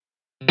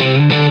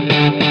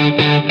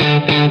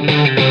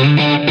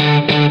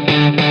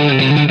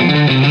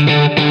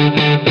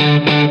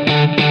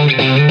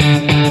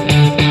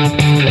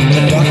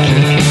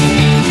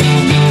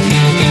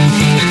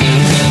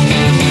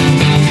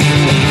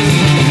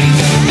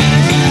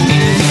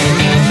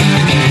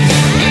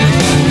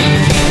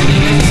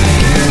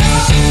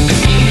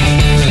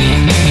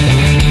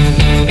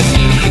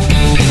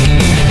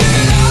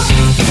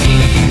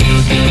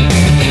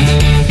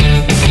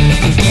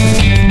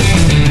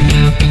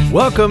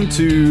Welcome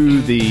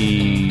to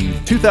the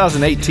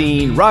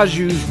 2018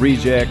 Raju's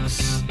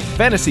Rejects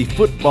Fantasy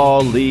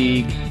Football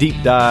League Deep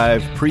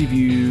Dive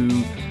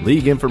Preview,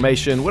 League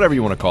Information, whatever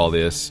you want to call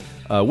this.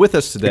 With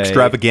us today...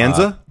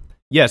 Extravaganza?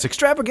 Yes,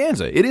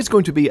 Extravaganza. It is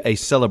going to be a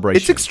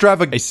celebration. It's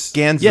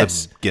extravaganza.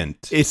 Yes,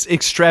 it's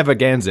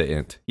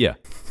extravaganza-int. Yeah,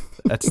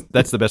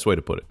 that's the best way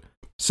to put it.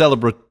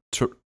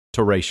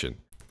 Celebration.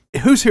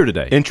 Who's here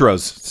today?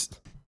 Intros.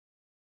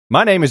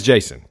 My name is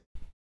Jason.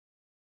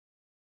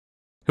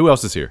 Who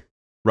else is here?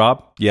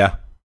 Rob? Yeah.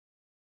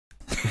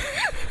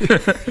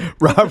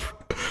 Rob?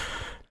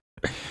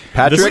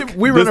 Patrick?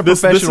 We run a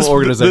professional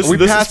organization. Are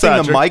we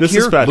passing the mic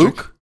here?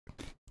 Luke?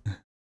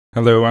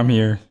 Hello, I'm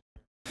here.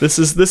 This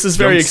is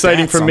very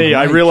exciting for me.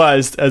 I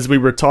realized as we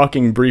were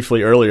talking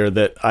briefly earlier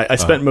that I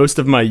spent most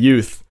of my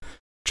youth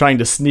trying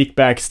to sneak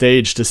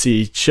backstage to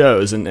see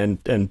shows and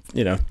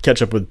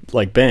catch up with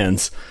like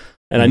bands.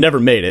 And I never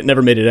made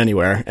it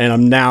anywhere. And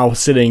I'm now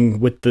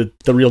sitting with the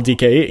real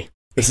DKE.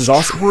 This is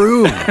awesome.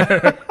 True.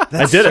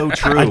 That's so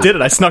true. I did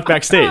it. I snuck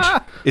backstage.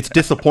 It's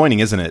disappointing,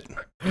 isn't it?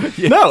 Yes.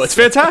 No, it's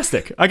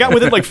fantastic. I got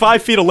within like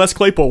 5 feet of Les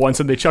Claypool once,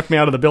 and they chucked me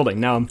out of the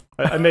building. Now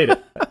I made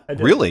it. I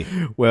did. Really?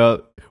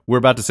 Well, we're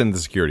about to send the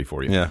security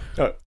for you.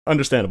 Yeah.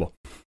 Understandable.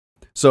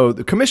 So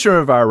the commissioner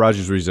of our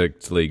Raju's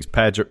Rejects Leagues,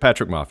 Patrick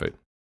Moffet,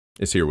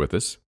 is here with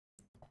us.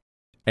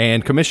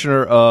 And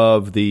commissioner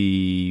of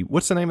the,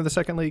 what's the name of the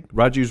second league?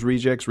 Raju's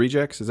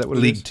Rejects? Is that what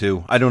it is? League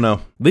 2. I don't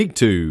know. League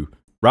 2.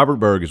 Robert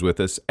Berg is with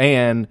us,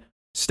 and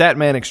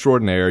Statman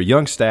Extraordinaire,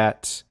 Young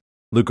Stats,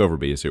 Luke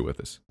Overbey is here with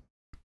us.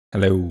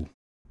 Hello.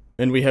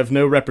 And we have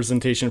no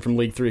representation from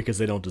League 3 because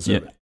they don't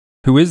deserve it.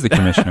 Who is the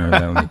commissioner of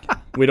that league?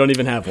 We don't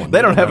even have one.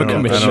 They don't have a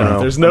commissioner.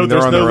 There's no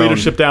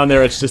leadership down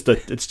there. It's just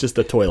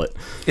a toilet.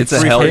 It's a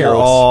hell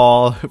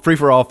free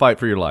for all, fight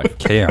for your life.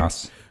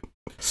 Chaos.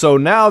 So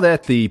now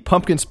that the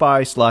pumpkin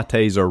spice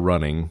lattes are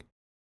running,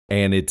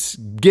 and it's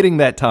getting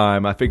that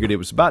time, I figured it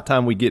was about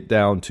time we get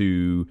down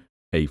to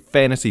a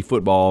fantasy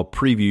football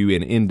preview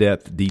in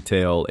in-depth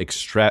detail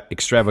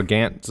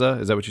extravaganza.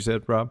 Is that what you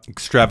said, Rob?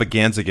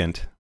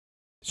 Extravaganzagant.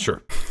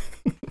 Sure.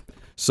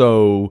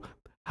 So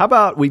how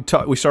about we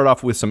start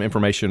off with some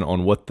information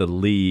on what the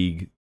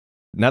league,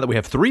 now that we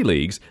have 3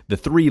 leagues, the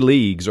 3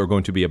 leagues are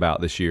going to be about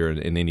this year,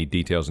 and any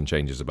details and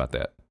changes about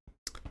that.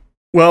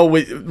 Well,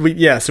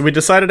 so we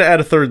decided to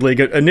add a 3rd league.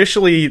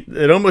 Initially,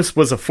 it almost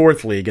was a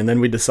 4th league, and then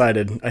we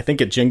decided, I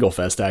think at Jingle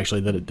Fest actually,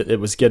 that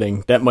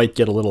that might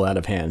get a little out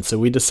of hand. So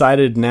we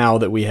decided now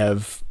that we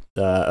have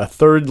a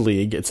 3rd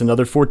league. It's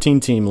another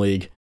 14-team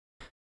league,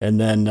 and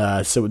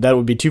then so that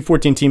would be 2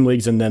 14-team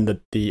leagues, and then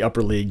the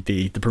upper league,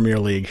 the Premier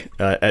League,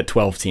 at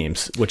 12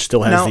 teams, which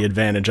still has the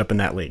advantage up in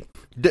that league.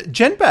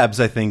 Jen Babs,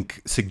 I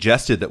think,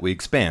 suggested that we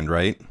expand,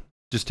 right?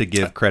 Just to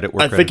give credit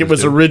where I think it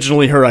was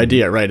originally her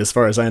idea, right? As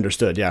far as I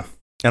understood, yeah.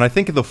 And I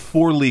think the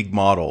 4-league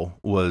model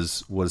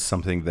was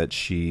something that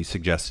she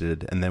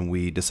suggested, and then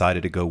we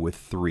decided to go with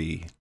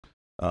 3.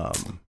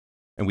 And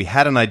we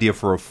had an idea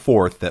for a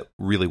 4th that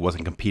really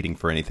wasn't competing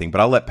for anything, but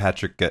I'll let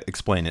Patrick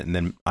explain it, and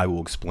then I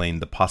will explain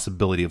the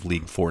possibility of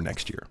League 4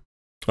 next year.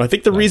 Well, I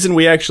think the reason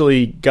we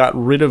actually got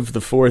rid of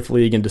the 4th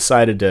league and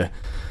decided to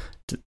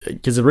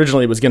because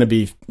originally it was going to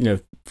be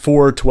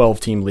 4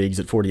 12-team leagues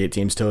at 48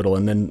 teams total,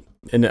 and then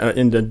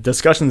in the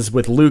discussions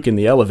with Luke in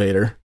the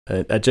elevator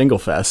at Jingle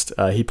Fest,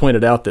 he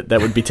pointed out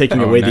that would be taking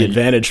away the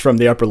advantage from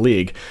the upper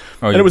league.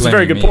 And it was a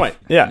very good point.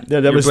 Yeah,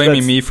 you're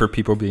blaming me for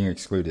people being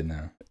excluded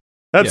now.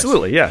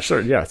 Absolutely, yes. Yeah,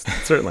 sure, yeah,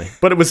 certainly.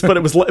 But it was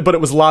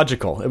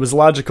logical. It was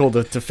logical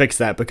to fix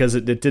that because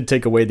it did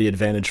take away the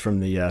advantage from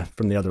the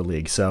other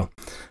league. So,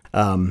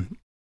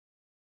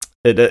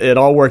 it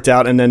all worked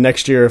out. And then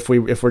next year, if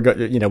we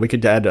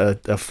could add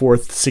a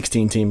fourth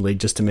 16-team league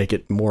just to make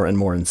it more and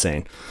more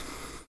insane.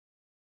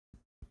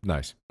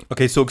 Nice.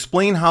 Okay, so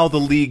explain how the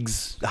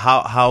leagues,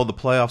 how the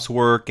playoffs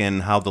work,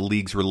 and how the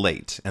leagues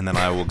relate, and then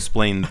I will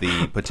explain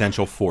the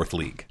potential fourth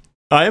league.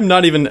 I am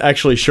not even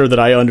actually sure that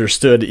I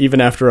understood,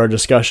 even after our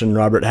discussion,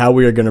 Robert, how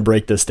we are going to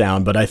break this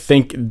down. But I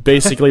think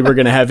basically we're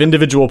going to have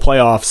individual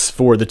playoffs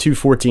for the 2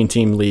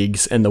 14-team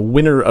leagues, and the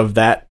winner of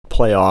that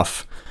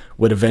playoff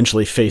would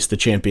eventually face the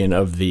champion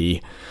of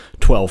the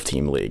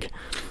 12-team league.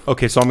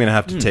 Okay, so I'm going to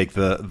have to take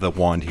the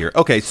wand here.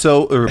 Okay,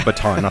 or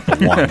baton, not the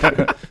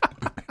wand.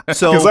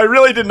 So, because I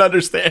really didn't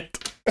understand.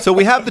 So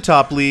we have the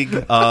top league,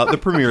 the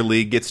Premier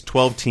League. It's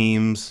 12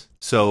 teams.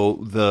 So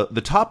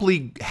the top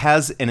league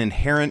has an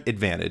inherent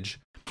advantage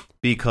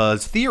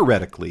because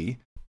theoretically,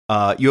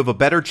 you have a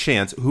better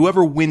chance.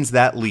 Whoever wins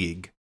that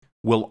league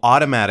will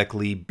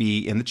automatically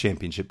be in the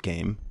championship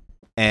game,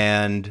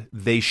 and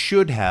they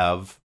should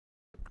have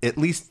at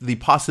least the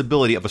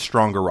possibility of a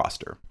stronger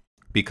roster,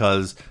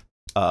 because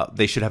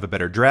they should have a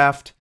better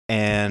draft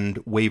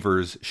and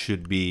waivers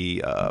should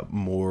be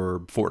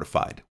more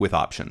fortified with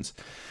options.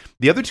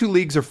 The other 2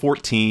 leagues are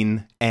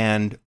 14,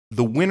 and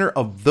the winner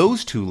of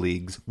those 2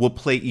 leagues will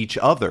play each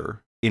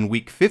other in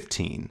week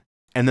 15,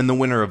 and then the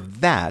winner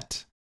of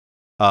that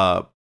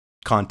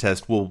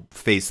contest will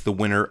face the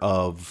winner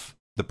of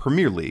the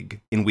Premier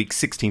League in week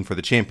 16 for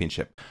the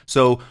championship.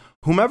 So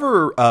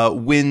whomever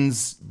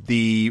wins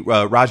the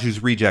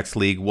Raju's Rejects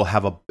League will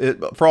have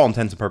for all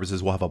intents and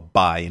purposes, will have a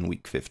bye in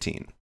week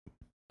 15.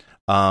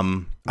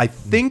 I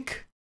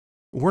think,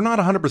 we're not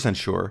 100%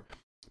 sure,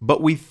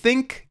 but we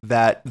think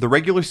that the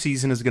regular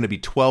season is going to be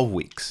 12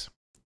 weeks.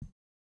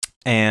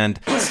 And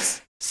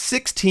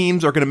 6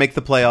 teams are going to make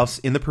the playoffs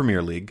in the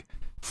Premier League.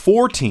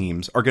 4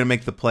 teams are going to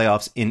make the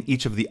playoffs in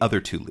each of the other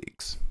 2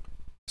 leagues.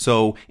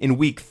 So in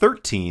week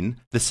 13,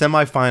 the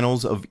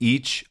semifinals of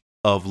each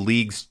of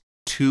leagues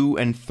 2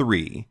 and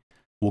 3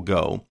 will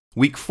go.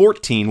 Week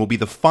 14 will be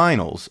the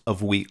finals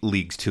of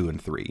leagues 2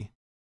 and 3.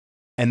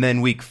 And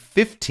then week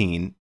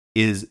 15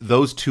 is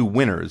those 2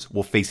 winners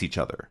will face each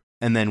other.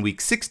 And then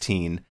week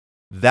 16,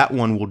 that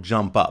one will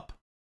jump up.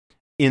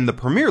 In the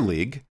Premier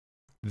League,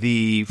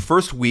 the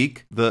first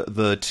week,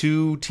 the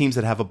 2 teams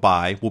that have a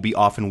bye will be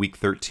off in week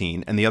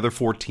 13, and the other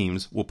 4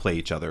 teams will play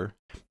each other.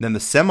 Then the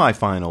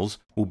semifinals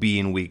will be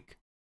in week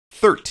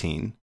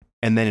 13,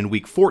 and then in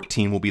week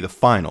 14 will be the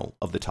final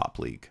of the top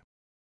league.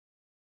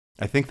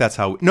 I think that's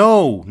how...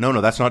 No,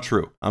 that's not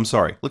true. I'm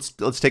sorry.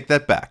 Let's take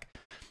that back.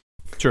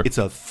 Sure. It's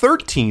a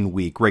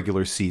 13-week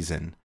regular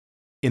season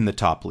in the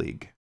top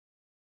league.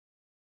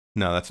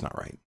 No, that's not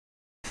right.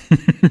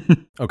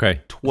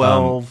 Okay.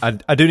 12.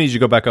 I do need you to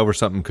go back over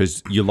something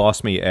because you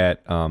lost me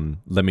at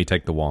let me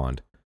take the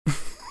wand.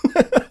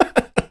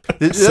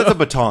 That's a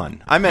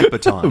baton. I meant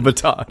baton.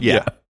 Baton.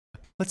 Yeah.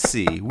 Let's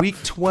see.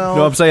 Week 12.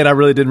 No, I'm saying I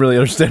really didn't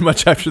understand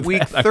much after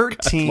Week that.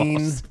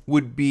 13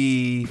 would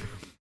be...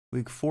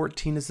 Week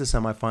 14 is the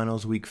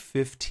semifinals. Week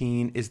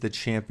 15 is the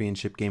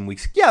championship game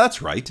weeks. Yeah,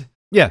 that's right.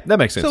 Yeah, that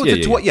makes sense. So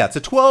it's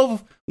a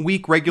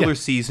 12-week regular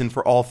season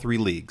for all 3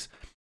 leagues.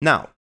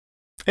 Now...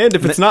 And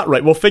if it's not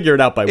right, we'll figure it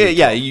out by week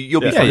 12.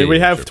 You'll be fine. I mean, we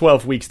have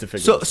 12 weeks to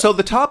figure it out. So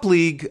the top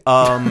league,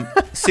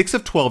 6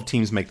 of 12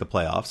 teams make the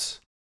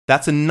playoffs.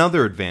 That's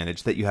another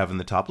advantage that you have in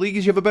the top league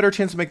is you have a better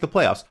chance to make the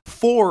playoffs.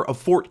 4 of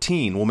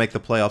 14 will make the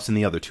playoffs in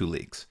the other 2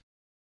 leagues.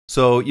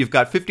 So you've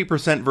got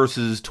 50%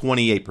 versus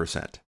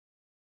 28%.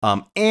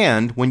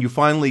 And when you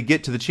finally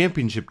get to the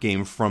championship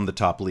game from the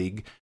top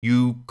league,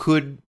 you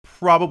could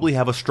probably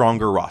have a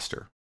stronger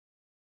roster.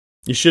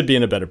 You should be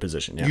in a better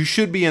position. Yeah. You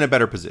should be in a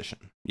better position.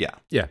 Yeah.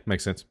 Yeah,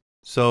 makes sense.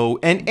 So,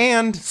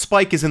 and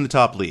Spike is in the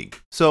top league.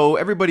 So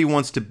everybody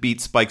wants to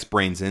beat Spike's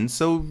brains in.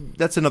 So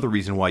that's another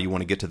reason why you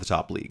want to get to the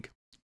top league.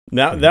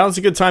 Now, that was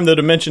a good time, though,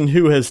 to mention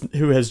who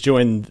has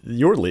joined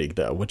your league,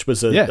 though, which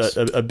was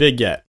a big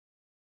get.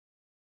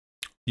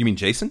 You mean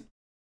Jason?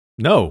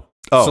 No.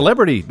 Oh.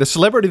 The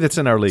celebrity that's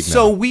in our league now.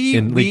 So we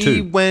League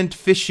 2. went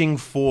fishing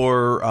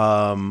for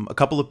a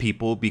couple of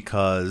people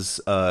because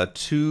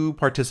 2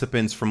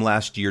 participants from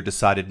last year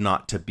decided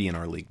not to be in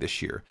our league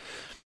this year.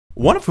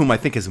 One of whom I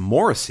think is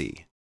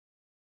Morrissey.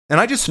 And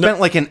I just spent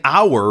like an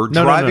hour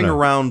driving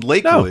around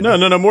Lakewood.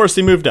 No.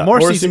 Morrissey moved up.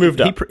 Morrissey moved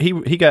up.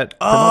 He got promoted.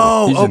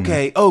 Oh,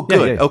 okay. Oh,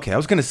 good. Yeah. Okay, I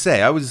was going to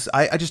say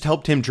I just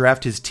helped him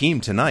draft his team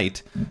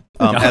tonight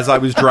as I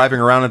was driving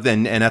around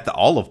and at the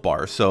Olive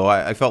Bar. So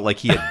I felt like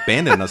he had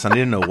abandoned us. And I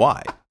didn't know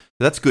why.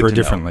 That's good for to a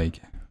different know. league.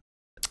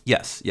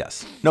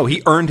 Yes. No,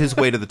 he earned his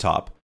way to the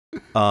top.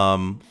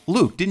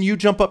 Luke, didn't you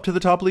jump up to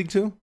the top league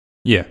too?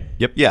 Yeah.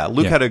 Yep. Yeah.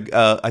 Luke had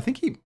I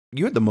think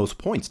you had the most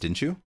points,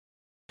 didn't you?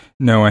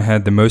 No, I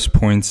had the most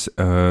points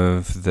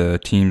of the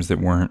teams that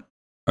weren't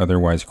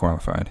otherwise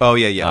qualified. Oh,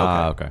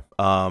 yeah. Okay.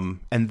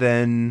 And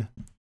then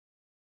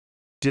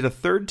did a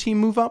third team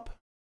move up?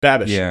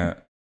 Babish. Yeah.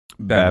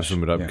 Babs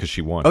moved up because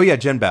she won. Oh, yeah,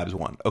 Jen Babs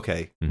won.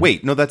 Okay. Mm-hmm.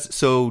 Wait, no, that's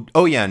so...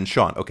 Oh, yeah, and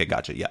Sean. Okay,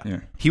 gotcha, yeah.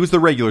 He was the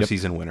regular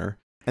season winner,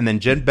 and then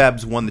Jen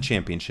Babs won the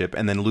championship,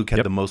 and then Luke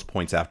had the most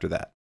points after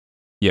that.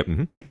 Yep.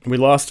 Mm-hmm. We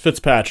lost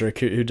Fitzpatrick,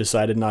 who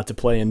decided not to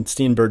play, and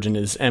Steenburgen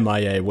is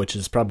MIA, which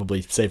is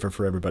probably safer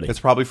for everybody.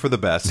 It's probably for the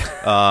best.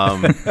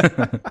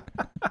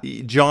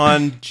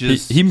 John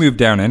just... He moved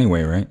down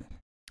anyway, right?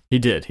 He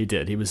did.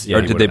 He was...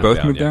 Or did they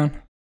both move down?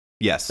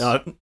 Yes.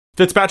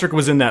 Fitzpatrick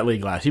was in that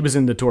league last. He was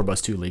in the Tour Bus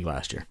 2 league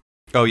last year.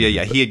 Oh,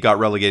 yeah. He had got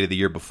relegated the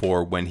year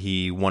before when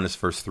he won his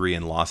first 3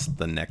 and lost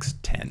the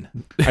next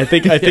 10. I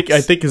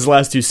think his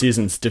last 2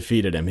 seasons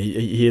defeated him.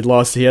 He had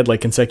lost. He had like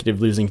consecutive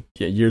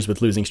years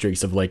with losing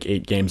streaks of like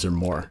 8 games or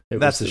more.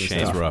 That's a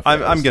shame.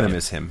 I'm gonna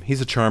miss him.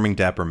 He's a charming,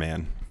 dapper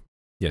man.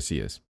 Yes, he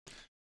is.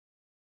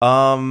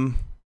 Who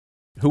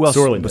else?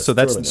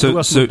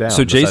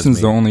 So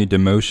Jason's the only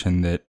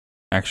demotion that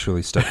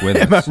actually stuck with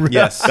us.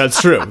 Yes,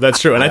 that's true.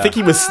 And I think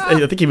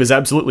he was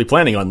absolutely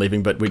planning on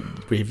leaving, but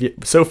we've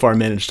so far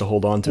managed to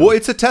hold on to him. Well,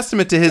 it's a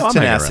testament to his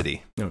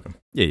tenacity. Okay.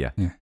 Yeah.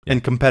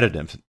 And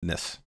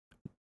competitiveness.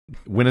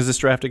 When is this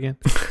draft again?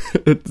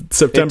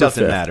 September It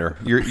doesn't 5th. matter.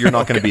 You're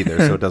not going to be there,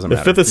 so it doesn't The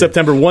matter. 5th of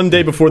September, one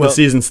day before the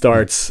season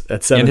starts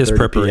at in his 7:30 p.m.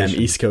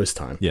 preparation. East Coast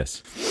time.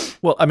 Yes.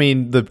 Well, I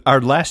mean,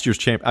 our last year's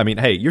champ. I mean,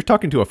 hey, you're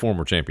talking to a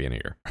former champion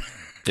here.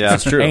 Yeah,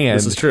 This is true. And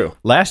This is true.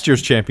 Last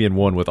year's champion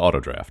won with auto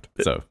draft.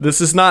 So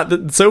This is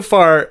not so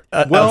far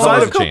well,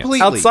 outside of-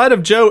 completely. outside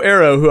of Joe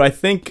Arrow, who I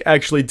think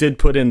actually did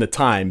put in the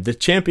time. The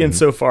champions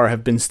so far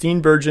have been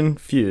Steenbergen,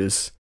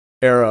 Fuse,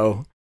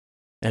 Arrow,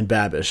 and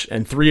Babish,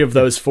 and 3 of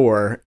those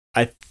 4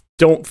 I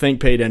don't think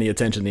paid any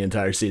attention the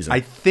entire season. I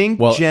think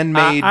well, Jen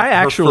made. I her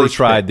actually first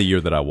tried pick. the year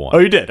that I won. Oh,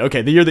 you did?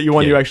 Okay, the year that you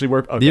won, Yeah. you actually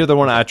were. Okay. The year the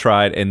one I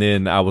tried, and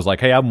then I was like,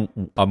 hey, I'm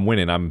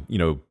winning. I'm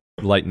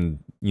lighting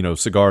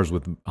cigars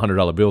with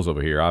 $100 bills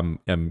over here. I'm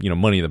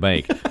money in the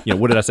bank.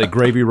 What did I say?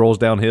 Gravy rolls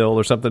downhill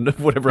or something.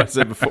 Whatever I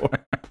said before.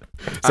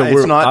 So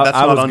It's not. That's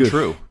I not was good.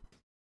 untrue.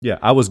 Yeah,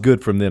 I was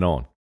good from then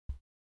on.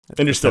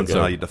 And you're still That's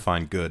good. how you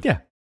define good. Yeah,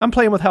 I'm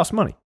playing with house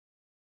money.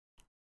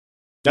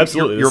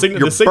 Absolutely. You're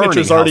the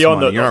signature's burning already house on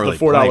the money. You're not really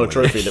 $4 playing with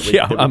trophy it. that we.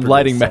 Yeah, that we I'm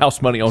lighting my produced.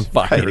 house money on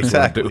fire. Right, is what I'm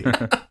exactly. doing.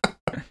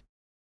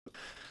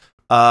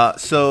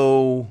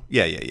 So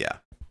yeah.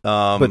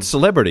 But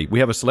celebrity, we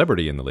have a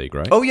celebrity in the league,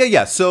 right? Oh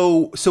yeah.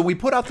 So we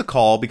put out the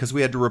call because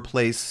we had to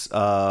replace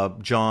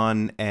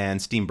John and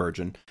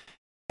Steenbergen,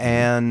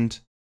 and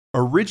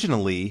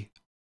originally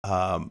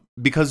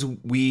because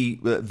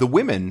the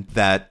women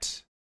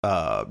that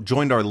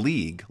joined our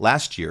league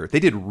last year, they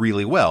did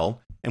really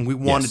well, and we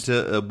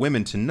wanted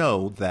women to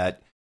know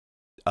that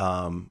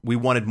we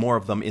wanted more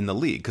of them in the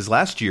league because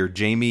last year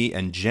Jamie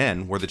and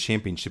Jen were the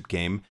championship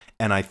game,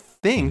 and I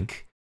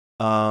think.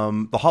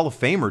 The Hall of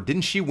Famer,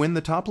 didn't she win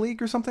the top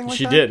league or something like that?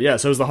 She did, yeah.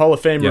 So it was the Hall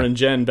of Famer Yeah. and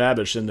Jen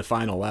Babish in the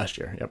final last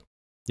year.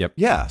 Yep.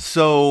 Yeah.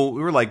 So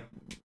we were like,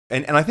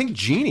 and I think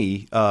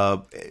Jeannie,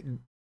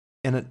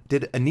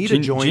 did Anita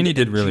join? Jeannie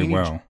did really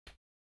well.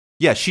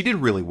 Yeah, she did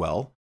really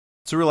well.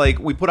 So we're like,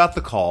 we put out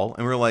the call,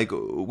 and we're like,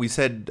 we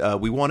said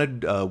we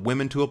wanted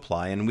women to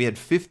apply, and we had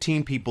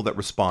 15 people that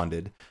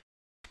responded.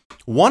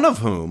 One of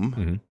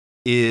whom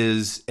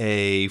is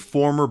a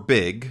former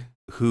big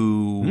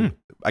who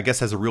I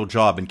guess has a real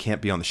job and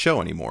can't be on the show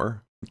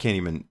anymore. Can't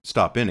even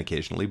stop in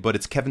occasionally, but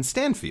it's Kevin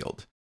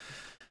Stanfield.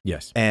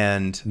 Yes,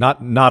 And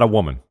not a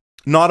woman,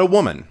 not a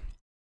woman.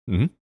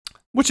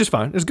 which is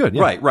fine. It's good.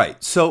 Yeah.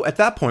 Right. So at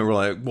that point, we're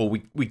like, well,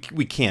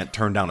 we can't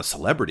turn down a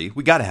celebrity.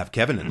 We got to have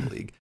Kevin in the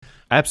league.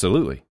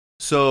 Absolutely.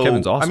 So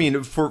Kevin's awesome. I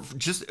mean,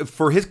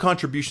 for his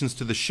contributions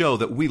to the show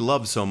that we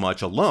love so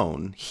much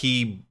alone,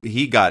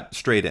 he got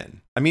straight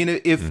in. I mean,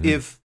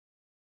 if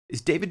is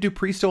David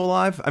Dupree still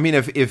alive? I mean,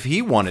 if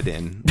he wanted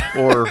in,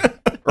 or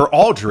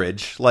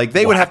Aldridge, like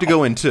they would have to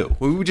go in too.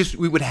 We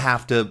would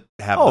have to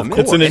have them.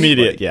 It's an in.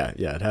 immediate. Yeah.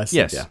 It has.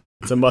 Yes. Yeah.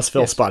 It's a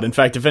must-fill spot. In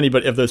fact,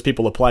 if those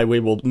people apply, we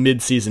will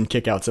mid-season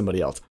kick out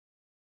somebody else.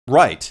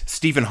 Right,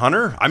 Stephen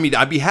Hunter. I mean,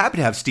 I'd be happy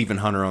to have Stephen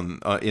Hunter on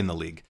in the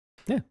league.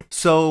 Yeah.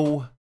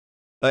 So,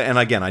 and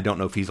again, I don't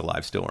know if he's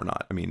alive still or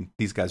not. I mean,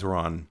 these guys were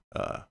on.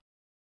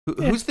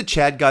 Who's the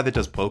Chad guy that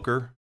does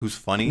poker? Who's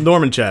funny?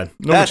 Norman Chad.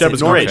 That's Chad it,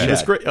 was Norman great. Chad. He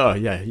was great. Oh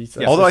yeah. He's,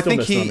 Although I still think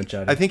miss Norman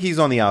Chad. I think he's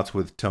on the outs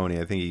with Tony.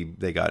 I think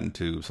they got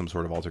into some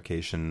sort of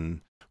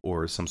altercation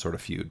or some sort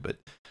of feud. But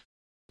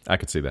I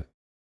could see that.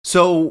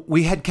 so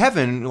we had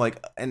Kevin,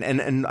 like,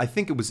 and I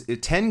think it was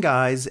 10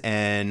 guys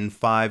and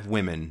 5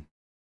 women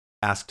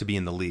asked to be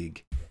in the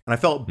league. And I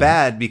felt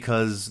bad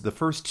because the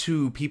first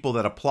 2 people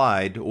that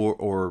applied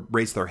or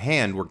raised their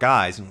hand were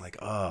guys. And I'm like,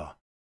 oh,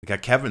 we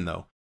got Kevin,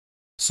 though.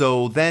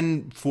 So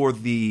then for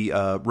the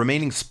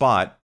remaining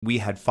spot, we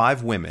had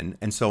 5 women.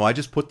 And so I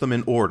just put them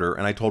in order,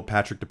 and I told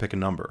Patrick to pick a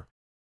number.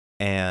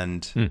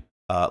 And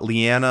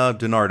Leanna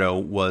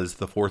DiNardo was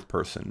the 4th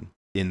person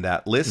in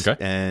that list.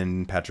 Okay.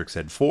 And Patrick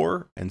said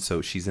 4, and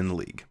so she's in the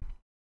league.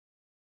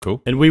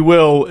 Cool. And we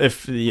will,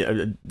 if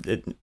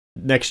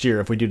next year,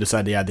 if we do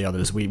decide to add the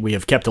others, we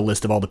have kept a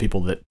list of all the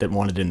people that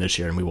wanted in this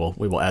year, and we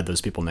will add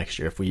those people next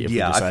year if we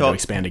decide to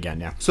expand again.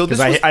 Yeah. So this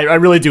because was- I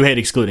really do hate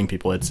excluding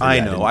people. I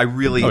know. I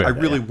really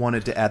yeah.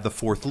 wanted to add the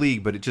 4th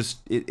league, but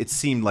it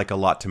seemed like a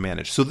lot to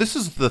manage. So this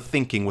is the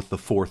thinking with the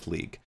 4th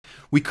league.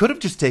 We could have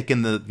just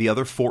taken the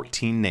other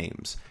 14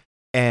 names,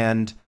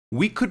 and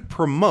we could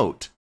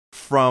promote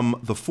from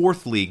the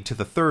 4th league to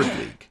the 3rd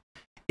league.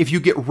 If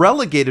you get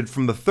relegated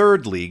from the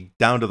 3rd league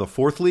down to the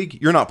 4th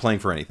league, you're not playing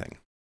for anything.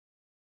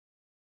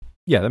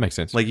 Yeah, that makes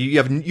sense. Like you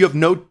have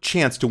no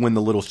chance to win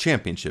the Littles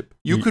Championship.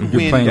 You could You're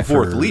win playing the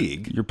 4th for-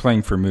 league. You're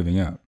playing for moving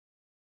up.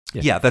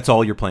 Yeah, that's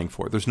all you're playing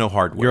for. There's no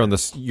hardware.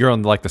 You're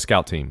on like the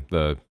scout team.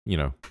 The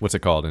what's it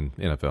called in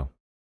NFL?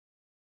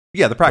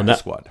 Yeah, the practice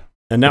squad.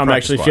 And now The I'm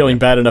practice actually squad, feeling yeah.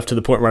 bad enough to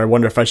the point where I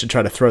wonder if I should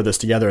try to throw this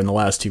together in the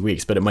last 2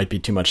 weeks, but it might be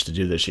too much to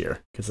do this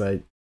year because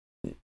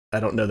I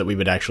don't know that we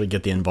would actually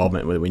get the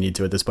involvement that we need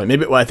to at this point.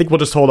 Maybe I think we'll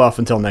just hold off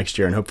until next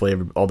year, and hopefully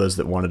all those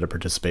that wanted to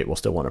participate will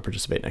still want to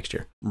participate next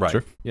year. Right.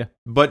 Sure. Yeah.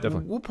 But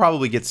Definitely. we'll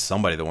probably get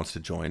somebody that wants to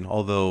join.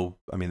 Although,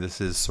 I mean,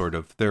 this is sort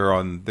of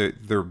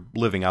they're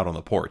living out on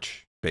the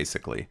porch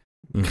basically.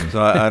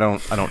 So I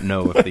don't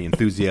know if the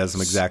enthusiasm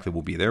exactly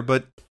will be there,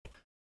 but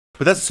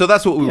that's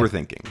what we were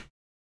thinking.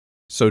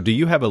 So do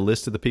you have a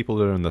list of the people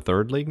that are in the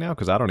third league now?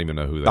 Because I don't even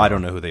know who they are. I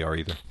don't know who they are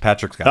either.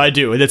 Patrick's got I it.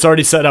 do. It's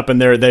already set up,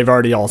 and they've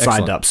already all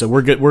signed Excellent. up. So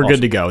we're good. We're Awesome.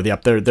 good to go.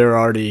 Yep, they're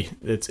already.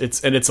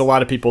 It's a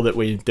lot of people that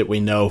we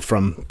know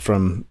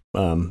from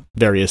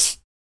various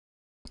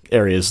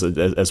areas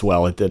as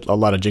well. A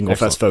lot of Jingle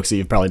Fest folks that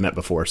you've probably met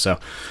before. So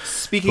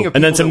Speaking of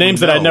and then people some that we names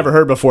that I'd know- never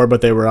heard before, but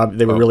they were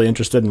really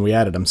interested, and we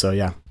added them. So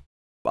yeah.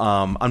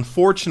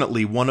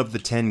 Unfortunately, one of the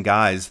 10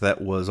 guys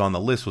that was on the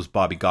list was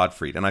Bobby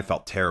Gottfried, and I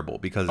felt terrible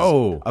because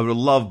I would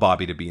love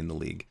Bobby to be in the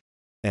league,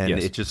 and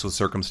Yes. it just was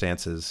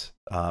circumstances.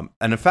 And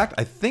in fact,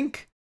 I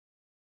think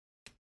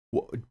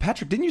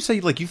Patrick, didn't you say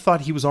like you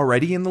thought he was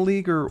already in the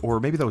league, or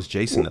maybe that was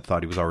Jason that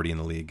thought he was already in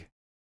the league?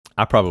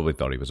 I probably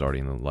thought he was already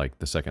in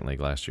the second league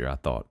last year. I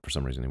thought for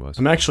some reason he was.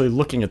 I'm actually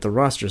looking at the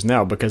rosters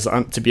now because,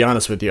 to be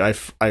honest with you,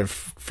 I've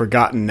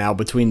forgotten now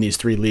between these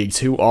three leagues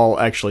who all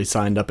actually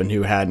signed up and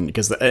who hadn't.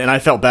 And I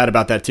felt bad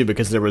about that too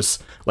because there was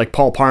like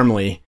Paul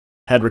Parmley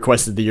had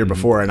requested the year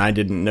before and I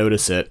didn't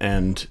notice it,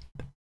 and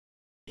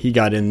he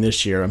got in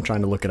this year. I'm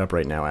trying to look it up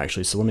right now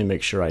actually, so let me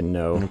make sure I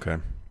know Okay.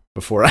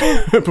 before I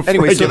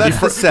Anyway, so that's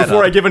the setup.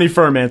 before I give any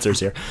firm answers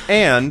here.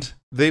 And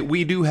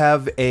we do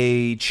have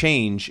a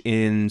change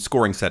in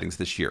scoring settings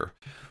this year.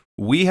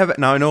 We have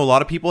now. I know a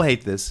lot of people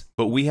hate this,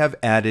 but we have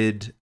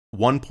added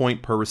 1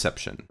 point per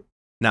reception.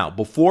 Now,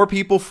 before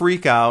people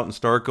freak out and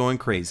start going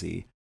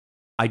crazy,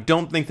 I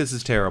don't think this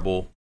is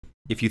terrible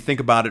if you think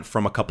about it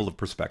from a couple of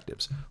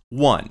perspectives.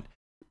 One,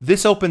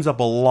 this opens up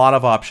a lot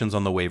of options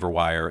on the waiver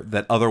wire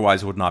that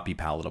otherwise would not be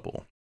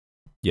palatable.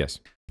 Yes.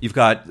 You've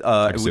got,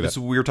 can see that.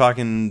 we were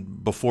talking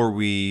before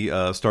we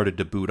started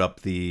to boot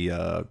up the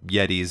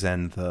Yetis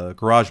and the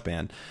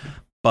GarageBand,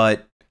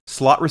 but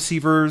slot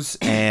receivers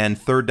and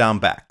third down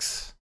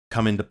backs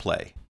come into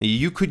play.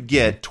 You could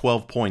get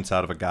 12 points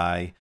out of a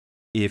guy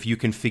if you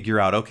can figure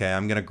out, okay,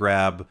 I'm going to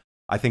grab,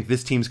 I think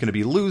this team's going to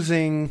be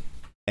losing,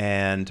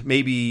 and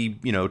maybe,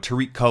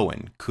 Tariq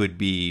Cohen could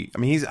be,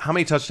 how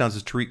many touchdowns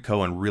is Tariq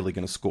Cohen really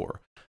going to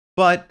score?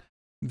 But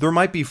there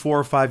might be 4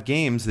 or 5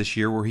 games this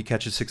year where he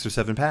catches 6 or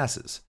 7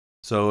 passes.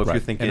 So if Right.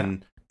 you're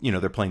thinking,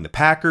 they're playing the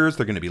Packers,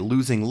 they're going to be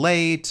losing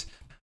late.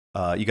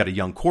 You got a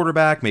young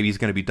quarterback. Maybe he's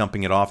going to be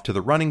dumping it off to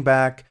the running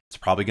back. It's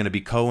probably going to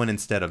be Cohen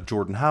instead of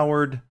Jordan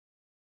Howard.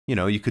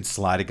 You could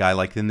slide a guy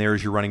like in there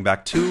as your running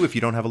back too. If you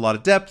don't have a lot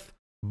of depth,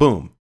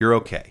 boom, you're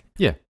okay.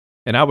 Yeah.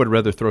 And I would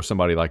rather throw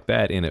somebody like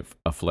that in at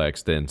a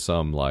flex than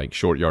some like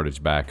short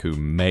yardage back who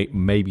may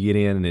get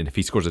in, and if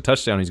he scores a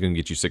touchdown, he's going to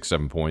get you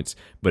 6-7 points.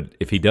 But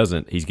if he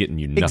doesn't, he's getting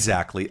you nothing.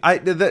 Exactly. I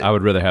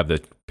would rather have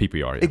the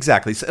PPR. Yeah.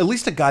 Exactly. So at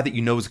least a guy that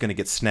you know is going to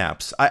get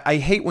snaps. I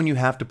hate when you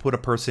have to put a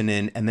person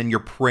in and then you're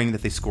praying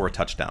that they score a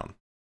touchdown.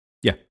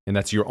 Yeah, and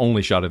that's your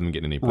only shot at them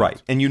getting any points.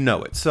 Right, and you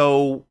know it.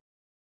 So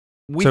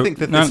we think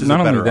that this is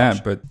not a better only that,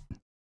 option.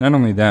 not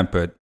only that,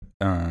 but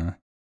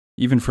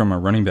even from a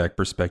running back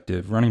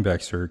perspective, running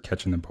backs are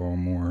catching the ball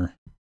more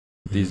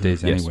these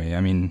days Yes.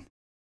 anyway.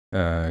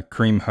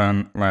 Kareem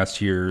Hunt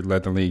last year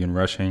led the league in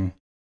rushing.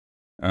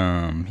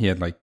 He had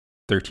like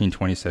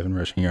 1327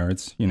 rushing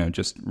yards,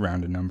 just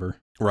round a number.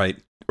 Right,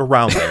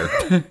 around there.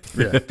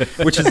 Yeah.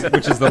 which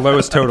is the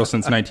lowest total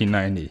since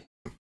 1990.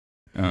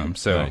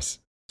 Nice.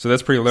 So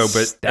that's pretty low,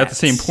 but at the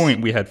same Stats.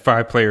 point, we had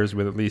 5 players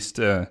with at least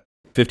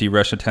 50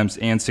 rush attempts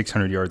and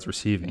 600 yards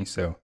receiving.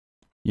 So,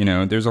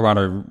 there's a lot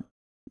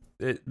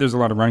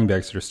of running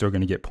backs that are still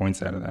going to get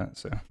points out of that.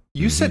 So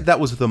You said that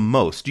was the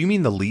most. Do you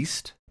mean the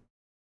least?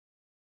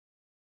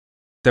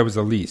 that was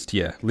the least,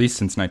 least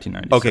since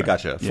 1990. Okay, sorry.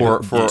 gotcha. Yeah.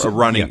 For a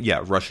running,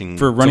 rushing.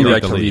 For a running lead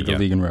back the to league, lead the yeah.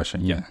 league in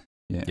rushing, yeah.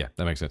 Yeah,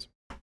 that makes sense.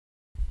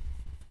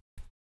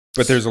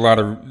 But there's a lot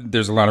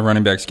of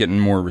running backs getting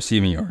more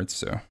receiving yards.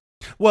 So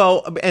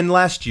Well, and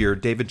last year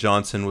David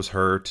Johnson was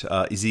hurt.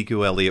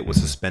 Ezekiel Elliott was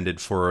suspended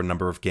for a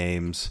number of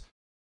games.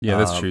 yeah,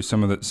 that's true.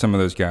 Some of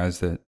those guys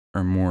that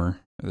are more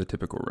the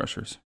typical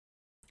rushers.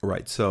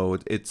 Right. So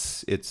it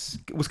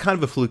was kind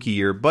of a fluky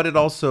year, but it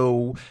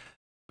also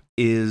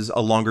is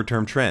a longer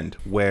term trend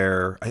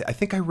where I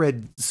think I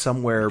read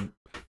somewhere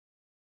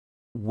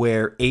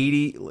where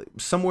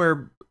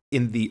somewhere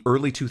in the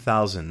early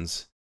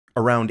 2000s,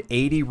 around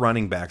 80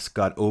 running backs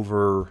got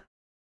over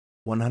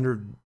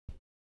 100,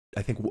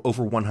 I think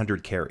over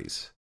 100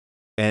 carries,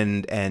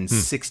 and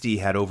 60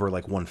 had over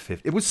like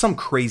 150. It was some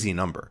crazy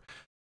number.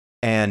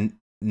 And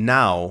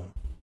now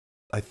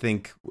I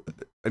think,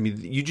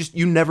 you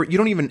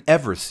don't even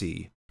ever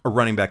see a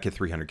running back get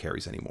 300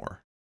 carries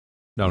anymore.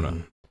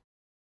 No.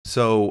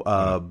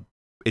 So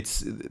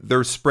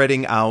they're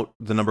spreading out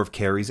the number of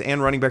carries,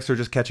 and running backs are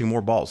just catching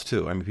more balls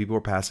too. People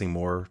are passing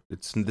more.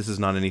 This is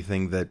not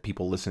anything that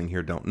people listening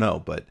here don't know,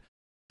 but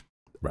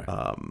Right.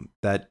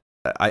 that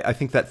I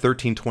think that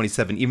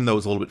 1327, even though it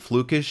was a little bit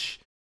flukish,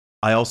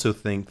 I also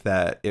think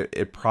that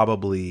it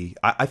probably,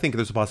 I think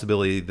there's a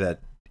possibility that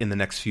in the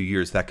next few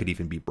years that could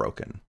even be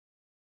broken.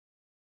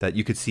 That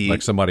you could see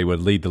Like somebody would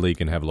lead the league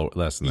and have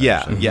less than that.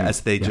 yeah, so.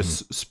 as they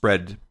just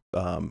spread.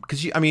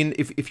 Because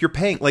if you're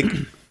paying, like,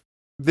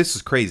 this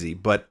is crazy,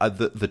 but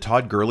the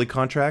Todd Gurley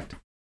contract,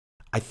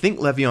 I think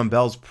Le'Veon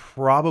Bell's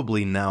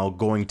probably now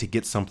going to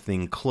get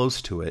something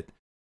close to it,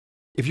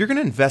 if you're going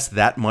to invest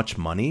that much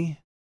money,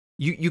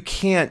 you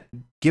can't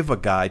give a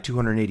guy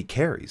 280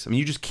 carries. I mean,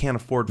 you just can't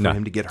afford for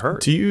him to get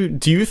hurt. Do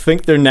you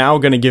think they're now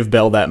going to give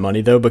Bell that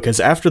money, though?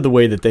 Because after the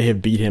way that they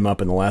have beat him up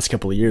in the last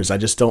couple of years, I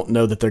just don't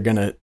know that they're going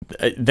to,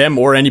 them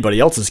or anybody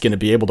else is going to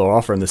be able to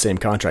offer him the same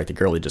contract that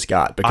Gurley just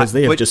got, because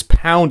they have just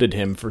pounded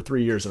him for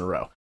 3 years in a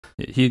row.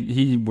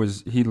 He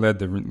led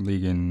the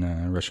league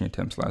in rushing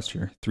attempts last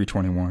year,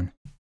 321.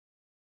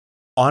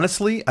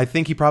 Honestly, I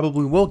think he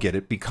probably will get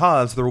it,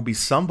 because there will be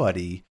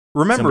somebody.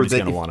 Remember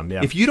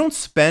that if you don't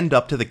spend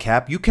up to the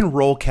cap, you can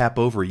roll cap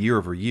over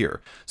year.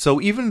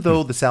 So even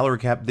though the salary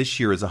cap this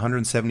year is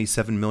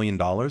 $177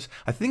 million,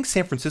 I think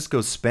San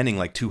Francisco's spending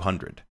like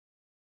 $200.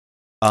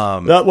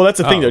 Well, that's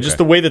the thing, though. Okay. Just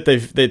the way that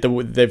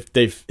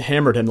they've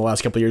hammered him the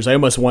last couple of years, I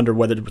almost wonder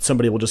whether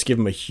somebody will just give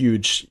him a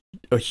huge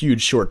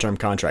short-term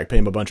contract, pay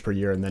him a bunch per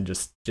year, and then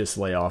just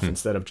lay off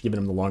instead of giving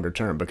him the longer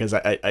term. Because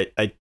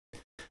I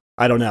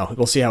don't know.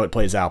 We'll see how it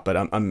plays out, but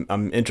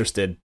I'm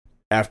interested,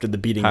 after the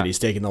beating that he's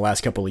taken the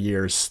last couple of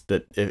years,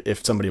 that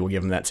if somebody will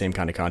give him that same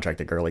kind of contract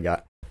that Gurley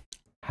got.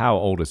 How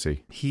old is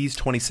he? He's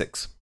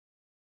 26.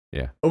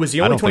 Yeah. Oh, is he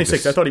only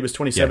 26? I thought he was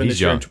 27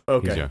 this year.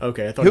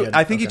 Okay.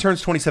 I think he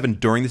turns 27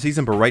 during the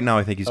season, but right now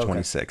I think he's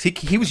 26.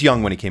 He was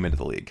young when he came into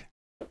the league.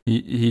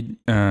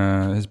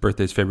 His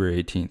birthday is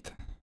February 18th.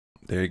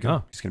 There you go.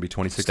 Oh. He's going to be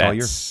 26 all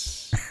year.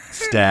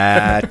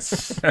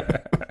 Stats.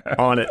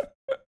 On it.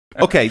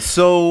 Okay,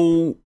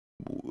 so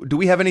do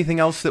we have anything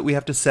else that we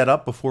have to set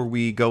up before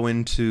we go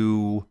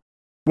into?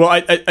 Well,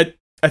 I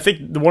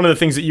think one of the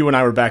things that you and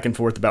I were back and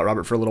forth about,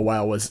 Robert, for a little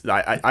while was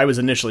I was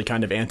initially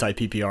kind of anti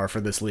PPR for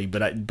this league,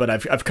 but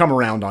I've come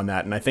around on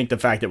that, and I think the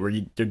fact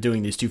that they're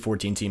doing these 2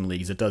 14-team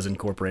leagues, it does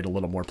incorporate a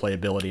little more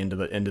playability into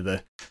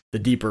the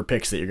deeper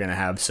picks that you're going to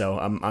have. So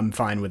I'm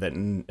fine with it,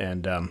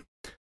 and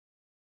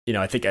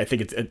I think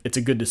it's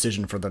a good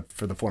decision for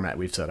the format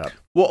we've set up.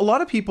 Well, a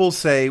lot of people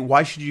say,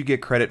 why should you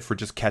get credit for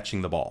just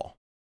catching the ball?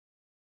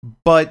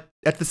 But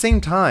at the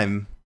same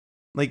time,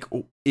 like,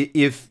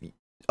 if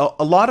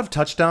a lot of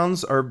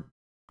touchdowns are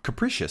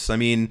capricious. I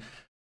mean,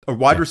 a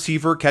wide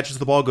receiver catches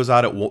the ball, goes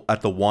out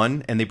at the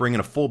 1, and they bring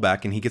in a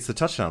fullback, and he gets the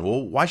touchdown.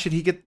 Well, why should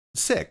he get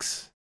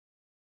 6?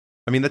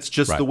 I mean, that's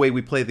just the way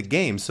we play the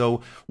game.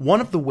 So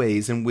one of the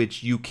ways in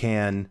which you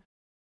can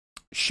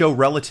show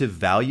relative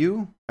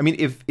value, I mean,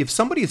 if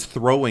somebody is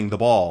throwing the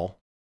ball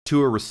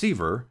to a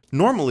receiver,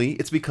 normally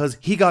it's because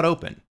he got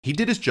open. He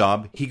did his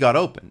job. He got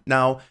open.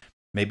 Now,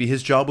 maybe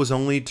his job was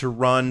only to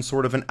run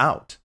sort of an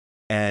out,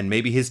 and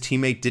maybe his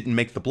teammate didn't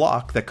make the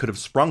block that could have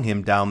sprung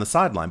him down the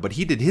sideline, but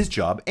he did his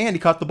job and he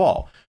caught the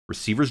ball.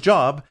 Receiver's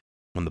job,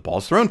 when the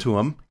ball's thrown to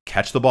him,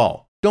 catch the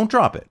ball. Don't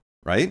drop it,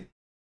 right?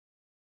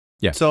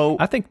 Yeah. So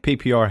I think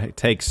PPR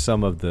takes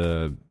some of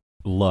the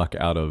luck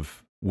out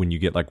of when you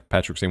get, like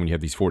Patrick saying, when you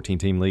have these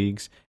 14-team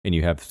leagues and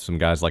you have some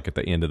guys like at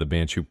the end of the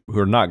bench who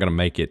are not going to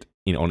make it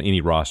on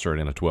any roster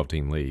in a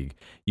 12-team league.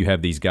 You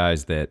have these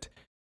guys that,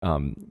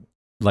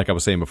 like I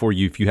was saying before,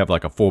 if you have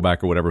like a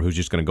fullback or whatever who's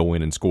just going to go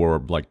in and score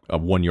like a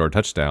 1-yard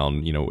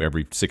touchdown,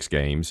 every 6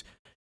 games,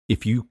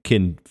 if you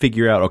can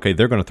figure out, okay,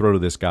 they're going to throw to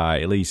this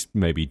guy at least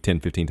maybe 10,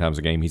 15 times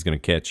a game, he's going to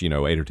catch, 8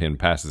 or 10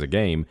 passes a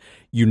game,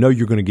 you're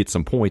going to get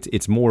some points.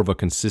 It's more of a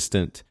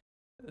consistent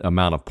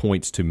amount of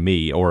points to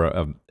me, or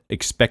a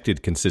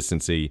expected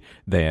consistency,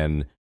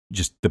 than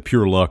just the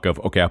pure luck of,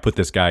 okay, I put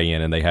this guy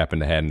in and they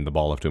happen to hand the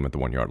ball up to him at the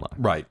 1-yard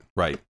line.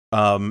 Right.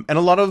 And a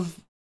lot of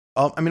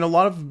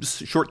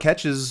short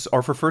catches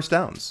are for first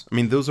downs. I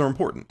mean, those are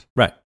important.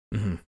 Right.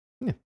 Mm-hmm.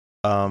 Yeah.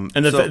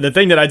 And the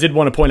thing that I did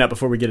want to point out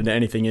before we get into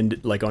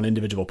anything like on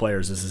individual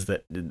players is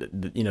that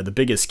the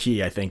biggest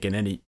key, I think, in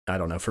any, I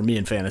don't know, for me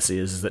in fantasy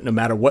is that no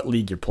matter what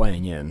league you're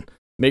playing in,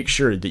 make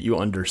sure that you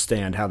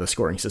understand how the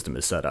scoring system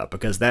is set up,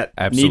 because that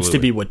needs to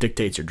be what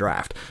dictates your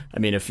draft. I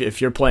mean, if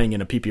you're playing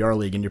in a PPR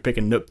league and you're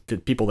picking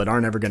people that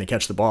aren't ever going to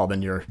catch the ball,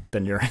 then you're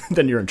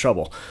in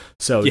trouble.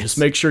 So just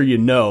make sure you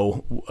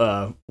know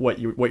what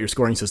your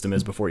scoring system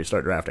is before you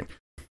start drafting.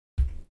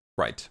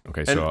 Right.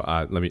 Okay. So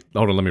let me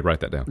write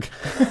that down.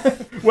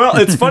 Well,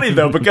 it's funny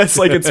though, because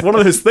like it's one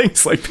of those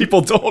things like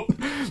people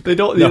they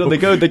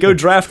go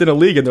draft in a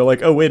league and they're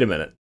like, oh, wait a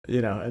minute.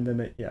 And then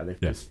they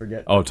just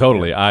forget. Oh,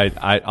 totally.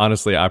 I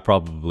honestly, I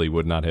probably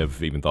would not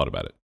have even thought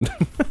about it.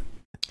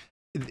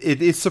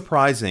 It is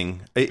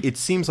surprising. It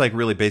seems like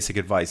really basic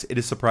advice. It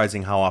is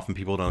surprising how often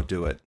people don't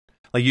do it.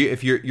 Like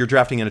if you're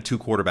drafting in a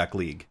 2-quarterback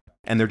league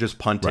and they're just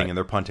punting and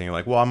they're punting. You're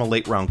like, well, I'm a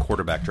late round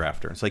quarterback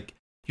drafter. It's like,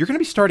 you're going to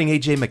be starting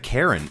AJ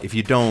McCarron if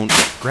you don't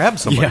grab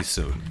somebody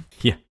soon.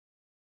 Yeah.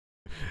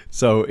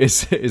 So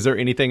is there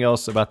anything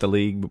else about the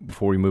league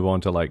before we move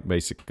on to like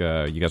basic,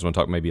 you guys want to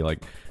talk maybe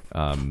like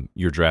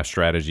your draft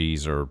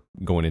strategies, or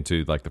going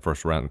into like the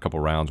first round, a couple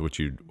rounds, which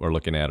you are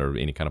looking at, or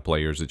any kind of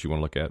players that you want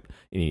to look at,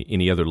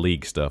 any other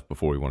league stuff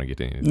before we want to get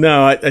to anything?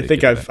 No, I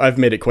think I've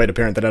made it quite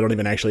apparent that I don't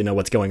even actually know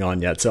what's going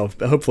on yet. So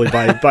hopefully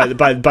by the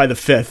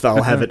 5th,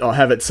 I'll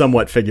have it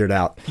somewhat figured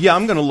out. Yeah,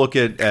 I'm going to look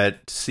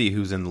at see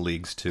who's in the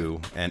leagues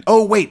too. And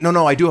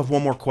no, I do have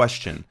one more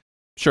question.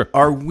 Sure.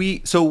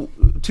 So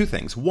 2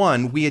 things.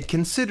 One, we had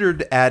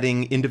considered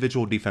adding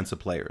individual defensive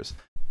players.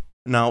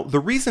 Now, the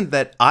reason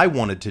that I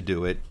wanted to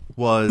do it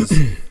was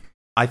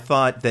I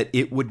thought that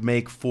it would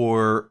make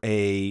for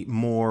a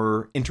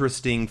more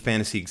interesting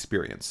fantasy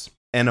experience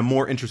and a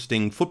more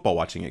interesting football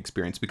watching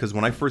experience. Because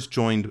when I first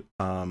joined,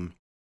 let's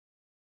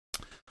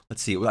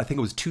see, I think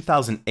it was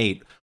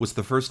 2008 was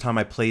the first time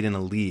I played in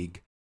a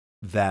league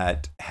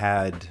that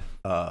had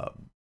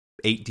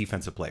 8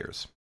 defensive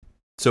players.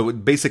 So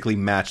it basically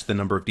matched the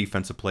number of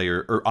defensive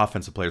player or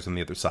offensive players on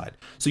the other side.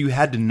 So you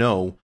had to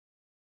know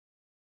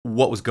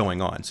what was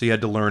going on. So you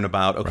had to learn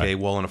about, okay,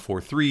 well, in a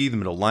 4-3, the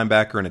middle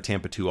linebacker in a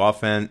Tampa 2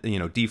 offense,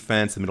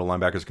 defense, the middle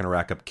linebacker is going to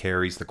rack up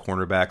carries. The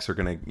cornerbacks are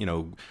going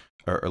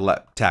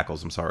to,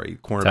 tackles, I'm sorry.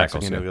 Cornerbacks are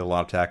going to get a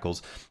lot of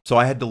tackles. So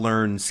I had to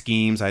learn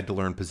schemes. I had to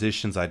learn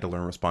positions. I had to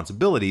learn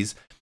responsibilities.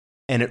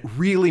 And it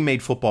really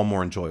made football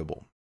more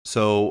enjoyable.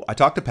 So I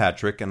talked to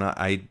Patrick, and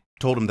I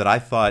told him that I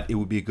thought it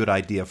would be a good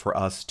idea for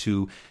us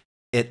to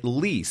at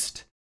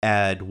least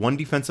add 1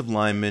 defensive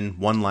lineman,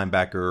 1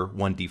 linebacker,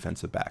 1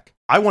 defensive back.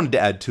 I wanted to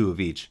add 2 of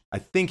each. I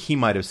think he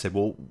might have said,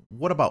 well,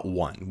 what about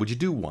 1? Would you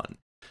do 1?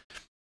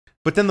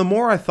 But then the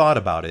more I thought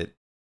about it,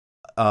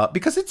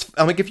 because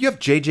if you have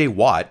J.J.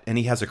 Watt and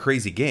he has a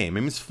crazy game,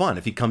 it's fun.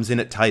 If he comes in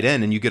at tight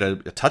end and you get a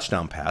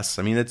touchdown pass,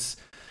 it's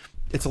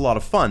a lot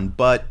of fun.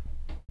 But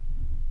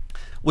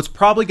what's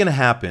probably going to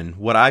happen,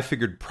 what I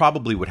figured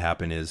probably would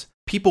happen is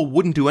people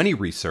wouldn't do any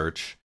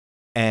research,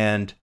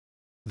 and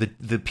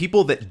the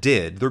people that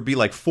did, there'd be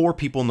like 4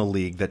 people in the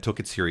league that took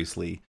it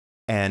seriously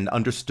and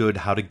understood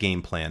how to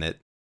game plan it,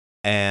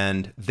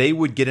 and they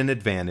would get an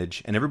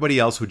advantage, and everybody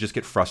else would just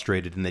get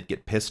frustrated and they'd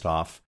get pissed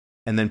off,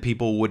 and then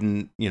people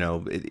wouldn't,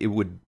 it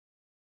would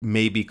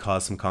maybe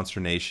cause some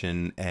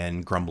consternation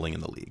and grumbling in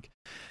the league.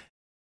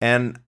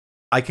 And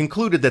I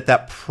concluded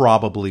that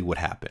probably would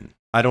happen.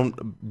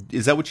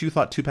 Is that what you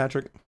thought too,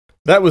 Patrick?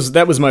 That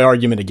was my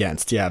argument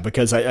against, yeah,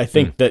 because I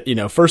think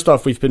that, first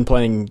off, we've been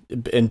playing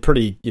in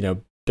pretty,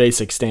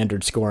 basic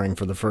standard scoring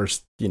for the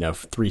first,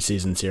 3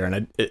 seasons here,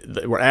 and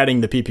we're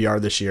adding the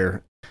PPR this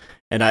year.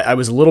 And I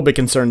was a little bit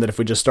concerned that if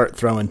we just start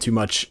throwing too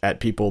much at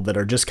people that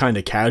are just kind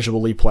of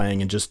casually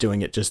playing and just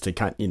doing it just to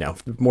kind,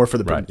 more for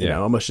the,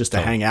 almost just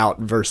to hang out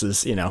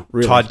versus,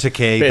 really Todd Takei,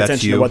 pay that's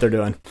attention you. to what they're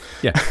doing.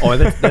 Yeah. Oh,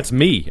 that's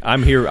me.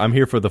 I'm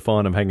here for the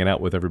fun of hanging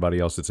out with everybody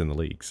else that's in the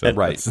league. So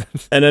right.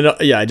 And then,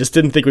 I just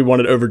didn't think we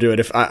wanted to overdo it.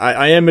 If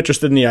I am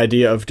interested in the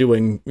idea of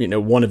doing,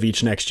 1 of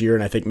each next year.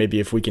 And I think maybe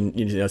if we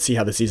can, see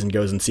how the season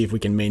goes and see if we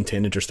can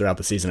maintain interest throughout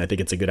the season, I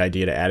think it's a good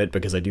idea to add it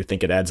because I do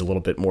think it adds a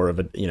little bit more of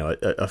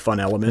a fun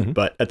element.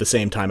 Mm-hmm. But at the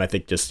same time, I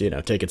think just,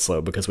 take it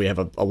slow because we have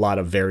a lot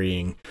of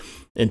varying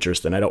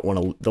interest, and I don't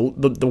want to.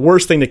 The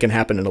worst thing that can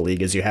happen in a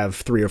league is you have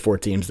 3 or 4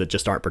 teams that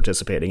just aren't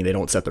participating. They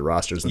don't set the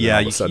rosters, and then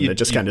all of a sudden it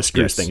just kind of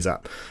screws things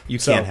up. You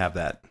can't have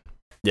that.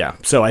 Yeah,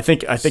 so I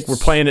think we're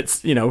playing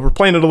it. We're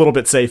playing it a little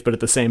bit safe, but at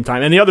the same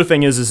time, and the other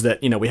thing is that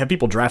we have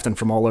people drafting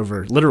from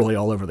literally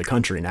all over the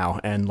country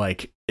now, and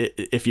like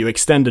if you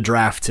extend a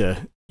draft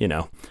to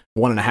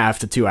 1.5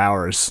 to 2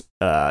 hours,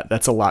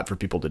 that's a lot for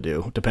people to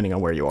do, depending on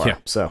where you are. Yeah.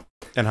 So,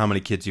 and how many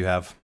kids you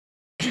have?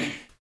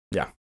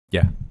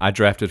 Yeah, I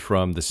drafted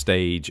from the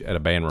stage at a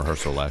band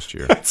rehearsal last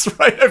year. That's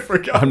right, I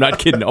forgot. I'm not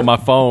kidding. On my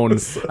phone,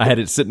 I had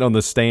it sitting on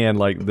the stand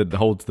that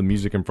holds the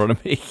music in front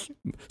of me.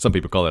 Some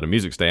people call it a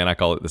music stand. I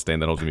call it the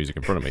stand that holds the music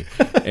in front of me.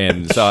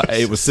 And so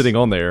it was sitting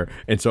on there,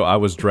 and so I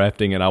was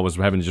drafting, and I was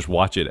having to just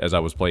watch it as I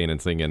was playing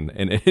and singing.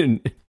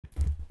 And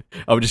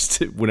I would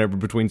just, whenever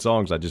between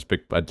songs,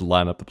 I'd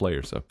line up the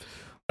players. So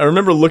I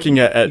remember looking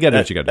at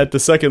the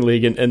second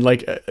league, and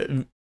like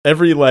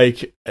every,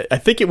 like, I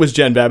think it was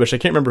Jen Babish, I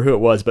can't remember who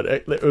it was, but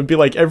it would be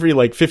like every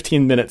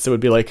 15 minutes it would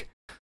be like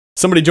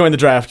somebody joined the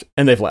draft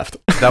and they've left.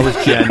 That was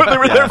Jen. They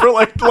were there for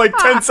like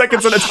 10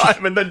 seconds at a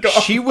time and then gone.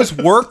 She was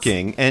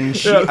working, and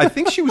I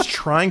think she was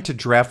trying to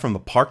draft from the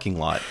parking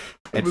lot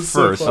at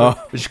first,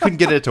 but she couldn't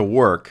get it to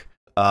work.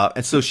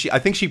 And so I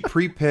think she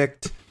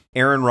pre-picked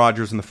Aaron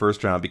Rodgers in the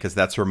first round because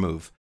that's her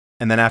move.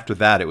 And then after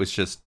that, it was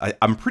just,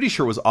 I'm pretty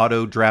sure it was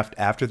auto draft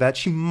after that.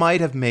 She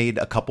might have made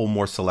a couple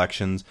more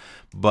selections,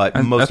 but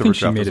most of her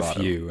draft was auto. I think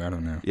she made a few. I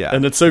don't know. Yeah.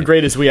 And it's so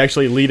great as we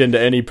actually lead into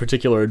any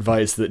particular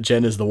advice that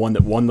Jen is the one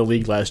that won the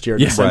league last year.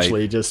 And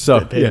essentially just...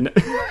 So, yeah.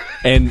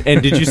 And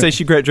did you say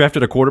she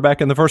drafted a quarterback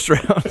in the first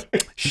round?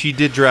 She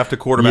did draft a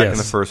quarterback in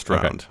the first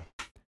round.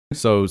 Okay.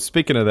 So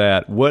speaking of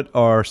that, what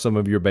are some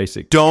of your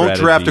basic Don't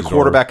draft a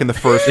quarterback in the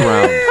first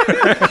round.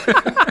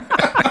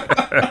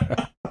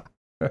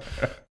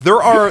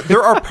 There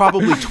are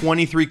probably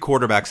 23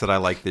 quarterbacks that I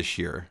like this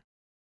year.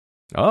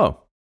 Oh.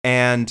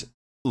 And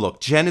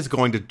look, Jen is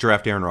going to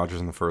draft Aaron Rodgers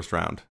in the first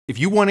round. If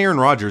you want Aaron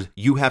Rodgers,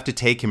 you have to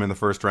take him in the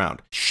first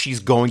round. She's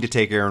going to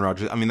take Aaron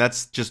Rodgers. I mean,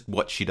 that's just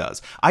what she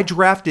does. I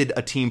drafted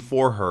a team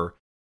for her.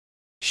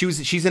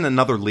 She's in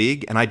another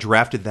league, and I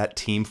drafted that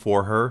team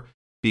for her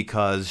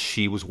because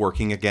she was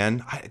working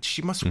again.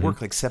 She must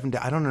work like 7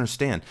 days. I don't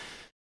understand.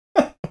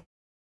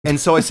 And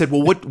so I said,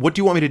 well, what do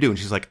you want me to do? And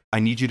she's like, I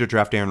need you to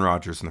draft Aaron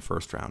Rodgers in the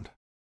first round.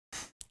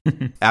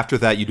 After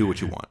that, you do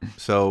what you want.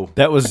 So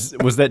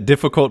was that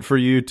difficult for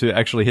you to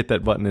actually hit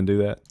that button and do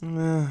that?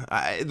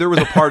 There was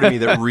a part of me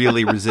that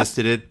really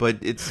resisted it, but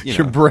it's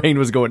your brain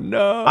was going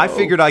no. I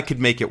figured I could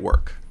make it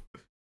work.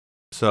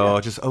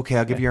 So I'll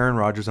give you Aaron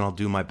Rodgers and I'll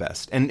do my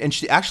best. And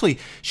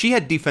she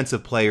had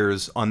defensive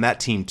players on that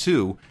team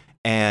too.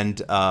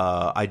 And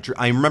I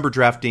remember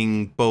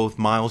drafting both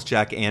Miles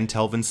Jack and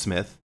Telvin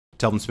Smith.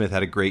 Telvin Smith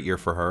had a great year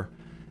for her.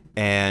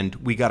 And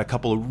we got a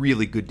couple of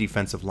really good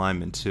defensive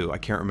linemen too. I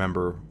can't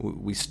remember.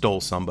 We stole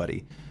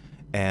somebody.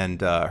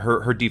 And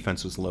her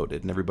defense was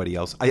loaded and everybody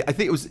else. I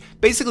think it was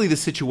basically the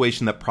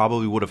situation that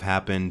probably would have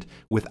happened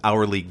with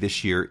our league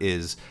this year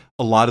is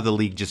a lot of the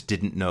league just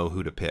didn't know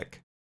who to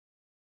pick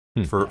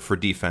for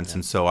defense. Yeah.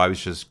 And so I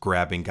was just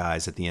grabbing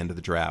guys at the end of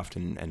the draft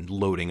and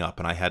loading up.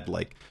 And I had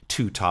like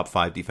 2 top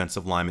 5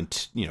 defensive linemen,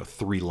 3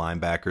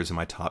 linebackers in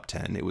my top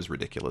 10. It was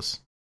ridiculous.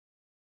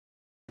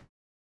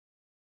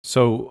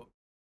 So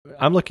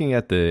I'm looking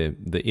at the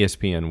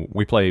ESPN.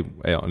 We play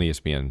on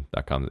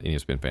ESPN.com,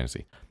 ESPN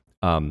Fantasy.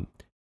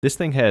 This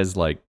thing has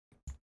like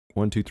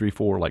 1, 2, 3,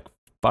 4, like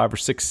 5 or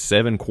 6,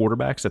 7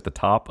 quarterbacks at the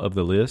top of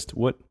the list.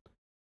 What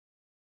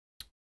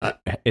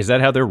is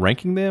that? How they're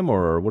ranking them,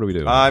 or what are we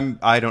doing?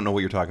 I don't know what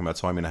you're talking about,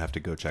 so I'm going to have to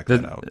go check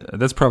that out.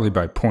 That's probably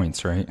by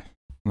points, right?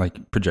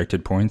 Like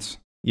projected points.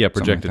 Yeah,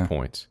 projected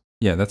points.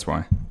 Yeah, that's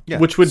why. Yeah.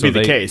 Which would be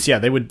the case. Yeah,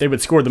 they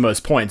would score the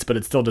most points, but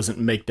it still doesn't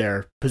make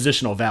their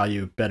positional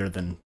value better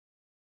than.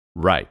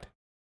 Right.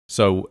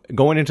 So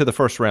going into the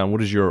first round,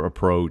 what is your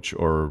approach,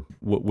 or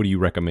what do you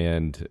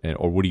recommend,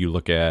 or what do you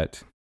look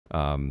at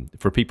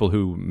for people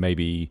who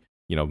maybe,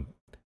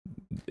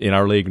 in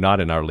our league, not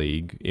in our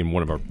league, in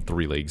one of our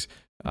 3 leagues,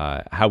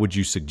 how would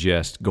you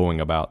suggest going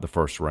about the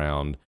first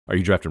round? Are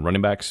you drafting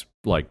running backs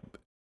like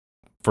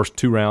first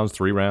 2 rounds,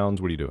 3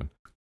 rounds? What are you doing?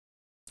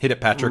 Hit it,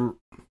 Patrick.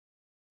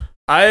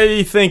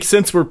 I think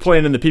since we're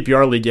playing in the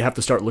PPR league, you have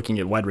to start looking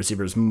at wide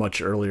receivers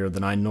much earlier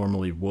than I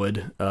normally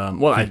would.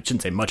 Well, I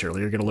shouldn't say much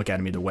earlier. You're going to look at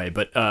them either way.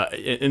 But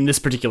in this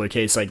particular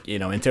case, like,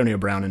 Antonio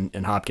Brown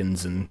and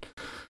Hopkins and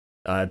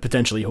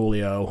potentially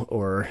Julio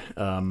or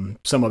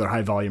some other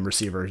high-volume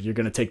receiver, you're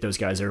going to take those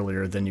guys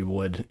earlier than you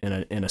would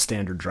in a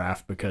standard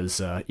draft because,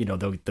 those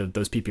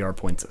PPR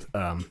points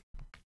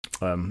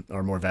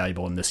are more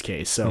valuable in this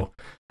case. So,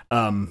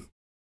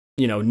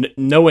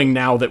 knowing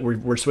now that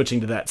we're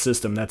switching to that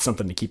system, that's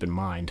something to keep in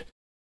mind.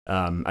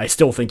 I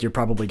still think you're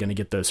probably going to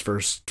get those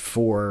first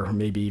 4,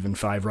 maybe even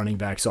 5 running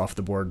backs off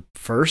the board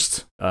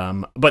first.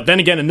 But then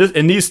again,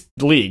 in these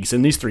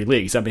 3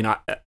 leagues, I mean,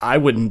 I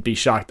wouldn't be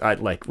shocked.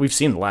 Like we've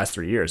seen the last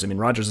 3 years. I mean,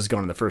 Rodgers has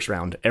gone in the first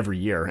round every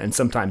year, and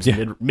sometimes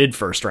mid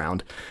first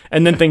round,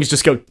 and then things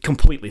just go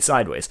completely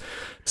sideways.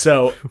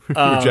 So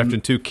we're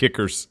drafting 2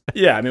 kickers.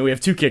 Yeah, I mean, we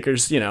have 2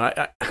 kickers.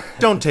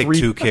 Don't take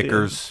 2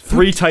 kickers.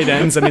 3 tight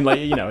ends. I mean,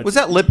 was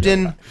that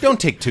Lipton? Don't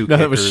take 2 kickers. No,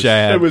 that was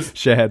Shad. We're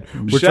Shad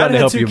trying to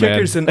help you,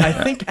 man. And I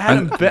think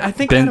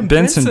Adam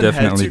Benson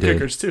definitely had 2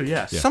 kickers too.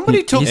 Yeah.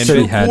 Somebody took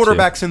 2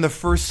 quarterbacks in the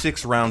first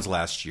 6 rounds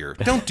last year.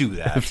 Don't do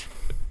that.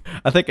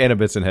 I think Adam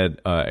Benson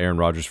had Aaron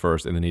Rodgers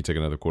first, and then he took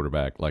another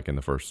quarterback like in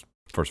the first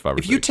 5 or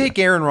 6. If you take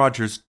Aaron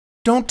Rodgers,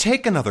 don't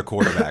take another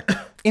quarterback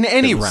in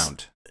any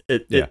round.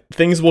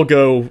 Things will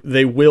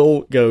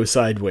go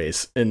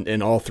sideways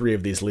in all 3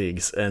 of these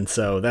leagues, and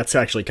so that's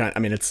actually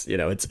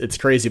it's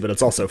crazy, but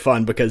it's also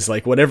fun because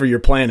like whatever you're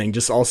planning,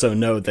 just also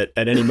know that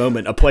at any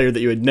moment a player that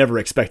you would never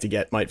expect to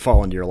get might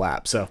fall into your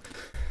lap. So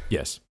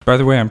yes. By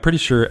the way, I'm pretty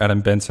sure Adam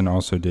Benson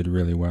also did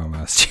really well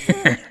last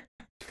year.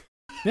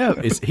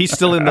 Yeah, he's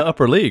still in the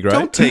upper league, right?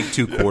 Don't take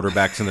 2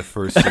 quarterbacks in the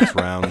first 6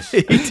 rounds.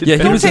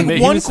 Don't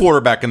take 1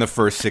 quarterback in the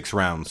first 6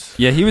 rounds.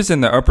 Yeah, he was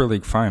in the upper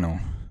league final.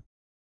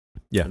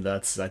 Yeah,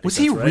 was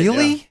he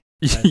really?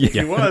 Yeah.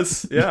 He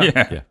was.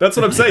 Yeah. That's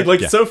what I'm saying.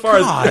 Like so far,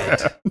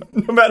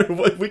 no matter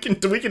what, we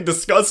can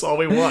discuss all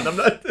we want. I'm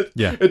not.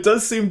 It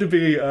does seem to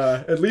be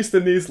at least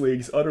in these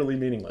leagues utterly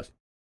meaningless.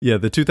 Yeah,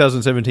 the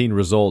 2017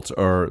 results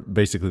are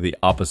basically the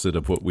opposite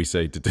of what we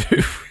say to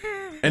do.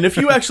 And if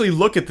you actually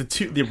look at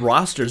the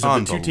rosters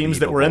of the 2 teams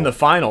that were in the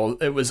final,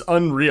 it was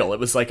unreal. It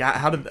was like,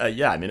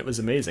 it was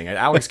amazing.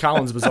 Alex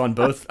Collins was on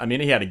both. I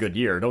mean, he had a good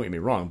year, don't get me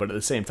wrong, but at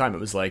the same time, it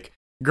was like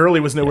Gurley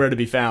was nowhere to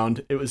be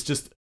found. It was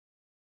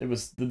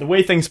the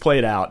way things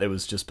played out. It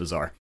was just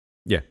bizarre.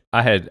 Yeah,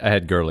 I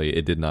had Gurley.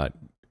 It did not.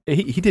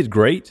 He did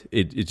great.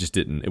 It just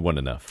didn't. It wasn't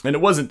enough. And it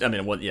wasn't. I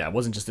mean, it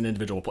wasn't just an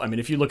individual. I mean,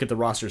 if you look at the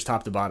rosters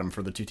top to bottom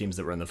for the 2 teams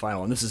that were in the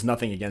final, and this is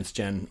nothing against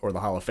Jen or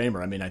the Hall of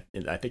Famer. I mean,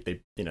 I think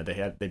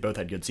they both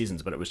had good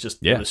seasons, but it was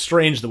just it was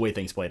strange the way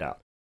things played out.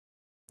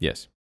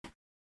 Yes.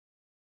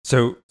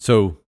 So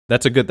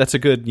that's a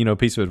good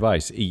piece of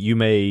advice. You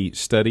may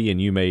study and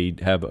you may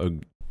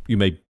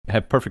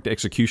have perfect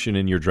execution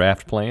in your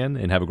draft plan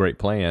and have a great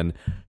plan.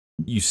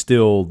 There's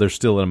still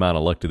an amount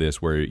of luck to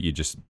this where you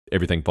just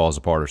everything falls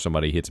apart or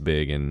somebody hits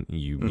big and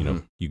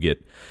you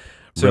get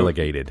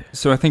relegated.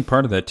 So I think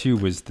part of that too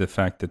was the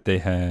fact that they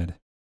had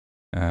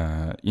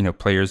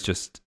players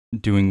just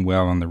doing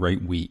well on the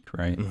right week,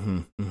 right? Mm-hmm,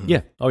 mm-hmm.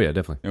 Yeah. Oh yeah,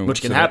 definitely.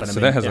 Which can happen.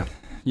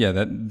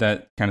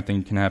 That kind of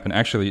thing can happen.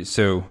 Actually,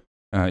 so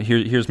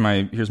here's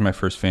my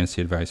first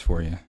fantasy advice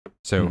for you.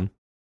 So,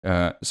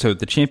 so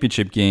the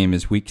championship game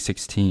is week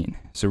 16.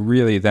 So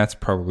really, that's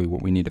probably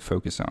what we need to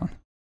focus on.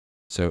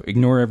 So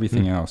ignore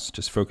everything else.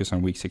 Just focus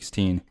on week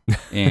 16.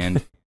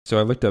 And so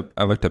I looked up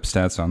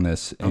stats on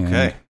this. And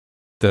Okay.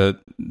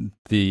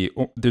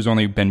 There's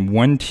only been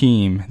one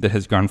team that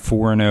has gone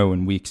 4-0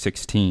 in week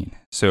 16.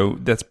 So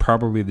that's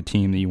probably the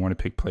team that you want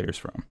to pick players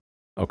from.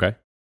 Okay.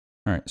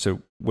 All right.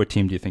 So what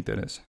team do you think that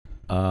is?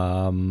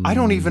 I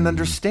don't even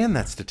understand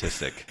that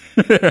statistic.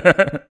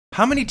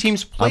 How many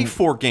teams play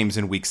 4 games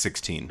in week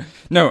 16?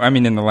 No, I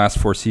mean in the last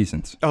 4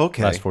 seasons. Oh,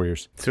 okay. Last 4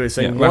 years. So he's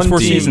saying last 4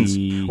 team-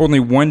 seasons. Only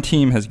one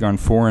team has gone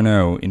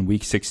 4-0 in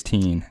week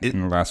 16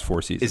 in the last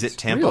 4 seasons. Is it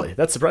Tampa? Really?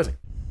 That's surprising.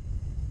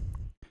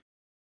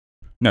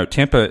 No,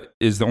 Tampa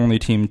is the only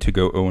team to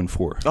go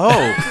 0-4.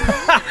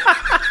 Oh,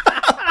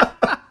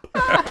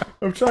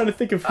 I'm trying to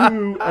think of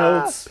who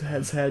else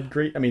has had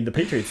great. I mean, the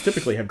Patriots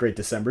typically have great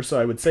December, so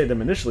I would say them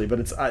initially.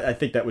 But I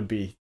think that would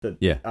be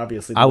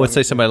obviously. I would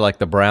say somebody like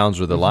the Browns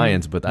or the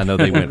Lions, but I know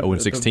they went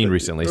 0-16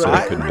 recently, so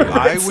it couldn't be.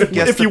 I would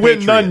guess if the you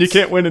win none, you Patriots.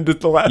 can't win into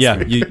the last. Yeah,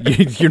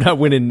 week. you're not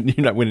winning.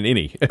 You're not winning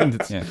any.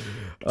 Yeah.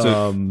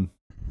 So,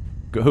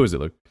 Who is it,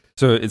 Luke?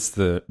 so it's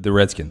the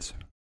Redskins.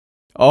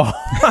 Oh,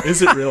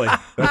 Is it really?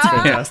 That's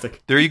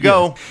fantastic. There you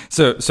go.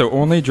 So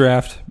only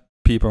draft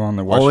people on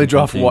the Washington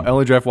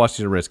only team. draft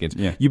Washington Redskins.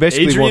 Yeah. You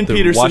basically Adrian want the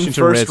Peterson, Washington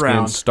first Redskins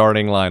round.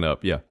 starting lineup.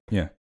 Yeah.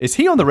 Yeah. Is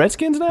he on the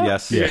Redskins now?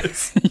 Yes.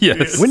 Yes.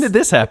 Yes. When did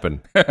this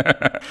happen?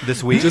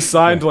 This He week. just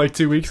signed like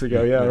 2 weeks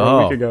ago. Yeah, or a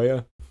Oh. week ago.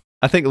 Yeah.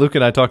 I think Luke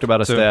and I talked about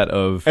a So- stat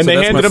of, And so they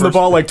that's handed my him the first-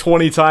 ball like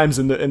 20 times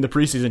in the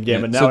preseason game,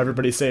 Yeah, and now so-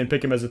 everybody's saying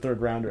pick him as a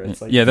third rounder.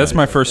 It's like, Yeah, that's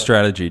my first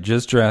strategy.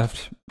 Just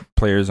draft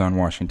players on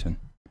Washington.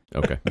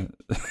 Okay,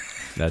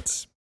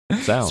 that's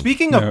sound.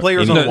 Speaking of No,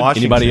 players any- on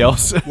Washington, Anybody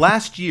else?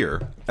 last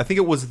year, I think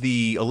it was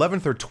the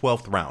 11th or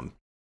 12th round,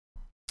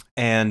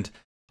 and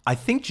I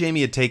think Jamie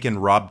had taken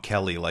Rob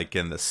Kelly like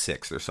in the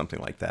 6th or something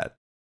like that.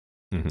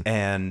 Mhm.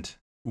 And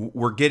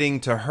we're getting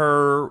to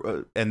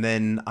her, and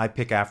then I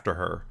pick after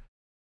her,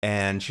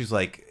 and she's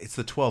like, "It's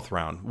the 12th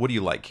round. What do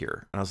you like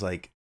here?" And I was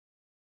like,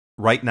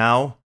 "Right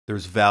now,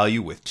 there's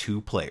value with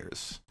 2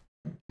 players,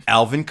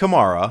 Alvin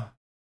Kamara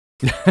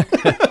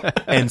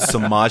and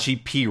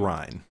Samaje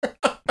Perine."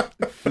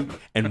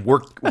 And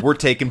we're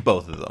taking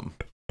both of them.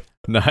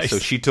 Nice. So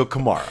she took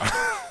Kamara.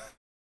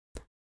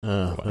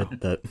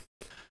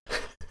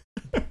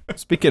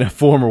 Speaking of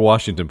former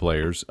Washington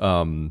players,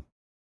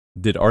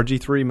 did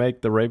RG3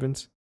 make the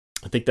Ravens?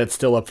 I think that's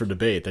still up for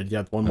debate. They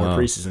got one more Oh.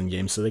 preseason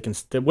game, so they can.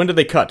 When did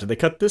they cut? Did they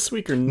cut this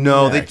week or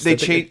No, next? they I think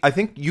changed. I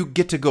think you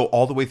get to go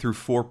all the way through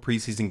 4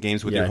 preseason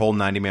games with Yeah. your whole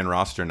 90-man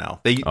roster now.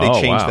 They Oh,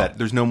 changed wow. that.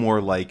 There's no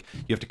more like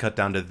you have to cut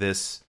down to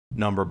this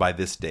number by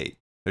this date.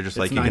 They're just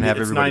It's like you 90, can have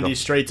it's everybody. 90 go-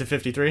 straight to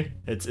 53.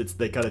 It's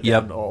they cut it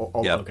Yep. down. All,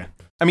 Yep. Okay.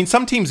 I mean,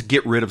 some teams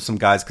get rid of some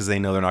guys because they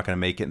know they're not going to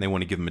make it, and they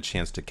want to give them a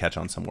chance to catch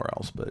on somewhere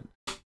else. But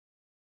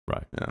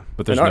Right. yeah,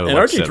 But there's And, no and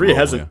like, set RG3 rule,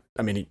 hasn't. yeah.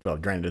 I mean, well,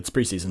 granted it's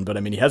preseason, but I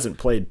mean he hasn't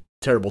played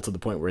terrible to the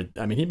point where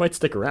I mean he might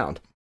stick around.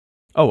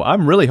 Oh,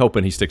 I'm really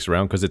hoping he sticks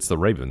around because it's the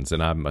Ravens,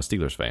 and I'm a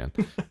Steelers fan.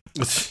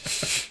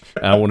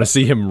 And I want to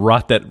see him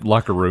rot that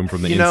locker room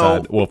from the You know-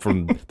 inside. Well,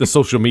 from the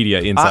social media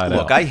inside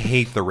look, out. I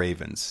hate the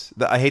Ravens.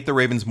 I hate the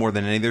Ravens more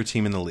than any other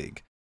team in the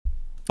league.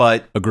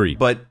 But Agreed.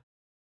 But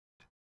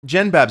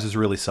Jen Babs is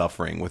really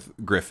suffering with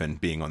Griffin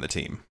being on the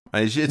team.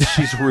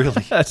 She's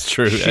really That's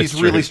true. She's That's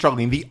true. really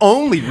struggling. The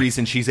only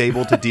reason she's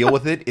able to deal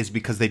with it is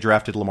because they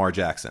drafted Lamar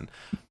Jackson.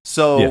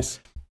 So Yes.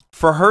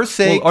 for her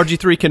sake, Well,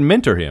 RG3 can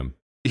mentor him.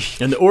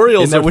 And the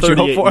Orioles Isn't that are what you hope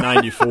 38 for? and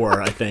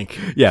 94, I think.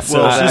 Yeah.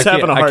 So I she's can't-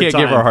 having a hard I can't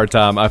give her a time. hard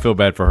time. I feel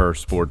bad for her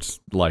sports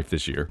life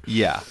this year.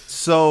 yeah.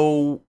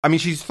 So I mean,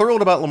 she's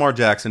thrilled about Lamar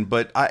Jackson,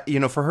 but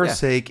for her Yeah.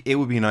 sake, it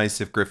would be nice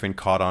if Griffin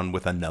caught on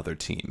with another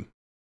team.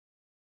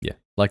 Yeah.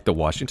 Like the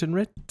Washington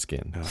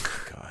Redskins.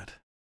 Oh God.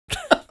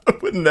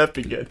 Wouldn't that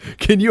be good?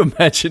 Can you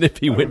imagine if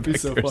he That went would be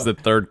back so there as fun.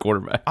 the third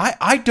quarterback?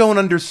 I don't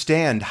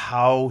understand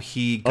how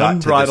he got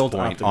Unbridled to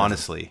this point, optimism.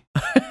 honestly.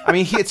 I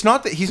mean, it's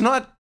not that he's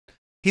not.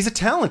 He's a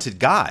talented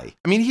guy.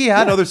 I mean, he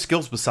had other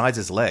skills besides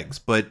his legs,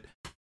 but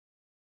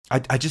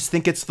I just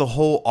think it's the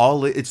whole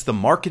it's the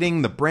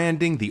marketing, the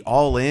branding, the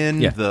all in,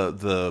 Yeah.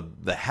 the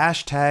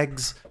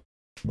hashtags.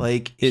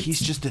 Like he's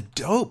just a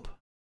dope.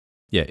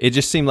 Yeah, it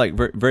just seemed like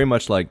very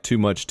much like too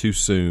much too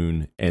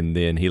soon, and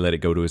then he let it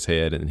go to his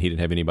head, and he didn't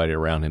have anybody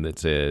around him that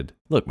said,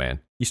 "Look, man,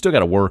 you still got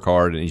to work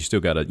hard, and you still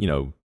got to,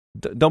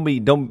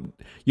 don't.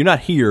 You're not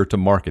here to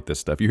market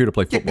this stuff. You're here to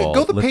play Yeah, football.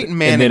 go the Peyton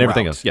Manning and then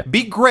everything route. else. Yeah,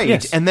 Be great,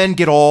 Yes. and then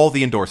get all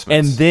the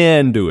endorsements. and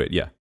then do it.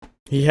 Yeah,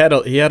 He had a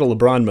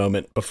LeBron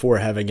moment before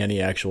having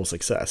any actual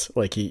success.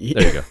 Like he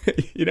there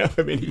you go.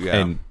 I mean, Yeah.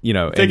 And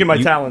taking and my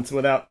you- talents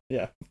without.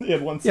 Yeah, he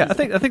had one. Yeah,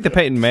 Season. I think the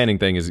Peyton Manning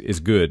thing is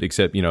good,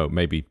 except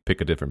maybe pick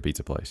a different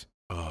pizza place.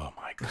 Oh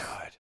my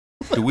God.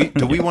 Do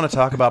we want to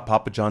talk about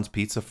Papa John's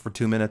pizza for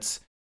 2 minutes?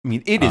 I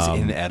mean, it is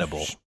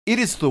inedible. It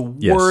is the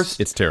Yes,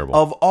 worst it's terrible.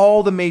 of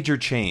all the major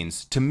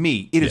chains. To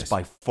me, it is Yes.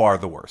 by far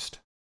the worst.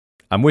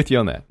 I'm with you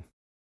on that.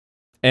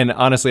 And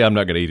honestly, I'm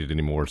not going to eat it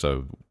anymore,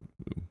 so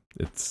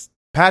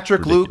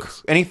Patrick, Ridiculous.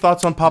 Luke, any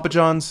thoughts on Papa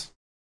John's?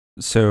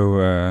 So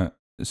I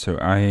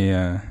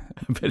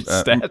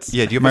Stats.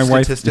 Yeah, do you have my a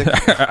wife. statistic?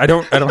 I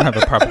don't have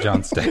a Papa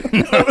John stat.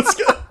 No.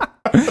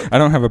 I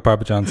don't have a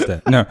Papa John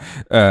stat. No.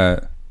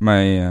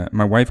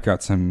 My wife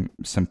got some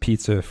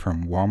pizza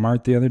from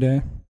Walmart the other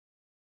day.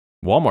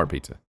 Walmart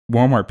pizza.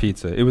 Walmart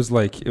pizza. It was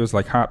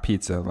like hot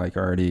pizza, like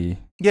already.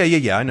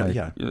 Yeah. I know. Like,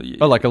 Yeah.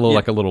 Oh, like a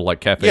little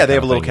cafe. Yeah, they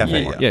have kind a of little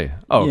thing. cafe, Yeah.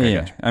 Oh, okay. Yeah.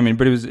 Gotcha. I mean,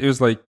 but it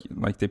was like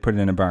they put it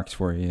in a box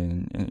for you,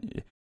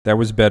 and that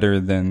was better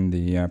than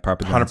the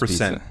Papa John's 100%.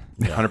 pizza.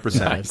 100%.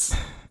 Nice.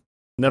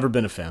 Never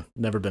been a fan.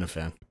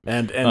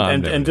 And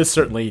never. this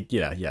certainly,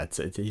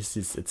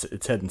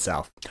 it's heading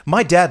south.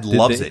 My dad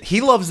loves they- it. He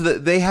loves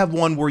that they have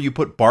one where you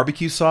put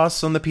barbecue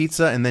sauce on the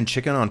pizza and then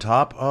chicken on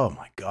top. Oh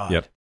my god.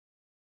 Yep.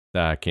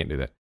 Nah, I can't do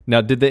that.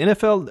 Now, did the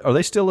NFL? Are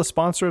they still a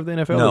sponsor of the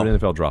NFL? No. Or did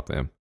the NFL drop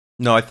them?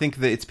 No, I think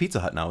that it's Pizza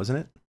Hut now, isn't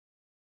it?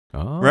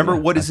 Oh, Remember yeah.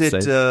 what is I'd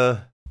it? say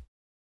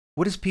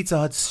What is Pizza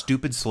Hut's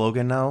stupid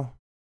slogan now?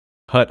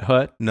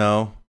 Hut.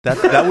 No, that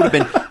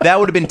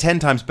would have been 10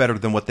 times better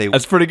than what they.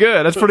 That's pretty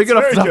good. That's pretty good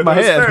off the top of my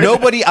head.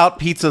 Nobody out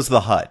pizzas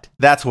the Hut.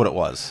 That's what it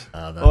was.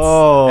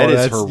 Oh, That is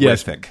that's-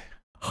 horrific.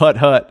 Yes.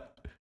 Hut.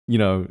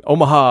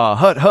 Omaha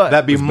Hut.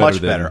 That'd be was much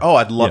than- better. Oh,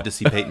 I'd love Yeah. to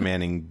see Peyton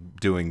Manning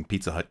doing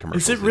Pizza Hut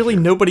commercials. Is it this really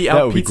year. nobody That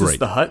out would be pizzas great.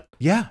 the Hut?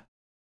 Yeah.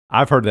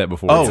 I've heard that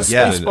before. Oh, It's a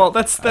yeah. Spaceball.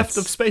 That's theft That's-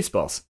 of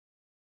Spaceballs.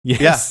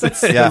 Yes.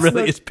 Yeah. It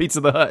really is Pizza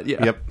the Hut.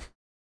 Yeah. Yep.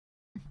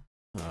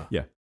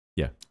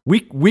 Yeah.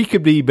 We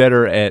could be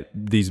better at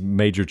these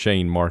major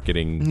chain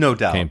marketing No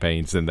doubt.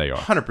 campaigns than they are.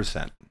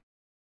 100%.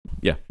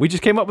 Yeah. We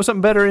just came up with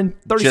something better in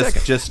 30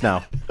 seconds. Just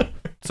now.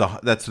 So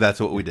that's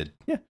what we did.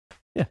 Yeah.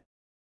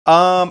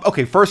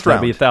 Okay, first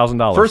That'd round. be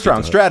 $1,000. First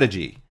round Pizza Hut.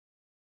 strategy.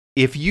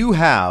 If you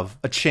have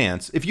a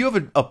chance, if you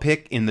have a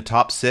pick in the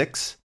top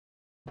 6,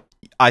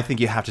 I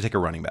think you have to take a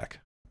running back.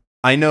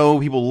 I know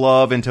people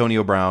love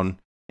Antonio Brown.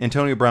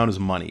 Antonio Brown is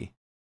money.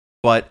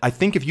 But I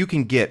think if you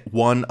can get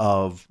one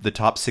of the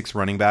top 6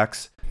 running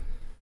backs,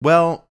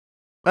 well,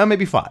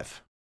 maybe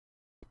 5.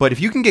 But if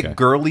you can get Okay.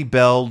 Gurley,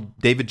 Bell,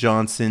 David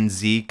Johnson,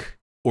 Zeke,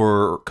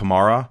 or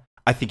Kamara,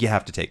 I think you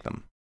have to take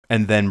them.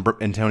 And then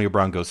Antonio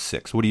Brown goes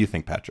 6. What do you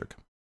think, Patrick?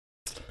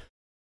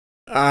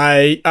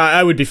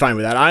 I would be fine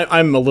with that.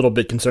 I'm a little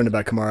bit concerned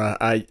about Kamara.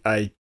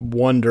 I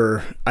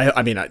wonder.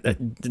 I mean,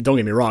 don't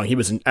get me wrong. He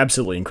was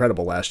absolutely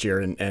incredible last year,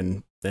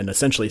 and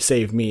essentially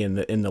saved me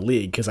in the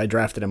league because I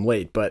drafted him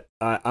late. But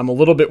I'm a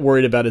little bit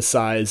worried about his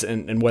size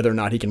and whether or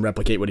not he can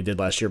replicate what he did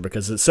last year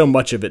because so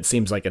much of it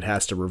seems like it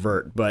has to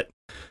revert. But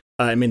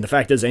I mean, the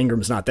fact is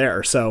Ingram's not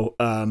there, so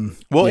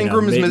well,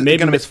 Ingram is going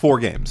to miss 4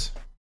 games.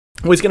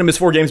 Well, he's going to miss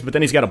 4 games, but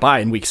then he's got to bye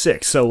in week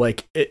 6. So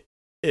like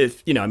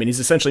if I mean, he's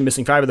essentially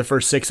missing 5 of the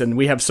first 6, and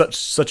we have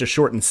such a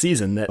shortened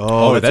season that.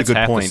 Oh, that's a good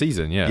half point. the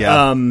season. Yeah.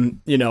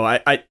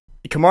 I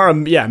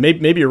Kamara, yeah,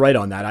 maybe you're right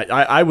on that.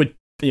 I would,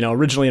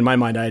 originally in my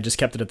mind, I had just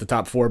kept it at the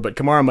top 4, but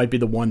Kamara might be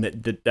the one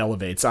that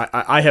elevates.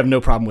 I have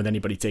no problem with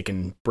anybody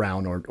taking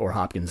Brown or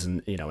Hopkins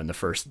in the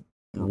first.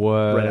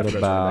 What right after those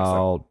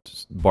about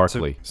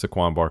Barkley,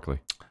 Saquon Barkley?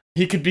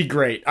 He could be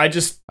great.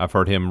 I've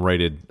heard him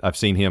rated. I've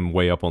seen him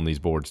way up on these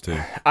boards too.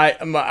 I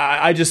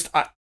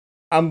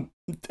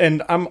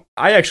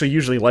actually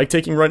usually like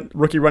taking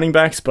rookie running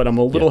backs, but I'm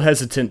a little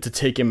hesitant to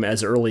take him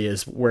as early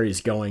as where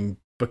he's going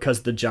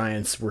because the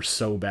Giants were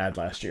so bad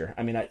last year.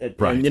 I mean,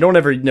 and you don't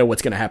ever know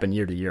what's going to happen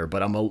year to year,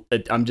 but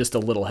I'm just a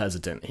little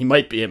hesitant. He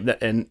might be,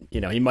 and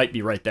he might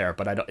be right there,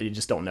 but you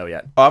just don't know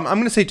yet. I'm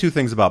going to say 2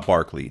 things about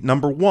Barkley.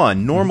 Number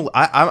 1, normally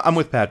I'm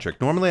with Patrick.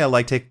 Normally I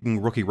like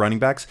taking rookie running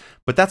backs,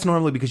 but that's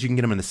normally because you can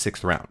get them in the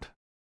 6th round.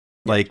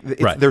 Like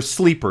they're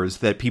sleepers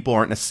that people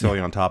aren't necessarily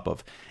on top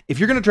of. If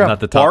you're going to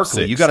draft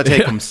Barkley, you got to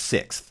take him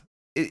 6th.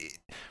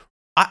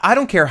 I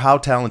don't care how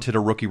talented a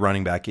rookie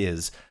running back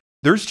is.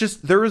 There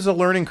is a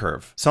learning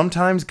curve.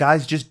 Sometimes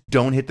guys just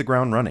don't hit the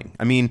ground running.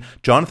 I mean,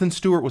 Jonathan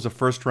Stewart was a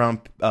first-round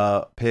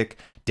pick.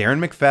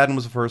 Darren McFadden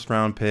was a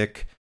first-round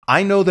pick.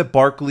 I know that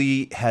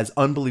Barkley has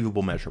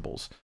unbelievable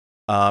measurables.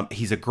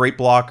 He's a great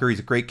blocker. He's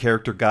a great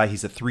character guy.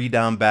 He's a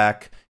 3-down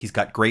back. He's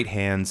got great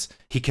hands.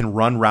 He can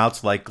run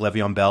routes like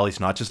Le'Veon Bell.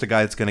 He's not just a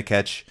guy that's going to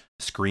catch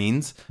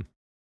screens.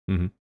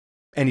 Mm-hmm.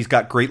 And he's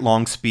got great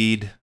long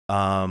speed.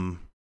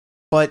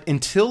 But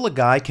until a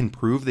guy can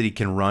prove that he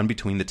can run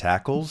between the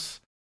tackles,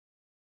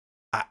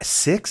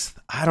 6th?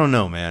 I don't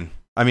know, man.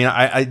 I mean,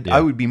 I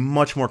would be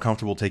much more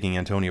comfortable taking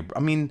Antonio. I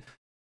mean,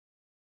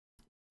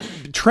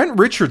 Trent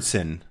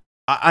Richardson.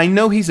 I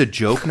know he's a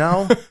joke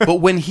now,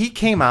 but when he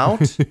came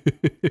out,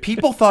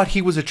 people thought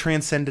he was a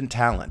transcendent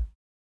talent.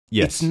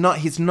 Yes.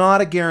 He's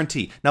not a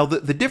guarantee. Now,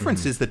 the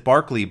difference is that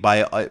Barkley,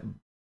 by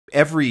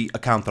every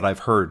account that I've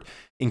heard,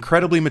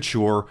 incredibly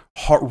mature,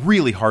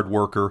 really hard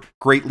worker,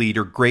 great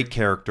leader, great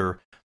character.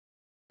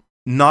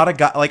 Not a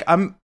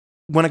guy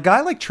when a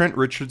guy like Trent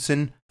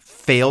Richardson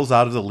fails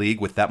out of the league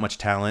with that much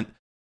talent,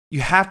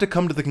 you have to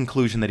come to the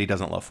conclusion that he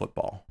doesn't love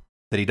football,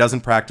 that he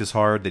doesn't practice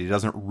hard, that he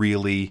doesn't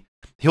really.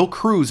 He'll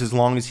cruise as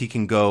long as he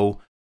can go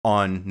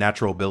on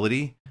natural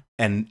ability,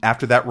 and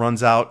after that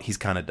runs out, he's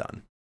kind of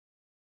done.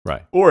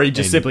 Right. Or he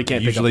just And simply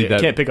can't usually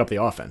can't pick up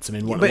the offense. I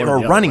mean, or or a the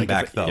other. running Like,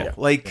 back, though. yeah.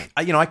 Like,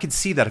 I could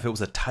see that if it was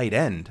a tight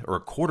end or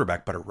a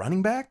quarterback, but a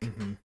running back?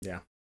 Mm-hmm. Yeah.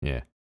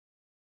 Yeah.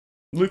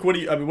 Luke, what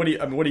do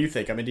you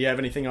think? I mean, do you have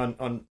anything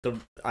on the?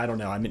 I don't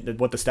know. I mean,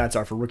 what the stats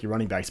are for rookie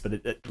running backs, but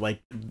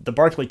like the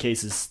Barkley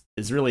case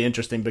is really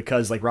interesting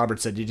because, like Robert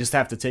said, you just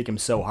have to take him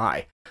so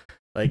high.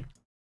 Like,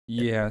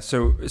 yeah.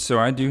 So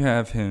I do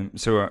have him.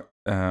 So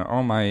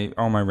all my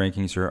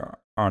rankings are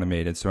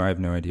automated, so I have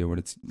no idea what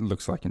it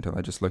looks like until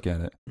I just look at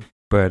it.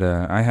 But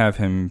I have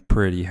him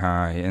pretty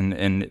high,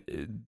 and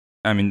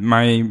I mean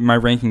my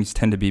rankings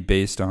tend to be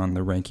based on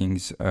the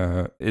rankings.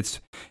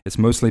 It's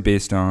mostly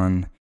based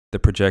on the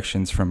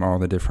projections from all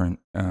the different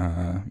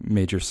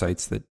major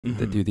sites that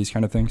do these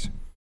kind of things.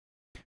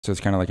 So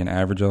it's kind of like an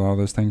average of all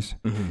those things.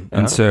 Mm-hmm.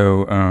 And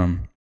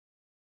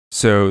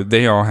so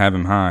they all have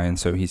him high, and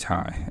so he's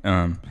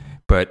high.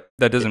 But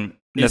that doesn't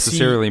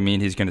necessarily mean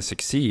he's going to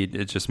succeed.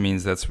 It just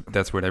means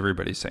that's what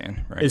everybody's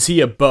saying, right? Is he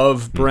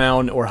above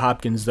Brown or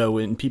Hopkins though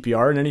in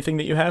PPR and anything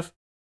that you have?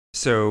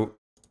 So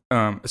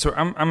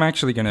I'm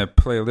actually going to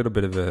play a little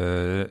bit of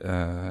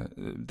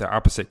the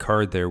opposite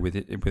card there with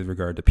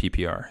regard to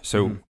PPR.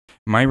 So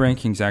my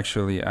rankings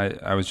actually,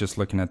 I was just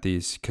looking at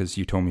these because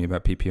you told me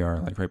about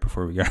PPR like right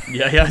before we got.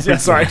 Yeah.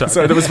 Sorry,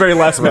 that was very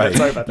last minute.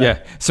 Sorry about that.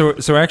 Yeah.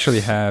 So I actually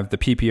have the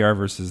PPR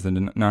versus the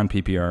non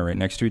PPR right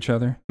next to each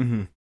other.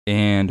 Mm-hmm.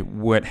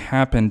 And what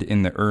happened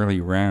in the early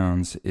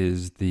rounds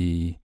is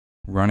the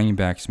running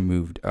backs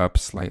moved up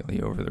slightly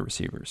over the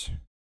receivers.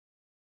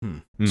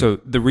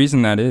 So the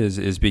reason that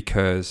is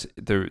because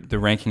the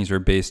rankings are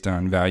based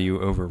on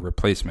value over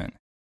replacement.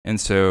 And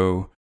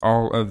so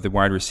all of the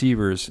wide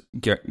receivers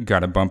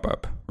got a bump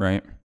up,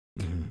 right?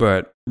 Mm-hmm.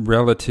 But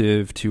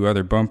relative to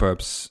other bump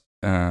ups,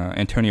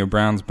 Antonio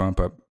Brown's bump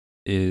up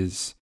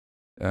is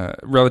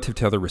relative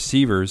to other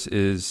receivers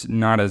is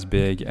not as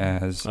big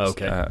as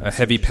a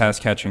heavy pass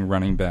catching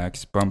running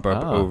backs bump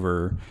up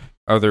over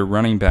other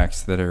running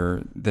backs that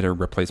are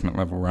replacement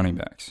level running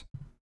backs.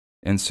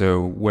 And so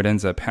what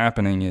ends up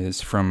happening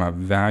is from a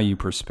value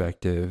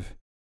perspective,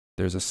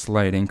 there's a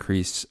slight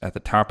increase at the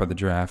top of the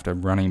draft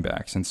of running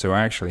backs. And so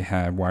I actually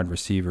have wide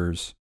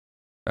receivers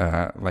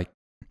like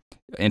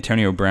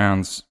Antonio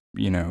Brown's,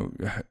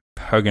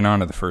 hugging on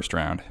to the first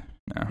round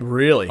now.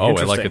 Really? Oh,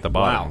 I like at the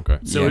bottom. Wow. Okay.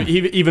 So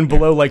even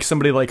below like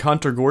somebody like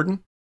Hunter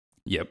Gordon?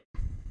 Yep.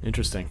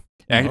 Interesting.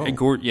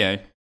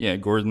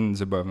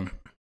 Gordon's above him.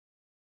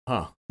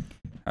 Huh.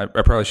 I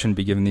probably shouldn't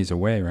be giving these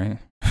away, right?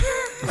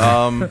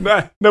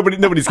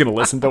 Nobody's gonna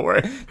listen. Don't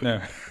worry.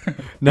 No,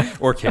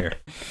 or care.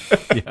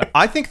 Yeah.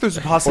 I think there's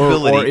a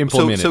possibility. Or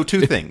implement so it.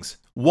 two things.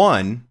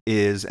 One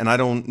is, and I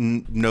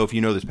don't know if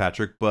you know this,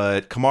 Patrick,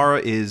 but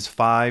Kamara is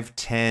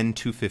 5'10",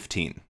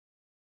 215.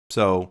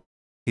 So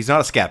he's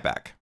not a scat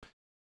back.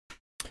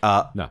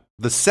 No.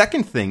 The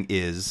second thing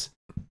is,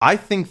 I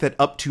think that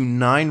up to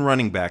 9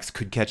 running backs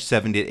could catch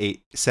 70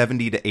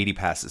 to 80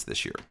 passes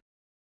this year.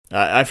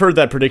 I've heard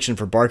that prediction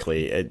for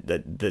Barkley.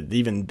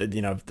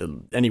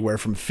 Anywhere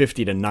from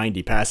 50 to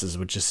 90 passes,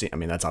 which is, I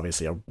mean, that's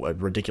obviously a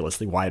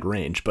ridiculously wide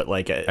range. But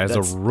like as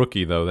a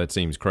rookie, though, that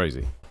seems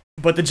crazy.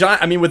 But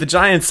with the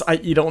Giants,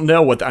 you don't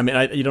know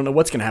you don't know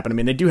what's going to happen. I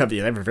mean, they have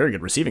a very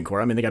good receiving core.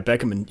 I mean, they got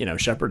Beckham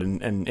and Shepard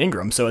and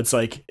Ingram. So it's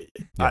like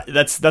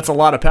that's a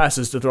lot of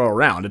passes to throw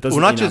around. It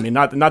doesn't.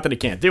 Not that it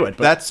can't do it.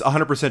 But that's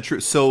 100% true.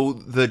 So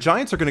the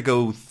Giants are going to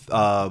go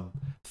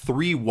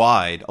 3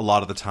 wide a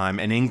lot of the time,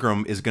 and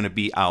Ingram is going to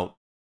be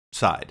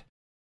outside.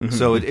 Mm-hmm.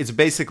 So it's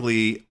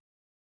basically,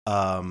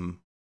 and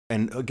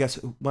I guess,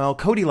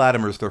 Cody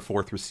Latimer's their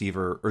 4th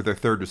receiver or their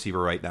 3rd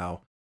receiver right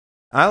now.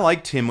 I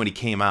liked him when he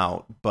came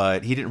out,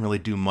 but he didn't really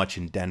do much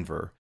in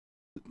Denver.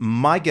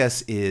 My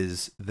guess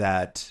is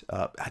that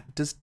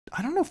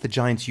I don't know if the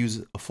Giants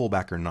use a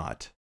fullback or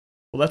not.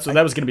 Well,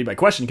 that was going to be my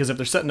question, because if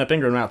they're setting up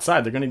Ingram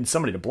outside, they're going to need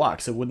somebody to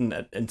block. So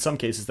in some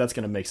cases, that's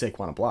going to make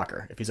Saquon a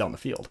blocker if he's out in the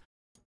field.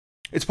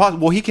 It's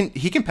possible. Well, he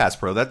can pass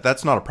pro.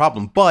 That's not a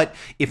problem. But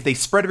if they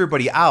spread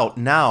everybody out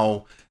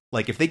now,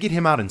 like if they get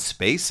him out in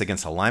space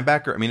against a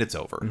linebacker, I mean, it's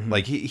over. Mm-hmm.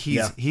 Like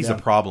he's a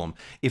problem.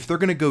 If they're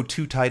going to go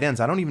 2 tight ends,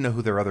 I don't even know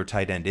who their other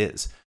tight end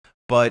is.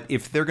 But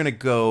if they're going to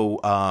go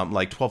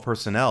like 12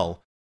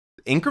 personnel,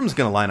 Ingram's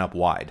going to line up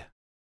wide.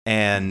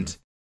 And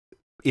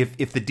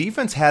if the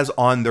defense has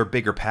on their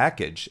bigger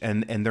package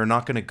and they're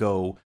not going to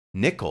go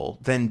nickel,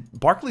 then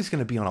Barkley's going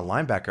to be on a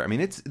linebacker. I mean,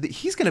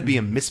 he's going to be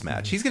a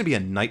mismatch. He's going to be a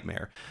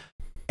nightmare.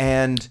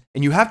 And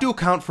you have to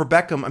account for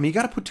Beckham. I mean, you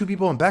got to put 2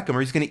 people on Beckham or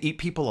he's going to eat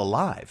people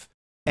alive.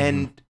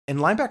 And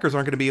linebackers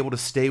aren't going to be able to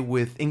stay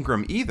with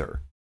Ingram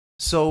either.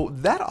 So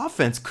that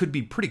offense could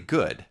be pretty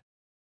good.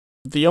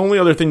 The only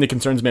other thing that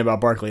concerns me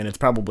about Barkley, and it's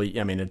probably,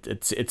 I mean,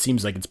 it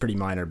seems like it's pretty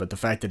minor, but the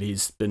fact that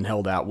he's been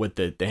held out with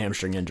the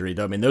hamstring injury,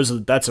 though, I mean, that's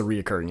a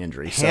reoccurring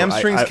injury.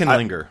 Hamstrings so can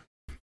linger.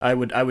 I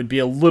would be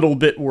a little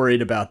bit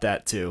worried about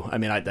that too. I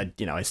mean,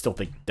 I still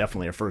think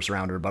definitely a first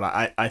rounder, but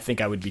I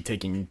think I would be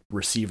taking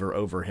receiver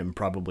over him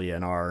probably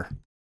in our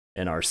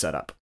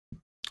setup.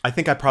 I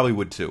think I probably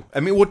would too. I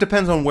mean, well, it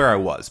depends on where I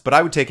was, but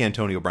I would take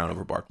Antonio Brown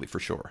over Barkley for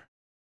sure.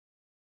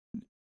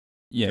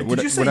 Yeah.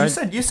 Did you say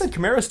you said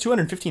Kamara's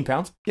 215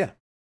 pounds? Yeah.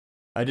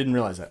 I didn't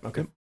realize that.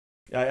 Okay.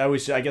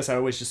 I guess I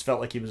always just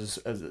felt like he was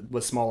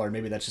smaller.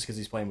 Maybe that's just because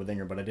he's playing with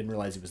Ingram, but I didn't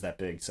realize he was that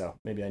big. So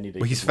maybe I need to.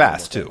 Well, he's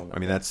fast too. I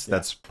mean,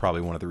 that's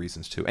probably one of the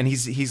reasons too. And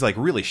he's like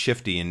really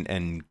shifty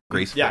and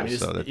graceful. Yeah, I mean,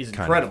 so he's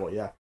incredible.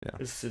 Yeah.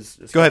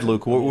 Go ahead,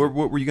 Luke. What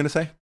were you going to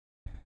say?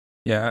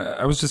 Yeah,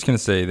 I was just going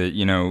to say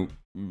that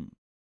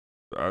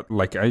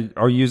like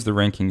I'll use the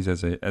rankings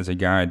as a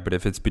guide, but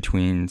if it's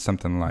between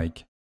something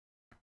like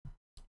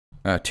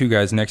two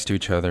guys next to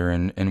each other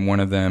and one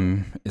of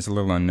them is a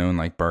little unknown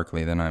like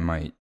Barkley, then I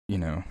might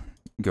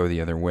go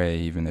the other way,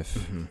 even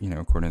if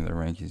according to the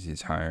rankings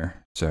he's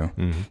higher. So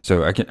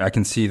so I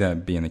can see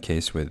that being the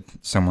case with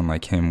someone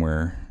like him,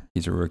 where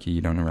he's a rookie,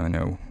 you don't really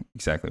know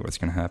exactly what's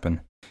going to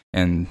happen.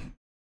 And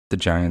the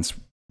Giants,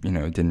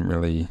 didn't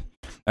really.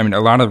 I mean,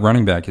 a lot of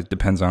running back, it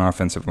depends on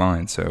offensive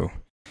line. So,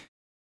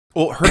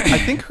 well, I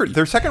think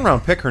their second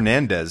round pick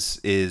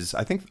Hernandez is.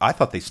 I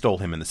thought they stole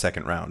him in the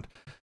second round.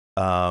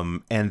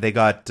 And they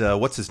got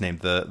what's his name,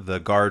 the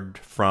guard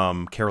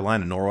from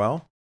Carolina,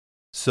 Norwell.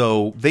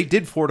 So they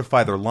did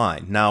fortify their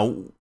line. Now,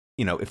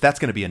 if that's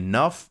going to be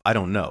enough, I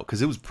don't know,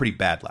 because it was pretty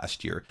bad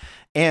last year.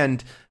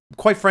 And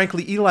quite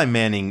frankly, Eli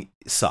Manning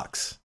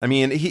sucks. I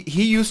mean,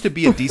 he used to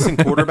be a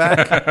decent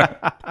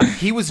quarterback.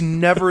 He was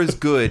never as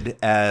good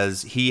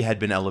as he had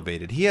been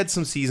elevated. He had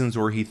some seasons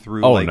where he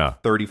threw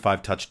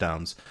 35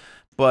 touchdowns.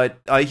 But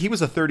he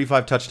was a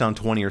 35 touchdown,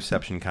 20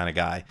 reception kind of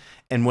guy.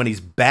 And when he's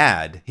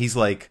bad, he's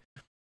like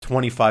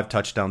 25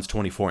 touchdowns,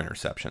 24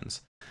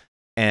 interceptions.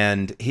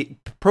 And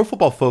Pro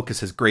Football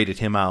Focus has graded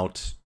him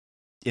out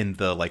in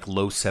the like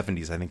low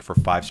 70s, I think, for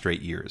 5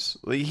 straight years.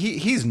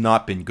 He's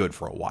not been good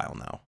for a while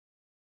now.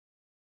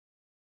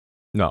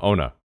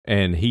 No.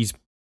 And he's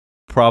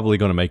probably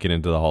going to make it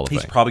into the Hall of Fame.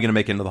 He's probably going to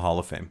make it into the Hall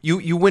of Fame.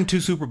 You win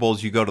 2 Super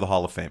Bowls, you go to the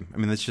Hall of Fame. I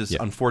mean, that's just,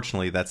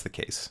 unfortunately, that's the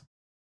case.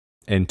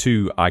 And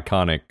 2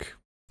 iconic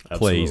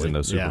plays in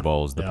those Super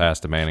Bowls, the pass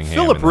to Manningham.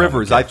 Phillip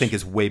Rivers, I think,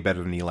 is way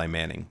better than Eli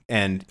Manning.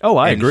 And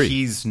I agree.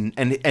 He's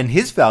and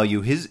his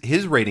value,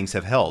 his ratings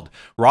have held.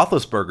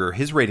 Roethlisberger,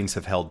 his ratings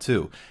have held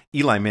too.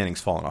 Eli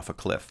Manning's fallen off a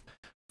cliff.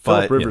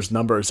 Phillip Rivers'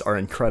 numbers are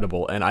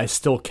incredible, and I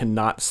still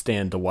cannot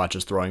stand to watch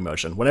his throwing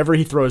motion. Whenever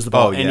he throws the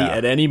ball,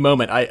 at any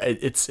moment,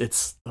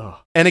 it's. Oh.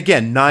 And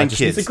again, 9 kids,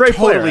 he's a great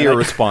totally player,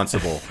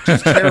 irresponsible,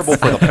 just terrible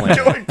for the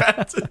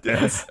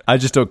plan. I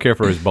just don't care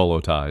for his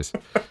bolo ties.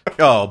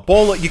 Oh,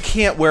 bolo! You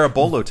can't wear a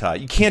bolo tie.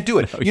 You can't do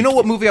it. You know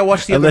what movie I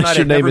watched the other night? Unless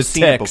your name is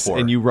seen Tex before.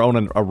 and you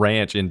own a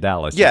ranch in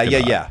Dallas.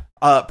 Yeah.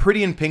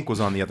 Pretty in Pink was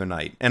on the other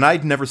night, and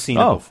I'd never seen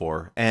it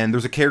before. And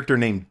there's a character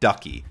named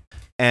Ducky.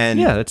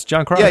 And that's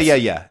John Cross.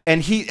 Yeah.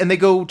 And they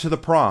go to the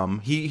prom.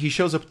 He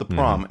shows up at the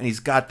prom, and he's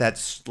got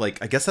that,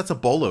 like, I guess that's a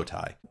bolo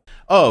tie.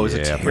 Oh, it was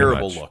a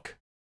terrible look.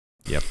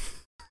 Yep.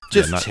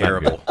 Just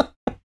terrible.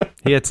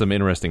 He had some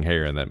interesting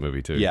hair in that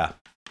movie too. Yeah.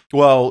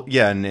 Well,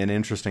 yeah, and an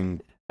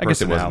interesting I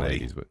guess it wasn't personality.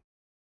 the 80s, but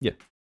yeah.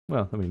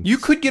 Well, I mean, you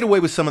could get away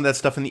with some of that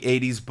stuff in the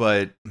 80s,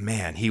 but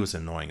man, he was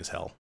annoying as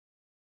hell.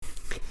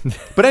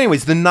 But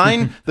anyways, the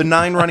nine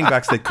running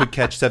backs that could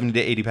catch 70 to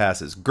 80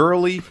 passes: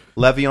 Gurley,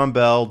 Le'Veon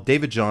Bell,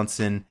 David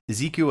Johnson,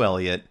 Ezekiel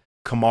Elliott,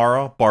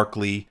 Kamara,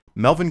 Barkley,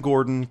 Melvin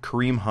Gordon,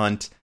 Kareem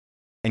Hunt,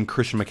 and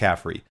Christian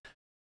McCaffrey.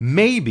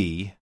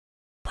 Maybe,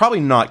 probably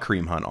not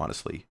Kareem Hunt,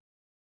 honestly.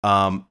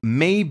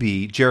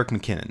 Maybe Jerick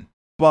McKinnon,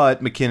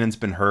 but McKinnon's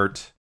been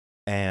hurt,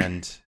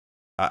 and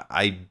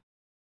I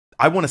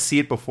want to see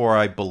it before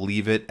I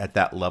believe it at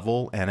that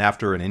level. And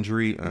after an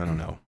injury, I don't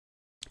know.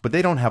 But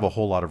they don't have a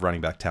whole lot of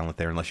running back talent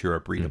there unless you're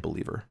a Breida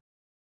believer.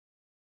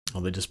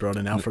 Well, they just brought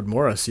in Alfred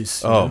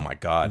Morris. My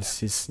God.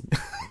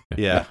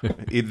 Yeah.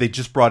 They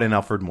just brought in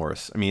Alfred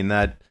Morris. I mean,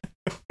 that,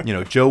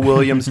 Joe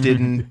Williams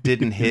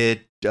didn't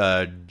hit.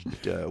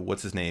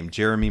 What's his name?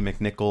 Jeremy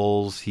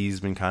McNichols.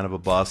 He's been kind of a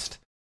bust.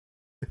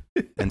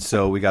 And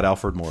so we got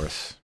Alfred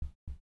Morris.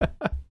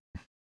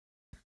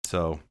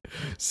 So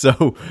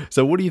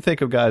what do you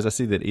think of, guys? I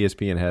see that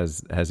ESPN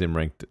has him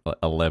ranked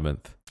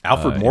 11th.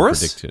 Alfred Morris?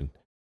 Prediction.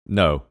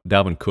 No,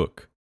 Dalvin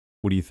Cook.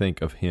 What do you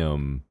think of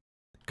him?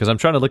 Because I'm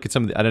trying to look at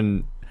some of the.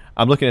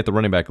 I'm looking at the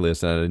running back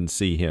list, and I didn't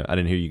see him. I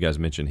didn't hear you guys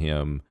mention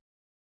him.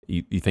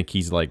 You think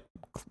he's like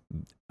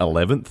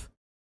 11th?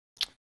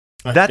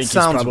 That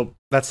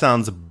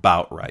sounds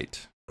about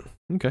right.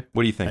 Okay.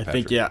 What do you think,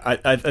 Patrick?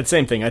 I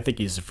same thing. I think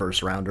he's a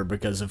first rounder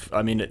because of.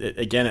 I mean,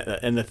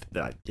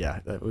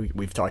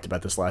 we've talked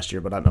about this last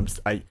year, but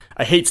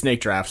I hate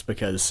snake drafts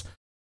because.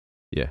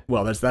 Yeah.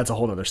 Well, that's a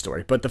whole other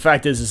story. But the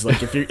fact is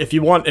like if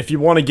you want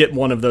to get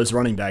one of those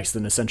running backs,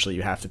 then essentially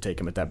you have to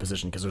take him at that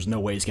position because there's no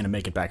way he's going to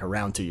make it back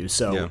around to you.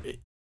 So,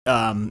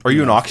 are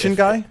you an auction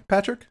guy,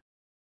 Patrick?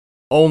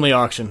 Only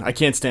auction. I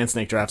can't stand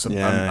snake drafts.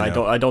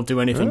 I don't do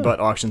anything but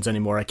auctions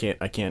anymore. I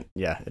can't.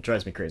 Yeah, it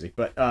drives me crazy.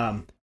 But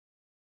I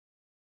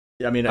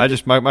mean,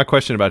 my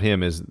question about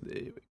him is.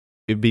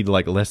 It'd be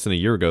like less than a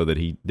year ago that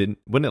he didn't.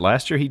 Wasn't it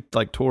last year he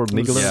like tore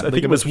ligaments? I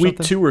think it was week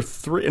 2 or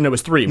 3. And it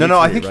was 3. No,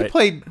 I think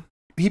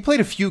he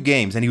played a few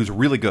games and he was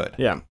really good.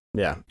 Yeah.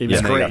 Yeah, he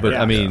was great. But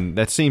I mean,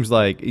 that seems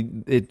like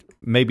it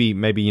maybe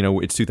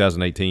it's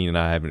 2018 and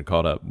I haven't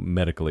caught up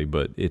medically,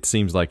 but it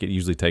seems like it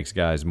usually takes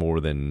guys more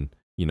than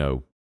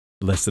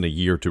less than a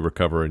year to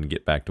recover and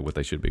get back to what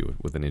they should be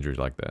with an injury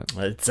like that.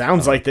 It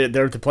sounds like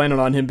they're planning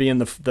on him being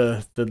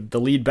the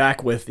lead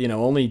back with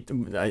only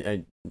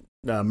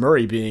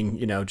Murray being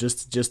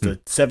just a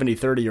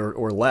 70-30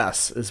 or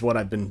less is what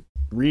I've been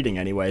reading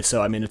anyway.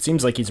 So I mean, it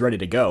seems like he's ready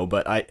to go,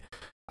 but I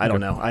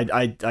don't know.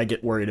 I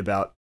get worried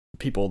about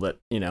people that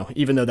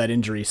even though that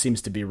injury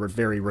seems to be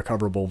very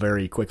recoverable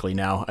very quickly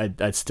now, I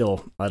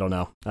don't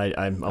know.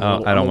 I'm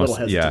a little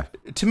hesitant.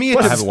 Yeah, to me,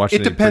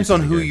 it depends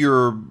on who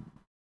you're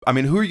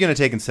going to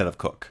take instead of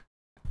Cook.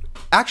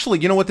 Actually,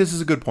 you know what? This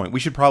is a good point. We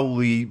should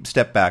probably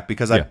step back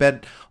because I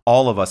bet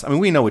all of us. I mean,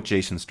 we know what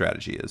Jason's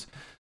strategy is,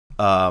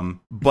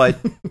 but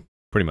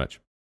pretty much.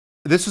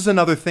 This is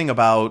another thing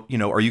about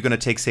are you going to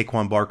take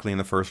Saquon Barkley in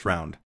the first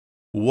round?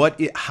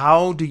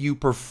 How do you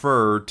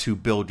prefer to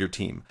build your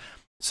team?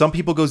 Some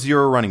people go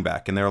 0 running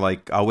back, and they're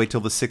like, I'll wait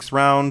till the 6th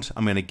round.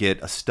 I'm going to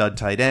get a stud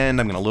tight end.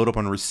 I'm going to load up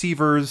on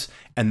receivers,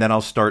 and then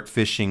I'll start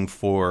fishing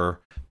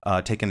for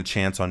taking a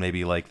chance on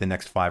maybe like the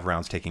next 5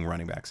 rounds taking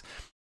running backs.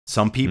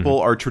 Some people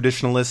are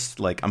traditionalists,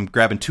 like I'm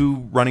grabbing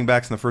 2 running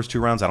backs in the first 2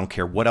 rounds. I don't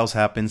care what else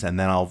happens, and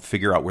then I'll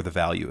figure out where the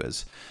value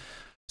is.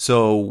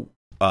 So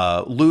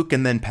Luke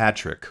and then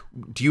Patrick,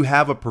 do you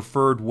have a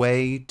preferred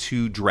way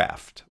to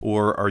draft,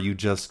 or are you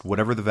just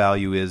whatever the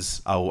value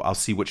is, I'll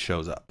see what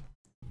shows up?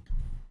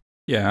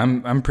 Yeah,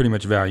 I'm pretty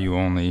much value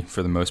only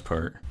for the most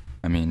part.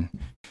 I mean,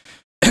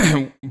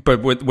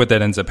 but what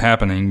that ends up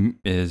happening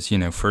is,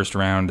 first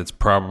round, it's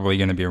probably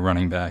going to be a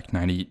running back,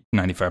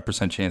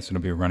 95% chance it'll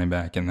be a running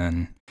back. And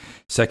then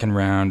second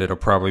round, it'll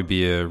probably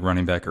be a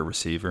running back or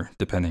receiver,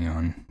 depending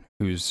on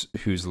who's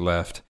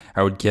left.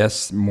 I would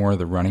guess more of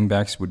the running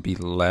backs would be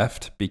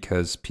left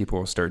because people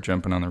will start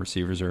jumping on the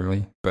receivers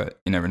early, but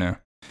you never know.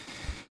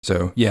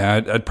 So,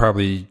 yeah, I'd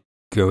probably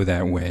go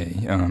that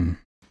way.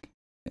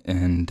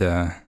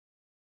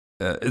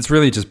 It's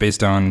really just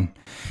based on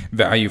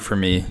value for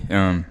me.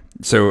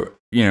 So,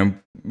 we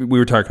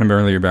were talking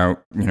earlier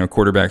about,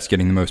 quarterbacks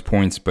getting the most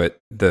points, but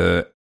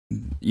the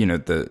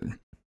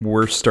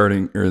worst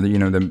starting or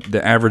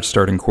the average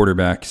starting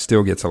quarterback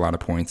still gets a lot of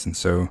points. And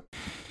so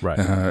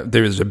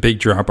there's a big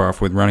drop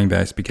off with running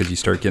backs because you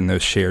start getting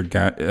those shared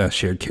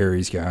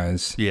carries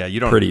guys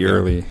pretty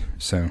early.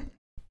 So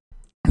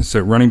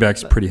running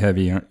back's pretty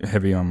heavy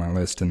on my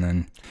list, and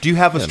then do you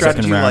have a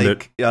strategy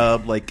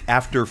like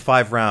after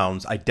 5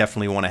 rounds, I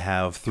definitely want to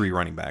have 3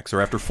 running backs,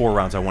 or after 4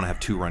 rounds, I want to have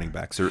 2 running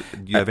backs, or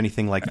do you have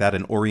anything like that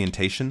in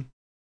orientation?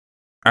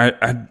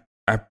 I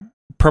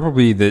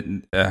probably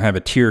have a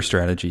tier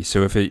strategy.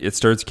 So if it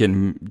starts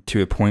getting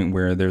to a point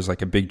where there's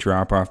like a big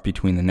drop off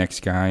between the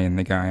next guy and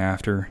the guy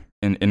after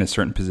in a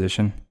certain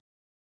position,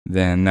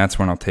 then that's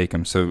when I'll take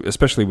them. So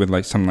especially with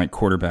like something like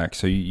quarterback.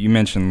 So you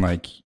mentioned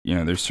like,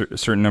 there's a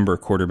certain number of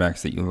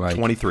quarterbacks that you like.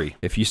 23.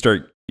 If you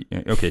start,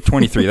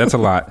 23, that's a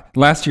lot.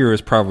 Last year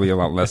was probably a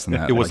lot less than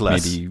that. It was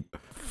less. Maybe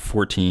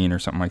 14 or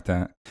something like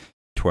that,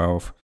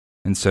 12.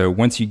 And so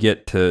once you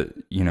get to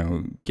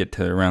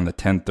around the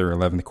 10th or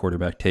 11th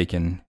quarterback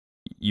taken,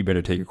 you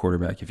better take a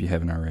quarterback if you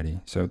haven't already.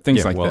 So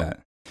things that.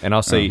 And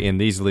I'll say in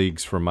these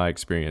leagues, from my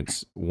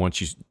experience, once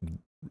you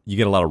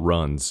get a lot of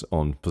runs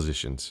on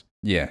positions.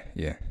 Yeah.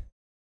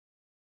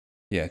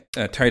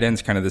 Tight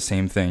end's kind of the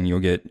same thing. You'll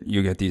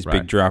get these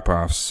big drop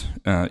offs.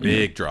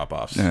 Big drop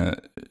offs. A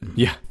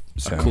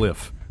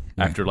cliff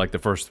after like the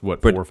first 4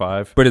 or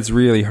 5. But it's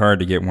really hard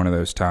to get one of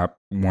those top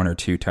 1 or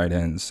 2 tight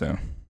ends. So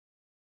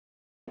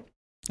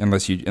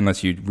unless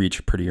you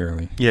reach pretty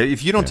early. Yeah,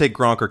 if you don't take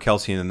Gronk or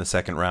Kelsey in the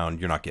second round,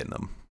 you're not getting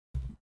them.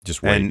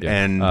 Just wait.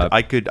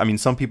 And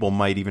some people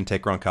might even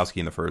take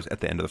Gronkowski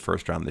at the end of the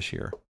first round this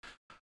year.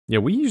 Yeah,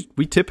 we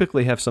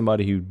typically have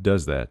somebody who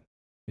does that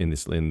in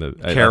the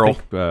Carol. I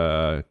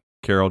think,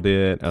 Carol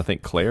did. I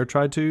think Claire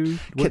tried to.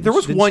 There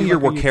was one year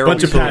where Carol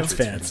bunch of Pats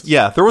fans.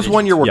 Yeah, there was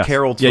one year where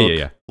Carol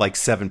took like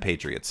 7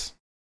 Patriots.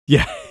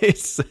 Yeah,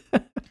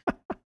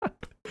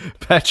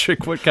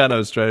 Patrick, what kind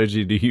of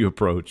strategy do you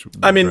approach?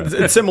 I mean,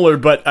 it's similar,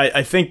 but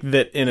I think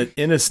that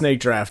in a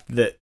snake draft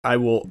that I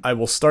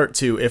will start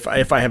to if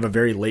I have a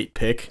very late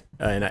pick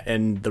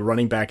and the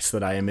running backs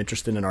that I am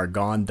interested in are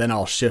gone, then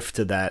I'll shift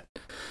to that,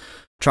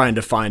 trying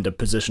to find a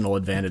positional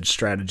advantage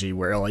strategy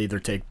where I'll either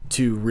take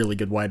 2 really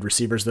good wide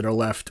receivers that are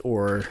left,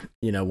 or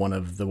one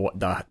of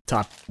the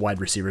top wide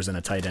receivers and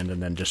a tight end,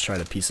 and then just try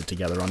to piece it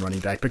together on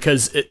running back.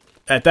 Because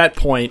at that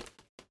point,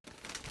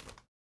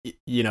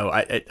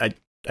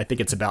 I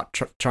think it's about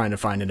trying to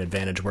find an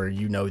advantage where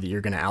that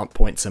you're going to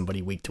outpoint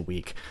somebody week to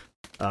week.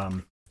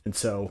 And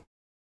so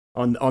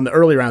on the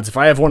early rounds, if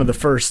I have one of the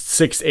first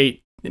 6,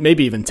 8,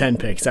 maybe even 10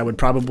 picks, I would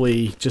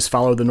probably just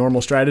follow the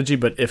normal strategy.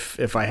 But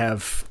if I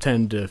have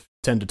 10 to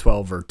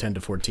 12 or 10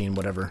 to 14,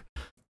 whatever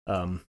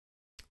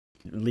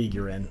league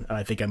you're in,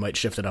 I think I might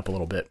shift it up a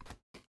little bit.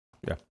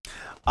 Yeah.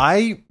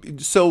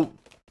 So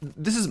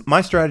this is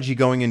my strategy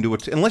going into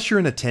it. Unless you're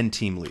in a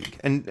 10-team league,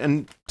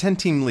 and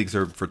 10-team leagues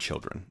are for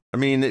children. I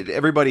mean,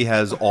 everybody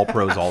has all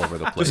pros all over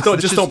the place.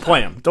 Just don't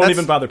play them. Don't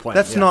even bother playing.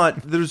 That's not.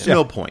 There's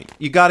no point.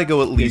 You got to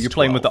go at least. You're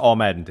playing 12. with the All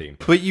Madden team.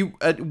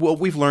 But what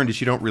we've learned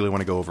is you don't really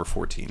want to go over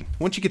 14.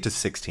 Once you get to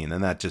 16,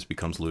 then that just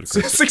becomes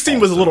ludicrous.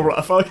 16 was a little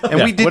rough.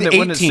 And we did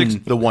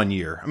 18 the one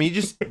year. I mean,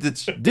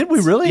 did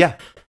we really? Yeah.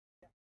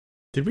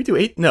 Did we do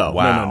 8? No.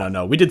 Wow.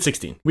 No. We did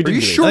 16. Are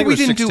you sure we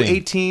didn't do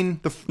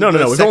 18? No.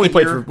 This is only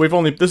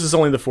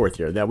the fourth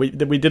year. Yeah, we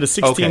did a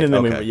 16 and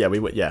then we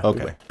went.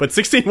 Okay. But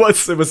 16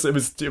 was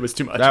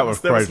too much. That was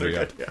crazy.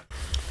 Yeah.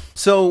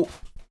 So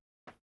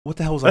what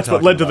the hell was That's I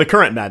talking what led about? to the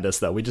current madness,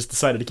 though. We just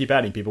decided to keep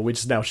adding people. We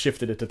just now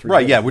shifted it to 3.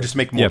 Right, yeah, we just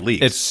make more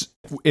leagues. It's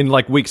in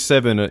like week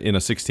 7 in a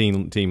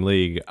 16-team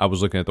league. I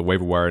was looking at the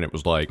waiver wire and it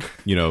was like,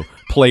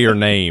 player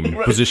name,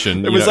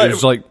 position. It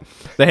was like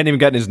they hadn't even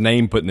gotten his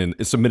name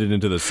submitted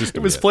into the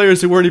system. It was yet. players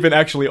who weren't even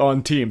actually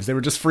on teams. They were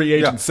just free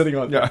agents sitting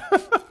on. Yeah.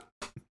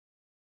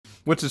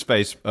 What's his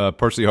face?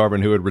 Percy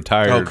Harvin, who had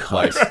retired.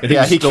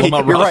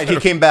 You're right. He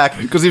came back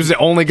because he was the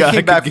only guy. He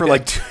came back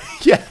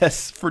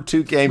for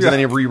 2 games, and then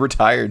he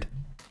retired.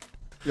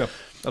 Yeah,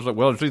 I was like,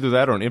 well, it's either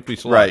that or an empty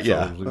slot. Right,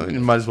 yeah. You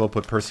might as well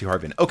put Percy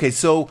Harvin. Okay,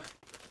 so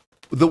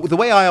the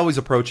way I always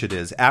approach it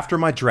is, after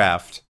my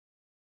draft,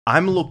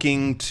 I'm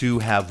looking to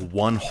have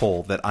one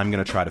hole that I'm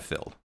going to try to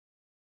fill.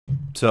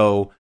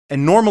 So,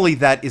 and normally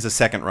that is a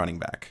second running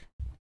back.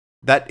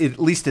 At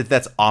least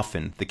that's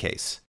often the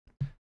case.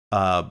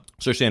 So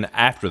you're saying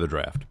after the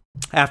draft?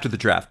 After the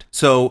draft.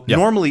 So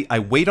normally I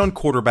wait on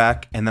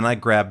quarterback and then I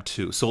grab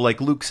 2. So like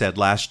Luke said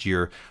last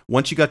year,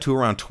 once you got to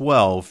around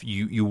 12,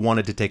 you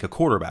wanted to take a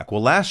quarterback.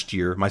 Well, last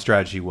year my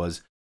strategy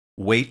was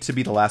wait to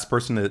be the last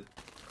person to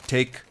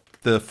take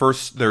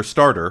their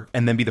starter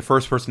and then be the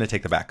first person to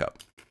take the backup.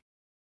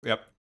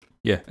 Yep.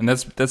 Yeah, and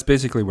that's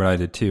basically what I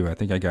did too. I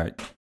think I got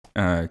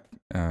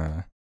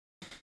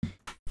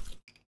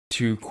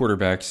 2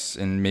 quarterbacks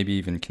in maybe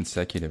even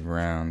consecutive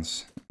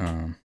rounds.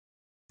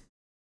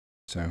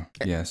 So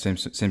yeah, same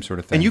sort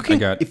of thing. And you can,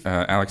 I got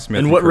Alex Smith.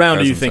 And what Kirk round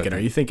are you Cousins, thinking? Are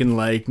you thinking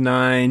like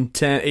 9,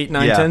 10, 8,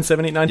 9, 10,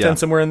 7, 8, 9, 10,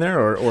 somewhere in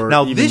there? Or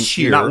now even, this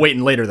year, you're not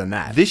waiting later than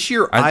that? This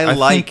year, I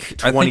like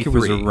 23. I think it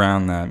was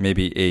around that,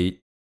 maybe 8,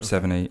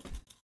 7, 8.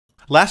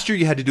 Last year,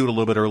 you had to do it a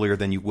little bit earlier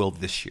than you will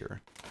this year.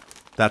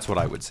 That's what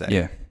I would say.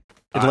 Yeah.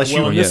 Unless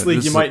in this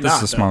league, you might not. This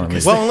is a smaller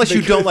league. Well, unless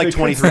you don't like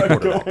 23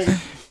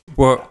 quarterbacks.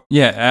 Well,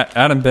 yeah,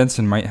 Adam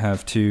Benson might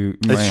have 2.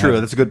 That's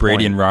true. That's a good Brady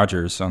point. and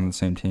Rodgers on the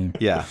same team.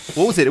 Yeah.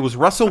 What was it? It was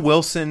Russell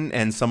Wilson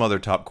and some other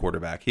top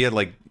quarterback. He had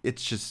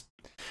it's just.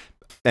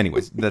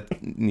 Anyways,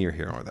 that near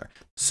here or there.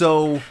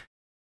 So,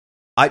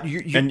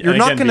 you're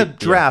not going to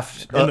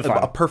draft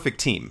a perfect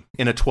team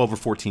in a 12 or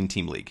 14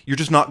 team league. You're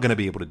just not going to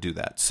be able to do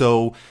that.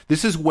 So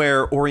this is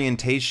where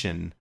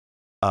orientation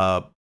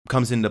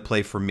comes into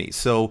play for me.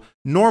 So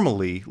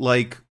normally,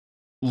 like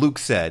Luke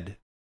said,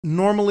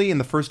 in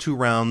the first 2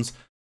 rounds,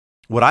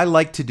 what I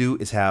like to do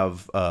is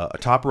have a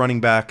top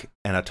running back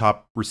and a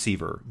top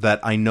receiver that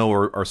I know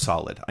are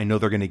solid. I know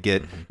they're going to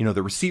get,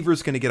 the receiver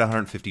is going to get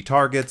 150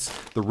 targets.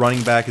 The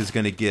running back is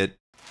going to get,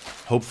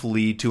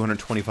 hopefully,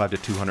 225 to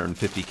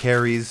 250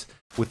 carries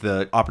with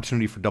the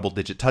opportunity for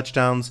double-digit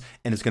touchdowns.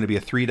 And it's going to be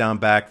a 3-down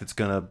back that's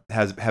going to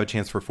have a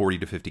chance for 40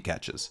 to 50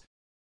 catches.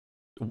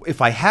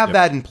 If I have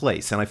that in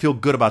place and I feel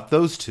good about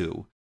those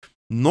 2,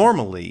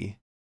 normally,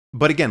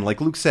 but again,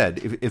 like Luke said,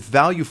 if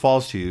value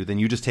falls to you, then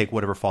you just take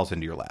whatever falls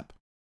into your lap.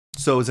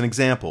 So as an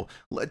example,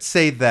 let's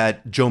say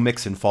that Joe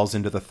Mixon falls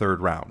into the 3rd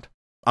round.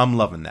 I'm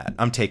loving that.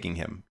 I'm taking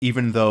him,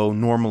 even though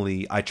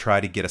normally I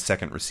try to get a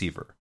second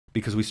receiver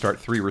because we start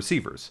 3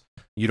 receivers.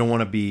 You don't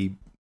want to be,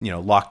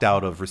 locked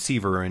out of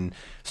receiver and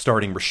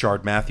starting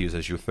Rashard Matthews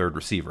as your 3rd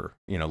receiver,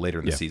 later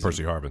in the season.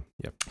 Percy Harvin.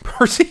 Yep.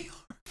 Percy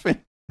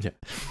Harvin. Yeah.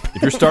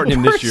 If you're starting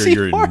him this year,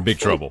 you're in big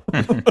trouble.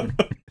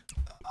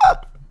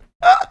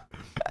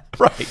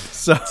 Right.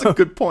 So that's a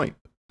good point.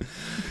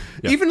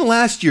 Yeah. Even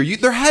last year,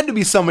 there had to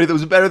be somebody that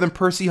was better than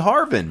Percy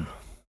Harvin.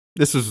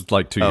 This was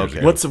like 2 years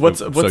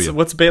ago.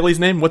 What's Bailey's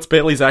name? What's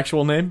Bailey's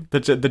actual name? The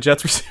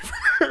Jets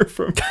receiver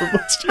from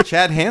last year.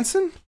 Chad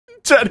Hansen?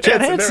 Chad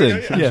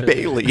Hansen. Yeah.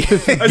 Bailey.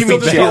 You mean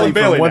Bailey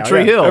from One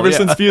Tree Hill. Ever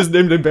since Fuse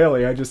named him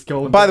Bailey, I just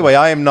call him. By the way,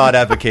 I am not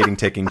advocating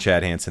taking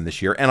Chad Hansen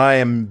this year, and I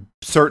am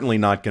certainly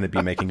not going to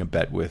be making a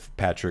bet with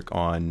Patrick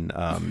on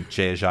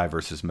Jay Ajayi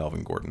versus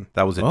Melvin Gordon.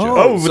 That was a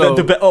joke.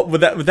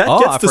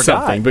 That gets to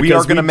something. We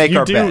are going to make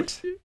our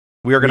bet.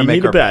 We are going to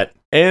make our bet,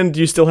 and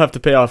you still have to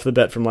pay off the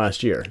bet from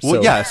last year.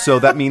 Well, yeah, so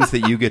that means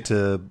that you get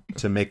to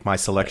make my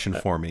selection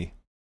for me.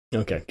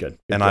 Okay, good.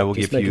 And I will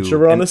give you. Sure,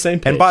 we're on the same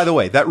page. And by the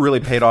way, that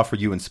really paid off for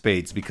you in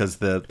spades because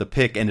the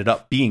pick ended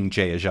up being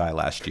Jay Ajayi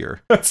last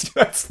year. That's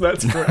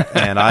correct.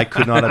 And I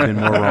could not have been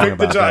more wrong about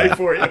the Jai that.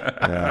 for you.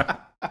 Yeah,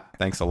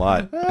 thanks a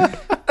lot.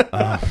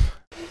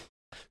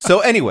 So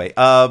anyway,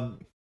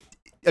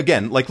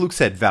 again, like Luke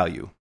said,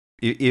 value.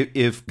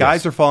 If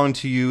guys are falling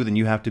to you, then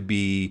you have to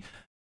be.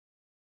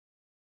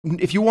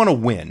 If you want to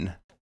win,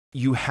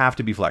 you have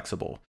to be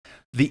flexible.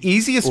 The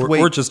easiest way,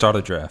 or just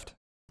auto draft,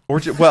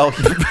 well,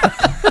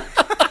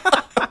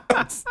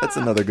 That's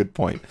another good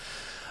point.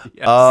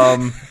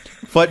 Yes.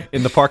 But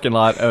in the parking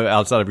lot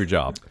outside of your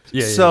job.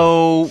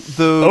 So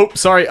the Oh,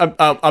 sorry.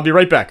 I'll be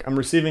right back. I'm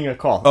receiving a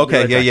call. I'll be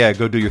okay, right back.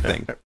 go do your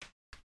thing.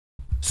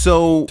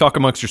 So Talk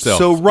amongst yourselves.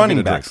 So I'm running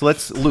gonna backs.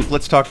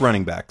 Let's talk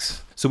running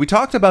backs. So we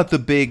talked about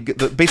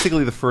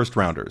basically the first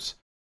rounders,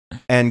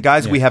 and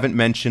guys we haven't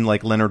mentioned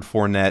like Leonard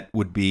Fournette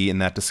would be in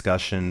that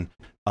discussion.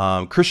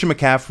 Christian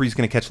McCaffrey's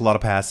going to catch a lot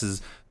of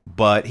passes,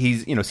 but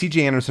he's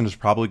C.J. Anderson is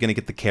probably going to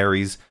get the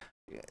carries.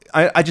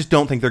 I just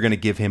don't think they're going to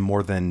give him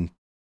more than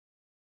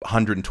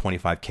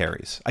 125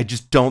 carries. I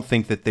just don't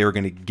think that they're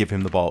going to give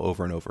him the ball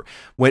over and over.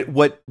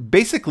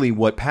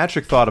 What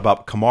Patrick thought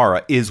about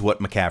Kamara is what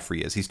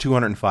McCaffrey is. He's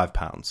 205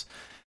 pounds,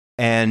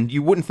 and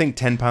you wouldn't think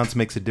 10 pounds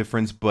makes a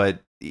difference, but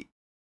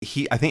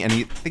I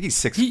think he's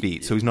 6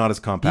 feet, so he's not as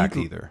compact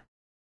either.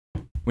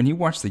 When you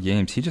watch the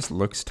games, he just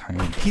looks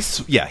tiny.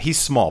 He's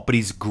small, but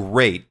he's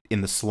great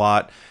in the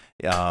slot.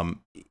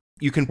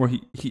 You can. Well,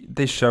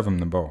 they shove him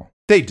the ball.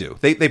 They do.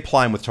 They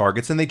ply him with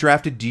targets, and they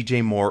drafted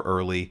DJ Moore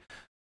early.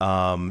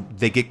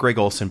 They get Greg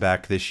Olsen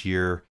back this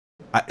year.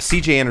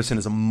 C.J. Anderson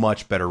is a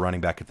much better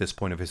running back at this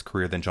point of his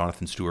career than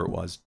Jonathan Stewart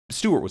was.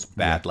 Stewart was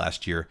bad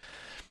last year,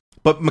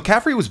 but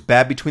McCaffrey was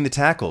bad between the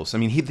tackles. I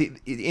mean,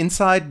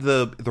 inside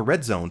the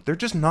red zone, they're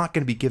just not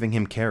going to be giving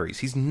him carries.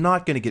 He's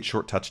not going to get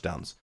short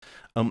touchdowns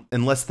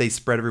unless they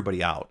spread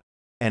everybody out.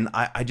 And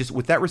I just,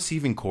 with that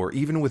receiving core,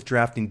 even with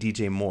drafting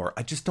DJ Moore,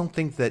 I just don't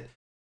think that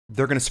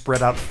they're going to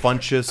spread out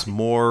Funchess,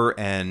 Moore,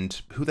 and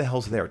who the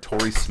hell's there?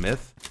 Torrey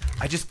Smith?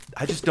 I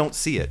just don't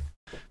see it.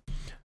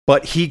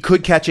 But he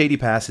could catch 80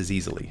 passes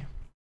easily.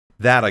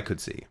 That I could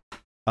see.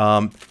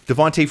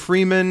 Devontae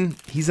Freeman,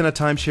 he's in a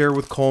timeshare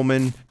with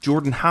Coleman.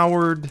 Jordan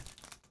Howard,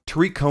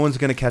 Tariq Cohen's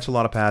going to catch a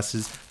lot of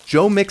passes.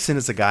 Joe Mixon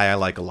is a guy I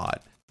like a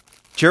lot.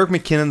 Jerick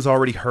McKinnon's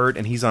already hurt,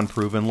 and he's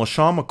unproven.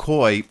 LaShawn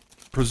McCoy,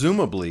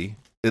 presumably,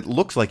 it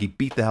looks like he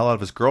beat the hell out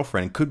of his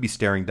girlfriend and could be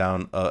staring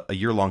down a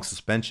year-long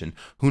suspension.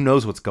 Who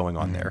knows what's going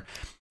on there?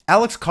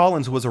 Alex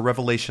Collins was a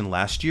revelation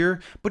last year,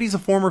 but he's a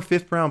former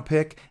fifth-round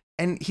pick,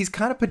 and he's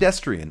kind of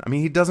pedestrian. I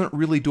mean, he doesn't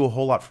really do a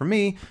whole lot for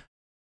me,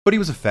 but he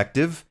was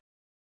effective,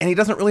 and he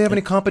doesn't really have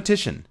any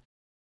competition.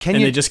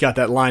 They just got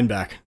that line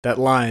back. That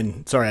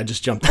line. Sorry, I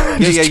just jumped.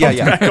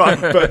 Yeah. Back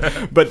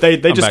on, but they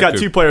just got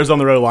two players on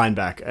the row line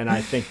back, and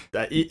I think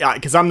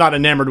because I'm not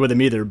enamored with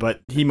him either, but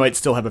he might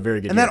still have a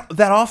very good year.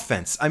 That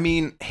offense. I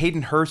mean,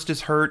 Hayden Hurst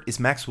is hurt. Is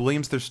Max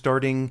Williams their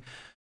starting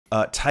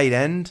tight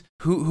end?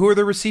 Who are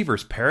the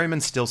receivers?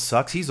 Perryman still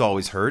sucks. He's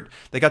always hurt.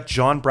 They got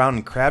John Brown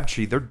and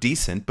Crabtree. They're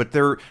decent, but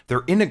they're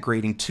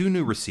integrating two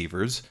new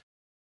receivers.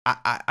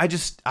 I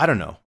don't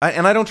know.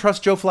 And I don't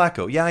trust Joe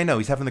Flacco. Yeah, I know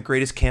he's having the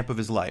greatest camp of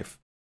his life.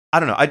 I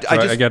don't know. I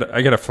got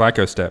a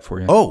Flacco stat for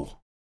you. Oh,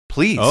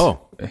 please.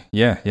 Oh,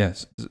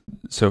 yes.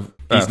 So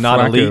he's not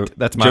Flacco, elite.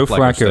 That's my Joe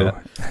Flacco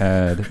Flacco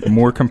had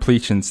more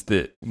completions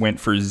that went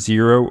for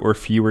 0 or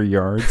fewer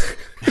yards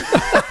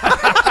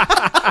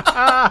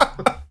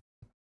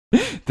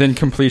than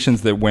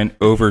completions that went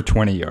over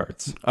 20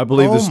 yards. I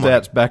believe the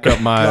stats back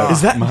up my.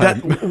 Is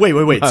that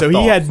wait? So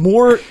he had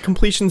more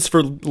completions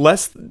for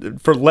less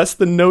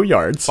than no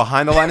yards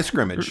behind the line of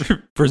scrimmage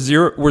for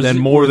zero,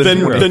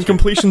 than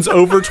completions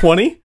over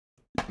 20.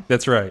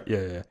 That's right.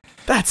 Yeah.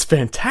 That's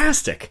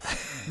fantastic.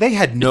 They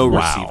had no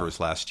receivers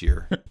last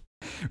year.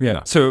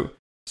 Yeah. So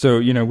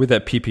with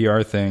that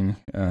PPR thing,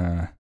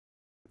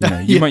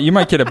 you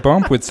might get a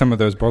bump with some of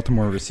those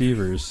Baltimore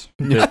receivers.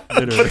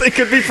 But they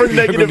could be for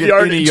negative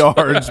yardage.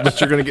 yards,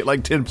 but you're going to get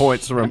like 10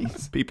 points from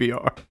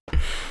PPR.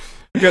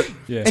 You got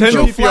 10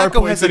 PPR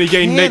points and he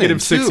gained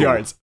negative 6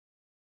 yards.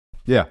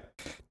 Yeah.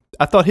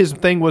 I thought his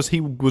thing was he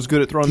was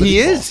good at throwing the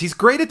deep ball. He's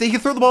great at that. He can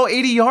throw the ball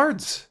 80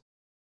 yards.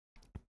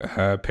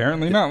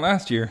 Apparently not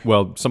last year.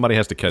 Well, somebody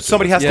has to catch it.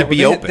 Somebody has to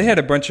be open. They had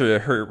a bunch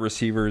of hurt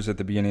receivers at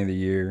the beginning of the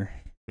year.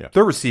 Yeah.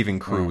 Their receiving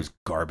crew was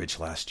garbage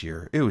last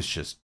year. It was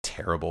just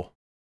terrible.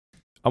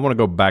 I want to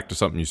go back to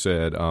something you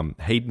said.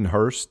 Hayden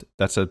Hurst,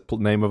 that's a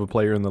name of a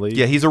player in the league?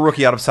 Yeah, he's a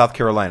rookie out of South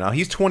Carolina.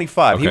 He's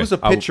 25. Okay. He was a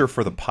pitcher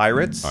for the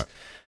Pirates.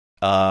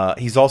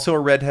 He's also a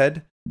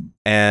redhead.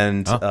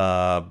 And he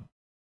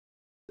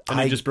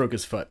just broke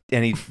his foot.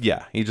 And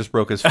he just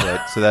broke his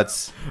foot. So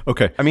that's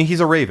okay. I mean, he's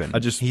a Raven.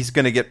 He's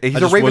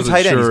a Raven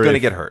tight end. He's going to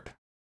get hurt.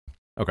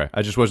 Okay,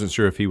 I just wasn't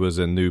sure if he was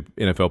a new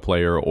NFL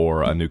player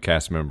or a new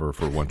cast member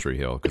for One Tree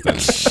Hill because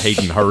that's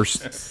Hayden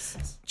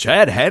Hurst,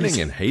 Chad Hanning,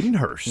 and Hayden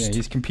Hurst. Yeah,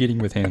 he's competing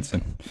with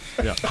Hansen.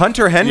 Yeah.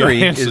 Hunter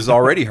Henry is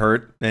already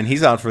hurt, and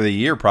he's out for the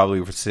year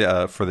probably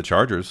for the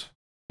Chargers.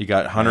 You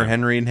got Hunter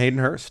Henry and Hayden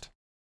Hurst.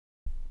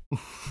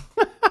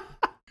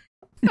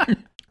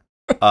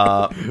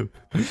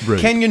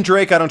 Kenyon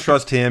Drake, I don't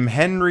trust him.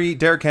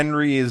 Derrick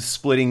Henry is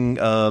splitting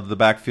the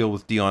backfield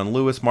with Dion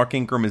Lewis. Mark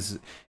Ingram is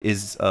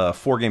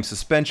 4-game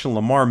suspension.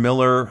 Lamar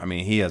Miller, I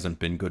mean, he hasn't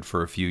been good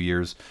for a few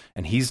years,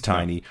 and he's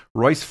tiny.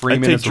 Royce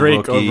Freeman is a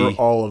Drake rookie. over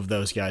all of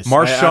those guys.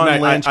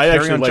 Marshawn Lynch. I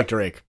actually like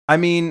Drake. I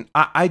mean,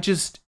 I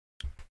just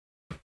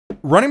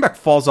running back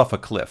falls off a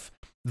cliff.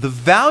 The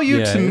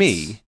value to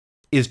me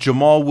is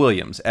Jamal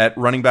Williams at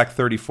running back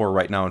 34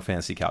 right now in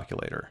Fantasy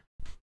Calculator.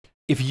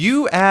 If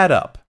you add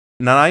up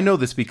Now, I know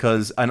this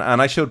because, and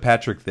I showed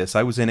Patrick this,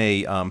 I was in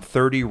a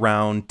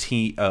 30-round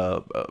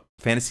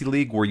fantasy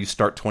league where you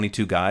start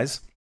 22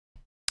 guys,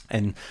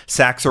 and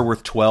sacks are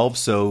worth 12,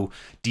 so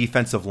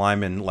defensive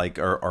linemen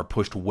are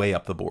pushed way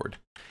up the board.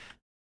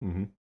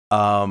 Mm-hmm.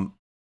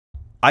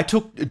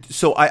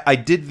 I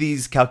did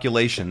these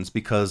calculations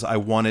because I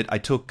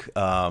took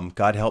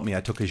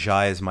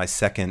Ajay as my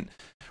second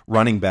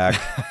running back.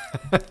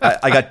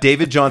 I got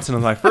David Johnson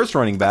as my first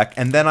running back,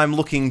 and then I'm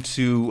looking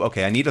to,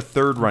 I need a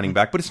third running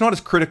back, but it's not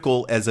as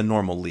critical as a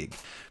normal league.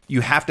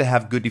 You have to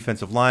have good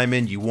defensive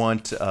linemen. You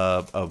want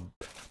a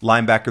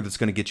linebacker that's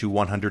going to get you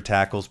 100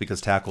 tackles because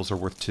tackles are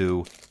worth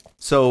 2.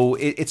 So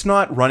it's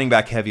not running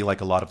back heavy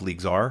like a lot of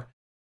leagues are,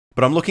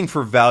 but I'm looking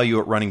for value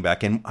at running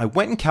back, and I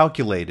went and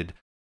calculated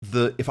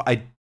if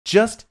I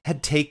just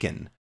had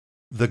taken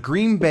the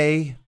Green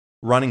Bay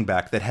running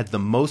back that had the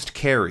most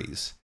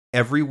carries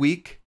every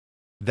week,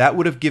 that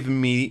would have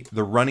given me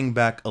the running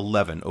back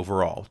 11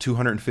 overall,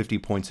 250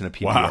 points in a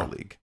PPR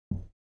league.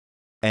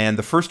 And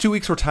the first 2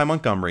 weeks were Ty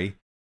Montgomery,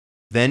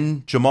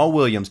 then Jamal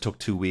Williams took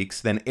 2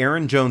 weeks, then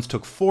Aaron Jones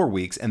took 4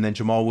 weeks, and then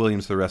Jamal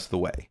Williams the rest of the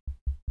way.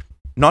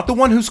 Not the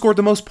one who scored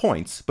the most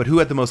points, but who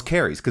had the most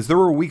carries, because there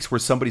were weeks where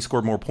somebody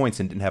scored more points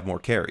and didn't have more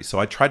carries. So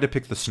I tried to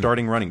pick the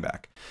starting running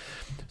back.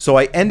 So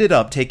I ended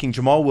up taking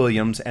Jamal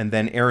Williams and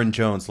then Aaron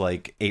Jones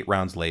 8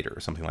 rounds later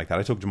or something like that.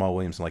 I took Jamal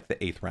Williams in the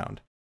 8th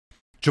round.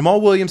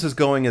 Jamal Williams is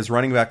going as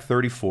running back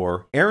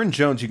 34. Aaron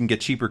Jones you can get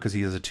cheaper because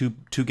he has a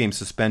two-game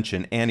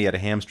suspension and he had a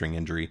hamstring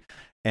injury.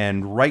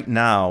 And right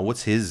now,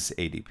 what's his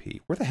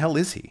ADP? Where the hell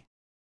is he?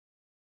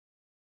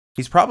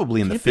 He's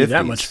probably in the 50s.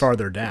 That much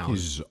farther down.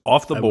 He's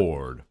off the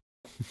board.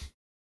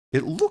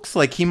 It looks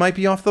like he might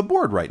be off the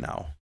board right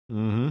now.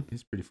 Mm-hmm.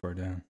 He's pretty far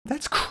down.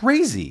 That's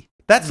crazy.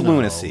 That's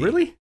lunacy.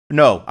 Really?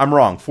 No, I'm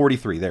wrong.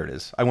 43. There it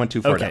is. I went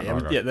too far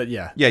down.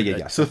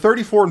 Yeah. So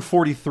 34 and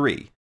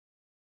 43.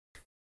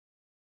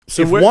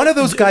 So if one of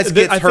those guys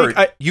gets hurt,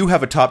 you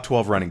have a top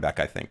 12 running back,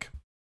 I think.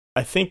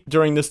 I think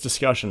during this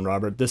discussion,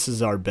 Robert, this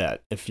is our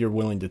bet, if you're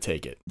willing to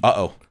take it.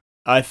 Uh-oh.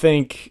 I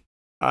think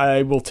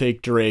I will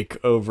take Drake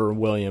over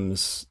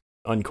Williams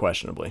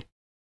unquestionably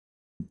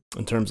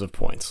in terms of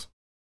points.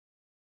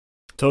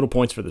 Total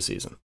points for the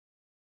season.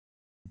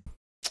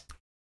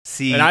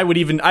 See, and I would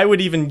even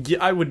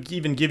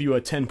give you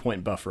a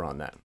 10-point buffer on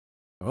that.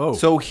 Oh.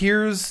 So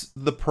here's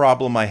the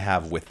problem I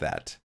have with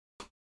that.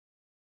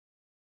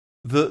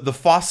 The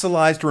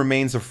fossilized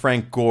remains of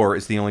Frank Gore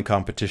is the only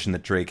competition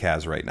that Drake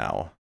has right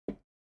now.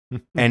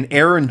 And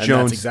Aaron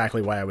Jones that's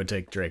exactly why I would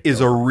take Drake. Is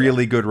a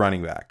really good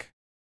running back.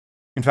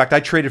 In fact, I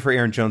traded for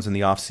Aaron Jones in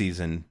the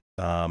offseason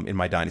in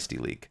my Dynasty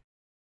League.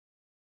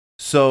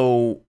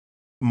 So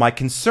my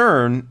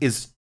concern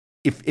is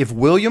if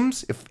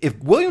Williams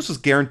was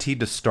guaranteed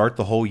to start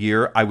the whole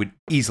year, I would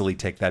easily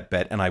take that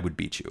bet and I would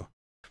beat you.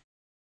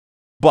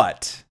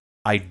 But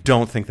I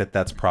don't think that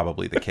that's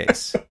probably the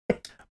case.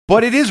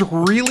 But it is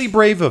really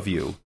brave of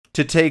you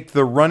to take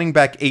the running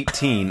back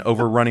 18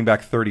 over running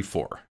back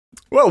 34.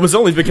 Well, it was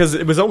only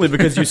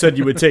because you said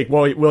you would take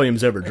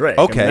Williams over Drake.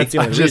 Okay, that's the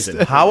only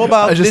reason. How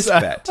about this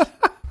bet?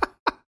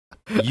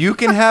 You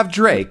can have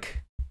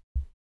Drake,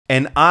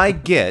 and I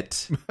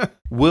get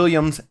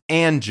Williams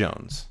and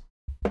Jones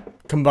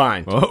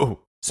combined. Oh,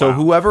 so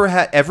whoever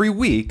every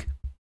week,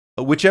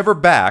 whichever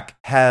back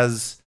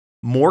has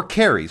more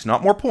carries,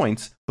 not more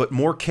points, but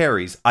more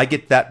carries, I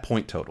get that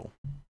point total.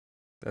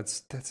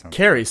 That's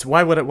carries.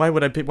 Why would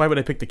I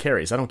pick the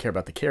carries? I don't care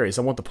about the carries.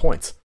 I want the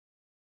points.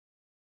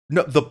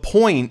 No, the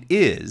point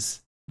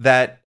is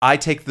that I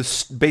take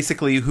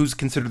basically who's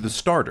considered the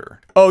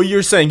starter. Oh,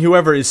 you're saying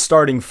whoever is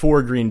starting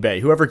for Green Bay,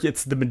 whoever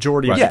gets the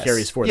majority of the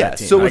carries for that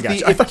team. So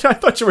I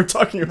thought you were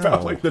talking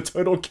about the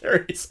total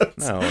carries.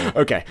 No.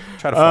 Okay.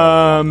 Try to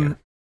follow along here.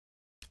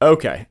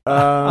 Okay.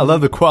 I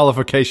love the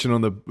qualification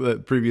on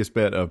the previous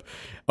bet of,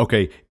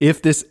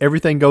 if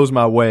everything goes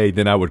my way,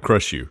 then I would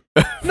crush you.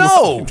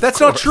 No, that's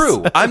not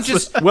true. I'm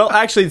just... Well,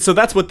 actually, so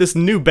that's what this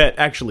new bet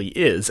actually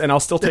is, and I'll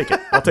still take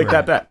it. I'll take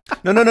that bet.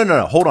 No.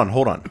 Hold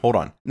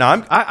on.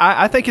 Now,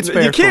 I think it's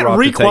fair. You can't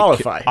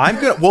requalify. I'm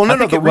gonna. Well,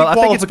 no. The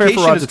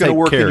requalification is going to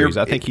work.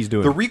 I think he's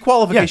doing the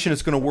requalification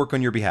is going to work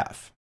on your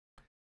behalf.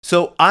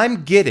 So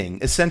I'm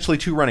getting essentially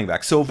 2 running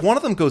backs. So if one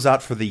of them goes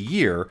out for the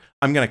year,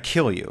 I'm going to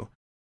kill you.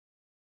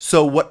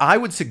 So what I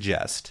would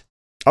suggest,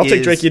 I'll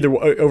take Drake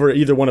over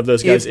either one of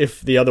those guys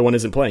if the other one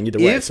isn't playing either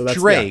way. If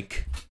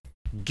Drake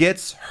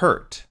gets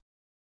hurt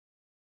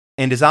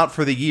and is out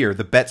for the year,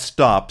 the bet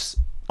stops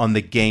on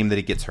the game that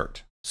he gets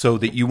hurt, so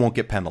that you won't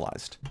get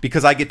penalized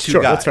because I get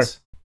 2 guys. That's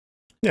fair.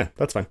 Yeah,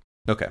 that's fine.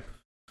 Okay,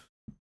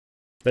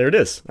 there it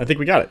is. I think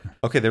we got it.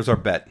 Okay, there's our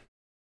bet.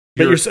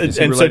 But so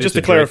just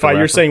to clarify,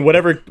 you're saying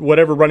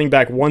whatever running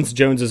back once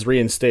Jones is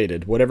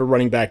reinstated, whatever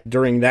running back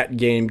during that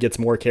game gets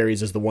more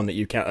carries is the one that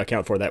you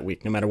account for that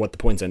week, no matter what the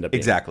points end up being.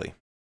 Exactly.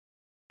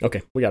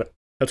 Okay, we got it.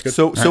 That's good.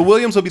 So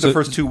Williams will be the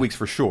first 2 weeks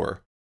for sure.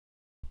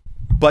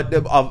 But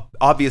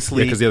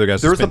obviously, the other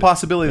guys there's the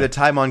possibility that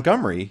Ty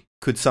Montgomery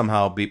could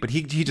somehow be, but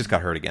he just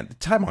got hurt again.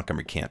 Ty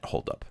Montgomery can't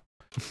hold up.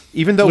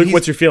 Even though Luke,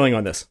 what's your feeling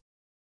on this?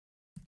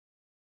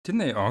 Didn't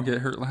they all get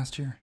hurt last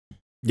year?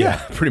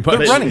 Yeah, pretty much.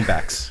 They're running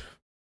backs.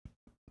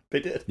 They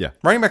did. Yeah,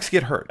 Running backs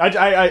get hurt.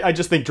 I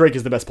just think Drake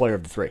is the best player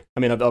of the three. I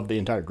mean, of the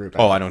entire group.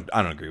 Oh, I don't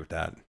agree with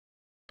that.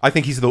 I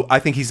think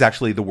he's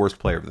actually the worst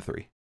player of the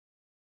three.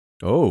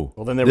 Oh,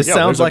 well, then there this we go.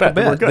 sounds There's like a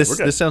bet. a We're bet. good. We're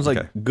good. This sounds like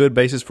Okay. good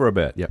basis for a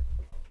bet. Yep.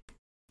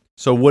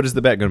 So what is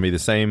the bet going to be? The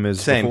same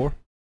as before?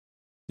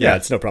 Yeah,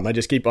 it's no problem. I'll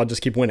just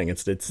keep winning.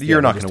 It's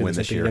You're not we'll just gonna do win the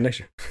this same thing year. again next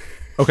year.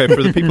 Okay,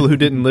 for the people who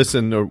didn't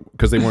listen or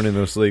because they weren't in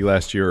this league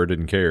last year or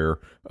didn't care,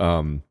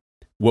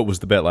 what was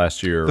the bet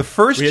last year? The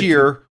first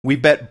year, we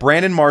bet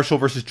Brandon Marshall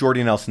versus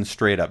Jordy Nelson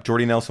straight up.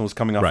 Jordy Nelson was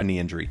coming off a knee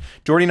injury.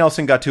 Jordy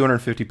Nelson got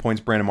 250 points.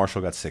 Brandon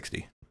Marshall got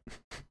 60.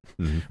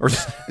 Mm-hmm. Or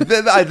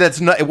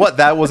that's not what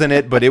that wasn't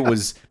it, but it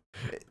was.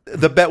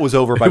 The bet was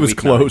over by it was week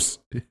close.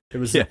 9. It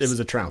was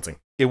a trouncing.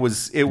 It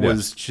was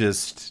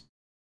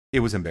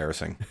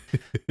embarrassing.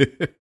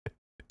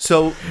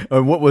 So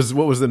what was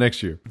the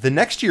next year? the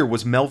next year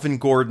was Melvin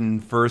Gordon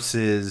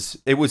versus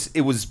it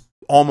was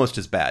almost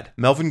as bad.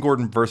 Melvin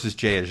Gordon versus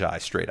Jay Ajayi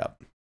straight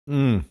up.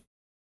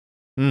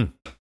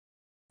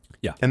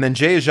 Yeah. And then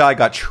Jay Ajayi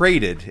got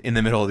traded in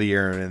the middle of the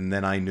year, and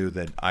then I knew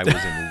that I was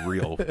in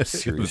real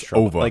serious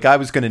trouble. over. Like I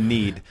was going to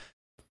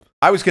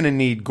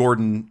need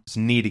Gordon's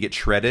knee to get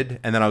shredded,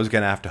 and then I was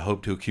going to have to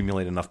hope to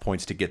accumulate enough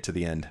points to get to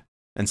the end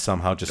and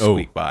somehow just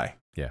squeak by.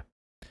 Yeah.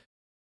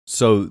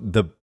 So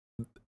the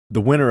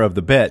winner of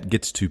the bet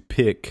gets to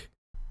pick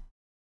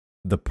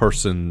the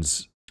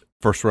person's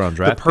first round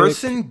draft. The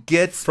person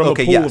gets From a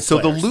okay, pool yeah. of So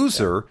the players.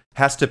 loser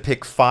has to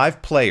pick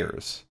 5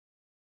 players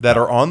that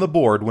are on the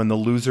board when the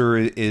loser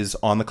is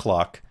on the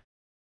clock,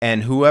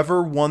 and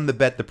whoever won the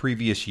bet the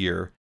previous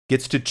year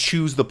gets to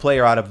choose the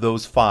player out of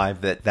those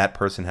 5 that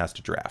person has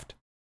to draft.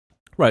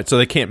 Right. So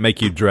they can't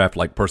make you draft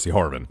like Percy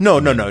Harvin. No.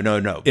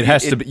 It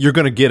has to be. You're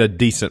going to get a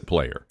decent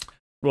player.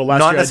 Well, last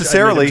Not year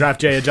necessarily. I made him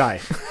draft Jay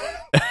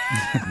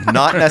Ajayi.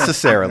 Not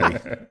necessarily.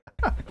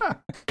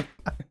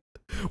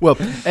 Well,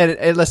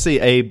 and let's see,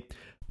 a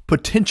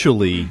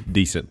potentially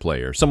decent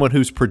player, someone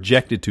who's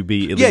projected to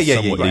be at least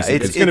somewhat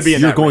decent. It's gonna be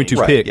in you're that going range. to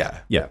Right, pick.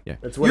 yeah. Yeah.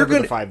 It's whatever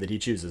gonna- the 5 that he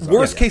chooses.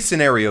 Worst case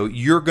scenario,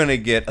 you're going to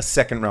get a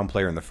second round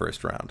player in the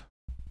first round.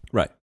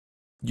 Right.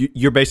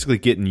 You're basically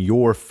getting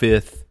your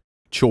 5th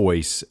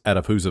choice out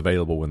of who's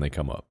available when they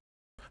come up.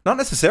 Not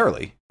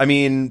necessarily. I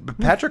mean,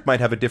 Patrick might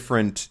have a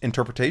different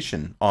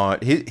interpretation on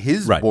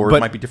his Right, board but-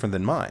 might be different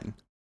than mine.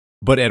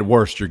 But at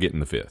worst, you're getting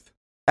the 5th.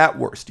 At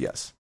worst,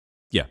 yes.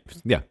 Yeah.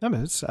 I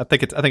mean, I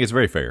think it's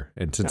very fair,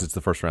 and since it's the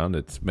first round,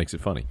 it makes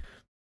it funny.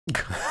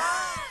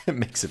 It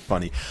makes it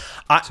funny.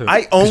 So-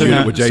 I only So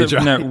now, with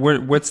Jay-Jay. now,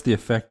 what's the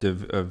effect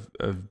of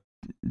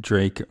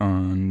Drake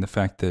on the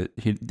fact that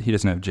he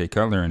doesn't have Jay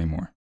Cutler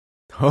anymore?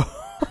 well,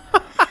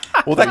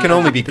 that can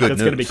only be good That's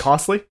news. going to be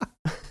costly.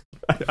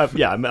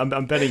 Yeah,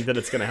 I'm betting that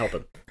it's going to help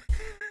him.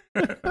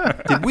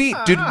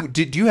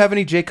 Did you have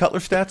any Jay Cutler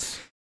stats?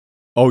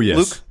 Oh yes,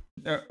 Luke?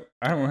 No,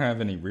 I don't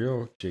have any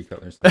real Jay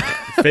Cutlers.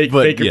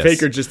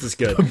 Faker just as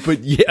good. but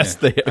yes,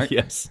 Yeah. they are.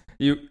 Yes.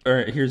 All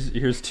right,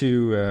 here's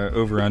 2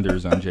 over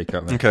unders on Jay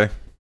Cutler. Okay.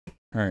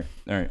 All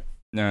right.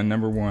 Now,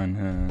 number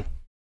 1,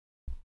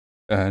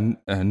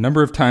 a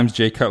number of times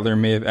Jay Cutler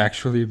may have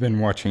actually been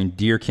watching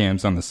deer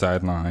cams on the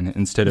sideline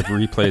instead of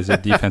replays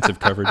of defensive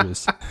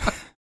coverages.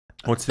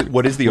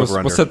 What is the over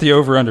under? We'll set the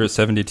over under at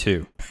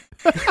 72.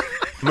 I'm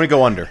going to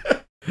go under.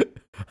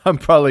 I'm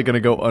probably going to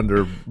go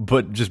under,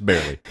 but just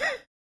barely.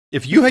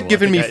 If you had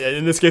given me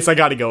In this case, I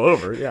got to go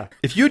over. Yeah.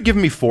 if you had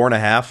given me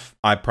 4.5,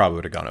 I probably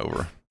would have gone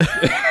over.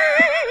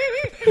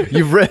 Have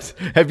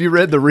you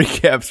read the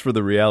recaps for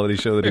the reality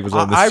show that he was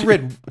on? I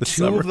read this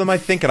 2 of them, I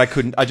think, and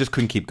I just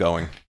couldn't keep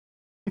going.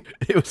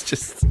 It was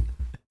just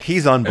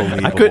He's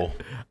unbelievable.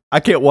 I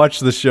can't watch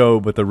the show,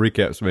 but the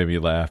recaps made me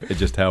laugh at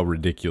just how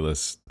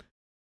ridiculous,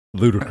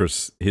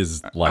 ludicrous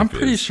his life I'm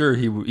pretty is. sure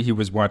he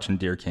was watching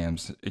deer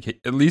cams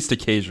at least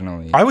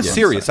occasionally. I was on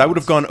serious. I would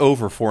have sidelines. gone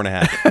over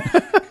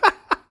 4.5.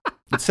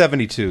 But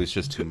 72 is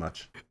just too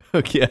much.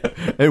 Okay,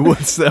 and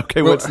what's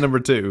number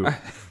 2?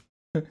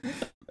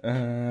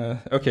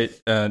 Okay.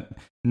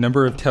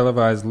 Number of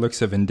televised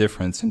looks of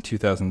indifference in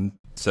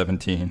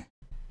 2017.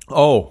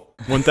 Oh,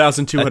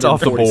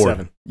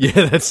 1,247. yeah,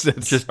 that's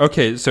just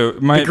Okay, so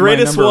my The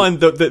greatest my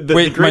number, one. The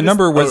wait, greatest, my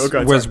number was go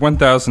ahead, was sorry.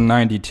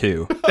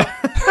 1,092.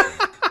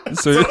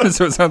 so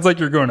it sounds like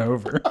you're going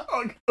over.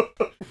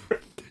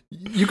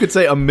 you could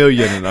say 1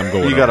 million, and I'm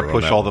going. You got to over on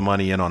push that all one. the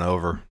money in on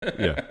over.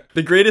 Yeah.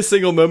 The greatest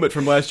single moment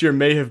from last year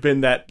may have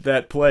been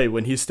that play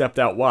when he stepped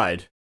out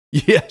wide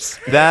Yes.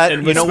 That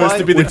and you was know supposed what?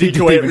 to be the When he didn't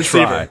decoy even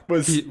receiver.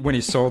 try. When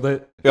he sold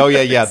it. Oh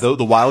yeah.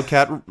 The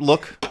Wildcat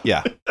look.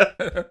 Yeah.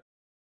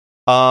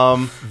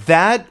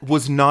 That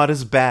was not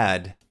as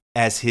bad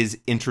as his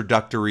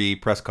introductory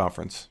press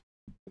conference.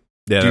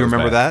 Yeah, Do you was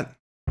remember bad.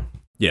 that?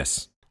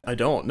 Yes. I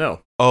don't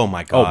know. Oh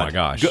my god. Oh my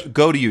gosh.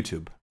 Go to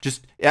YouTube.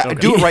 Just Okay.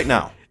 do it right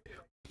now.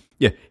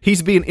 Yeah,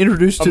 he's being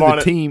introduced to I'm the on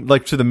it. team,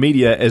 like to the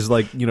media, as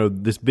like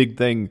this big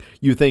thing.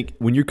 You think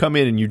when you come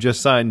in and you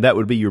just signed, that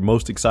would be your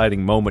most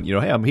exciting moment.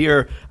 Hey, I'm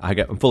here.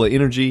 I'm full of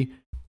energy.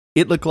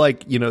 It looked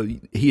like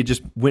he had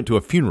just went to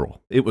a funeral.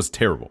 It was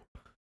terrible.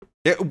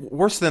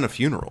 Worse than a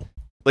funeral.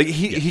 Like,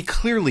 he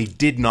clearly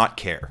did not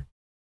care.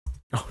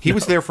 He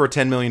was there for a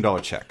 $10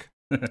 million check.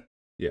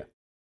 Yeah.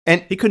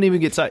 And he couldn't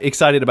even get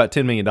excited about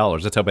 $10 million.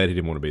 That's how bad he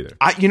didn't want to be there.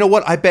 You know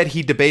what? I bet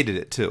he debated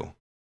it, too.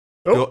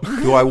 Oh.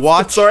 Do I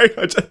watch? Sorry,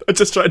 I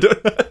just tried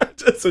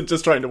to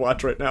just trying to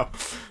watch right now.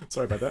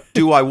 Sorry about that.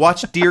 Do I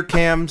watch deer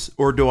cams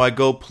or do I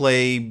go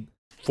play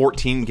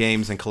 14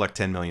 games and collect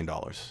 $10 million?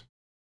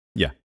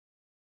 Yeah.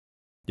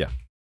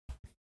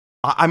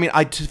 I mean,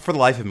 for the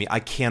life of me,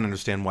 I can't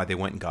understand why they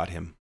went and got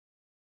him.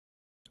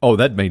 Oh,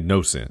 that made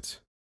no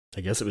sense.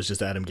 I guess it was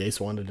just Adam Gase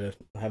wanted to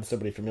have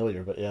somebody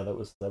familiar, but yeah, that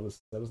was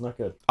not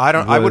good.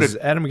 I would have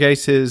Adam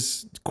Gase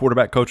his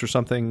quarterback coach or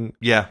something.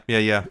 Yeah.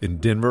 In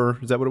Denver,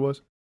 is that what it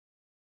was?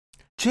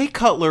 Jay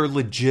Cutler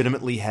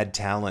legitimately had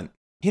talent.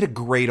 He had a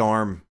great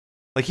arm.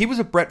 Like, he was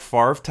a Brett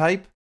Favre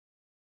type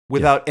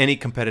without any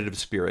competitive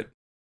spirit.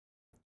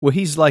 Well,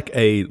 he's like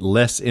a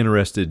less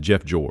interested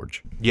Jeff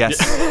George. Yes,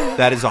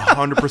 that is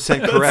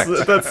 100% correct.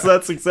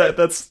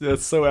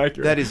 That's so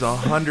accurate. That is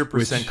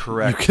 100%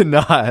 correct. You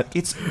cannot.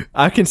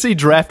 I can see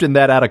drafting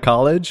that out of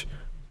college.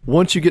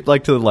 Once you get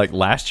to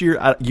last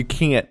year, you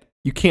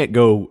can't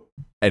go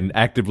and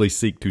actively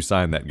seek to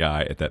sign that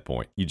guy at that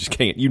point. You just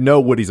can't. You know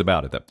what he's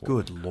about at that point.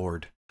 Good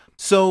Lord.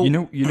 So you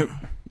know,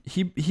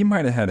 he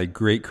might have had a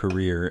great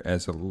career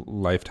as a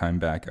lifetime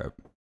backup.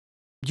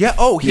 Yeah.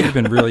 He'd have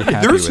been really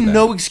happy. There's with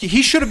no that. excuse.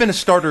 He should have been a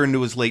starter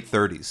into his late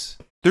 30s.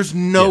 There's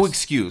no Yes.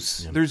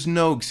 excuse. Yeah. There's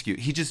no excuse.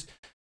 He just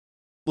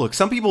look.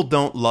 Some people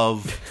don't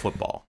love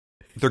football.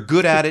 They're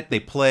good at it. They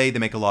play. They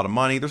make a lot of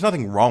money. There's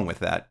nothing wrong with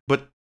that.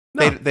 But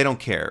they don't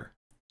care.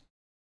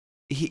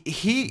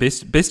 He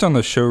based on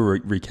the show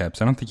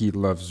recaps, I don't think he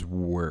loves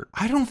work.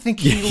 I don't think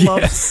he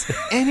loves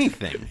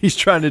anything. He's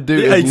trying to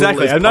do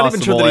exactly. I'm not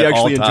even sure that he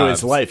actually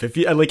enjoys enjoys life. If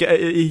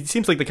he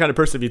seems like the kind of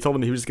person. If you told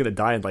him he was going to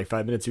die in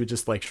 5 minutes, he would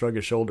just shrug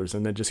his shoulders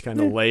and then just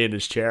kind of lay in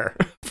his chair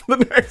for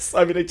the next.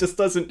 I mean, it just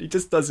doesn't. He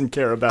just doesn't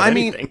care about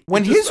anything. I mean,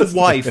 when his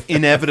wife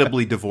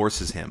inevitably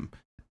divorces him,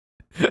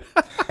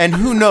 and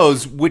who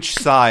knows which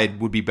side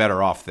would be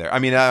better off there. I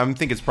mean, I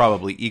think it's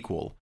probably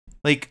equal.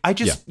 Like, I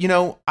just,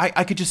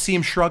 I could just see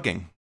him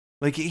shrugging.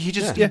 Like, he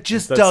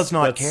just does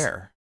not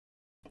care.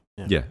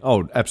 Yeah.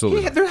 Oh,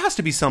 absolutely. There has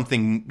to be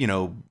something,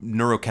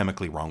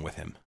 neurochemically wrong with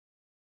him.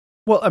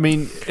 Well, I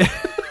mean,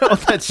 on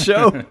that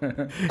show,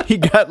 he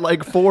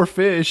got 4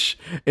 fish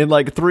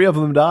and 3 of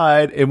them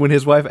died. And when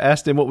his wife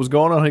asked him what was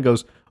going on, he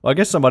goes, well, I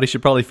guess somebody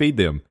should probably feed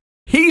them.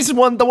 He's the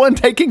one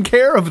taking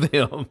care of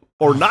them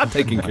or not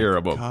taking care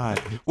of them. God.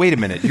 Wait a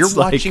minute. You're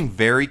watching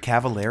Very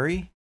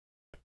Cavallari?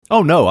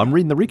 Oh, no. I'm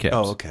reading the recaps.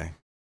 Oh, okay.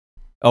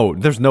 Oh,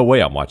 there's no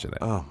way I'm watching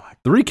that. Oh, my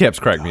The recaps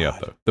crack me up,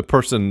 though. The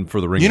person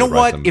for the ring. You know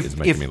what? Is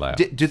making me laugh.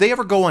 Do they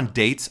ever go on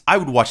dates? I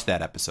would watch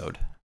that episode.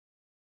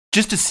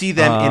 Just to see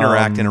them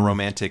interact in a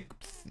romantic,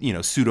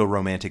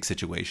 pseudo-romantic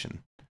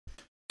situation.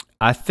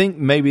 I think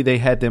maybe they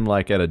had them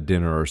at a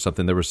dinner or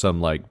something. There was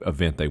some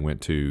event they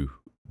went to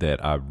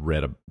that I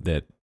read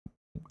that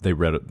they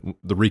read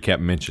the recap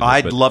mentioned.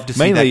 I'd love to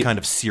see that kind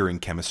of searing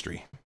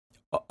chemistry.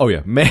 Oh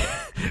yeah,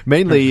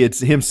 mainly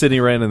it's him sitting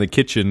around in the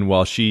kitchen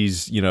while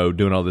she's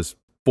doing all this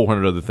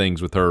 400 other things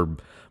with her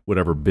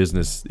whatever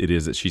business it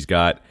is that she's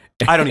got.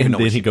 I don't even know.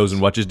 And then he goes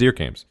and watches deer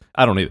cams.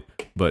 I don't either.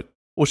 But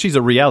she's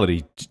a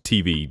reality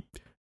TV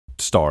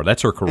star.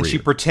 That's her career. And she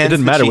pretends it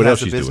doesn't matter that she what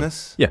has else she's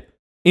business. Doing. Yeah,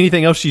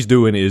 anything else she's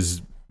doing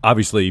is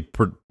obviously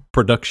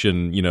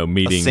production.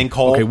 Meeting. A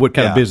sinkhole. Okay, what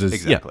kind of business?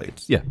 Exactly.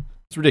 Yeah,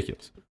 it's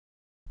ridiculous.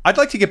 I'd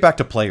like to get back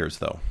to players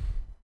though,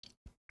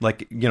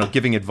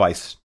 giving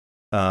advice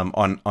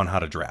on how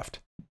to draft.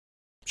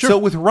 Sure. So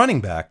with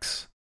running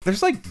backs,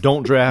 there's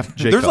don't draft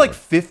Jay there's Cutler.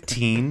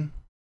 15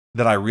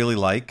 that I really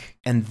like,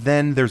 and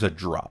then there's a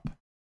drop.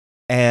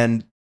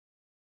 And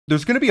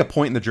there's going to be a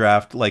point in the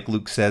draft, like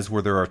Luke says,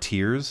 where there are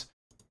tiers,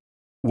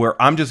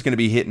 where I'm just going to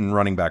be hitting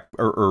running back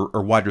or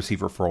wide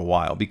receiver for a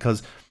while,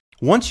 because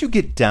once you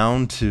get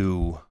down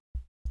to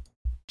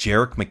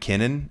Jerick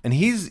McKinnon, and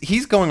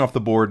he's going off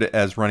the board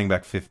as running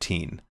back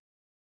 15.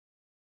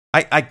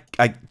 I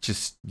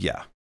just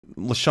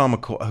LaShawn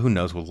McCoy. Who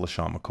knows with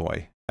LaShawn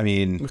McCoy? I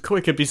mean,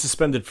 McCoy could be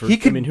suspended for.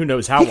 Who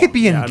knows how? He could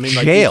be in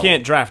jail. You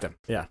can't draft him.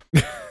 Yeah,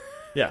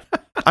 yeah.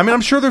 I mean,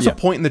 I'm sure there's a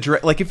point in the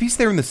draft. Like, if he's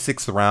there in the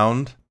 6th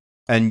round,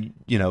 and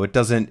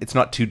it's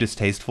not too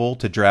distasteful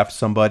to draft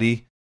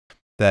somebody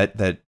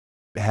that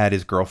had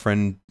his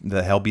girlfriend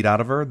the hell beat out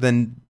of her,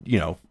 then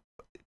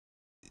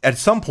at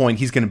some point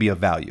he's going to be of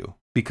value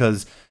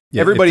because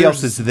everybody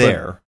else is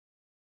there.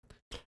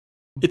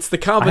 It's the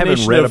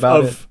combination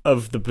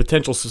of the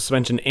potential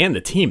suspension and the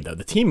team, though.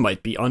 The team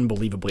might be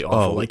unbelievably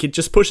awful. It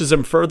just pushes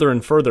him further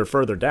and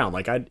further down.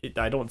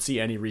 I don't see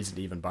any reason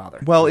to even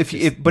bother. Well, if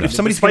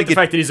somebody's despite the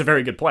fact that he's a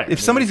very good player, if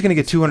somebody's going to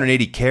get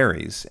 280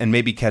 carries and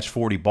maybe catch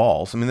 40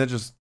 balls, I mean,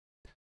 there's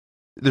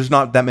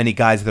not that many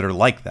guys that are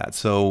like that.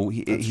 So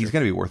he's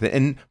going to be worth it.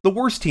 And the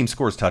worst team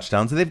scores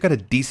touchdowns, and they've got a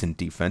decent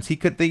defense.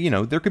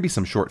 There could be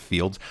some short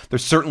fields. They're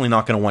certainly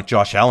not going to want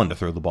Josh Allen to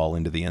throw the ball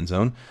into the end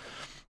zone.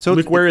 So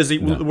Luke, where is he?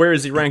 No. Where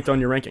is he ranked on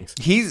your rankings?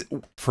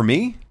 For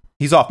me,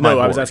 he's off my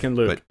board. I was asking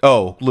Luke.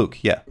 Luke,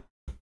 yeah.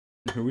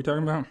 Who are we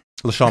talking about?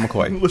 LaShawn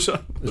McCoy.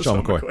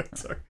 LaShawn McCoy.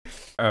 Sorry.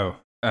 Oh,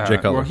 Jay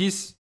Cutler. well,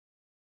 he's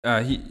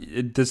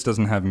this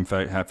doesn't have him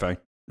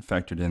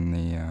factored in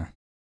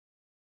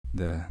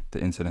the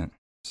incident,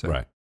 so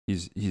Right.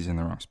 he's in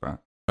the wrong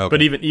spot.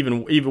 Okay. But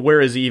even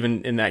where is he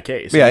even in that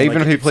case? Yeah, I mean,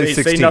 even if he plays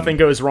 16. say nothing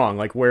goes wrong,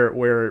 like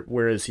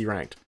where is he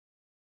ranked?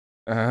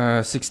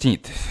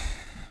 16th.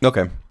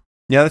 Okay.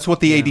 Yeah, that's what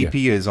the Yeah.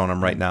 ADP is on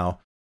him right now.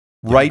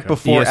 Right Okay.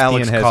 before ESPN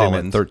Alex has Collins.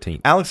 him at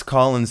 13th. Alex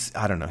Collins,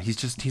 I don't know.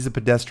 He's a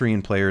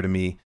pedestrian player to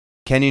me.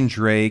 Kenyon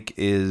Drake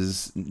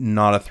is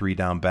not a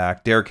 3-down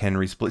back. Derrick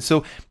Henry split.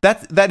 So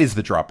that is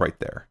the drop right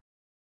there.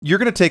 You're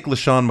going to take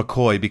LaShawn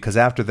McCoy because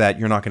after that,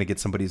 you're not going to get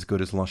somebody as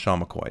good as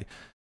LaShawn McCoy.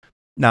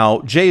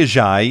 Now, Jay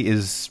Ajayi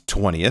is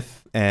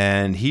 20th,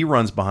 and he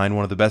runs behind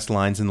one of the best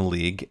lines in the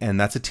league, and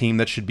that's a team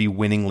that should be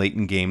winning late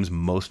in games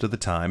most of the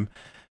time.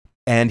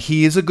 And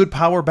he is a good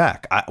power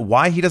back.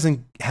 Why he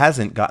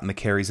hasn't gotten the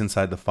carries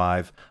inside the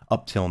 5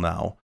 up till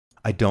now,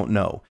 I don't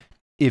know.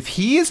 If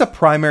he is a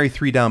primary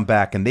 3-down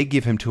back and they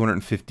give him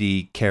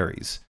 250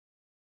 carries,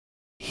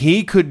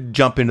 he could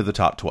jump into the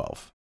top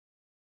 12.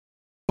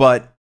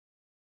 But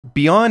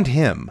beyond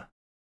him,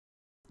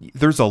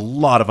 there's a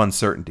lot of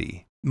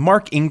uncertainty.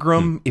 Mark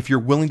Ingram, if you're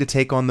willing to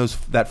take on that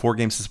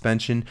 4-game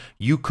suspension,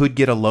 you could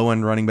get a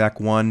low-end running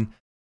back 1.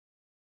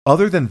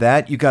 Other than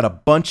that, you got a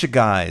bunch of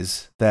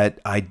guys that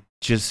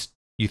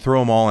you throw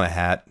them all in a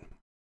hat.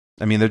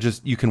 I mean,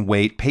 you can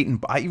wait.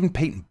 Even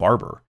Peyton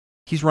Barber,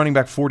 he's running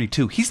back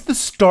 42. He's the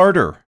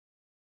starter.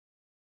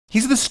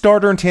 He's the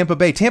starter in Tampa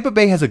Bay. Tampa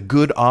Bay has a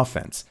good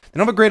offense. They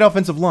don't have a great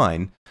offensive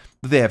line,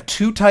 but they have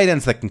 2 tight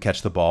ends that can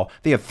catch the ball.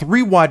 They have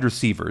 3 wide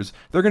receivers.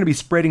 They're going to be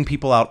spreading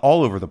people out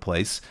all over the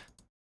place.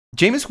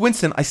 Jameis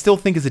Winston, I still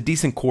think, is a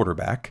decent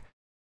quarterback.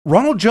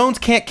 Ronald Jones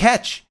can't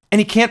catch, and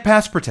he can't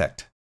pass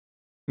protect.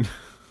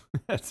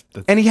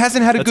 And he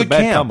hasn't had a good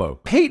camp. Combo.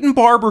 Peyton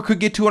Barber could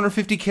get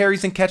 250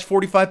 carries and catch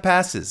 45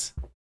 passes,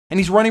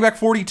 and he's running back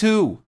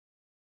 42.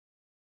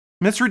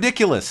 That's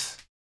ridiculous.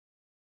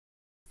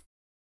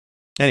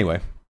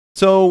 Anyway,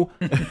 so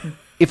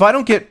if I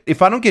don't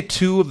get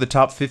 2 of the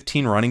top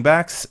 15 running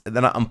backs,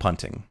 then I'm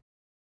punting.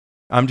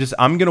 I'm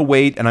going to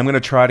wait, and I'm going to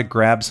try to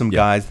grab some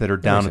guys that are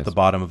down at the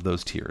bottom of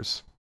those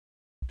tiers.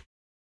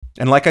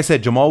 And like I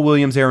said, Jamal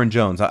Williams, Aaron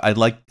Jones, I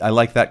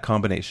like that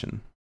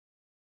combination.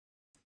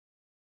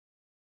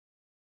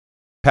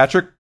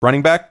 Patrick,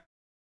 running back?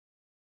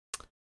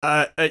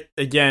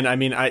 Again, I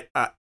mean,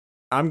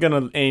 I'm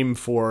gonna aim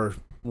for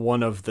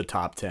one of the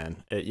top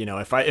 10.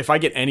 If I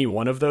get any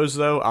one of those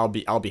though, I'll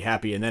be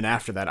happy. And then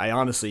after that, I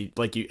honestly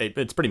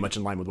it's pretty much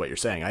in line with what you're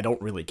saying. I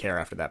don't really care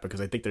after that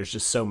because I think there's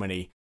just so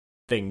many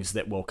things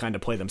that will kind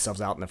of play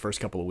themselves out in the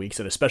first couple of weeks,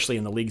 and especially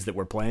in the leagues that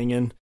we're playing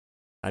in.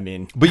 I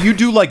mean, but you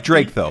do like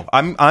Drake though.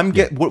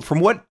 From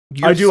what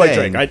you're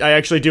saying, like Drake. I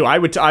actually do.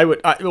 Well,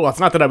 it's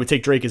not that I would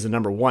take Drake as a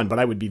number 1, but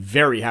I would be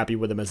very happy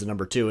with him as a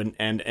number 2.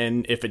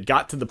 And if it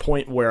got to the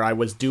point where I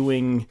was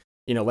doing,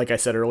 like I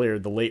said earlier,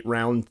 the late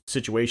round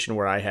situation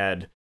where I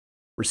had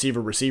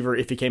receiver,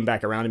 if he came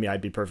back around to me, I'd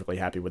be perfectly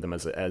happy with him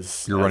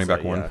as your running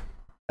back 1.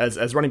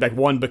 As running back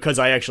 1, because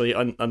I actually,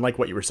 unlike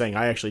what you were saying,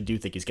 I actually do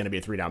think he's going to be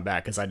a 3-down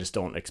back because I just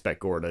don't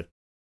expect Gore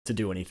to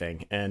do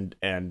anything. And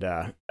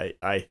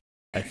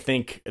I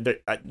think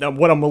that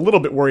what I'm a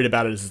little bit worried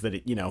about is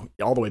that,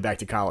 all the way back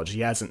to college, he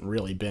hasn't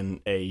really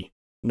been a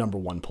number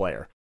 1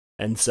 player.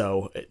 And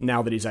so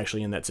now that he's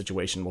actually in that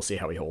situation, we'll see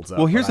how he holds up.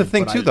 Well, here's the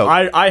thing, though.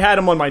 I had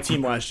him on my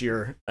team last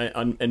year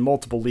in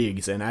multiple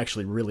leagues and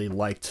actually really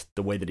liked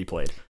the way that he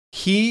played.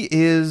 He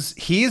is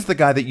the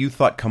guy that you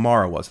thought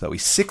Kamara was, though.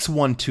 He's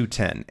 6'1",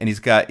 210, and he's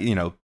got,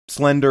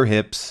 slender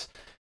hips.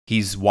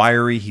 He's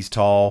wiry. He's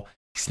tall.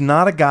 He's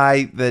not a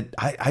guy that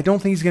I don't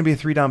think he's going to be a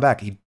 3-down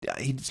back.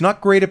 He's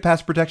not great at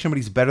pass protection, but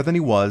he's better than he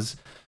was.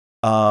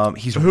 Who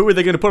are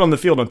they going to put on the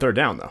field on 3rd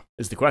down, though,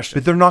 is the question.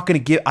 But they're not going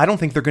to give. I don't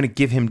think they're going to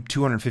give him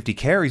 250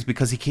 carries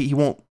because he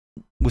won't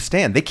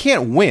withstand. They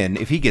can't win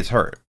if he gets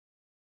hurt.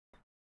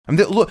 I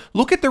mean,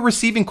 look at the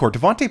receiving core.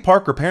 Devontae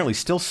Parker apparently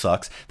still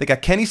sucks. They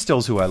got Kenny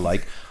Stills, who I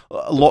like.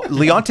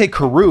 Leonte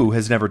Carew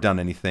has never done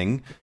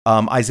anything.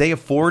 Isaiah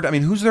Ford. I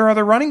mean, who's their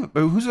other receiver?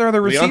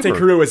 Leonte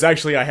Carew is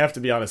actually, I have to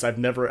be honest, I've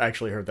never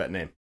actually heard that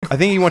name. I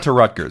think he went to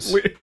Rutgers.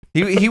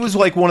 He was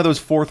like one of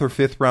those 4th or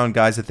 5th round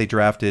guys that they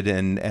drafted,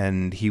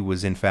 and he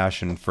was in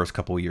fashion first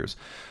couple of years.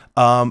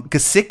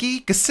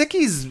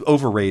 Gesicki's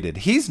overrated.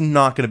 He's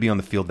not going to be on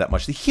the field that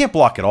much. He can't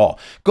block at all.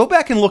 Go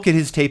back and look at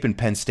his tape in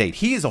Penn State.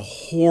 He is a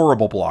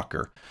horrible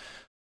blocker.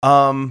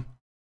 What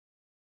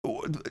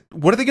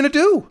are they going to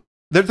do?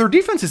 Their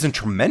defense isn't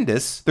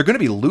tremendous. They're going to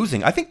be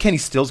losing. I think Kenny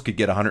Stills could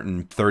get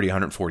 130,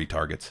 140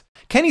 targets.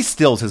 Kenny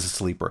Stills is a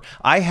sleeper.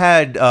 I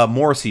had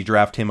Morrissey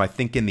draft him, I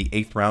think, in the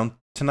 8th round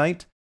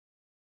tonight.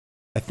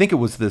 I think it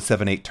was the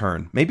 7-8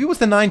 turn. Maybe it was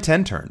the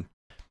 9-10 turn.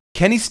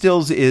 Kenny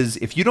Stills is,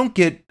 if you don't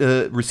get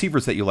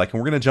receivers that you like,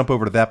 and we're going to jump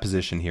over to that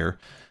position here,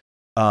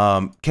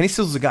 Kenny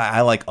Stills is a guy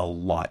I like a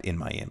lot in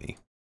Miami.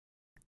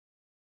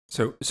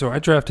 So I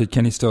drafted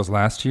Kenny Stills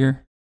last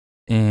year,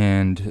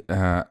 and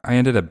I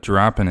ended up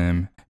dropping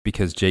him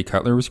because Jay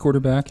Cutler was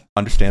quarterback.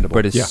 Understandable.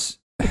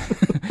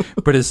 But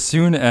But as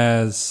soon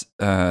as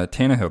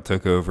Tannehill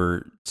took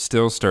over,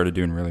 still started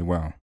doing really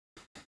well.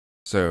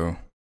 So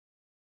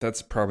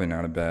that's probably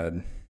not a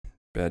bad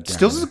guy.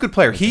 Stills is a good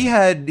player. He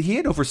had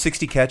over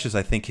 60 catches,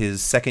 I think,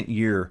 his second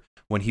year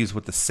when he was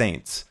with the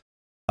Saints.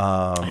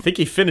 I think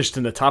he finished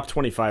in the top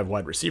 25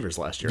 wide receivers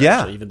last year. Yeah.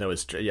 Actually, even though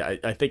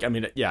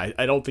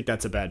I don't think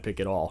that's a bad pick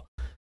at all.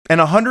 And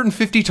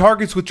 150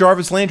 targets with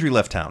Jarvis Landry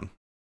left town.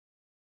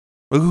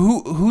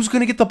 Who's going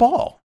to get the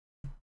ball?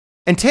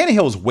 And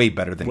Tannehill is way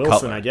better than Wilson,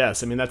 Cutler. I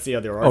guess. I mean, that's the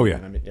other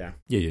argument. yeah. I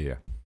mean, yeah. Yeah.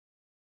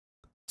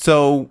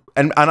 So,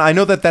 and I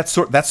know that's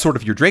sort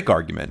of your Drake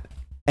argument.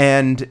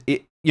 And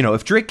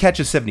if Drake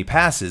catches 70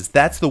 passes,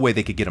 that's the way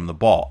they could get him the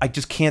ball. I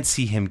just can't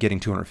see him getting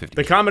 250.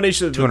 The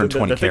combination of the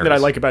thing that I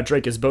carries. like about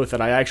Drake is both that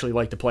I actually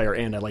like the player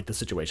and I like the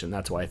situation.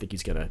 That's why I think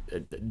he's going to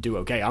do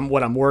okay.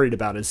 What I'm worried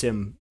about is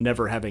him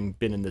never having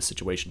been in this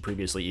situation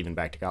previously, even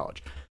back to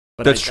college.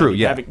 But that's true.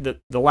 Yeah.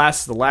 The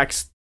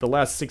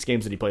last 6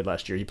 games that he played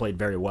last year, he played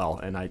very well,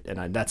 and I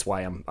that's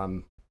why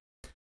I'm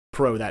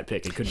pro that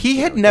pick. It could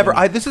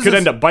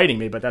end up biting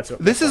me, but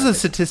this is a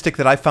statistic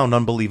that I found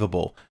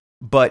unbelievable.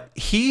 But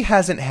he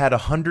hasn't had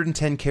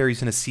 110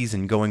 carries in a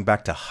season going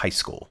back to high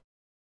school.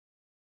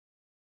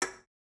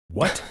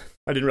 What?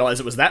 I didn't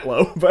realize it was that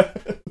low,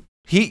 but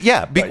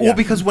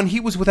because when he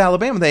was with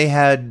Alabama, they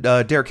had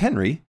Derrick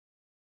Henry.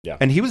 Yeah.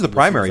 And he was the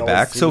primary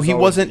back, so he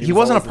wasn't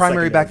a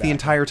primary back the back.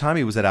 entire time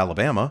he was at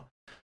Alabama.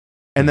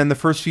 And then the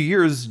first few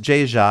years,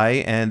 Jay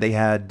Ajayi, and they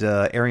had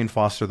Arian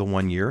Foster the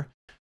 1 year.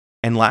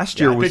 And last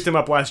year I picked him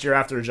up last year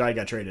after Ajayi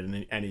got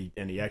traded,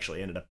 and he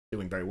actually ended up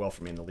doing very well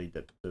for me in the league.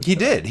 He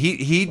did.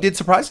 He did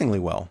surprisingly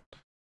well.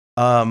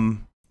 So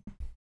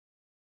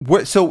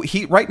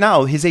right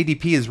now his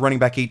ADP is running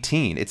back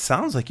 18. It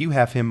sounds like you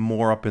have him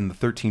more up in the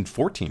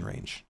 13-14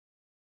 range.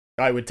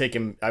 I would take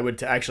him. I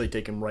would actually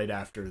take him right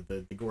after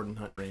the Gordon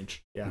Hunt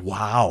range. Yeah.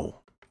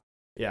 Wow.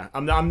 Yeah,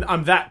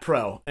 I'm that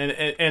pro,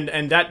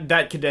 and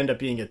that could end up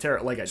being a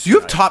terror. So you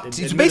have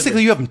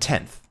basically you have him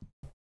 10th.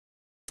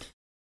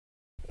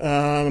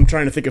 I'm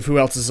trying to think of who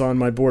else is on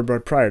my board,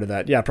 but prior to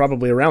that, yeah,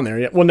 probably around there.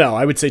 Yeah. Well, no,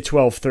 I would say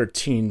 12,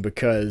 13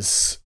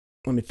 because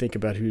let me think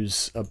about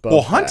who's above.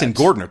 Well, Hunt and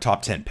Gordon are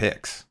top 10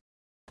 picks.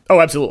 Oh,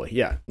 absolutely,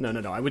 yeah. No.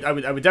 I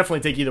would definitely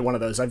take either one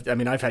of those.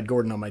 I've had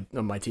Gordon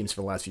on my teams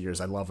for the last few years.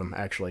 I love him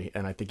actually,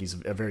 and I think he's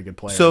a very good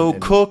player. So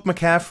Cook,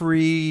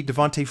 McCaffrey,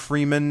 Devontae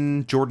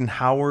Freeman, Jordan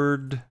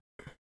Howard.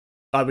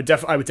 I would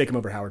take him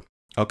over Howard.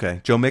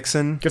 Okay, Joe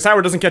Mixon, because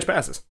Howard doesn't catch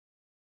passes.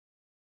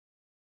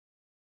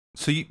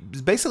 So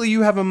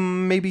you have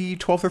him maybe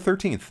 12th or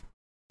 13th.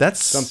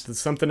 That's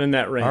something in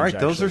that range. All right,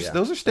 those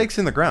are stakes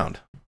in the ground.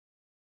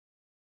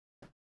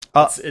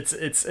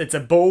 It's a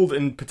bold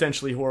and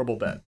potentially horrible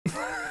bet,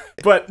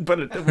 but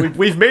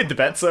we've made the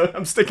bet, so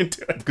I'm sticking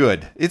to it.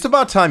 Good. It's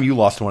about time you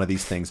lost one of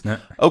these things. No.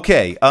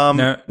 Okay.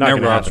 Now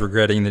Rob's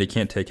regretting that he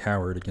can't take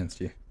Howard against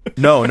you.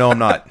 No, I'm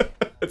not.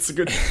 It's a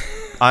good.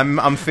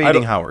 I'm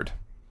fading Howard.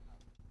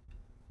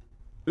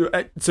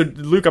 So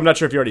Luke, I'm not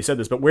sure if you already said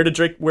this, but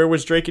where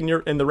was Drake in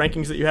the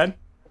rankings that you had?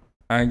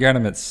 I got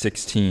him at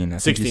 16. I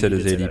think you said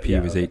his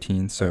ADP was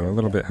 18, so a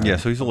little bit higher. Yeah,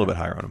 so he's a little bit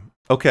higher on him.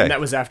 Okay. And that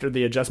was after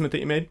the adjustment that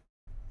you made?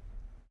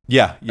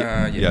 Yeah,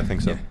 I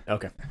think so. Yeah.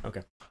 Okay.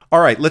 All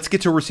right, let's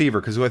get to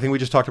receiver because I think we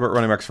just talked about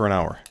running backs for an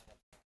hour.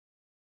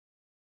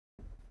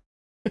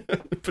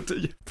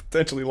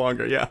 Potentially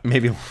longer, yeah.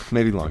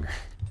 Maybe longer.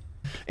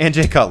 And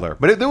Jay Cutler.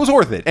 But it was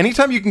worth it.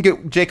 Anytime you can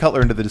get Jay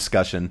Cutler into the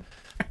discussion,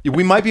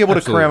 we might be able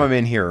to cram him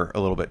in here a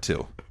little bit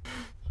too.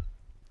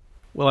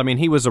 Well, I mean,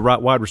 he was a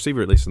wide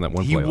receiver at least in that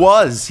one play.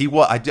 He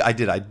was. I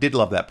did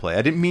love that play.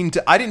 I didn't mean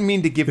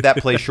to give that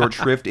play short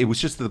shrift. It was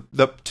just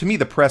to me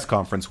the press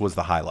conference was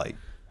the highlight.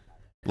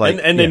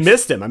 And they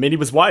missed him. I mean, he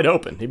was wide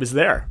open. He was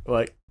there.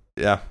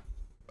 Yeah.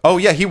 Oh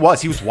yeah, he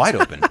was. He was wide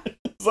open.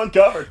 It's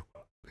uncovered.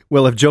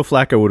 Well, if Joe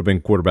Flacco would have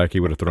been quarterback, he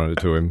would have thrown it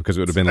to him because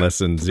it would have been less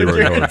than 0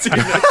 yards.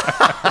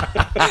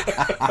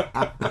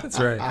 That's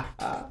right.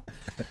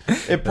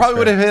 It probably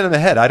would have hit him in the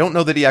head. I don't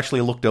know that he actually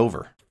looked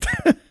over.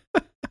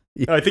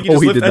 I think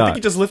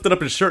he just lifted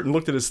up his shirt and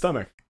looked at his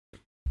stomach.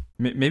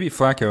 Maybe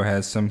Flacco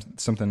has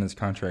something in his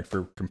contract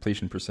for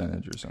completion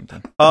percentage or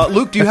something.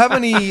 Luke, do you have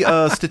any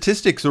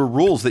statistics or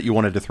rules that you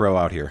wanted to throw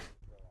out here?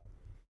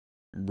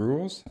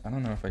 Rules? I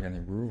don't know if I got any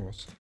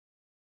rules.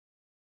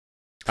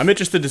 I'm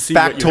interested to see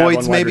what you have on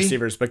wide maybe?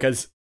 receivers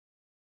because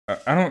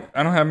I don't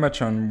have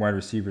much on wide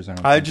receivers.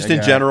 Just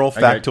in general,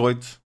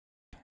 factoids.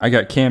 I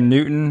got Cam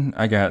Newton.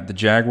 I got the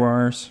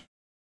Jaguars.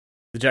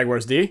 The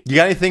Jaguars D. You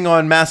got anything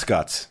on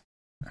mascots?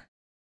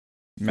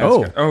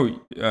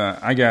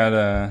 I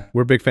got.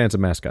 We're big fans of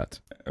mascots.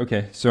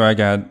 Okay, so I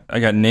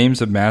got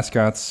names of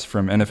mascots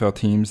from NFL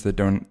teams that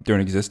don't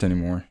exist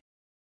anymore.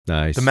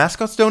 Nice. The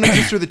mascots don't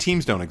exist, or the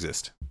teams don't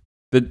exist.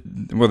 The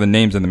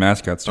names of the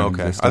mascots don't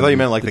exist. I thought you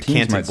meant like the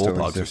teams Canton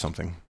Bulldogs or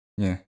something.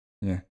 Yeah.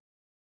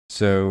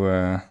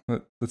 So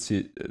let's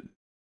see.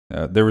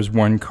 There was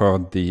one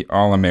called the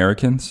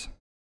All-Americans.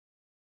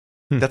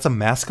 That's a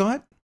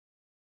mascot?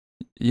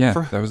 Yeah,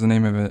 that was the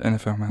name of an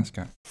NFL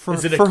mascot. For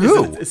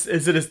who? Is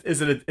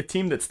it a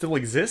team that still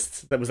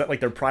exists? Was that like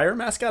their prior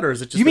mascot, or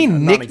is it just You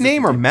mean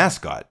nickname or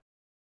mascot?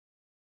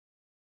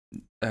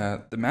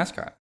 The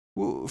mascot.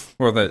 Well,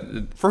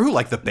 For who?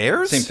 Like the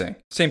Bears?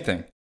 Same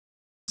thing.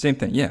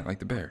 Yeah, like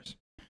the Bears.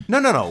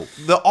 No.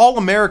 The All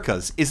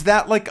Americas, is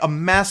that like a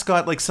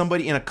mascot, like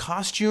somebody in a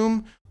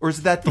costume, or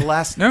is that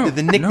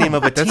the nickname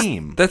of a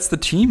team? That's the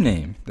team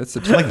name. That's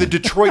the team. Like the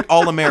Detroit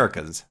All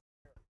Americas.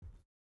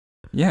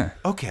 Yeah.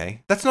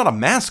 Okay, that's not a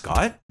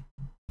mascot.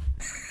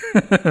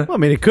 Well, I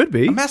mean, it could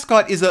be. A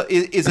mascot is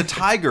a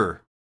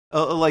tiger,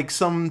 like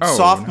some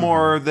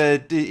sophomore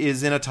that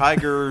is in a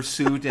tiger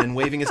suit and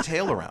waving his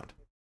tail around.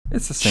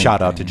 It's the same.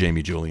 Shout out to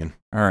Jamie Julian.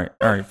 All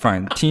right,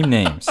 fine. Team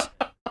names.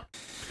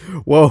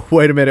 Whoa!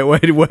 Wait a minute!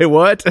 Wait!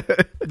 What?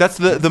 That's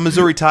the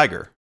Missouri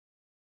Tiger.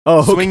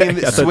 Oh,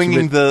 okay.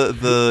 Swinging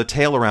the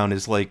tail around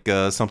is like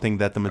something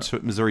that the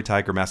Missouri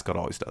Tiger mascot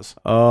always does.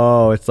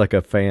 Oh, it's like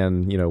a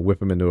fan,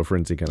 whip him into a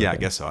frenzy kind of thing. Yeah, I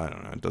guess so. I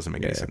don't know. It doesn't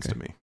make any sense to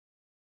me.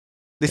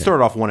 They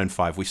started off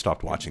 1-5. We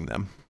stopped watching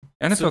them.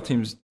 NFL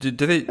teams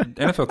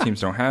NFL teams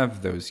don't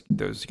have those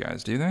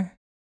guys, do they?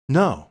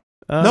 No,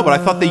 but I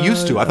thought they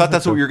used to. I thought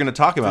that's what we were going to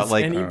talk about.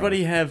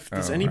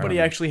 Does anybody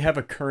actually have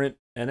a current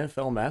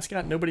NFL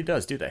mascot? Nobody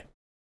does, do they?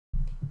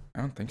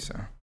 I don't think so.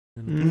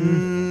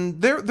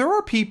 There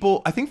are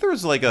people. I think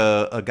there's like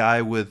a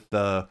guy with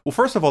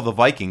first of all, the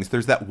Vikings.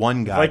 There's that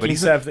one guy.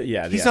 Vikings but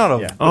he's not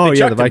a. Yeah. Oh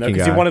yeah, the Viking guy.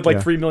 Because he wanted like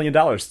 $3 million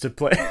to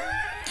play.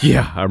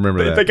 Yeah, I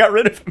remember that. They got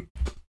rid of him.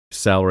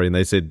 Salary, and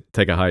they said,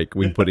 take a hike.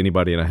 We can put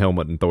anybody in a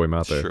helmet and throw him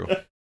out there. True.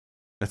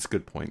 That's a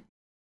good point.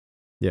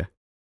 Yeah.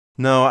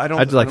 No, I don't.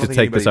 I'd like to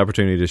take this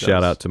opportunity to does.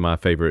 shout out to my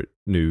favorite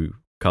new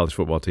college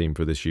football team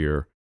for this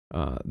year,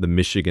 the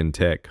Michigan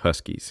Tech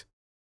Huskies.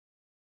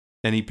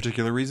 Any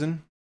particular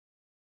reason?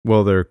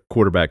 Well, their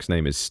quarterback's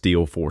name is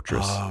Steel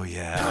Fortress. Oh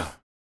yeah.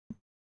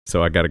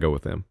 So I got to go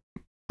with them.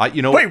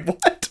 Wait,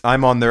 what?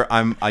 I'm on there.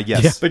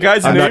 Yes. Yeah, the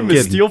guy's name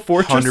is Steel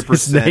Fortress. 100%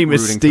 His name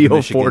is rooting Steel for the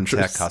Michigan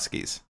Fortress. Tech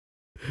Huskies.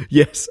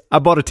 Yes, I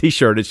bought a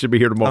T-shirt. It should be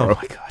here tomorrow.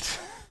 Oh my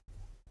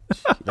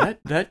god.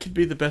 That could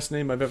be the best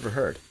name I've ever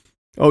heard.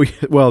 Oh yeah.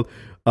 Well,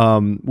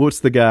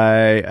 what's the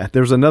guy?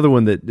 There's another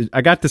one that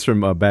I got this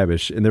from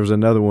Babish, and there was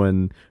another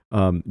one,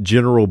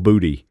 General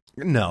Booty.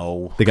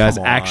 No, the guy's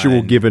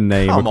actual given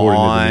name, according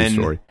to the news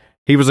story.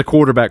 He was a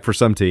quarterback for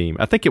some team.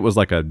 I think it was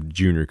like a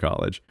junior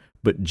college.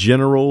 But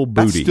General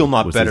Booty. That's still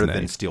not was better his name.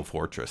 than Steel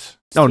Fortress.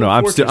 Oh no,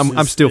 I'm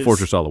Fortress Steel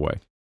Fortress all the way.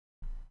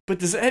 But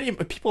does any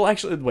people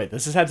actually wait?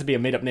 This has had to be a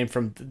made up name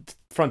from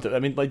front. I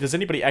mean, like, does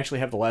anybody actually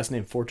have the last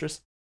name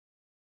Fortress?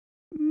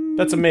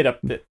 That's a made up.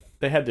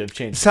 They had to have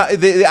changed.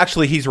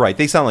 Actually, he's right.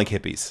 They sound like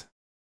hippies.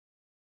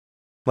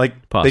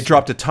 Like Possibly. They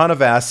dropped a ton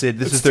of acid.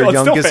 This is their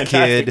youngest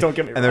kid, Don't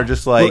get me wrong. And they're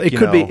just like,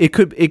 well, it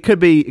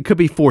could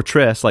be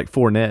Fortress, like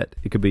Fournette.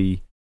 It could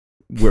be.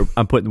 We're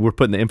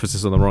putting the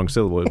emphasis on the wrong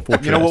syllable.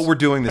 Fortress. You know what? We're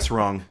doing this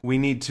wrong. We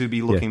need to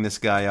be looking this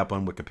guy up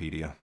on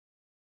Wikipedia.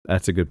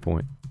 That's a good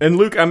point. And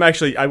Luke,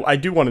 I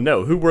do want to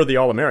know, who were the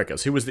All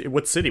Americas?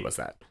 What city was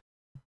that?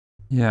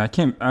 Yeah,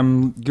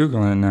 I'm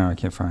Googling it now. I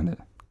can't find it.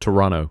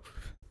 Toronto.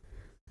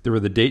 There were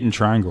the Dayton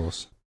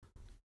Triangles.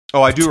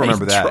 Oh, I do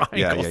remember that.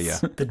 Yeah.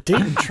 The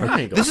Dayton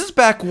Triangles. This is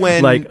back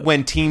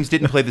when teams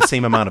didn't play the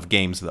same amount of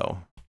games, though.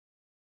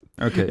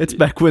 Okay. It's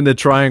back when the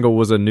triangle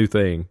was a new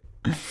thing.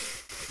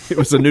 It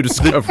was a new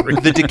discovery.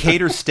 The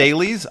Decatur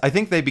Staleys, I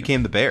think they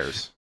became the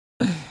Bears.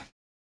 Really?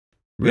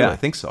 Yeah, I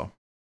think so.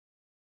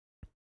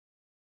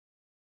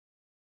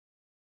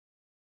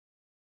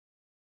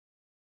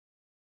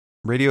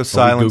 Radio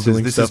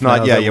silences. This is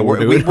not. Yeah.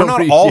 We're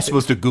not all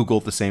supposed to Google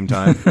at the same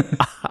time.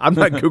 I'm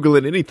not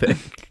Googling anything.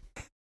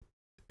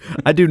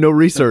 I do no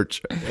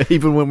research,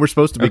 even when we're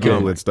supposed to be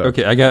Googling stuff.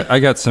 Okay, I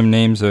got some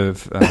names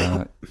of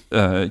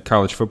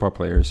college football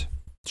players.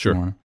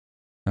 Sure.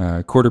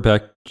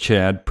 Quarterback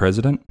Chad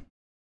President.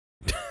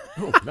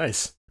 Oh,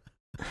 nice.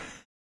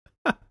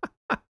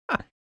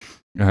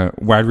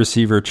 Wide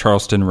receiver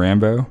Charleston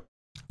Rambo.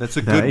 That's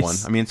a good one.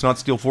 I mean, it's not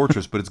Steel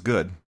Fortress, but it's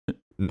good.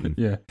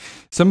 Yeah.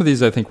 Some of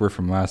these I think were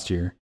from last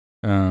year.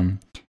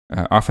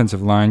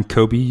 Offensive line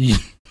Kobe.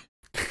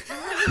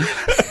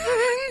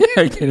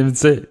 I can't even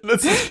say it.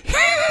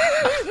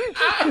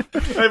 I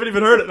haven't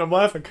even heard it and I'm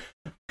laughing.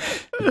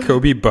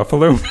 Kobe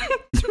Buffalo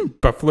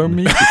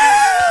meat.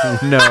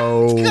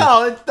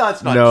 No,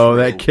 that's not no,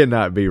 true. That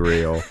cannot be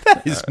real.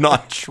 That is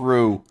not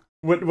true.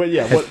 What?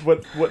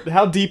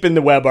 How deep in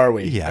the web are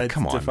we? Yeah,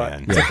 come on,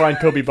 man. To find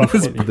Kobe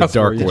Buffalo meat. The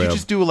dark Did web. you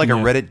just do like a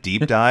Reddit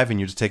deep dive and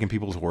you're just taking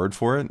people's word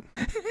for it?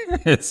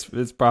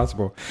 It's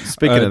possible.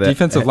 Speaking of that,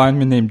 defensive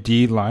lineman named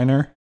D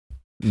Liner.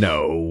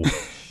 No.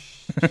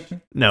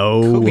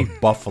 No. Kobe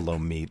Buffalo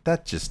meat.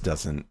 That just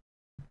doesn't.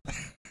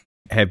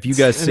 Have you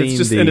guys seen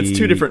and it's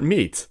two different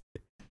meats.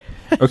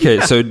 Okay,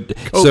 so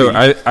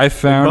I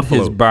found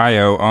his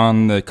bio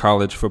on the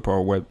college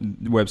football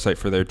website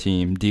for their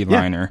team, D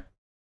Liner.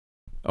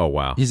 Oh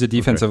wow, he's a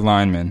defensive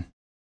lineman.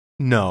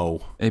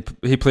 No,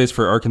 he plays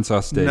for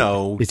Arkansas State.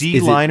 No, D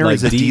Liner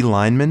is a D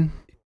lineman.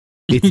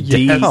 It's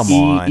Yes.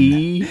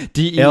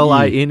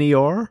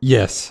 DEELINER.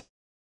 Yes.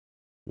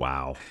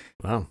 Wow.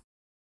 Wow.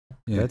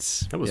 Yeah.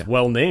 That was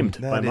well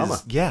named by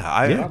Mama.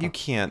 Yeah, you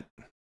can't.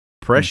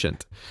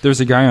 Prescient.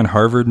 There's a guy on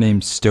Harvard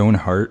named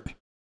Stonehart.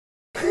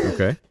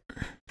 Okay.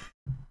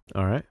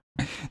 All right.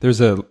 There's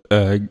a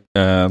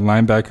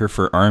linebacker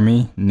for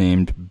Army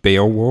named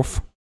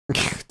Beowulf.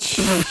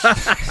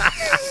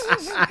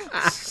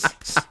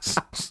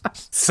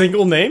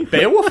 Single name?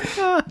 Beowulf?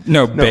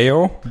 No,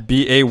 Bayle.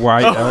 Bayle.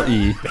 Beowulf.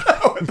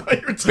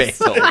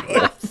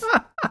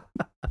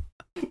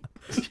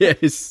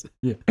 Yes.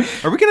 Yeah.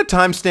 Are we going to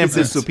timestamp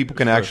this so people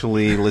can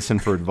actually listen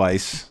for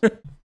advice?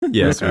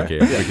 Yes, we can.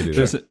 We can do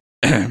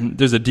that.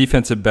 There's a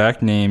defensive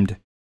back named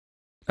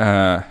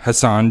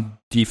Hassan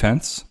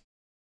Defense.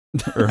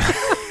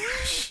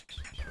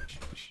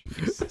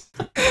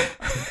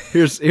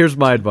 Here's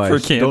my advice For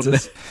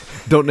Kansas.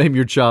 Don't name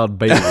your child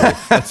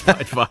Beowulf. That's my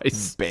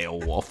advice.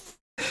 Beowulf.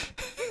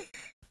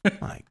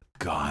 My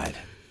God.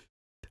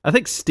 I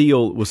think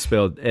Steel was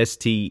spelled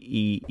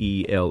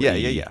Steele.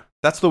 Yeah.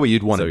 That's the way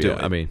you'd want to do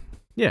it. I mean,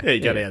 Yeah, you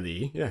got to add the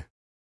E. Yeah.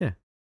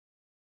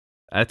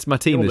 That's my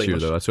team Old this year,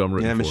 English. though. That's who I'm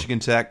rooting for. Michigan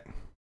Tech.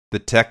 The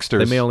Texters.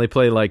 They may only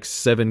play like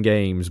 7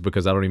 games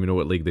because I don't even know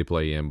what league they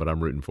play in, but I'm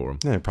rooting for them.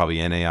 Yeah, probably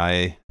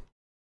NAIA.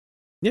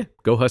 Yeah,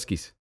 go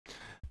Huskies.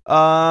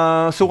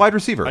 So wide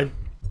receiver.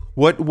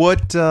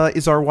 What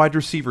is our wide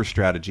receiver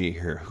strategy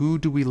here? Who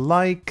do we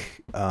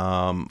like?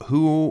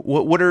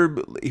 What are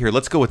here?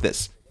 Let's go with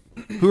this.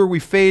 Who are we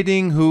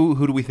fading?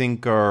 Who do we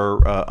think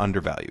are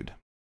undervalued?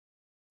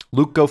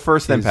 Luke, go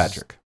first, then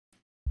Patrick.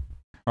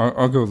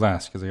 I'll go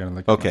last because I got to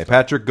look. Okay,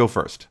 Patrick, go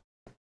first.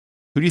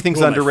 Who do you think's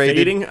underrated?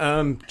 Fading?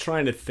 I'm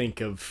trying to think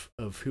of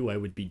who I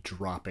would be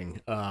dropping.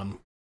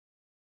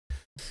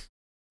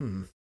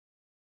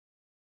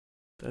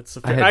 That's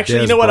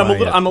actually, you know what?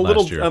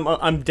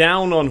 I'm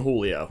down on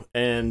Julio,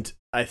 and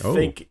I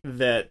think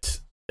that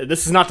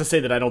this is not to say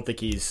that I don't think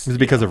he's. Is it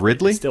because of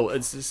Ridley?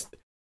 It's just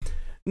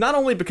not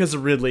only because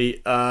of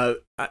Ridley.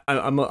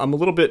 I'm a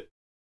little bit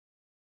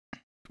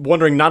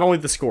wondering not only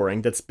the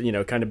scoring that's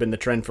kind of been the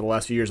trend for the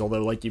last few years.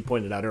 Although, like you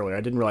pointed out earlier,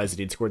 I didn't realize that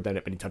he'd scored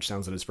that many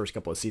touchdowns in his first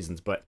couple of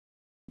seasons. But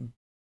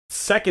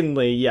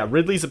secondly, yeah,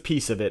 Ridley's a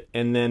piece of it,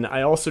 and then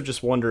I also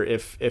just wonder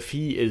if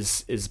he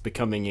is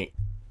becoming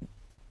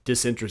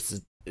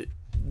disinterested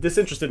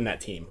in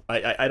that team.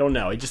 I don't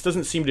know. It just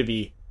doesn't seem to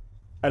be.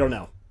 I don't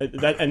know.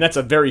 And that's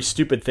a very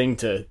stupid thing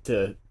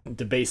to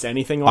base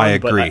anything on. I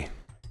agree.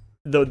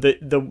 But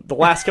the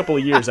last couple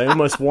of years, I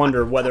almost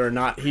wonder whether or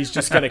not he's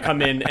just going to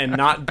come in and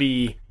not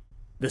be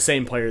the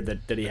same player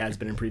that he has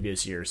been in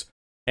previous years.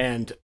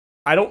 And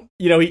I don't.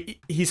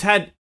 He's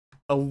had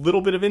a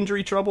little bit of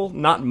injury trouble,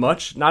 not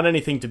much, not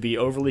anything to be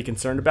overly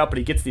concerned about. But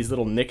he gets these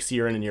little nicks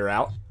year in and year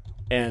out,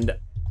 and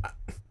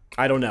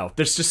I don't know.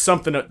 There's just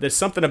something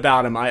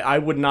about him. I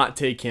would not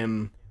take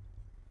him.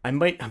 I'm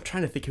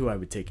trying to think who I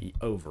would take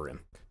over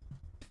him,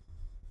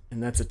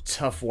 and that's a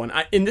tough one.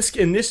 In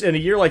a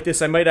year like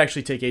this, I might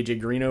actually take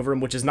AJ Green over him,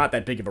 which is not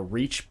that big of a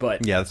reach.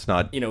 But yeah, it's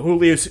not.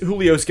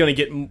 Julio's going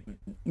to get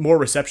more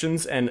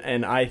receptions,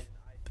 and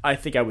I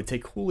think I would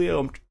take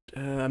Julio.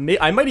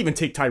 I might even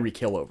take Tyreek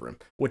Hill over him,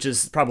 which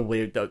is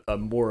probably a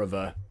more of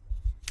a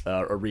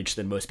reach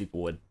than most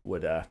people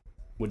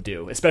would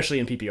do, especially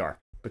in PPR,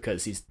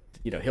 because he's.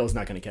 Hill's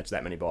not going to catch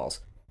that many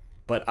balls,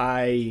 but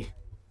I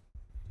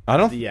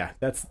don't. Yeah,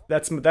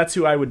 that's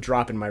who I would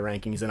drop in my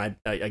rankings, and I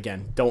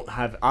again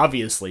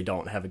obviously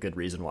don't have a good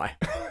reason why.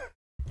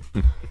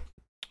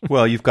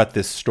 Well, you've got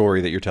this story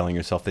that you're telling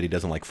yourself that he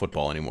doesn't like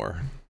football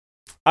anymore.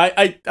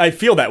 I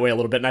feel that way a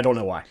little bit, and I don't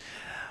know why.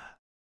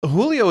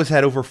 Julio has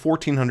had over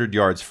 1,400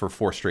 yards for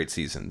 4 straight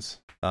seasons.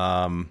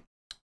 I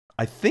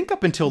think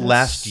up until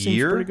last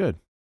year, pretty good.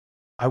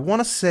 I want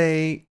to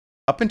say.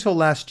 Up until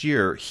last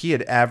year, he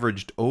had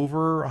averaged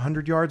over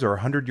 100 yards or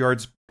 100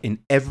 yards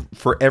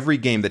for every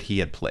game that he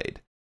had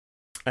played.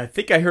 I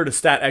think I heard a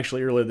stat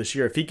actually earlier this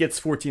year. If he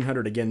gets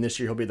 1,400 again this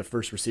year, he'll be the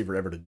first receiver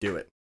ever to do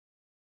it.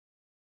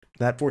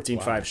 That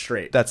 14-5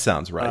 straight. That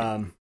sounds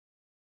right.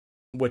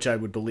 Which I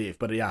would believe,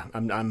 but yeah,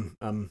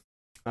 I'm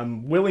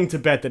willing to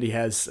bet that he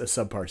has a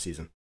subpar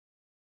season.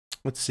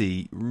 Let's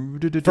see.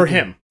 For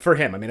him.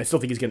 I mean, I still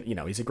think he's going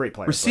to, he's a great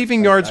player.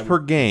 Receiving yards per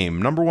game,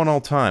 number 1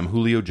 all time,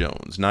 Julio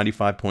Jones,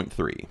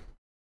 95.3.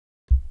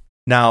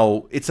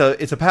 Now, it's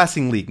a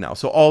passing league now,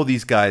 so all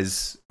these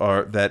guys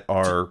are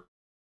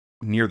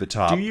near the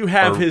top. Do you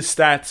have his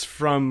stats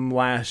from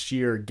last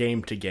year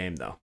game to game,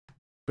 though?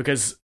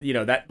 Because,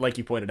 that, like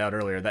you pointed out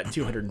earlier, that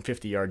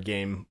 250-yard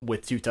game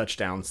with 2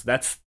 touchdowns,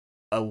 that's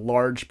a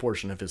large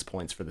portion of his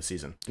points for the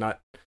season.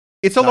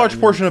 It's a large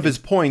portion of his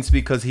points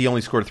because he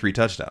only scored 3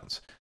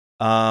 touchdowns.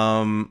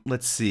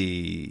 Let's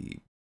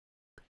see.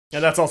 Yeah,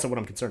 that's also what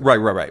I'm concerned about.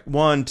 Right.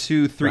 1,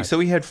 2, 3. Right. So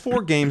he had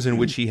 4 games in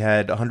which he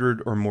had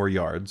 100 or more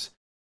yards.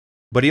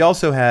 But he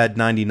also had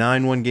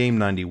 99 one game,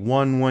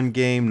 91 one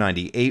game,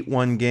 98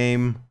 one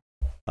game.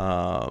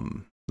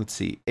 Let's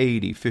see.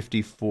 80,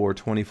 54,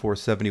 24,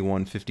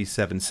 71,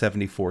 57,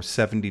 74,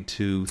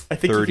 72, 30, I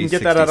think you can get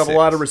 66. that out of a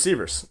lot of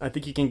receivers. I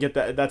think you can get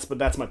that.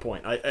 That's my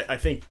point. I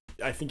think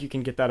I think you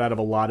can get that out of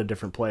a lot of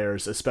different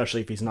players,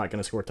 especially if he's not going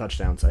to score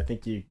touchdowns. I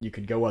think you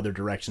could go other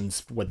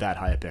directions with that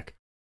high a pick.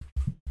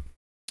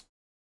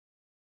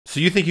 So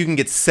you think you can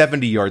get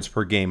 70 yards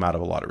per game out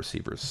of a lot of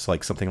receivers,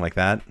 like something like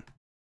that?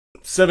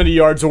 70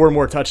 yards or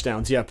more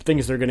touchdowns, yeah,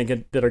 things that are going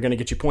to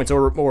get you points,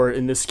 or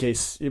in this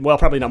case, well,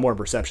 probably not more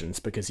receptions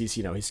because he's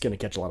going to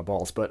catch a lot of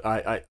balls. But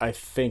I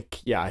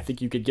think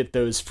you could get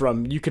those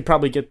you could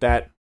probably get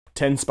that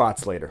 10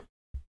 spots later.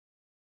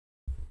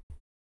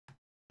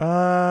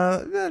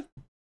 8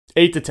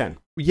 to 10.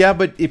 Yeah,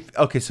 but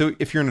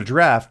if you're in a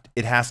draft,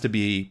 it has to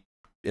be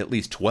at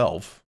least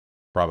 12,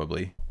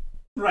 probably.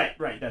 Right.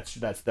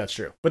 That's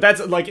true. But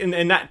that's like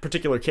in that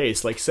particular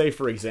case, like say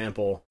for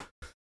example.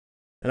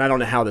 And I don't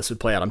know how this would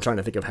play out. I'm trying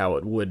to think of how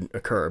it would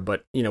occur.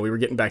 But, we were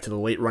getting back to the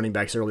late running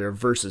backs earlier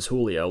versus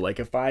Julio. Like,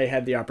 if I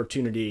had the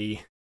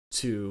opportunity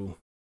to...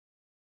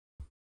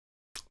 I'm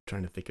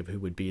trying to think of who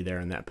would be there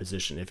in that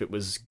position. If it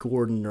was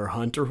Gordon or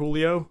Hunt or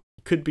Julio,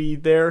 could be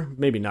there.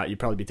 Maybe not. You'd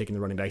probably be taking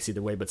the running backs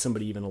either way, but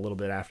somebody even a little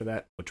bit after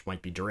that, which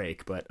might be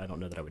Drake. But I don't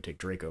know that I would take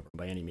Drake over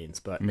by any means.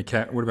 But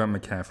what about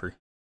McCaffrey?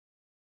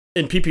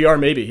 In PPR,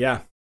 maybe, yeah.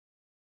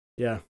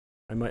 Yeah.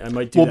 I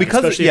might do that,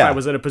 because especially if I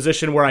was in a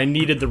position where I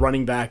needed the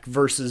running back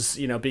versus,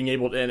 being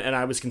able to, and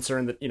I was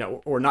concerned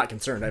that, or not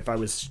concerned, if I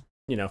was,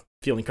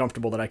 feeling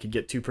comfortable that I could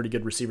get two pretty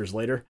good receivers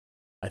later,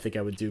 I think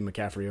I would do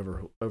McCaffrey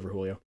over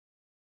Julio.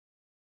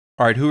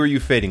 All right, who are you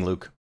fading,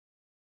 Luke?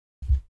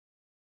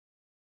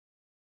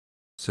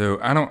 So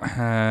I don't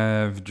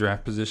have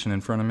draft position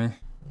in front of me,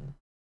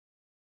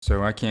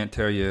 so I can't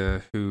tell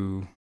you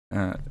who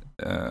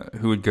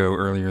would go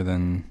earlier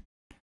than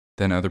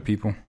other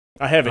people.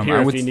 I have it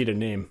here if you need a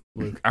name,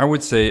 Luke. I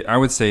would say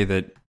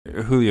that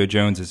Julio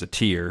Jones is a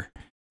tier.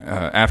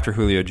 After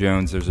Julio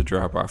Jones, there's a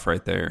drop-off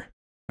right there.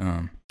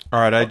 All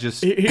right,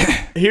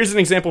 here's an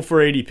example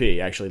for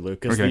ADP, actually,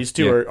 Luke, because these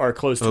two are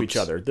close to each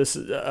other. This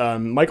is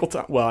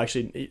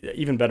actually,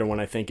 even better one,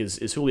 I think,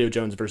 is Julio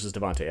Jones versus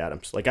Devontae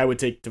Adams. Like, I would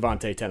take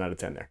Devontae 10 out of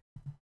 10 there.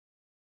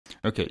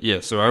 Okay, yeah,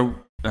 so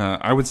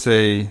I would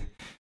say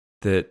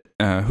that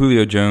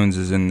Julio Jones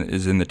is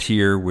in the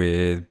tier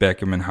with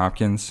Beckham and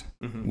Hopkins,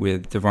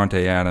 with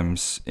Devontae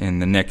Adams in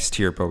the next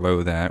tier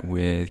below that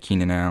with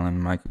Keenan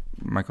Allen,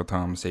 Michael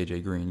Thomas,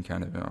 AJ Green,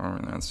 kind of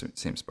around the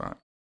same spot.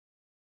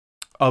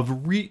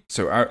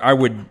 So I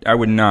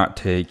would not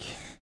take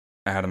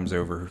Adams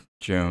over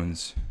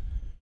Jones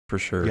for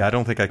sure. Yeah, I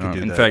don't think I could do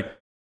that.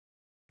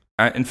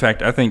 In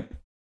fact, I think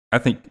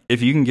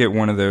if you can get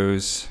one of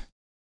those.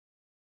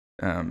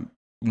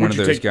 One of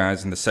those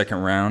guys in the second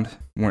round,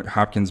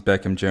 Hopkins,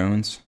 Beckham,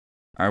 Jones,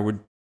 I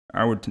would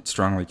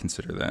strongly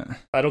consider that.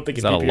 I don't think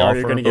in PPR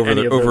you're going to get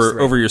any of those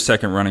over your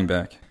second running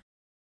back.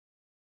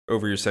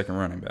 Over your second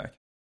running back.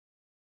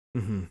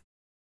 Mm-hmm.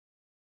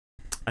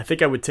 I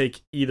think I would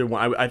take either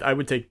one. I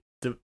would take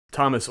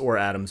Thomas or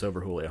Adams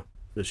over Julio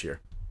this year.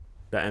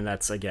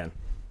 That's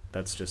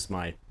just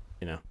my,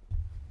 Yeah,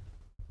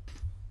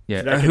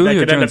 so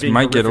Julio Jones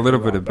might get a little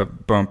bit of a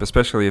bump,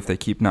 especially if they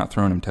keep not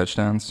throwing him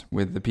touchdowns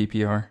with the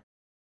PPR.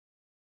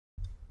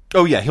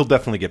 Oh yeah, he'll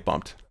definitely get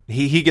bumped.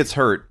 He gets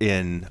hurt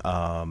in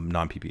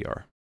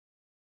non-PPR,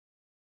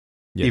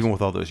 even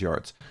with all those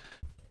yards.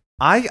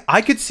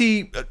 I could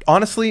see,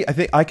 honestly, I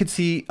think I could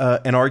see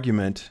an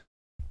argument.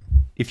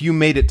 If you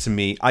made it to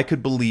me, I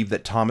could believe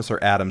that Thomas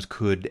or Adams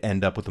could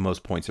end up with the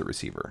most points at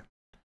receiver.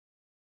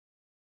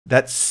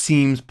 That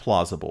seems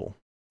plausible.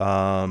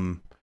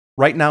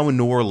 Right now in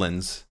New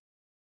Orleans,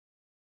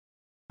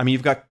 I mean,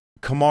 you've got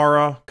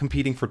Kamara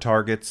competing for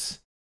targets.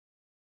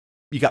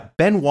 You got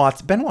Ben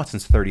Watson. Ben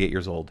Watson's 38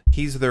 years old.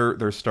 He's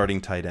their starting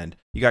tight end.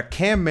 You got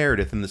Cam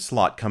Meredith in the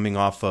slot coming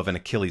off of an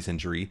Achilles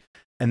injury.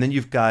 And then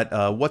you've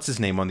got, what's his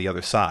name on the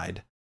other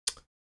side?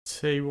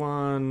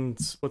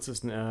 What's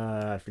his name?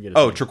 I forget his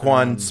name.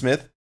 Tre'Quan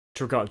Smith?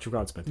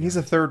 Tre'Quan Smith. Yeah. He's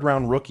a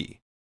third-round rookie.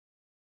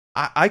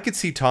 I could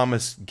see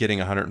Thomas getting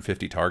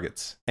 150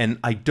 targets. And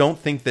I don't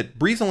think that...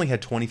 Breeze only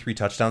had 23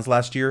 touchdowns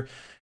last year.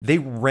 They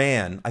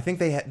ran... I think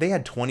they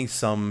had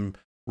 20-some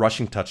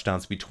rushing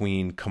touchdowns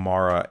between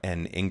Kamara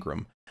and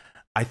Ingram.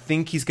 I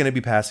think he's going to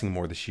be passing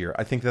more this year.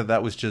 I think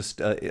that was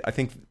just... I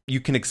think you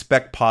can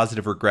expect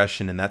positive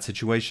regression in that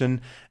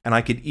situation. And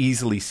I could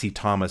easily see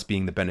Thomas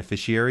being the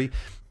beneficiary.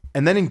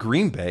 And then in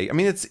Green Bay, I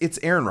mean, it's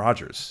Aaron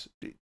Rodgers.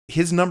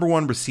 His number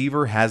one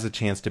receiver has a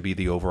chance to be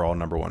the overall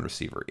number one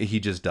receiver. He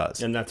just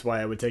does. And that's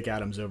why I would take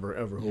Adams over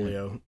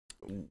Julio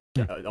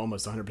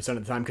almost 100% of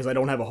the time, because I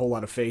don't have a whole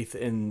lot of faith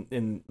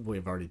in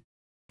we've already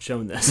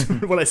shown this,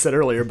 what I said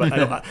earlier, but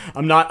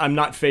I'm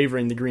not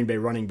favoring the Green Bay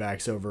running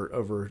backs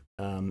over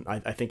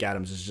I think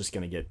Adams is just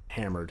going to get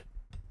hammered.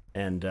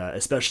 And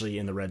especially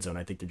in the red zone,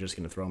 I think they're just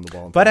going to throw him the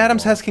ball. But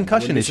Adams has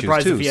concussion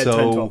issues too, if he had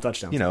 10, 12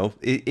 touchdowns.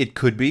 It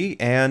could be.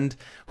 And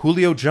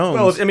Julio Jones.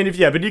 Well, I mean,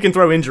 but you can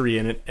throw injury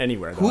in it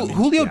anywhere.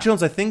 Julio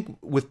Jones, I think,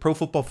 with Pro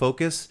Football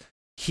Focus,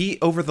 he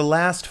over the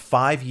last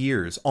 5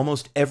 years,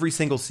 almost every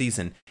single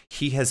season,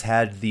 he has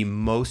had the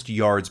most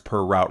yards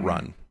per route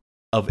run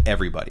of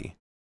everybody.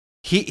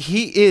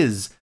 He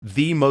is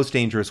the most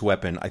dangerous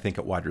weapon, I think,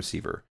 at wide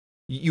receiver.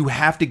 You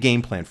have to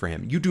game plan for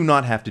him. You do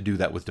not have to do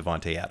that with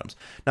Davante Adams.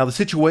 Now, the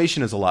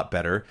situation is a lot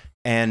better,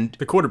 and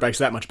the quarterback's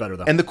that much better,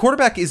 though. And the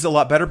quarterback is a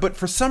lot better, but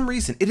for some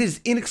reason, it is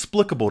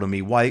inexplicable to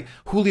me why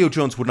Julio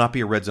Jones would not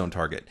be a red zone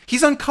target.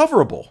 He's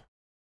uncoverable.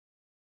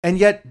 And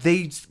yet,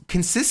 they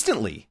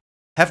consistently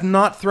have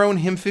not thrown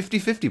him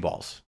 50-50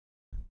 balls.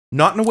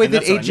 Not in a way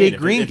that A.J.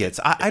 Green gets.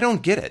 I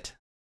don't get it.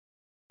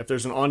 If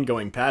there's an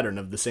ongoing pattern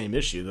of the same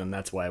issue, then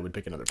that's why I would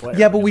pick another player.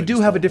 Yeah, but we do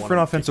have a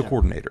different offensive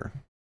coordinator.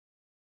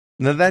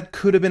 Now, that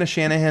could have been a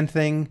Shanahan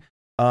thing.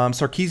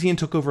 Sarkisian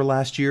took over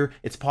last year.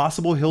 It's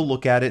possible he'll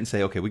look at it and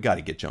say, okay, we got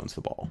to get Jones the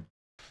ball.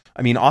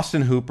 I mean,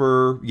 Austin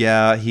Hooper,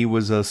 yeah, he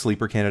was a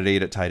sleeper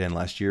candidate at tight end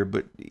last year,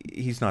 but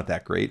he's not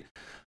that great.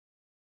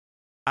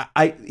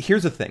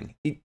 Here's the thing.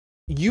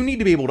 You need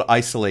to be able to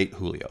isolate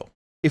Julio.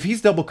 If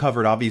he's double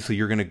covered, obviously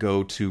you're going to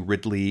go to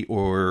Ridley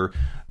or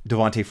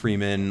Devontae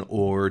Freeman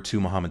or to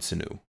Mohamed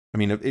Sanu. I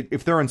mean,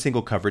 if they're on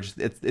single coverage,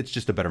 it's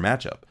just a better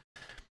matchup.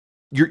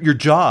 Your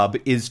job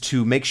is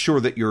to make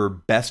sure that your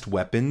best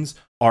weapons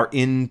are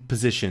in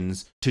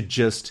positions to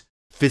just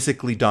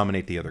physically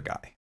dominate the other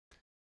guy.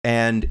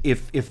 And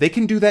if they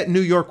can do that in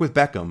New York with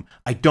Beckham,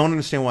 I don't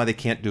understand why they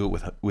can't do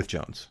it with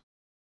Jones.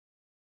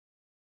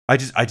 I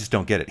just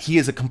don't get it. He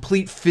is a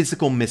complete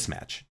physical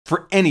mismatch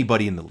for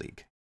anybody in the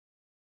league.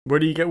 Where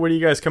do you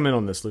guys come in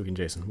on this, Luke and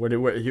Jason?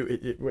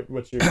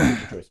 What's your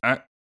choice?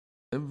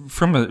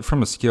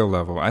 From a skill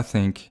level, I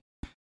think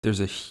there's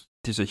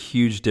a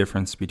huge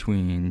difference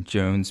between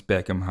Jones,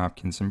 Beckham,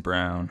 Hopkins, and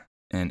Brown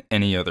and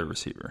any other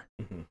receiver.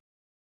 Mm-hmm.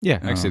 Yeah,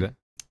 I can see that.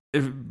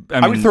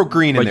 I would throw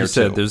Green in there, like you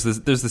said, too.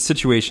 There's the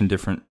situation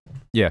different.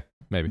 Yeah,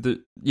 maybe.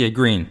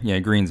 Green. Yeah,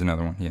 Green's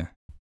another one, yeah.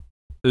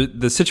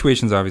 The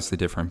situation's obviously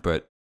different,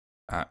 but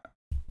I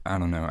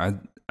don't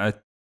know.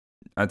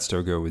 I'd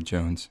still go with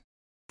Jones.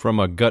 From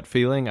a gut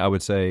feeling, I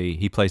would say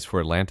he plays for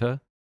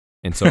Atlanta,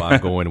 and so I'm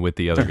going with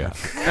the other guy.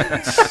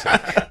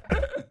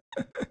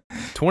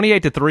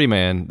 28-3,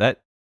 man.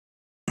 That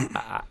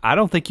I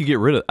don't think you get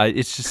rid of.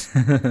 It's just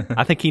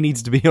I think he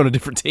needs to be on a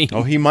different team.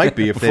 Oh, he might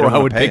be if they don't I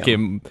would pay pick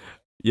him.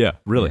 Yeah,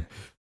 really.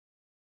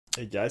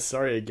 Hey guys,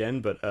 sorry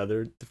again, but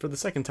for the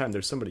second time,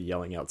 there's somebody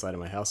yelling outside of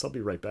my house. I'll be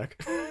right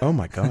back. Oh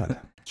my God.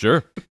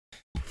 Sure.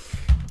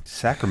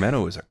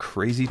 Sacramento is a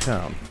crazy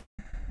town.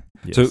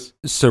 Yes.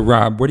 So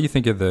Rob, what do you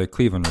think of the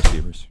Cleveland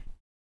receivers?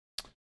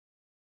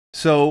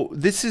 So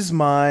this is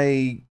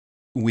my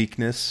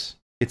weakness.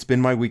 It's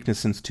been my weakness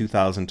since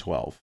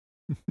 2012.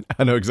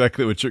 I know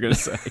exactly what you're going to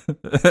say.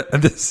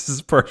 This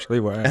is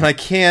partially why. And I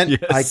can't,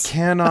 Yes. I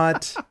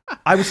cannot.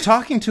 I was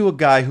talking to a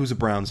guy who's a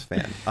Browns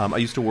fan. I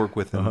used to work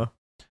with him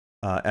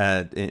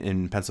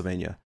in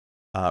Pennsylvania.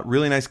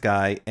 Really nice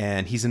guy,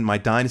 and he's in my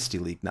Dynasty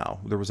League now.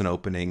 There was an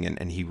opening,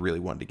 and he really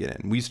wanted to get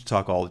in. We used to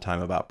talk all the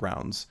time about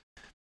Browns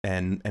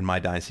and my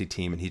Dynasty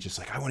team, and he's just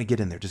like, I want to get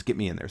in there. Just get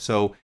me in there.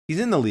 So he's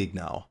in the league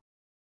now,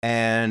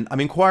 and I'm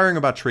inquiring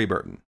about Trey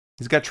Burton.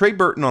 He's got Trey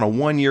Burton on a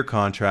 1-year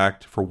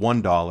contract for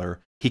 $1.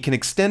 He can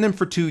extend him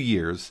for 2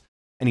 years,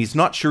 and he's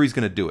not sure he's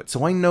going to do it.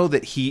 So I know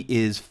that he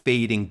is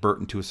fading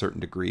Burton to a certain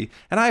degree,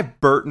 and I have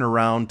Burton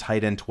around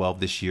tight end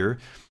 12 this year,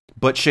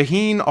 but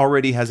Shaheen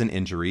already has an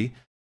injury,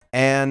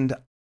 and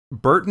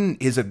Burton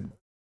is a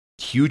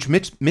huge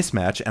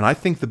mismatch, and I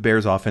think the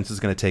Bears' offense is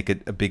going to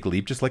take a big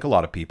leap, just like a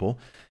lot of people.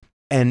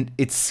 And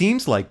it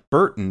seems like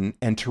Burton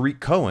and Tariq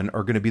Cohen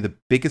are going to be the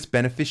biggest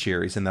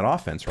beneficiaries in that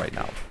offense right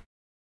now.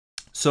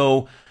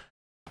 So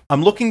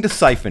I'm looking to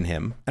siphon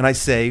him, and I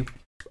say,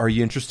 are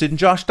you interested in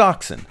Josh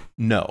Doxson?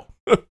 No.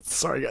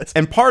 Sorry, guys.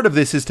 And part of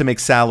this is to make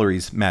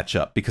salaries match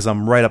up, because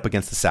I'm right up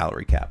against the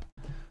salary cap.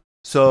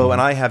 So,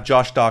 and I have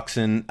Josh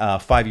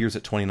Doxson 5 years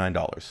at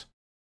 $29.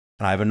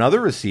 And I have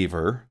another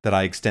receiver that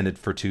I extended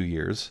for 2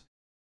 years,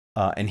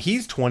 and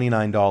he's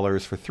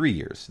 $29 for 3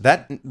 years.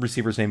 That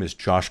receiver's name is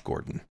Josh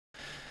Gordon.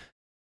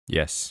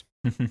 Yes.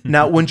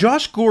 Now, when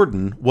Josh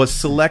Gordon was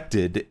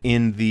selected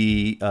in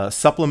the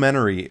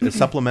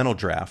supplemental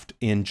draft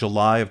in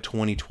July of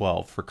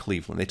 2012 for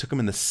Cleveland, they took him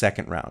in the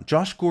second round.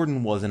 Josh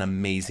Gordon was an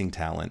amazing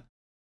talent.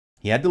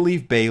 He had to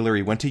leave Baylor.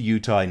 He went to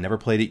Utah. He never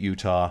played at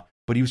Utah,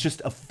 but he was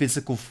just a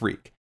physical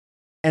freak.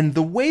 And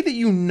the way that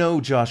you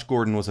know Josh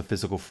Gordon was a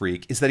physical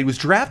freak is that he was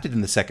drafted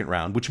in the second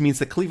round, which means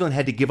that Cleveland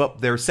had to give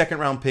up their second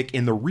round pick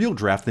in the real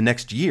draft the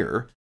next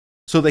year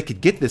so they could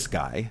get this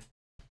guy.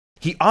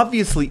 He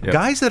obviously,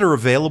 guys that are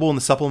available in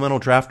the supplemental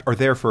draft are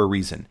there for a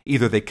reason.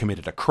 Either they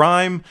committed a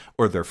crime,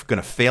 or they're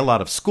going to fail out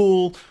of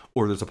school,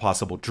 or there's a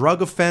possible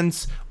drug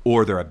offense,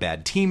 or they're a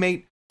bad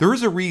teammate. There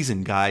is a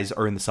reason guys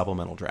are in the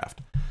supplemental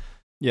draft.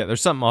 Yeah,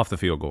 there's something off the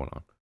field going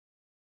on.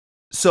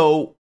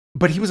 So,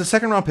 but he was a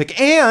second round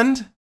pick,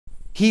 and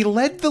he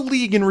led the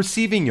league in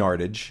receiving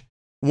yardage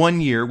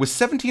 1 year with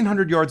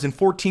 1,700 yards in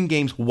 14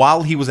 games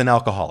while he was an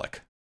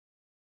alcoholic.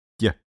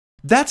 Yeah.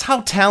 That's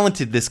how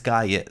talented this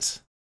guy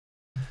is.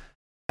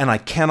 And I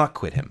cannot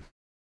quit him.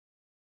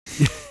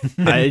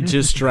 I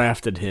just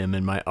drafted him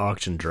in my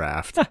auction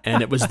draft,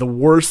 and it was the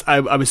worst.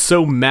 I was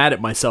so mad at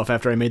myself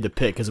after I made the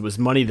pick because it was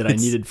money that I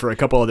needed for a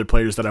couple other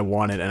players that I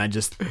wanted, and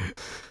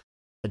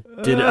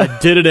I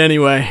did it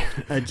anyway.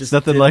 I just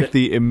Nothing did like it.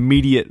 the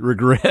immediate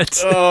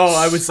regret. Oh,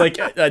 I was like,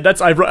 I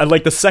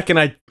like the second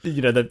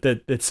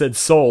that it said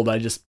sold, I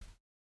just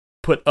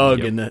put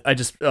ugh in the. I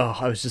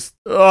was just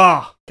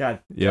God.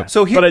 Yeah.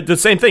 So but the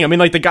same thing. I mean,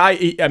 like the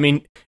guy. I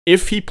mean,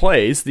 if he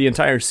plays the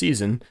entire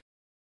season,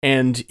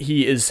 and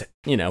he is,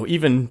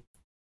 even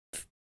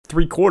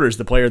 3/4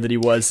 the player that he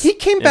was. He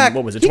came back.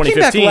 What was it? He came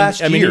back 2015.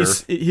 last I mean,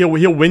 year.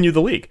 he'll win you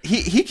the league.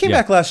 He came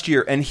back last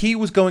year, and he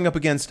was going up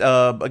against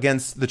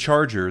the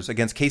Chargers,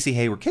 against Casey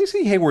Hayward.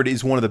 Casey Hayward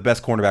is one of the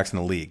best cornerbacks in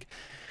the league.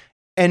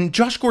 And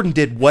Josh Gordon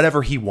did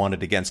whatever he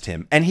wanted against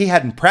him. And he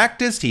hadn't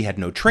practiced. He had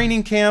no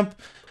training camp.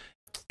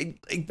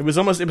 It was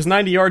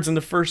 90 yards in the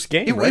first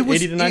game, right?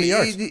 80 to 90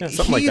 yards. Yeah,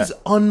 something like that. He's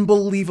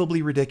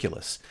unbelievably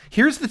ridiculous.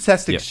 Here's the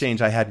test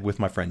exchange I had with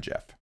my friend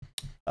Jeff.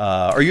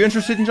 Are you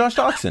interested in Josh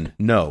Doxson?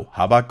 No.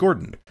 How about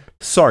Gordon?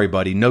 Sorry,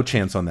 buddy. No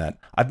chance on that.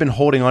 I've been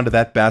holding on to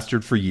that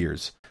bastard for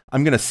years.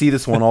 I'm going to see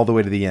this one all the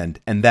way to the end,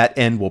 and that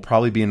end will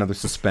probably be another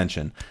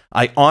suspension.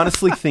 I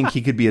honestly think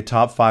he could be a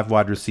top 5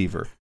 wide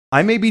receiver.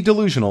 I may be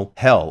delusional.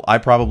 Hell, I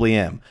probably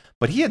am.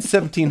 But he had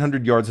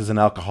 1,700 yards as an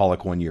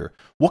alcoholic one year.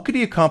 What could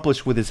he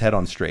accomplish with his head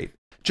on straight?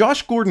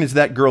 Josh Gordon is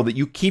that girl that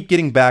you keep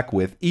getting back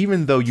with,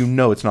 even though you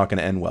know it's not going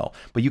to end well.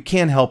 But you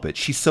can't help it.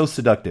 She's so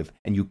seductive,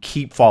 and you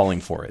keep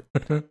falling for it.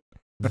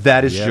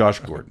 That is Josh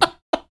Gordon.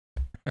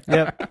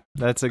 Yep,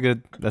 that's a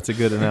good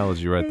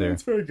analogy right there.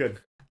 That's very good.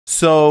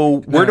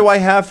 So where do I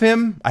have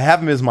him? I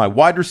have him as my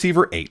wide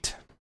receiver 8.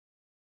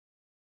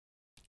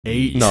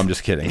 8. No, I'm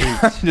just kidding.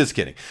 I'm just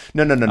kidding.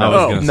 No.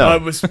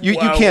 You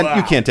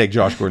can't take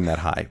Josh Gordon that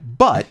high.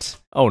 But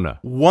no.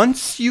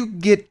 Once you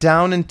get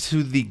down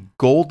into the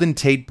Golden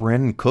Tate,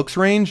 Brandon Cooks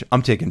range,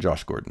 I'm taking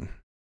Josh Gordon.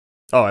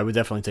 Oh, I would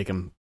definitely take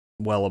him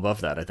well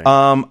above that, I think.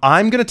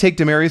 I'm going to take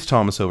Demaryius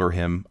Thomas over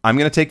him. I'm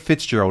going to take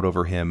Fitzgerald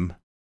over him.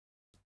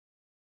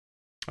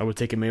 I would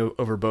take him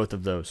over both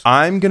of those.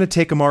 I'm going to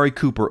take Amari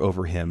Cooper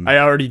over him. I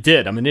already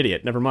did. I'm an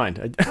idiot. Never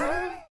mind.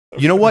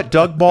 You know what?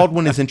 Doug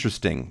Baldwin is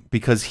interesting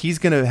because he's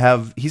going to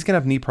have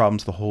knee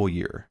problems the whole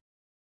year.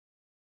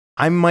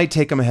 I might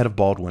take him ahead of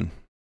Baldwin.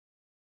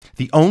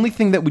 The only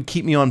thing that would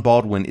keep me on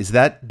Baldwin is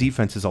that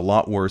defense is a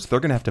lot worse. They're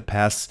going to have to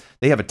pass.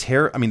 They have a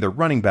tear. I mean, their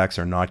running backs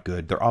are not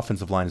good. Their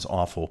offensive line is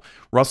awful.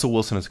 Russell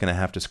Wilson is going to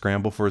have to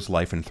scramble for his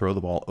life and throw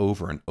the ball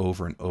over and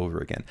over and over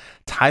again.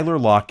 Tyler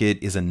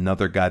Lockett is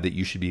another guy that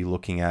you should be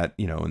looking at,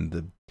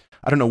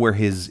 I don't know where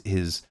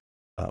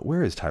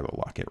where is Tyler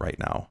Lockett right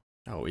now?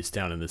 Oh, he's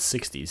down in the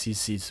 60s.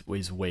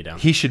 He's way down.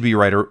 He should be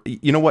right.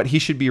 You know what? He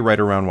should be right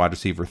around wide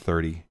receiver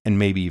 30 and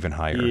maybe even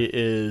higher. He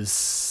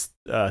is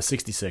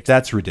 66.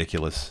 That's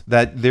ridiculous.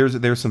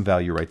 There's some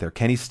value right there.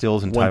 Kenny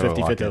Stills and Tyler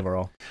Lockett. 155th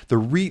overall.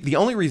 The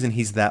only reason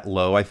he's that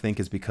low, I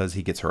think, is because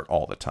he gets hurt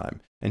all the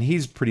time, and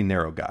he's a pretty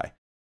narrow guy.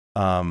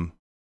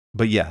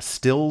 But yeah,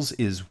 Stills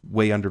is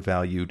way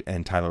undervalued,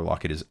 and Tyler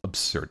Lockett is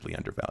absurdly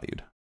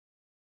undervalued.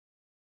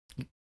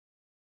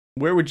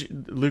 Where would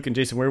you, Luke and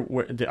Jason? Where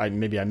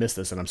maybe I missed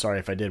this, and I'm sorry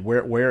if I did.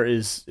 Where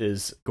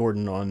is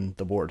Gordon on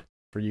the board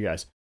for you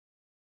guys?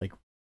 Like,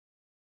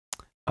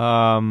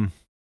 I'm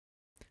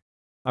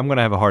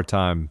gonna have a hard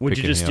time. Would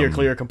you just steer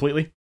clear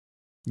completely?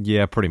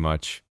 Yeah, pretty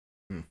much.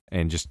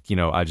 And just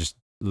I just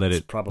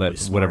let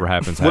whatever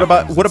happens.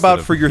 What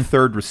about for your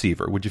third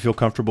receiver? Would you feel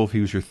comfortable if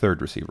he was your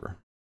third receiver?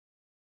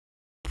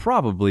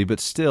 Probably, but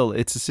still,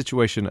 it's a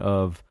situation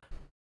of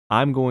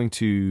I'm going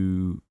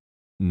to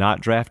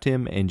not draft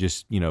him and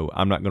just,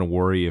 I'm not going to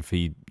worry if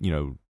he,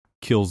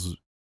 kills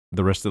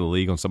the rest of the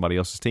league on somebody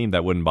else's team.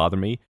 That wouldn't bother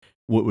me.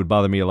 What would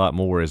bother me a lot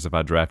more is if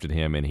I drafted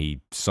him and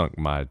he sunk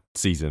my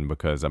season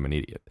because I'm an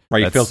idiot.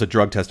 Right, he fails a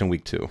drug test in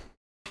week 2.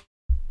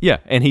 Yeah,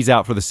 and he's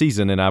out for the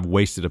season, and I've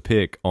wasted a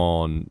pick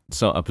on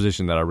a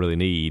position that I really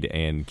need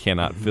and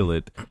cannot fill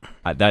it.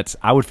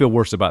 I would feel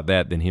worse about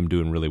that than him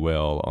doing really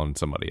well on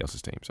somebody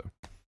else's team. So.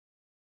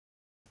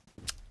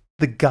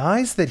 The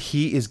guys that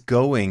he is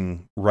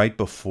going right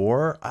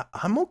before,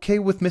 I'm okay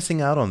with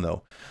missing out on,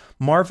 though.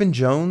 Marvin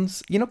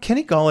Jones,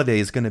 Kenny Golladay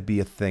is going to be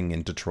a thing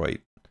in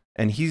Detroit.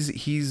 And he's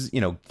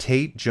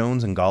Tate,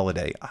 Jones, and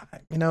Golladay.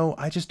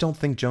 I just don't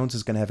think Jones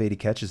is going to have 80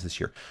 catches this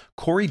year.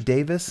 Corey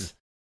Davis,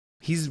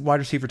 he's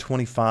wide receiver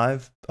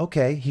 25.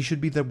 Okay, he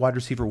should be the wide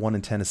receiver 1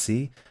 in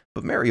Tennessee.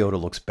 But Mariota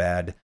looks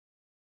bad.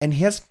 And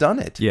he hasn't done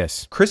it.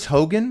 Yes. Chris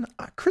Hogan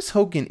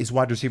is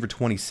wide receiver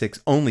 26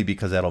 only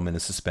because Edelman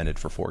is suspended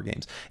for 4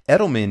 games.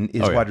 Edelman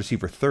is wide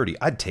receiver 30.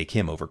 I'd take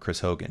him over Chris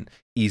Hogan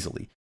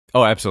easily.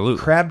 Oh,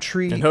 absolutely.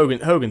 Crabtree. And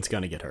Hogan's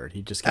going to get hurt.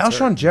 He just gets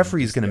Alshon hurt.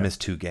 Jeffrey is going to miss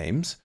 2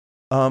 games.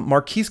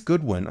 Marquise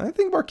Goodwin. I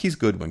think Marquise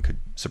Goodwin could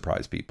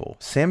surprise people.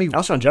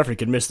 Alshon Jeffrey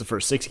could miss the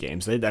first 6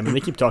 games. They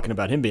keep talking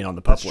about him being on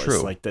the PUP list.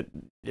 True. Like that.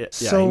 Yeah,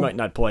 he might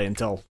not play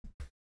until.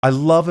 I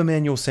love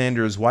Emmanuel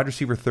Sanders, wide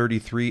receiver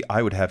 33.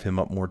 I would have him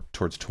up more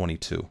towards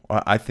 22.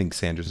 I think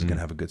Sanders is going to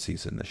have a good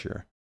season this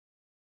year.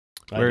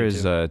 Where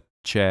is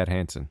Chad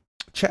Hansen?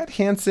 Chad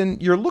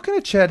Hansen, you're looking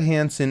at Chad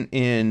Hansen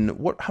in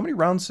how many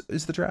rounds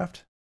is the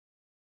draft?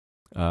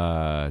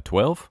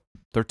 12?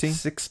 13?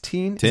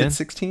 16? 10? Is it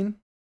 16?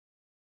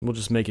 We'll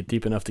just make it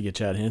deep enough to get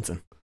Chad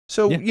Hansen.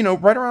 So,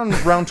 right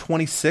around round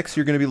 26,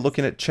 you're going to be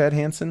looking at Chad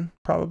Hansen,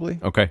 probably.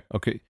 Okay.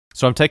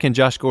 So I'm taking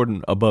Josh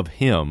Gordon above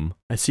him.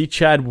 I see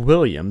Chad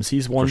Williams.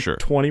 He's For sure.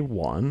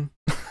 121.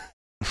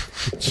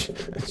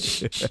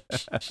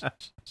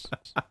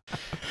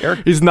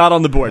 Eric, he's not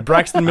on the board.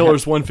 Braxton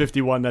Miller's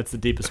 151. That's the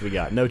deepest we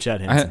got. No Chad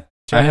Hansen.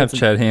 I have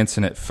Chad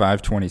Hansen at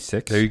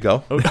 526. there you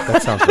go. Okay.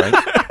 That sounds right.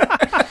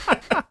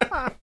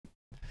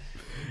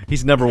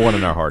 He's number one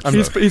in our hearts.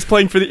 He's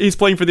playing for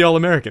the All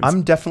Americans.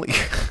 I'm definitely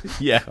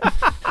yeah.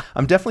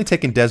 I'm definitely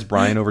taking Des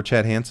Bryant over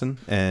Chad Hansen,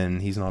 and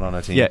he's not on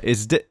a team. Yeah, I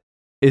was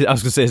going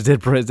to say, is Des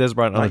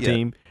Bryant on a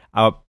team?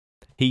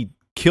 He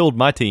killed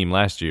my team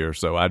last year,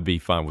 so I'd be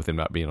fine with him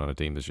not being on a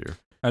team this year.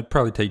 I'd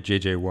probably take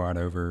J.J. Watt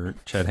over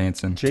Chad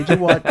Hansen. J.J.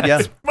 Watt,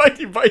 yeah.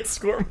 He might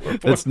score more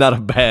points. That's not a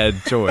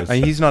bad choice. I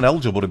mean, he's not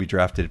eligible to be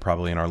drafted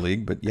probably in our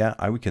league, but yeah,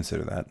 I would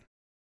consider that.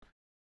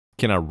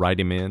 Can I write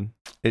him in?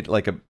 It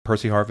like a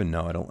Percy Harvin?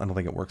 No, I don't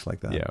think it works like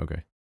that. Yeah,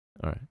 okay.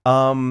 All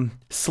right.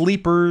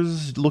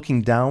 Sleepers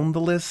looking down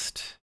the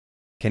list.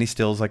 Kenny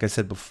Stills, like I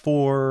said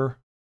before.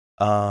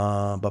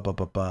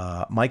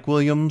 Mike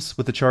Williams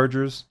with the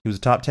Chargers. He was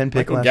a top 10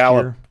 pick Michael last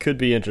Gallup year. could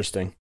be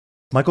interesting.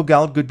 Michael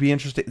Gallup could be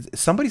interesting.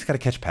 Somebody's got to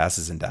catch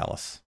passes in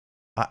Dallas.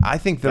 I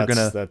think they're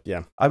going to...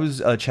 Yeah. I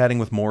was chatting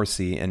with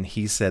Morrissey, and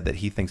he said that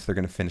he thinks they're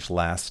going to finish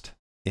last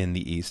in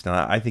the East, and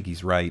I think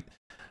he's right.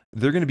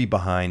 They're going to be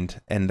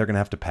behind, and they're going to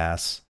have to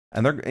pass.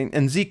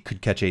 And Zeke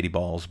could catch 80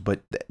 balls,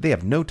 but they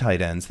have no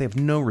tight ends. They have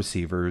no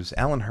receivers.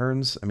 Allen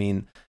Hurns, I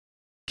mean,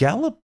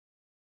 Gallup...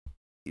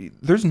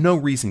 There's no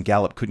reason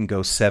Gallup couldn't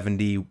go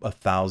 70,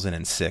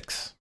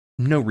 1,006.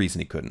 No reason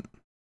he couldn't.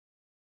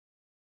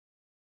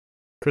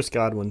 Chris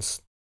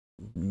Godwin's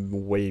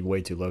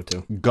way too low,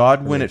 too.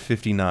 Godwin at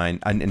 59.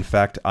 And in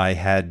fact, I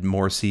had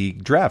Morrissey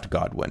draft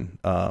Godwin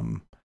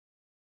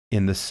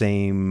in the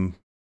same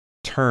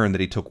turn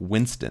that he took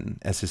Winston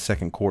as his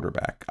second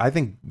quarterback. I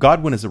think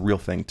Godwin is a real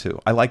thing, too.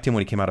 I liked him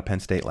when he came out of Penn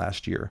State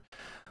last year.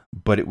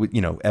 But,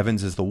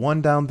 Evans is the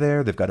one down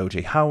there. They've got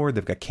O.J. Howard.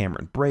 They've got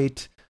Cameron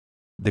Brate.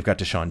 They've got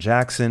Deshaun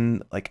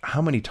Jackson. Like, how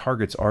many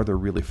targets are there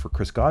really for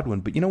Chris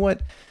Godwin? But you know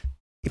what?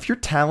 If you're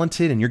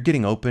talented and you're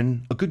getting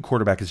open, a good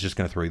quarterback is just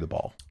going to throw you the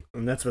ball.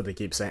 And that's what they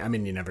keep saying. I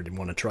mean, you never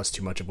want to trust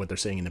too much of what they're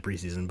saying in the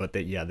preseason, but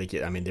they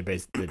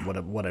basically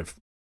what I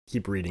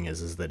keep reading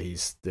is that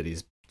he's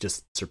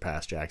just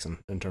surpassed Jackson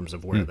in terms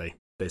of where they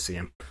see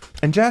him.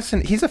 And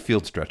Jackson, he's a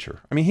field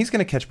stretcher. I mean, he's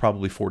going to catch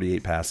probably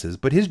 48 passes,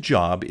 but his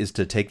job is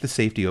to take the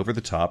safety over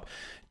the top,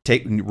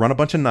 run a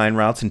bunch of 9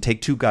 routes, and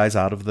take 2 guys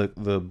out of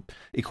the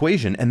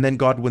equation, and then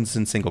Godwin's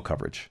in single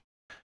coverage.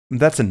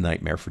 That's a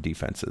nightmare for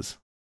defenses.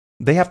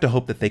 They have to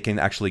hope that they can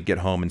actually get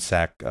home and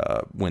sack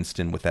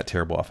Winston with that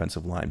terrible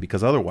offensive line,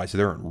 because otherwise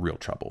they're in real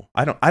trouble.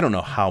 I don't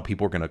know how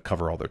people are going to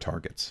cover all their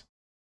targets.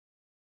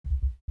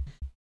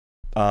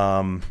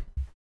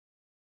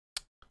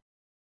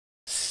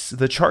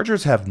 The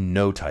Chargers have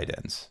no tight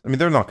ends. I mean,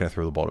 they're not going to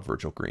throw the ball to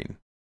Virgil Green.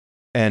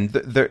 And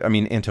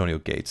Antonio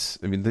Gates,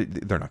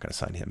 they're not going to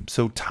sign him.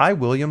 So Ty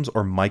Williams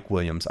or Mike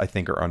Williams, I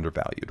think, are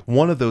undervalued.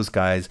 One of those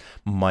guys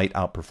might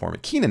outperform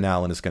it. Keenan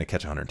Allen is going to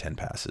catch 110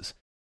 passes.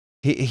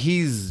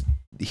 He's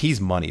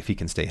money if he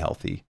can stay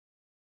healthy.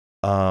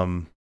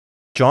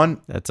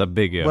 John, that's a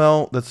big if.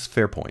 Well, that's a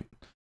fair point.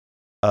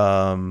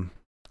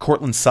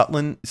 Cortland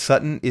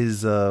Sutton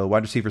is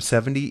wide receiver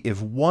 70.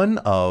 If one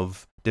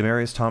of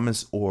Demaryius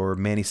Thomas or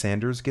Manny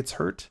Sanders gets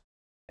hurt,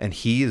 and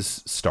he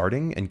is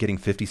starting and getting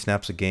 50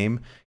 snaps a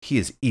game, he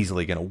is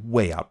easily going to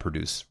way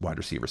outproduce wide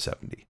receiver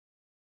 70.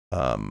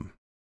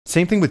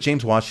 Same thing with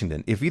James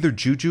Washington. If either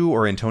Juju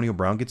or Antonio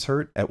Brown gets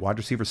hurt at wide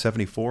receiver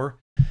 74,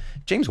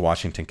 James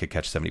Washington could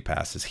catch 70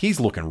 passes.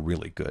 He's looking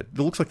really good. It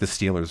looks like the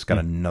Steelers got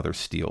another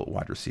steal at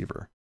wide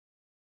receiver.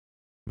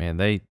 Man,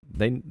 they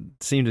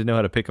seem to know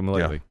how to pick them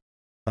lately.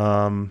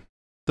 Yeah.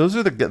 Those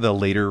are the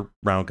later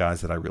round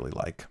guys that I really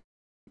like.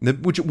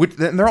 Which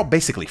and they're all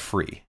basically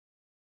free.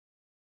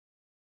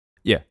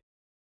 Yeah.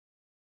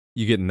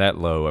 You getting that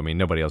low, I mean,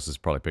 nobody else is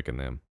probably picking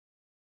them.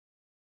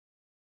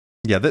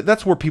 Yeah,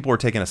 that's where people are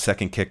taking a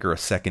second kicker, a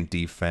second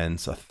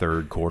defense, a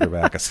third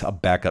quarterback, a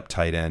backup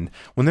tight end.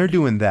 When they're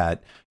doing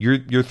that,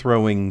 you're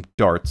throwing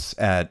darts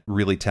at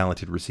really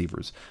talented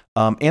receivers.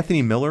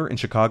 Anthony Miller in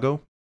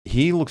Chicago,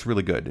 he looks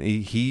really good.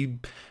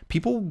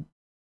 People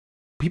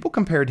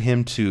compared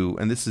him to,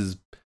 and this is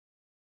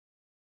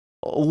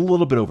a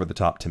little bit over the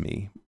top to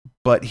me,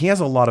 but he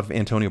has a lot of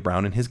Antonio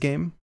Brown in his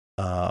game.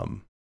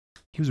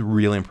 He was a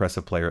really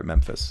impressive player at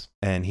Memphis,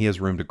 and he has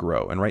room to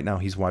grow. And right now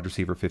he's wide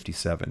receiver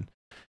 57.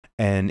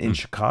 And in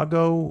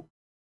Chicago,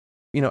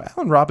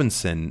 Allen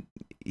Robinson,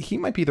 he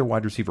might be their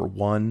wide receiver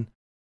 1,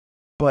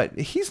 but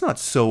he's not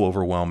so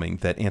overwhelming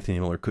that Anthony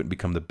Miller couldn't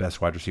become the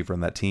best wide receiver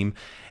on that team.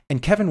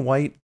 And Kevin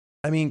White,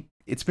 I mean,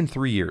 it's been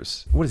 3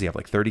 years. What does he have,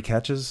 like 30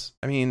 catches?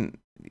 I mean,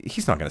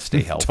 he's not going to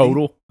stay healthy.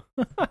 Total?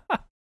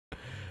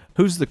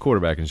 Who's the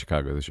quarterback in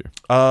Chicago this year?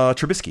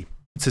 Trubisky.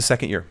 It's his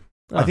second year.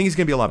 I think he's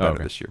going to be a lot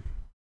better this year.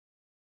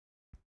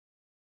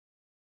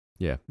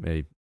 Yeah,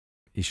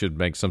 he should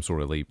make some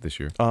sort of leap this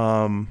year.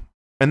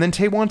 And then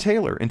Taywan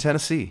Taylor in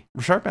Tennessee.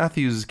 Rashard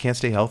Matthews can't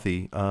stay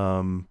healthy.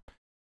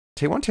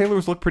 Taywan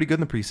Taylor's looked pretty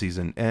good in the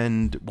preseason,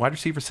 and wide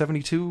receiver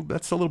 72,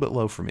 that's a little bit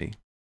low for me.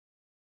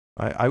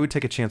 I would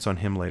take a chance on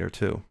him later,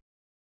 too.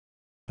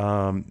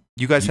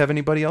 You guys have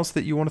anybody else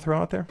that you want to throw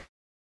out there?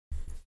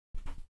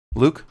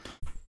 Luke?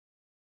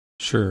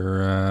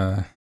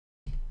 Sure.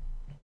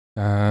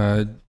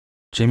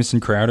 Jamison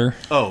Crowder.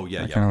 Oh,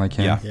 yeah. I kind of like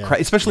him. Yeah.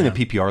 Especially in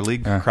the PPR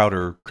league.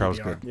 Crowder's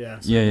good.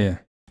 Yeah.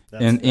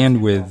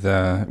 And with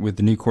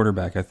the new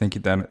quarterback, I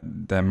think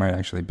that might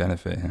actually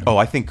benefit him. Oh,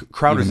 I think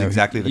Crowder's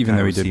exactly the kind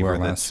of receiver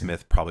that last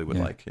Smith probably would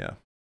like. Yeah.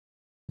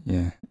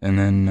 Yeah. And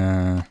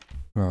then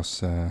who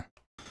else?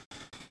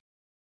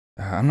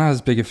 I'm not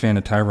as big a fan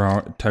of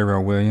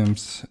Tyrell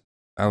Williams.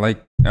 I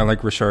like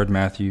Rashard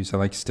Matthews. I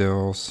like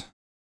Stills.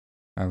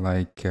 I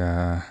like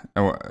a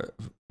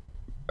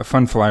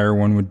fun flyer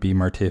one would be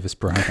Martavis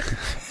Bryant.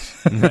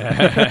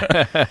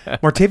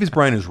 Martavis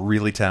Bryant is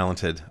really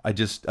talented.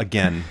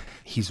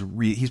 He's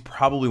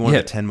probably one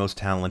of the 10 most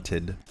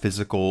talented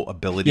physical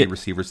ability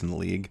receivers in the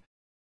league.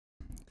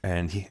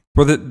 And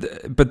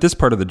but this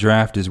part of the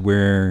draft is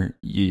where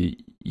you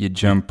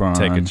jump on,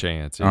 take a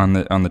chance on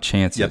the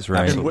chances,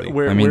 right? Absolutely.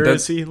 Where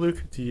is he,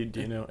 Luke? Do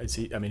you know? Is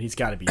he? I mean, he's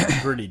got to be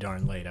pretty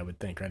darn late, I would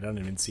think. Right? I don't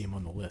even see him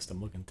on the list.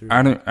 I'm looking through.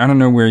 I don't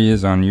know where he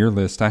is on your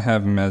list. I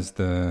have him as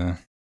the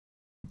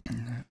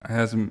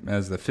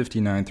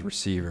 59th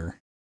receiver.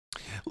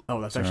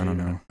 Oh, that's so actually. I don't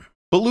know.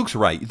 But Luke's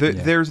right.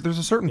 There's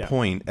a certain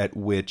point at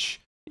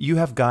which you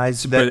have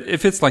guys that. But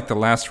if it's like the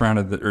last round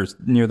or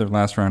near the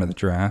last round of the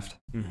draft,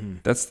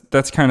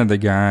 that's kind of the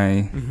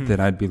guy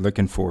that I'd be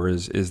looking for.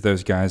 Is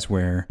those guys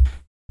where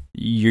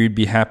you'd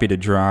be happy to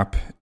drop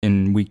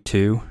in week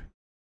 2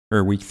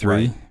 or week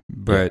 3,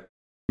 but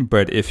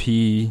if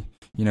he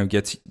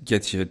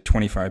gets you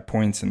 25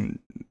 points in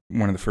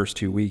one of the first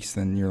 2 weeks,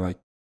 then you're like,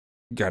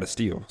 got to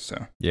steal.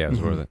 So yeah, it's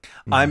worth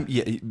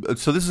it.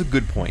 So this is a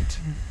good point.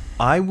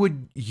 I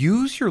would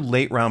use your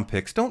late round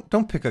picks.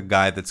 Don't pick a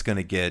guy that's going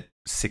to get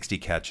 60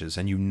 catches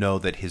and you know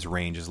that his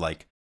range is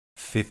like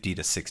 50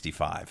 to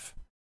 65.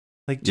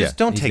 Like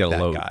don't take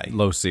that guy.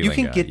 Low ceiling.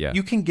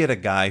 You can get a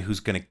guy who's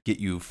going to get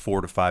you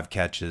 4 to 5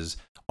 catches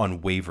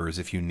on waivers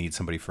if you need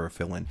somebody for a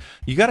fill in.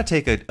 You got to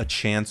take a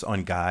chance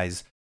on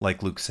guys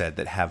like Luke said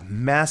that have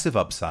massive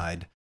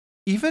upside.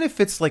 Even if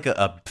it's like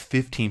a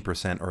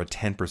 15% or a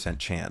 10%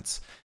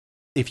 chance,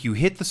 if you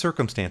hit the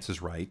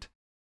circumstances right,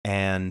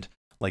 and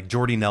like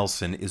Jordy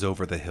Nelson is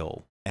over the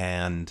hill,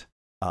 and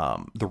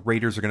the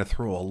Raiders are going to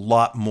throw a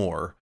lot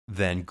more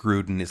than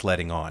Gruden is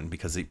letting on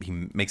because he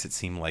makes it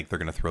seem like they're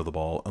going to throw the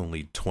ball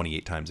only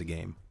 28 times a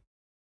game.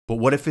 But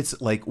what if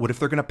they're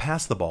going to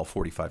pass the ball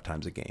 45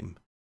 times a game?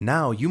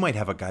 Now you might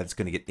have a guy that's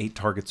going to get 8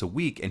 targets a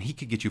week, and he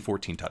could get you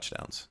 14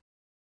 touchdowns.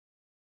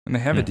 And they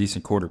have a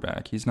decent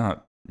quarterback. He's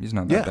not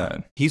that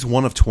bad. He's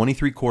one of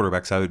 23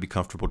 quarterbacks I would be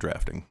comfortable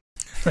drafting.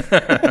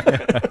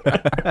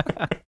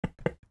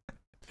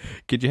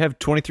 Could you have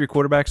 23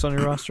 quarterbacks on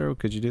your roster?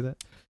 Could you do that?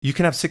 You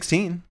can have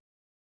 16.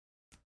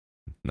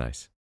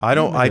 Nice. I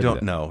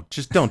don't know.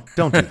 Just don't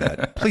do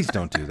that. Please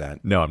don't do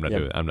that. No, I'm not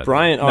doing it. I'm not.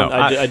 Brian,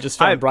 I just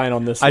found Brian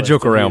on this. I list.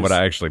 joke around, but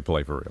I actually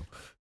play for real.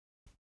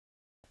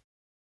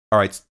 All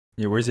right.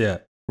 Yeah, where's he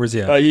at?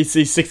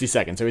 He's 60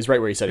 seconds, so he's right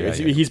where he said he was.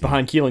 Yeah. He's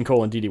behind Keelan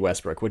Cole and D.D.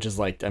 Westbrook, which is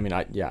like, I mean,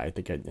 I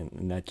think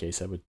in that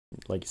case, I would,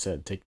 like you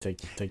said, take the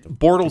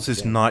Bortles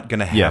is not going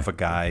to have a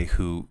guy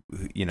who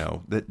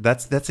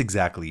that's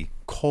exactly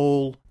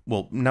Cole.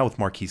 Well, now with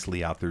Marquise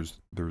Lee out,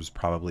 there's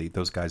probably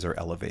those guys are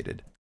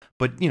elevated,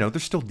 but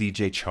there's still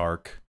DJ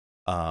Chark,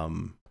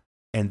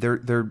 and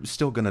they're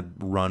still going to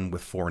run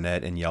with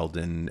Fournette and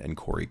Yeldon and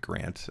Corey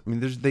Grant. I mean,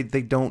 they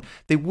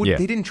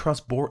didn't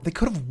trust Bortles. They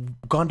could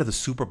have gone to the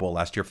Super Bowl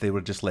last year if they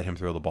would have just let him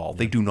throw the ball.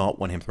 They do not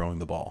want him throwing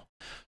the ball.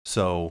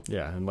 So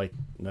and like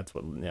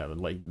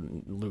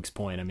Luke's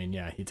point. I mean,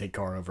 you take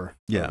Carr over.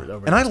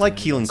 Over and I like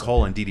Keelan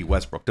Cole and D.D.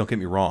 Westbrook. Don't get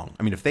me wrong.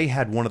 I mean, if they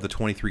had one of the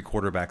 23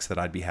 quarterbacks that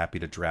I'd be happy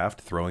to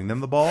draft throwing them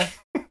the ball,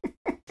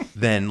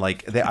 then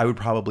I would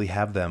probably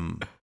have them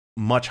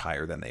much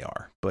higher than they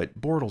are.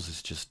 But Bortles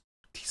is just.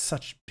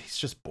 He's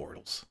just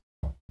Bortles.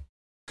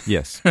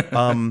 Yes.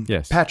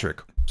 Yes.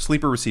 Patrick,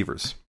 sleeper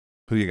receivers.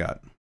 Who you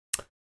got?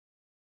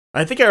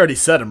 I think I already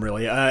said them,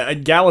 really.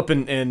 Gallup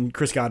and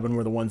Chris Godwin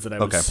were the ones that I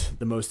was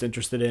the most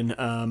interested in.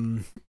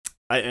 And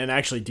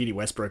actually, D.D.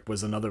 Westbrook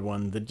was another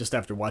one that just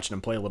after watching him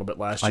play a little bit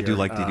last year. I do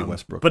like D.D.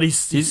 Westbrook. But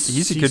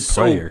he's a good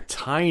player. So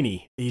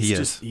tiny.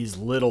 He's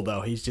little,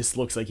 though. He just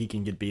looks like he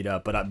can get beat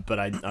up. But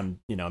I'm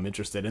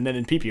interested. And then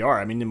in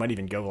PPR, I mean, it might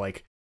even go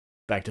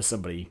back to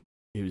somebody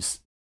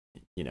who's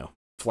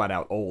flat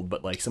out old,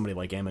 but like somebody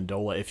like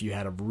Amendola, if you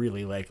had a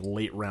really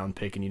late round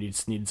pick and you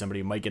just needed somebody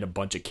who might get a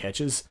bunch of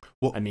catches,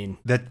 I mean,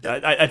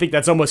 I think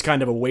that's almost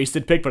kind of a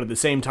wasted pick, but at the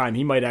same time,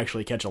 he might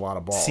actually catch a lot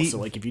of balls.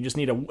 So if you just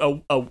need a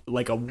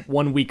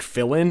 1 week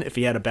fill in, if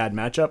he had a bad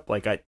matchup,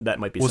 that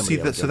might be. Well,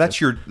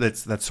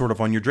 that's sort of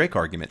on your Drake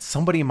argument.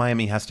 Somebody in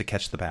Miami has to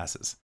catch the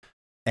passes.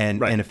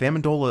 And if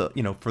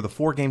Amendola, for the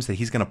 4 games that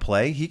he's going to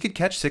play, he could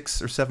catch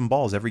 6 or 7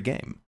 balls every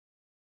game.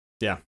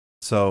 Yeah.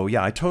 So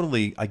yeah, I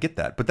get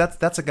that. But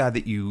that's a guy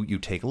that you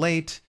take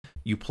late,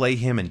 you play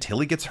him until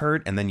he gets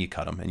hurt, and then you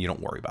cut him, and you don't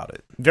worry about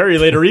it. Very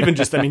late, or even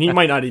just, I mean, he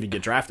might not even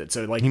get drafted.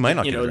 So like, he might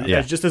not get drafted.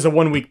 Yeah. Just as a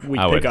 1 week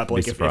pickup,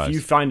 like if you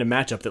find a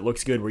matchup that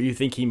looks good where you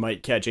think he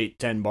might catch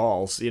 8-10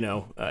 balls,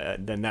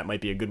 then that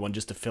might be a good one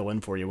just to fill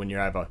in for you when you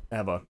have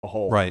a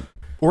hole. Right.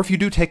 Or if you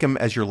do take him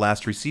as your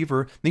last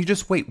receiver, then you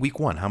just wait week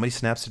 1. How many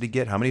snaps did he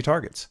get? How many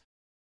targets?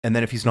 And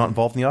then if he's not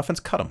involved in the offense,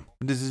 cut him.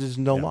 There's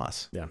no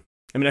loss. Yeah.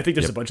 I mean, I think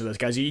there's a bunch of those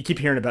guys. You keep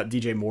hearing about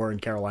DJ Moore in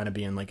Carolina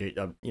being like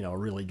a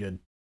really good,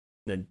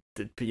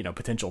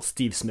 potential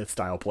Steve Smith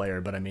style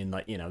player. But I mean,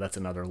 like, that's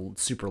another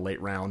super late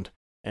round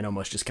and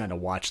almost just kind of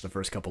watch the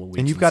first couple of weeks.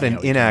 And you've got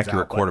an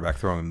inaccurate quarterback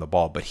throwing him the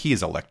ball, but he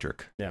is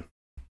electric. Yeah.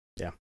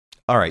 Yeah.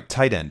 All right.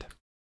 Tight end.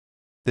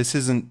 This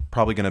isn't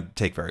probably going to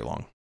take very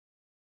long.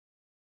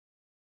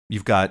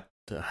 You've got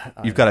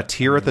a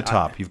tier at the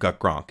top. You've got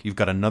Gronk. You've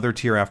got another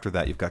tier after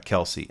that. You've got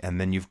Kelsey.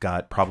 And then you've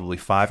got probably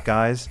 5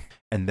 guys.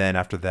 And then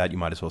after that, you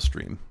might as well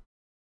stream.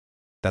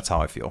 That's how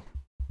I feel.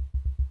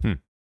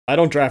 I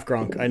don't draft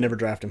Gronk. I never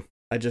draft him.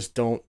 I just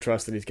don't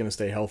trust that he's going to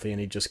stay healthy,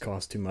 and he just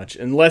costs too much.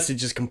 Unless it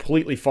just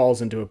completely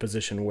falls into a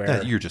position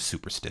where... You're just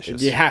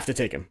superstitious. You have to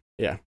take him.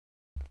 Yeah.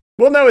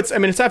 Well, no, it's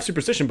half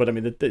superstition, but I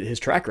mean, his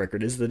track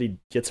record is that he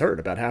gets hurt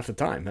about half the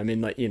time. I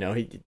mean, like,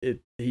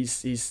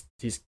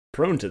 he's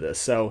prone to this.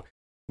 So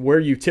where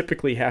you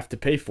typically have to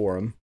pay for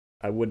him,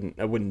 I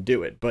wouldn't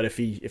do it. But if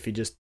he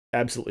just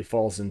absolutely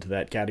falls into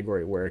that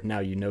category where now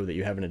you know that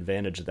you have an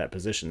advantage at that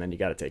position, then you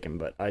got to take him.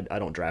 But I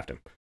don't draft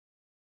him.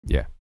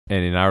 Yeah.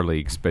 And in our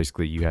leagues,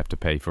 basically, you have to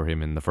pay for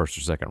him in the first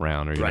or second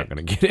round, or you're not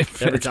going to get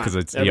it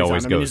because he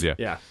always goes.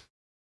 Yeah.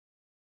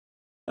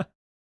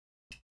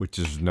 Which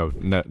is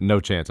no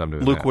chance I'm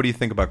doing. Luke, that. what do you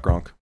think about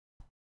Gronk?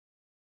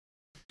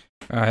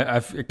 I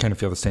kind of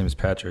feel the same as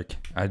Patrick.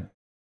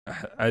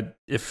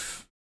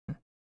 If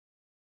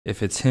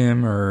it's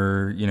him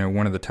or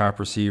one of the top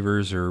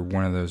receivers or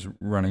one of those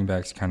running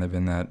backs, kind of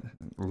in that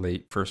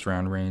late first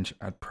round range,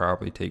 I'd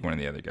probably take one of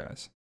the other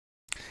guys.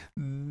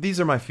 These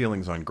are my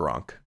feelings on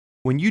Gronk.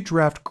 When you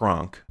draft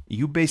Gronk,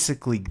 you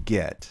basically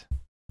get,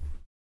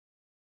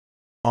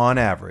 on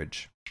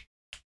average,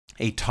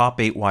 a top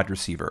 8 wide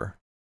receiver,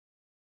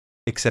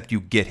 except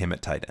you get him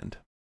at tight end.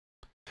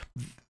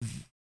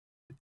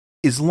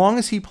 As long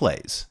as he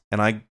plays,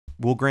 and I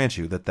will grant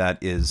you that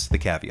is the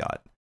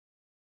caveat.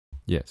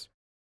 Yes.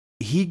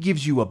 He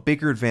gives you a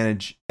bigger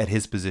advantage at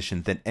his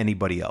position than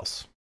anybody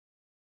else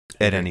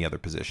at any other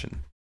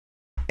position.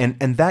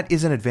 And that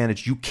is an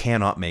advantage you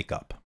cannot make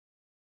up.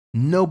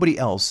 Nobody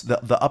else,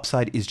 the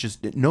upside is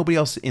just, nobody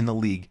else in the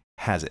league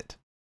has it.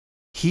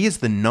 He is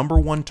the number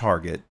 1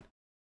 target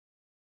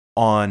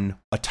on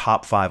a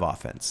top 5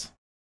 offense.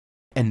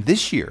 And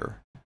this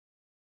year,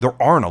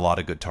 there aren't a lot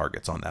of good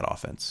targets on that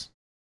offense.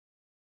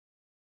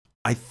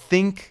 I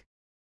think,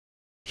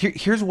 okay,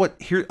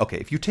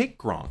 if you take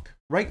Gronk,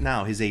 right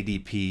now his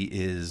ADP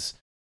is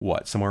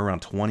what, somewhere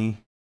around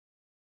 20,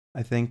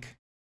 I think.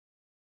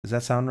 Does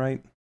that sound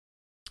right?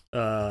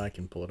 I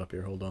can pull it up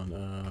here. Hold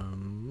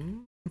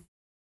on.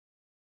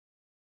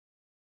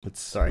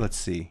 Let's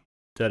see.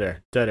 Dead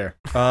air.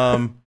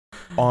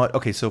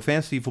 Okay, so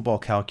fantasy football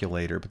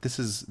calculator, but this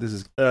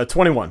is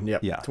 21.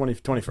 Yep. Yeah.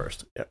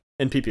 21st. Yep.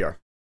 In PPR.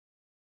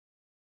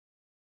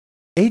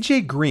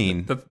 AJ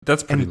Green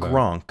that's pretty and low.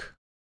 Gronk.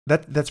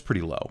 That's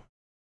pretty low.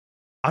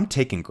 I'm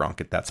taking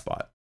Gronk at that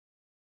spot.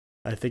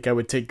 I think I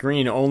would take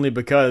Green only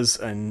because,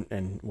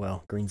 and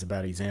well, Green's a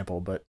bad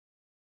example, but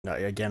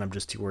again, I'm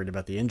just too worried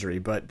about the injury.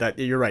 But that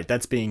you're right.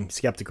 That's being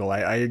skeptical.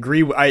 I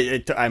agree.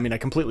 I mean, I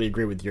completely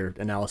agree with your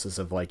analysis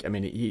of like. I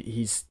mean,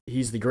 he's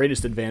the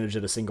greatest advantage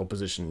at a single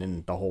position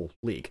in the whole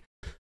league.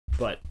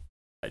 But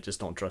I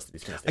just don't trust that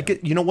he's going to stay.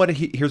 You know what?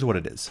 Here's what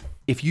it is.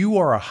 If you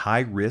are a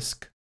high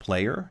risk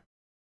player,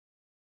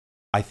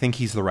 I think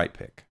he's the right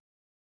pick.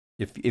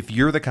 If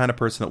you're the kind of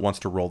person that wants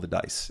to roll the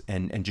dice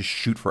and just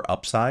shoot for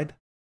upside.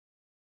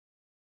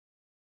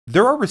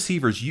 There are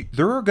receivers.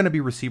 There are going to be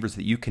receivers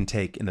that you can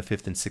take in the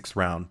 5th and 6th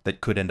round that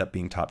could end up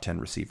being top 10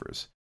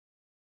 receivers.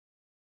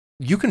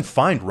 You can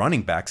find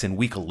running backs in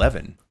week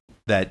 11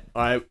 that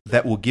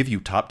will give you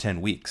top 10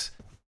 weeks.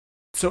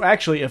 So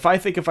actually,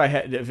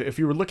 if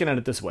you were looking at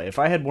it this way, if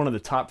I had one of the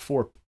top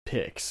 4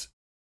 picks,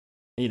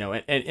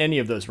 and any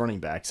of those running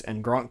backs,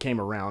 and Gronk came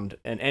around,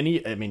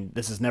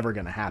 this is never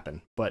going to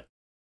happen, but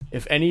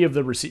if any of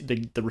the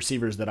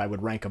receivers that I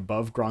would rank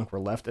above Gronk were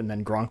left, and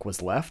then Gronk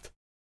was left,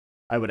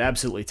 I would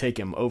absolutely take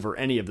him over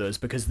any of those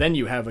because then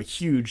you have a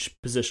huge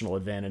positional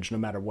advantage no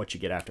matter what you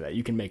get after that.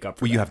 You can make up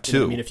for that. You have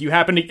 2. I mean, if you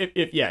happen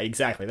to, yeah,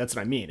 exactly. That's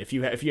what I mean. If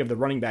you have the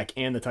running back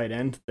and the tight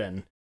end,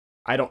 then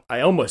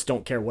I almost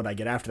don't care what I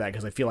get after that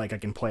because I feel like I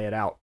can play it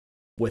out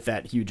with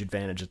that huge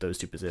advantage at those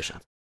 2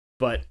 positions.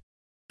 But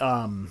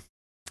if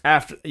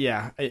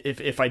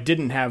I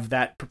didn't have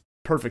that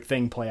perfect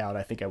thing play out,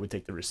 I think I would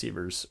take the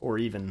receivers or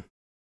even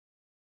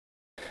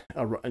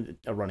a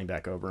running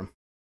back over him.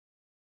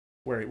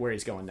 Where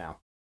he's going now.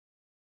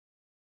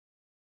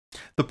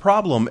 The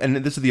problem, and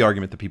this is the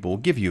argument that people will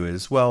give you,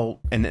 is, well,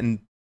 and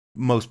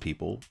most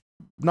people,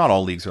 not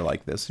all leagues are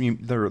like this. I mean,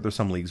 there's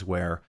some leagues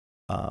where,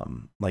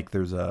 like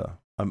there's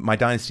my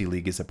dynasty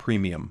league is a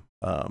premium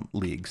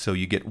league, so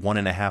you get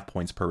 1.5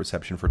 points per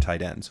reception for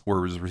tight ends,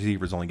 whereas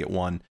receivers only get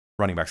 1,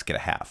 running backs get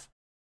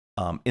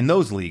 0.5. In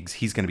those leagues,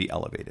 he's going to be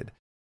elevated.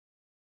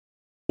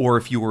 Or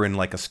if you were in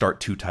like a start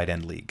 2 tight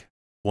end league,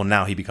 well,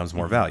 now he becomes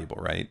more valuable,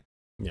 right?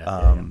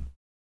 Yeah.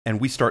 And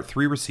we start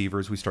 3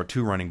 receivers, we start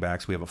 2 running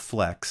backs, we have a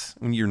flex.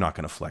 I mean, you're not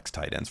going to flex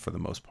tight ends for the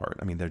most part.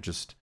 I mean, they're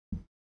just,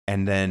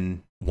 and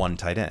then 1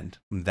 tight end.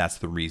 That's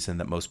the reason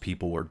that most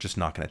people were just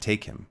not going to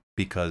take him,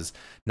 because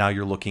now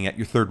you're looking at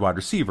your third wide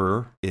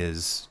receiver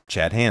is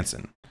Chad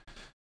Hansen.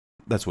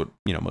 That's what,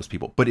 most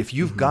people. But if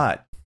you've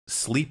got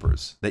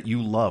sleepers that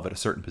you love at a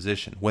certain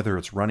position, whether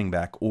it's running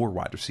back or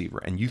wide receiver,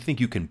 and you think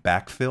you can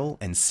backfill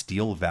and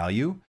steal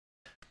value,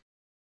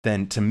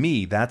 then to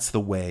me, that's the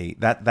way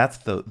that's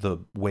the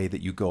way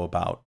that you go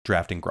about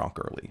drafting Gronk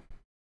early.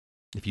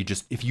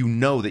 If you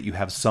know that you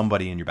have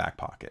somebody in your back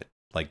pocket,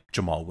 like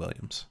Jamal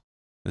Williams,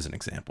 as an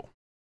example.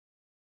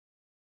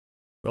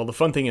 Well, the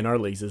fun thing in our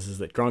leagues is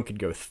that Gronk could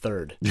go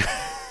third.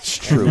 It's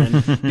true.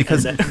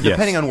 Because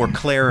depending on where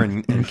Claire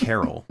and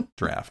Carol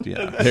draft,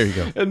 There you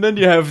go. And then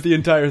you have the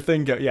entire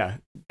thing go,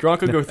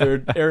 Gronk will go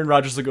third, Aaron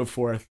Rodgers will go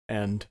fourth,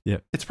 and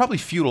it's probably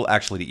futile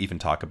actually to even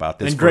talk about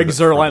this. And Greg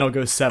Zuerlein will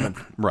go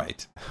seventh.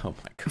 Right. Oh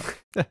my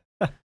god.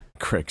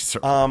 Greg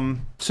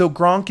Zuerlein. So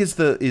Gronk is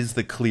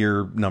the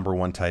clear number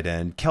 1 tight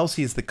end.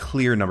 Kelsey is the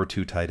clear number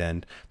 2 tight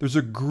end. There's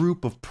a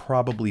group of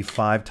probably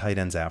 5 tight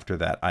ends after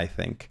that, I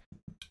think.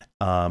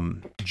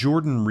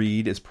 Jordan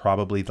Reed is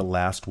probably the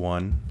last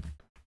one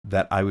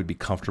that I would be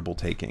comfortable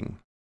taking.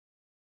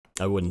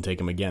 I wouldn't take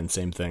him again.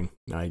 Same thing.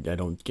 I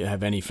don't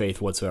have any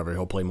faith whatsoever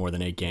he'll play more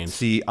than 8 games.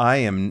 See, I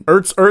am...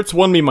 Ertz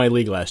won me my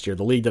league last year.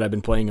 The league that I've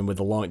been playing in with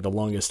the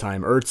longest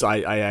time. Ertz,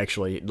 I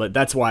actually...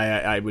 That's why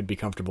I would be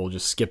comfortable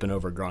just skipping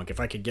over Gronk.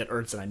 If I could get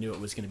Ertz and I knew it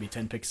was going to be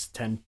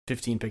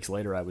 15 picks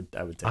later, I would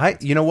take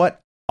Ertz. You know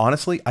what?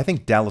 Honestly, I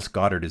think Dallas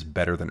Goedert is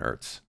better than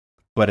Ertz.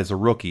 But as a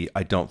rookie,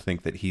 I don't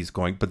think that he's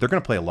going... But they're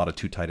going to play a lot of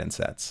 2 tight end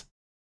sets.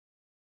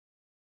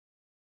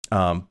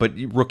 But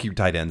rookie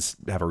tight ends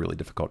have a really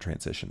difficult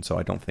transition, so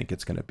I don't think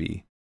it's going to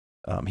be...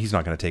 he's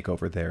not going to take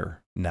over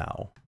there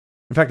now.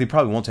 In fact, he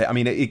probably won't take... I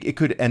mean, it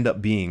could end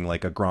up being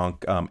like a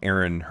Gronk,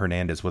 Aaron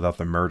Hernandez without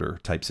the murder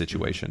type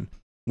situation,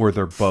 where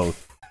they're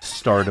both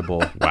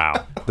startable.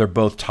 Wow. They're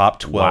both top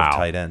 12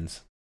 tight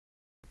ends.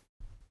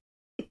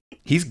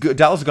 He's good.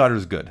 Dallas Goedert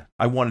is good.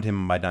 I wanted him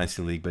in my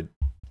Dynasty League, but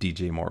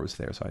DJ Moore was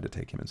there, so I had to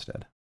take him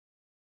instead.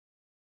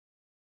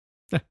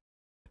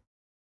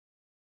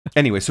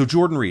 Anyway, so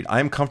Jordan Reed.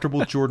 I am comfortable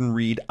with Jordan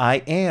Reed.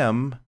 I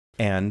am,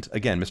 and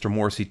again, Mr.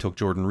 Morrissey took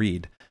Jordan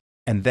Reed,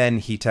 and then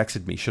he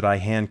texted me, should I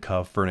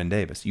handcuff Vernon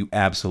Davis? You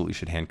absolutely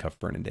should handcuff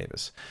Vernon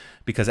Davis,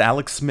 because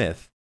Alex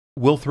Smith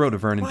will throw to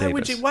Vernon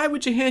Davis. Why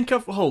would you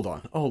handcuff? Hold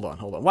on.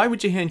 Why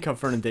would you handcuff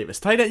Vernon Davis?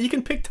 Tight end. You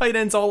can pick tight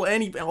ends all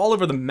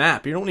over the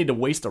map. You don't need to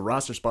waste a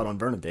roster spot on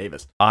Vernon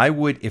Davis. I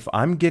would, if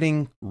I'm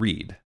getting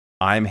Reed,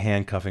 I'm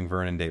handcuffing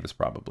Vernon Davis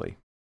probably.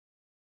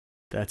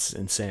 That's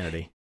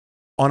insanity.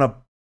 On a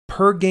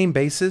per game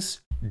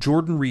basis,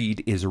 Jordan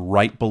Reed is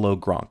right below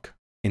Gronk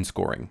in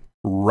scoring,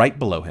 right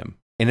below him,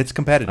 and it's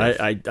competitive.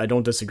 I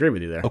don't disagree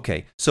with you there.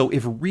 Okay, so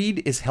if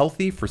Reed is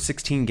healthy for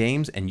 16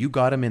 games and you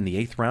got him in the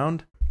 8th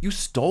round, you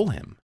stole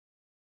him.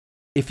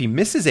 If he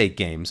misses 8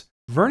 games,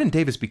 Vernon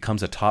Davis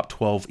becomes a top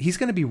 12. He's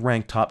going to be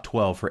ranked top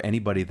 12 for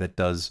anybody that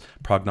does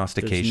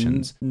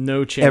prognostications.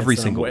 No chance. Every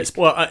single week.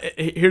 Well,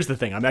 here's the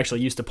thing. I'm actually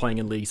used to playing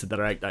in leagues that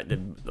are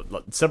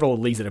several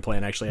leagues that I play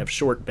in actually have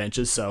short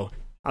benches, so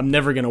I'm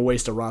never going to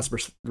waste a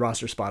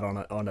roster spot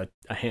on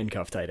a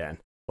handcuff tight end.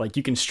 Like,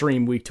 you can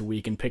stream week to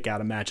week and pick out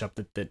a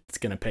matchup that's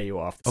going to pay you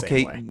off the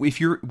same way. Okay,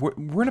 if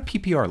we're in a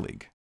PPR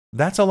league,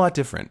 that's a lot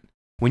different.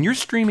 When you're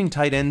streaming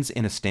tight ends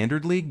in a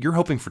standard league, you're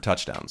hoping for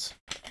touchdowns.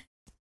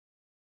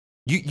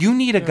 You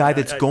need a guy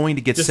that's going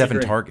to get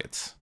disagree. 7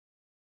 targets.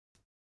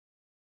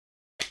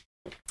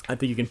 I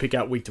think you can pick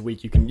out week to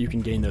week. You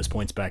can gain those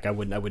points back. I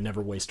would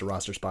never waste a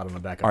roster spot on a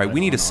backup. All right,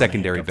 we need a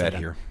secondary bet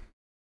here.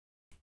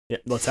 Yeah,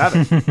 let's have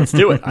it. Let's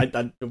do it.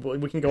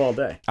 We can go all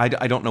day. I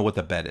don't know what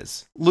the bet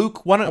is.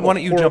 Luke, why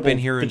don't you jump in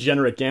here and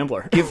degenerate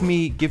gambler? give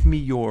me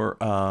your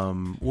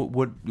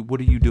what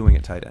are you doing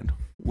at tight end?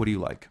 What do you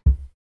like?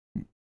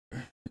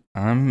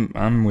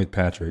 I'm with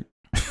Patrick.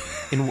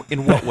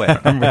 In what way?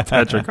 I'm with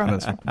Patrick on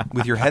this one.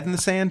 With your head in the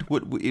sand?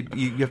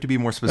 You have to be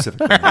more specific.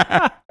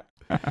 I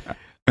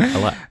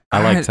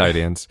like tight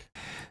ends.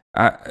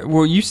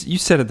 Well, you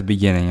said at the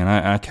beginning, and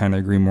I kind of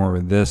agree more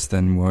with this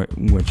than what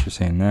you're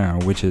saying now,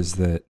 which is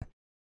that,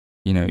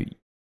 you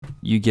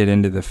get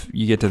to the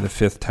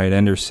 5th tight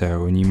end or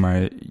so, and you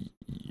might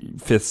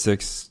 5th,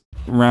 6th,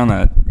 around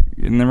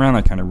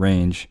that kind of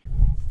range.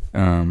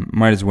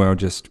 Might as well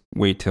just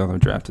wait till the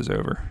draft is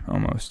over,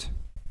 almost.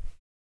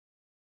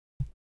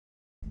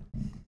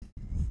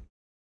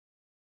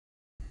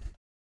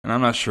 And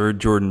I'm not sure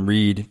Jordan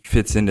Reed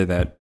fits into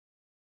that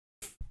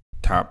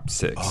top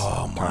 6.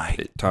 Oh my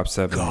top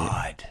 7.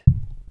 God,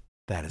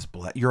 that is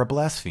you're a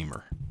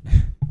blasphemer.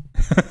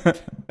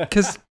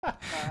 Because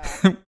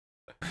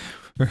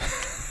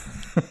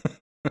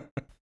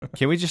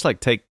Can we just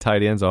take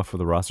tight ends off of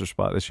the roster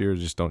spot this year? Or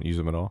just don't use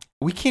them at all.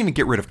 We can't even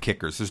get rid of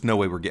kickers. There's no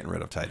way we're getting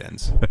rid of tight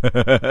ends.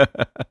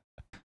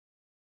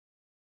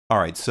 All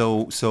right,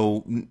 so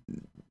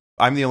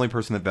I'm the only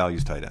person that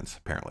values tight ends,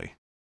 apparently.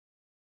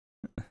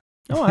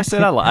 Oh, I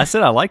said I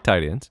like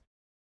tight ends.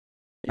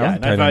 Yeah,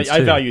 and I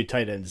value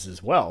tight ends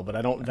as well, but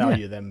I don't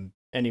value them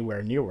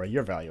anywhere near where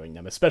you're valuing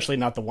them, especially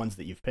not the ones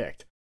that you've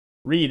picked.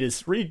 Reed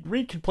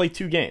could play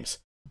 2 games.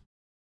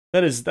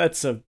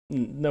 That's a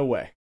no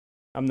way.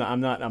 I'm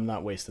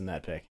not wasting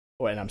that pick.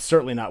 Oh, and I'm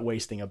certainly not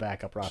wasting a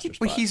backup roster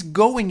spot. But he's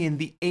going in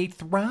the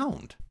 8th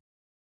round.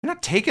 You're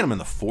not taking him in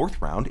the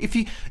 4th round. If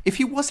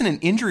he wasn't an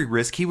injury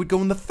risk, he would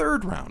go in the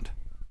 3rd round.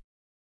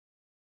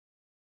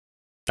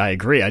 I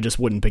agree. I just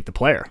wouldn't pick the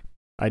player.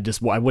 I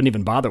wouldn't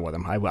even bother with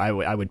him.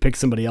 I would pick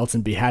somebody else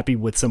and be happy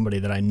with somebody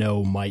that I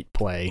know might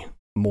play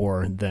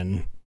more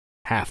than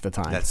half the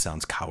time. That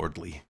sounds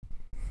cowardly.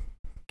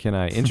 Can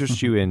I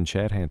interest you in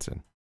Chad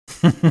Hansen?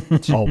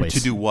 Always. To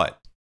do what?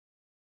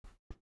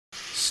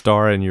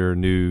 Star in your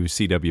new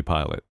CW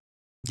pilot.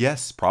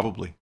 Yes,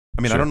 probably.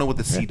 I mean, Sure. I don't know what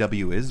the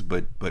CW is,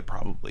 but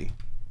probably.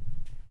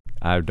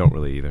 I don't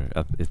really either.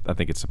 I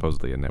think it's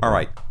supposedly a network. All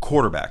right,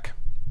 quarterback.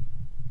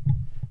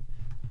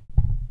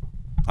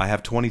 I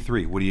have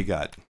 23. What do you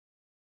got?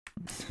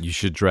 You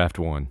should draft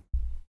one.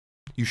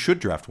 You should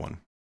draft one.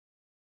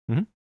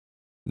 Mm-hmm.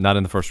 Not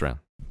in the first round.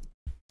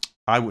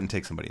 I wouldn't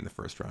take somebody in the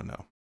first round,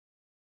 no.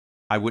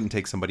 I wouldn't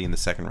take somebody in the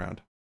 2nd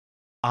round.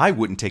 I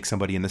wouldn't take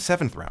somebody in the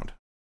 7th round.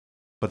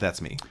 But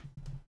that's me.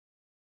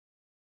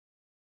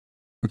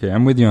 Okay,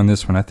 I'm with you on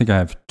this one. I think I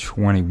have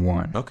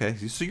 21. Okay,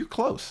 so you're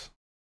close.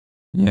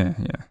 Yeah.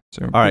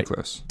 So All right.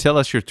 close. Tell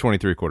us your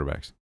 23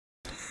 quarterbacks.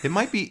 It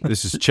might be.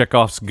 This is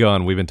Chekhov's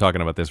gun. We've been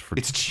talking about this for,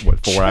 It's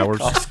 4 hours?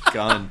 Chekhov's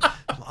gun.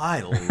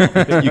 I love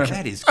it.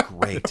 That is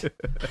great.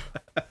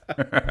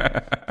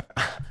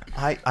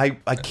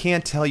 I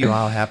can't tell you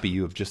how happy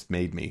you have just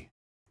made me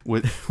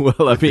with,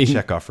 the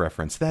Chekhov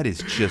reference. That is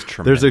just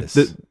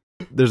tremendous.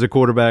 There's a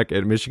quarterback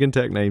at Michigan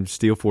Tech named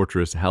Steel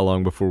Fortress. How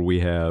long before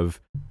we have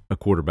a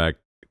quarterback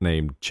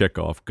named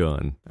Chekhov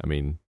gun? I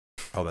mean,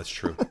 oh, that's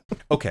true.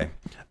 Okay,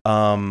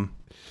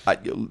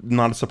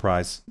 not a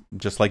surprise.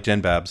 Just like Jen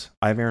Babs,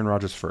 I have Aaron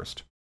Rodgers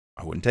first.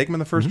 I wouldn't take him in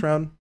the 1st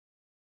round.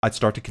 I'd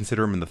start to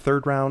consider him in the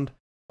 3rd round.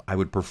 I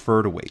would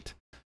prefer to wait.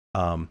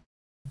 So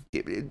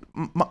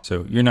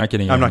you're not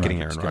getting. I'm not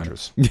getting Aaron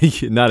Rodgers.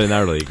 not in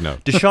our league, no.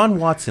 Deshaun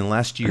Watson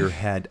last year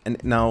had,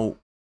 and now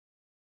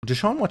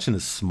Deshaun Watson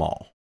is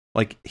small.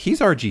 Like,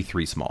 he's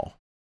RG3 small.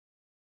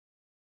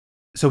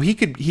 So he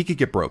could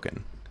get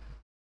broken.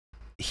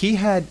 He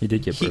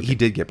did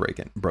get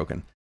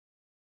broken.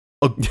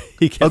 A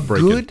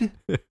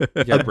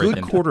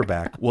good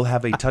quarterback will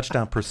have a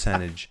touchdown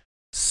percentage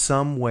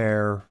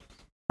somewhere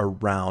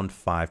around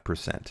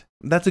 5%.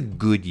 That's a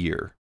good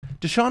year.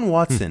 Deshaun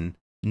Watson,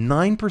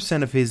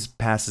 9% of his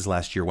passes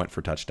last year went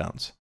for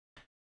touchdowns.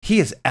 He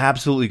is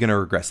absolutely going to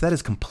regress. That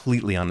is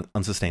completely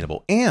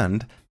unsustainable.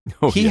 And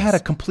he had a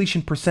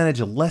completion percentage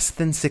of less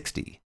than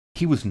 60.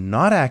 He was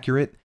not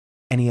accurate,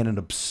 and he had an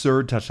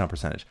absurd touchdown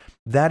percentage.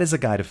 That is a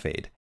guy to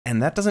fade.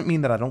 And that doesn't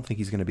mean that I don't think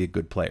he's going to be a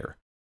good player.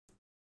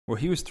 Well,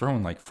 he was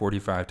thrown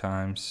 45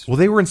 times. Well,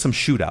 they were in some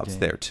shootouts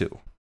there too.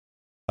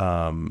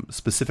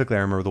 Specifically,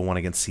 I remember the one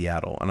against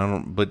Seattle,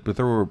 and but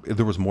there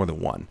was more than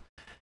one.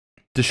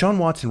 Deshaun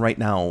Watson right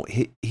now,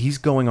 he's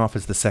going off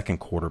as the 2nd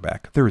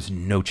quarterback. There is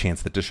no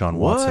chance that Deshaun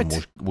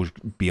Watson will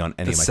be on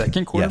any of my second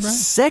team. quarterback?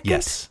 Yes. Second?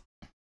 Yes.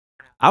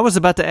 I was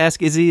about to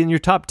ask, is he in your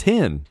top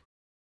 10?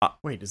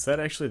 Wait, is that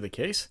actually the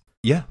case?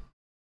 Yeah.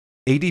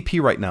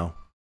 ADP right now.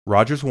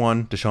 Rodgers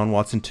 1, Deshaun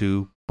Watson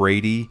 2,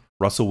 Brady,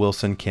 Russell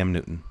Wilson, Cam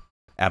Newton.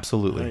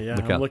 Absolutely. Yeah,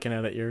 I'm looking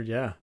at it.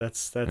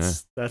 That's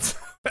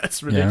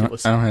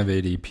ridiculous. I don't have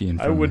ADP in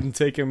front I of me. wouldn't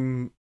take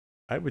him.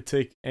 I would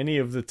take any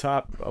of the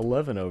top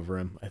 11 over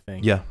him, I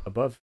think. Yeah.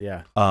 Above,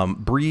 yeah.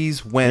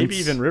 Breeze, Wentz. Maybe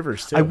even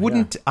Rivers, too. I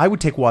wouldn't. Yeah. I would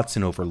take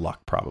Watson over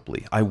Luck,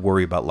 probably. I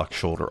worry about Luck's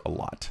shoulder a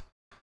lot.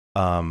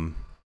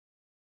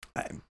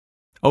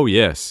 Oh,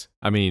 yes.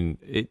 I mean,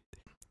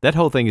 that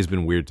whole thing has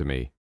been weird to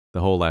me. The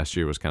whole last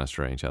year was kind of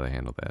strange how they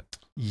handled that.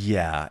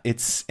 Yeah,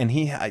 and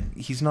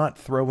he's not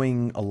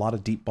throwing a lot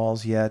of deep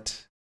balls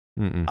yet.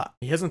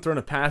 He hasn't thrown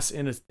a pass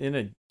in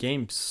a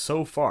game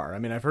so far. I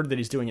mean, I've heard that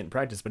he's doing it in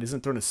practice, but he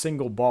hasn't thrown a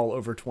single ball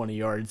over 20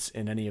 yards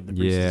in any of the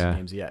preseason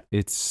games yet.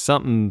 It's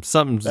something's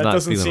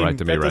not feeling right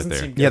to me right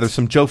there. Yeah, there's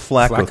some Joe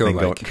Flacco thing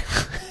going.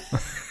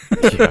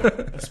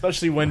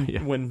 Especially when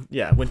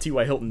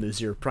T.Y. Hilton is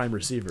your prime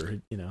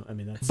receiver. I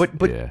mean, that's.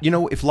 But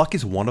if Luck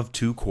is one of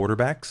 2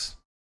 quarterbacks,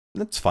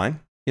 that's fine.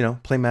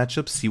 Play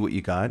matchups, see what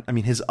you got. I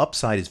mean, his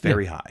upside is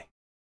very high,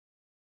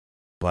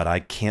 but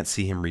I can't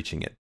see him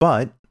reaching it.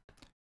 But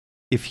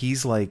if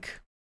he's the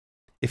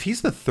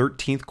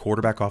 13th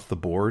quarterback off the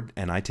board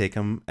and I take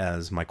him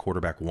as my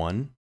quarterback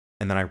 1,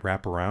 and then I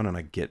wrap around and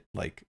I get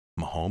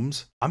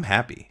Mahomes, I'm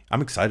happy.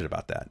 I'm excited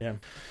about that.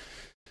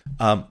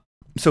 Yeah.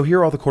 So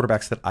here are all the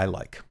quarterbacks that I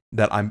like,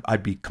 that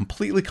I'd be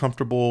completely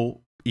comfortable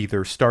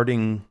either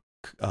starting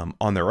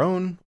on their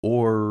own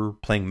or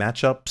playing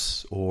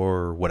matchups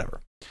or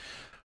whatever.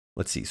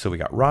 Let's see. So we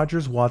got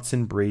Rodgers,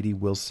 Watson, Brady,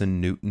 Wilson,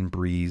 Newton,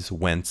 Breeze,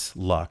 Wentz,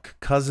 Luck,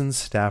 Cousins,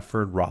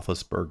 Stafford,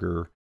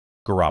 Roethlisberger,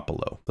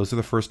 Garoppolo. Those are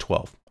the first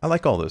 12. I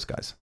like all those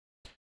guys.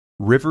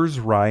 Rivers,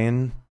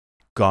 Ryan,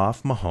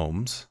 Goff,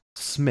 Mahomes,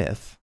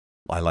 Smith.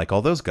 I like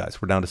all those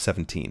guys. We're down to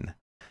 17.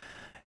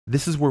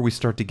 This is where we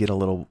start to get a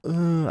little,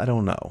 I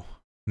don't know.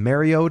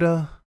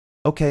 Mariota,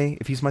 okay.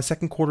 If he's my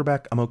second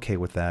quarterback, I'm okay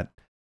with that.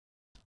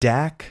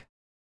 Dak,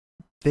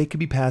 they could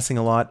be passing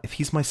a lot. If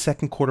he's my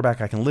second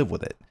quarterback, I can live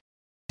with it.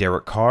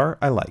 Derek Carr,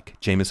 I like.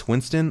 Jameis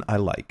Winston, I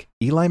like.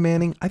 Eli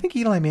Manning, I think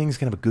Eli Manning's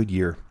going to have a good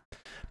year.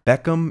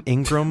 Beckham,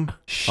 Ingram,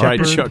 Shepard,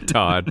 All right, Chuck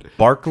Todd.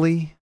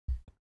 Barkley.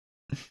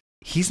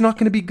 He's not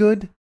going to be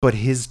good, but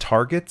his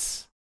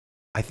targets,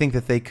 I think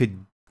they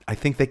could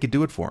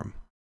do it for him.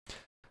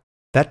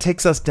 That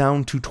takes us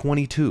down to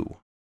 22.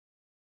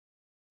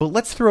 But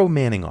let's throw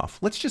Manning off.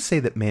 Let's just say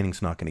that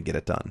Manning's not going to get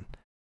it done.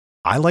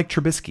 I like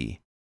Trubisky,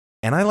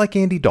 and I like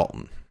Andy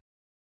Dalton.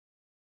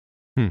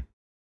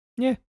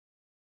 Yeah.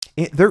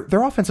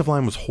 Their offensive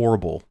line was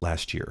horrible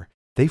last year.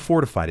 They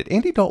fortified it.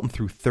 Andy Dalton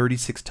threw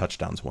 36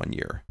 touchdowns one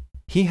year.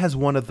 He has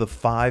one of the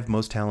 5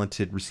 most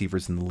talented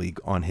receivers in the league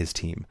on his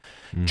team.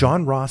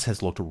 John Ross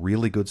has looked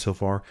really good so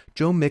far.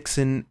 Joe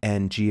Mixon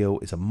and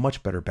Gio is a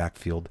much better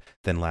backfield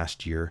than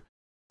last year.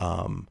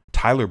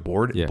 Tyler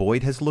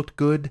Boyd has looked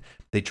good.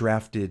 They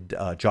drafted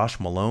Josh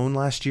Malone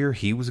last year.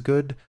 He was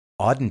good.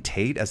 Auden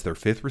Tate as their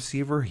 5th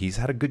receiver. He's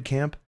had a good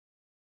camp.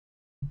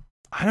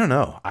 I don't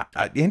know.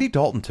 Andy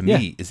Dalton, to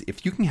me, is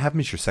if you can have him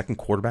as your second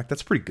quarterback,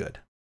 that's pretty good.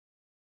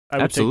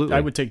 Absolutely.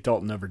 I would take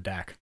Dalton over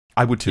Dak.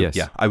 I would too. Yes.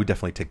 Yeah, I would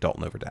definitely take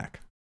Dalton over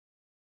Dak.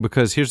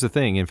 Because here's the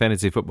thing. In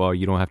fantasy football,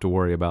 you don't have to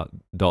worry about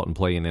Dalton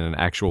playing in an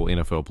actual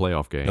NFL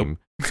playoff game.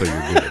 Nope. So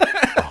you're good.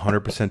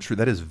 100% true.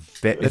 That is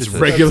it's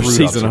regular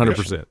season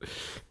 100%.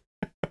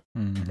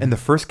 And the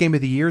first game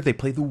of the year, they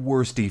played the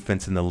worst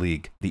defense in the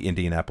league, the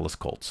Indianapolis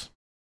Colts.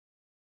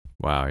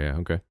 Wow, yeah,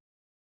 okay.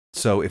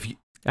 So if you...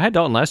 I had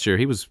Dalton last year.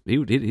 He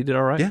did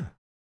all right. Yeah.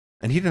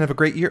 And he didn't have a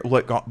great year.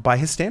 Look, by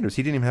his standards,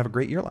 he didn't even have a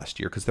great year last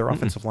year because their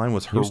offensive line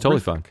was horrific. He was totally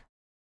fine.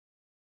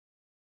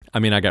 I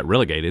mean, I got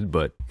relegated,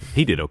 but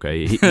he did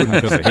okay. He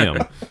wouldn't because of him.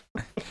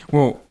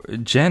 Well,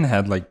 Jen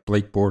had like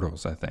Blake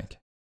Bortles, I think.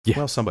 Yeah.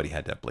 Well, somebody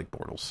had to have Blake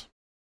Bortles.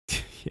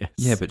 Yes.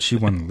 Yeah, but she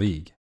won the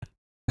league.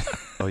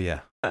 Oh, yeah.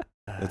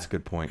 That's a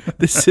good point.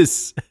 This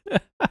is...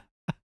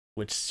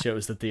 Which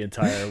shows that the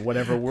entire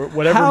whatever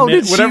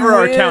our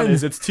our count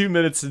is, it's 2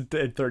 minutes and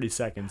 30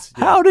 seconds.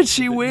 Yeah. How did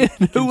she win?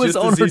 Who was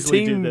on her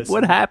team?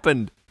 What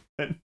happened?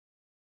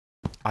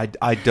 I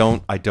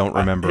don't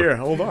remember. Here,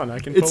 hold on.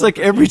 It's like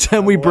every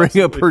time we bring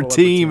up her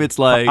team, it's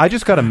like I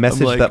just got a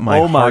message that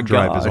my hard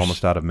drive is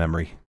almost out of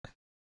memory.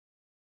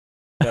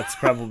 That's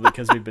probably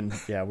because we've been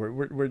we're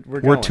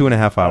going.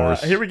 2.5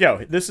 hours. Here we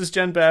go. This is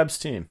Jen Babb's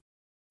team.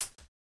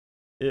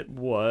 It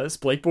was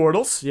Blake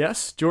Bortles,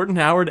 yes, Jordan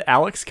Howard,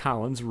 Alex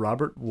Collins,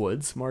 Robert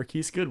Woods,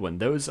 Marquise Goodwin.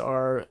 Those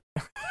are,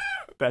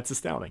 that's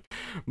astounding.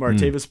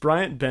 Martavis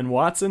Bryant, Ben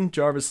Watson,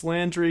 Jarvis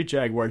Landry,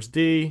 Jaguars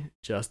D,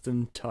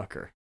 Justin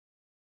Tucker.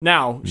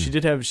 Now, she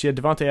had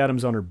Devontae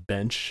Adams on her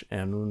bench,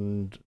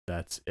 and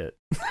that's it.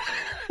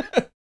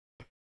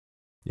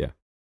 Yeah.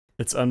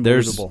 It's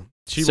unbelievable.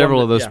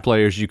 Several of those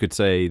players you could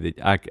say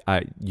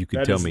that you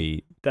could tell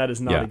me. That is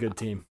not a good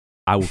team.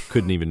 I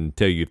couldn't even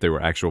tell you if they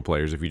were actual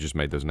players if you just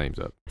made those names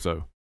up.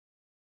 So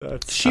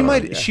she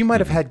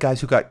might have had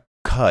guys who got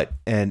cut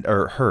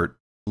or hurt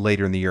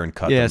later in the year and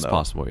cut. Yeah, them, it's though.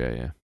 possible.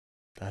 Yeah.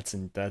 That's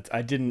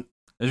I didn't.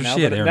 She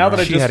had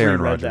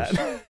Aaron read Rodgers.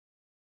 That.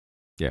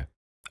 Yeah,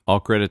 all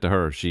credit to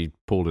her. She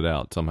pulled it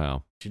out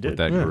somehow. She did with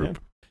that group.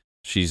 Yeah.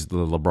 She's the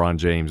LeBron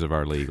James of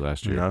our league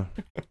last year.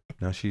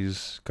 Now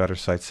she's got her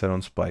sights set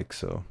on Spike.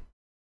 So.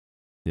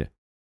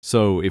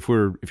 So if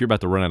you're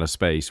about to run out of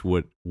space,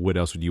 what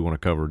else would you want to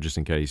cover just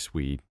in case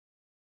we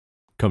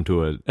come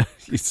to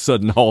a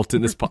sudden halt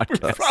in this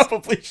podcast? We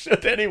probably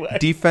should anyway.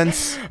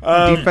 Defense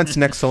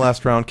next to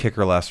last round,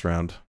 kicker last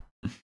round.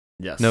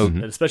 Yes. No,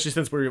 especially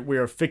since we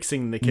are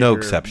fixing the kicker. No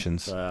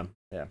exceptions. Yeah.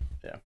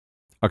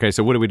 Okay,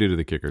 so what do we do to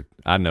the kicker?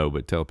 I know,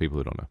 but tell people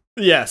who don't know.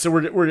 Yeah, so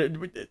we're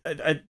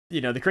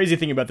the crazy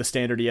thing about the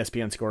standard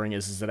ESPN scoring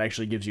is that it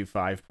actually gives you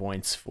 5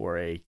 points for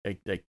a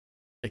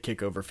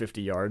kick over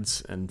 50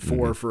 yards and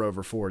 4 for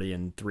over 40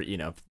 and 3,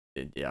 down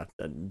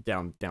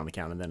the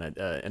count, and then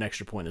an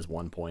extra point is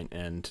 1 point,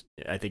 and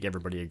I think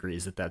everybody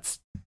agrees that that's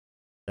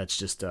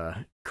just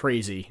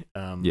crazy.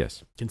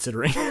 Yes,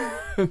 considering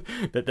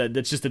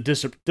that's just a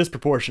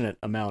disproportionate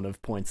amount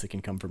of points that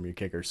can come from your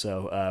kicker.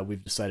 So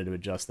we've decided to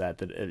adjust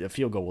that a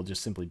field goal will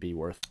just simply be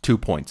worth 2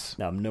 points.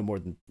 No more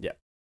than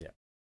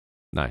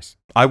Nice.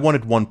 I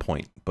wanted 1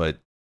 point, but.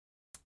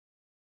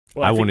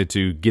 Well, I wanted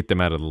to get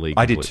them out of the league.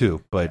 I did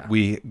too, but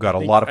we got a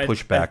lot of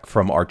pushback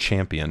from our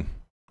champion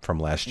from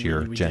last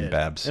year, Jen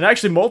Babbs. And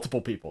actually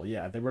multiple people,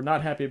 they were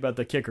not happy about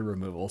the kicker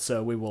removal,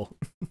 so we will,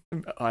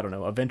 I don't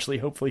know, eventually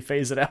hopefully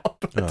phase it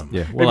out.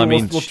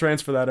 We'll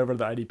transfer that over to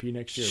the IDP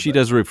next year. She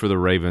does root for the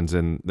Ravens,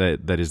 and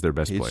that is their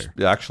best player.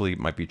 Actually, it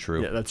might be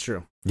true. Yeah, that's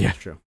true. Yeah. That's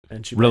true.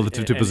 And she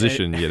Relative to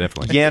position, yeah,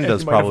 definitely. Yanda's You might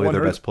have probably won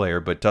their her. best player,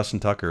 but Dustin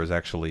Tucker is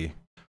actually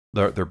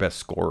their best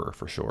scorer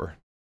for sure.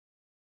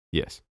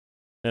 Yes.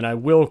 And I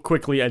will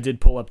quickly. I did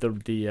pull up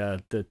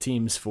the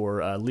teams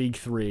for League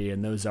 3,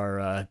 and those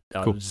are.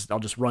 Cool. I'll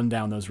just run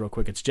down those real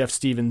quick. It's Jeff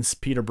Stevens,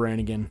 Peter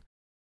Brannigan,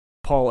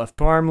 Paul F.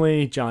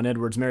 Parmley, John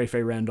Edwards, Mary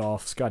Faye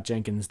Randolph, Scott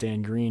Jenkins,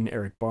 Dan Green,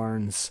 Eric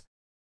Barnes.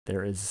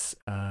 There is,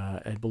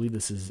 I believe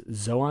this is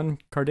Zoan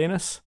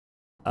Cardenas,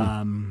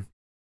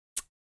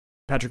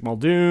 Patrick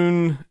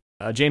Muldoon,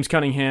 James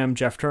Cunningham,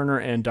 Jeff Turner,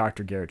 and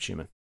Dr. Garrett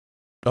Schumann.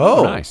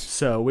 Oh, nice.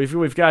 So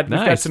we've got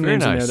Nice, some very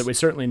names in there nice. that we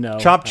certainly know.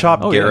 Chop,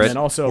 chop, Oh, yeah. Garrett. And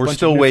also a We're bunch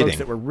still of new waiting. folks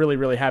that we're really,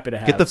 really happy to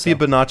have. Get the so.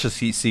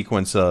 Fibonacci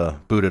sequence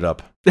booted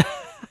up.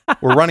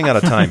 We're running out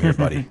of time here,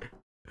 buddy.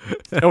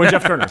 Oh, and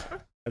Jeff Turner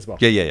as well.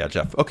 Yeah,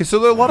 Jeff. Okay, so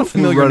there are a lot of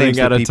familiar Running names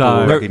out that of people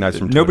time. recognize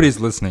from Twitter. Nobody's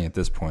listening at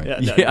this point.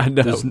 Yeah, I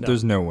know.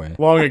 There's no way.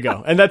 Long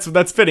ago, and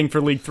that's fitting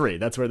for League 3.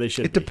 That's where they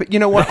should be. You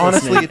know what?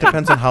 Honestly, it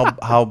depends on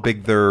how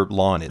big their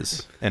lawn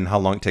is and how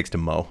long it takes to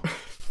mow.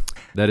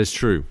 That is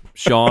true.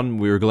 Sean,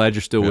 we were glad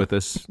you're still with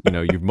us. You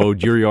know, you've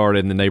mowed your yard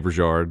and the neighbor's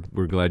yard.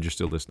 We're glad you're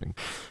still listening.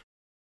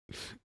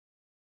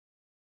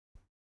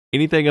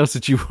 Anything else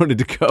that you wanted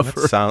to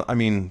cover?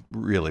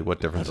 Really,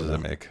 what difference does it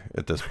make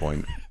at this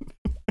point?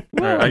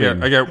 All right,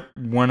 I got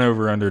one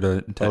over under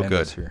to Oh, end good.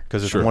 this here.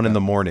 Because it's Sure. 1 in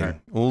the morning. All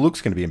right. Well,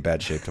 Luke's going to be in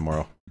bad shape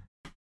tomorrow.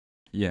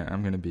 Yeah,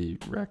 I'm gonna be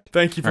wrecked.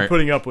 Thank you for All right.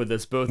 putting up with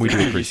this, both. We of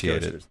do you appreciate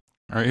it. coasters.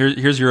 All right,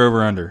 here's your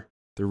over under.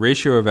 The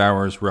ratio of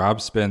hours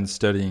Rob spends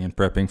studying and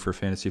prepping for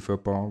fantasy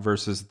football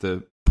versus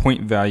the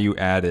point value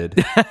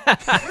added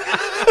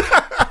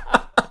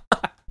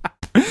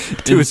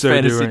To his so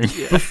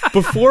fantasy.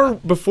 doing.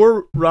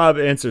 Before Rob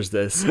answers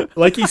this,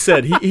 like he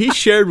said, he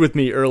shared with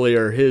me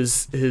earlier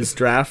his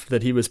draft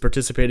that he was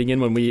participating in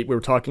when we were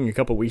talking a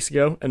couple weeks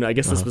ago, and I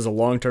guess this was a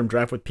long-term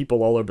draft with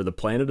people all over the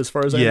planet, as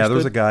far as I Yeah, understood. there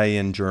was a guy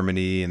in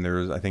Germany and there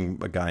was, I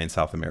think, a guy in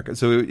South America.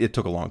 So it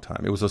took a long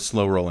time. It was a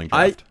slow-rolling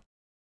draft.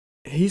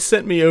 He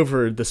sent me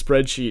over the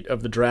spreadsheet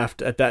of the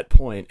draft at that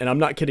point, and I'm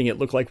not kidding. It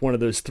looked like one of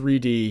those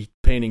 3D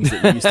paintings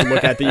that you used to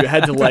look at that you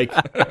had to like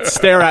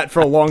stare at for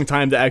a long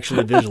time to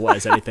actually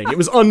visualize anything. It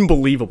was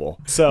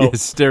unbelievable. So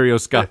Yes,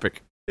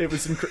 stereoscopic. it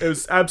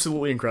was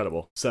absolutely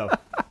incredible. So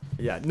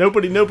yeah,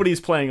 nobody's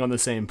playing on the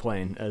same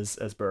plane as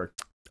Berg.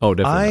 Oh,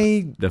 definitely. I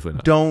not. Definitely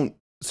not. don't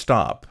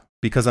stop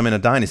because I'm in a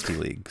dynasty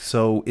league.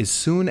 So as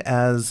soon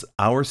as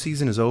our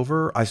season is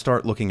over, I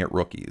start looking at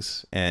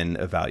rookies and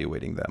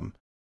evaluating them.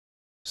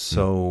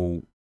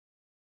 So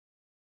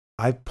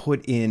I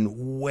put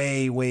in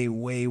way.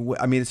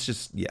 I mean, it's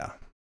just, yeah.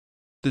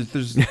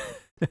 There's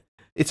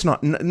it's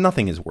not,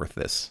 nothing is worth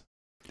this.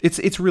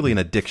 It's really an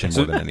addiction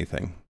more than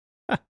anything.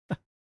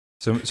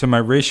 So my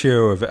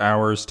ratio of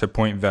hours to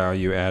point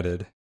value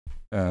added,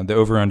 the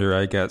over under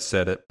I got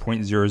set at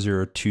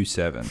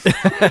 0.0027.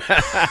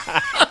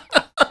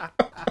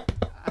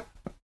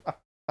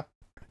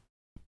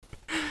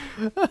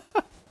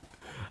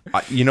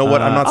 You know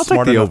what? I'm not I'll take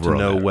smart the enough to over on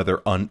know that. whether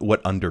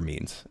what under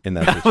means in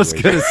that I was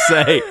situation. going to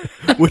say,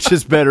 which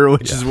is better,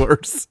 which is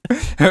worse.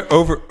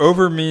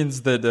 over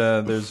means that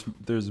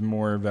there's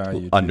more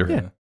value. Under.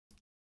 To,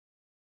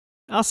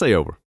 I'll say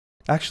over.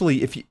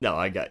 Actually,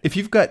 I got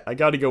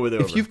to go with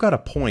over. if you've got a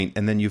point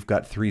and then you've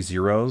got 3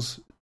 zeros,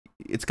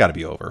 it's got to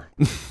be over.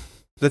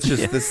 That's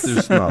just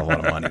there's not a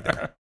lot of money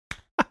there.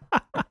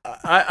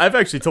 I've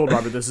actually told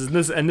Robert this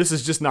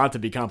is just not to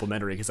be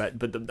complimentary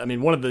I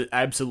mean one of the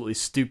absolutely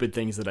stupid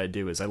things that I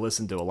do is I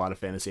listen to a lot of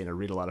fantasy and I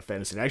read a lot of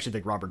fantasy, and I actually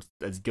think Robert's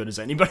as good as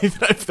anybody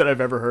that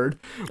I've ever heard.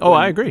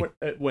 I agree.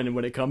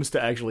 When it comes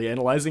to actually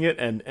analyzing it,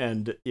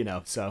 and you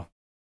know, so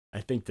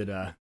I think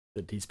that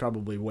he's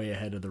probably way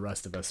ahead of the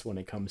rest of us when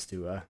it comes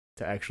to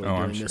actually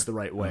doing this the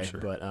right way.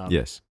 sure. But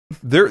Yes.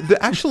 They're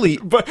actually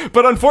but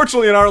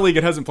unfortunately in our league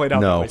it hasn't played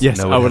out that way. Yes,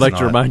 No, it I would has like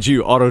to not. remind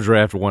you, Auto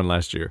Draft won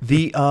last year.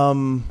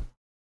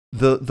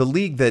 The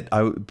league that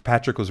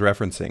Patrick was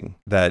referencing,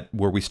 that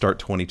where we start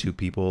 22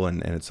 people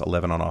and it's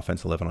 11 on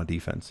offense, 11 on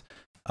defense.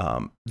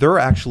 There are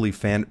actually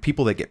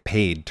people that get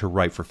paid to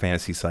write for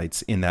fantasy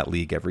sites in that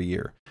league every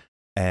year.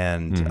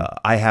 And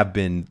I have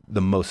been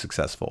the most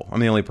successful. I'm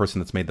the only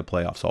person that's made the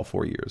playoffs all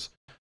 4 years.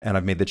 And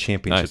I've made the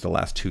championship Nice. the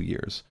last 2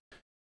 years.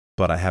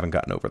 But I haven't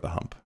gotten over the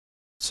hump.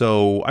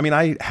 So, I mean,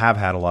 I have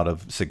had a lot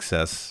of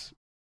success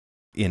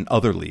in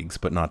other leagues,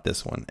 but not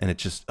this one. And it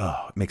just, it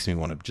makes me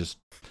want to just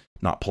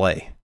not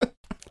play.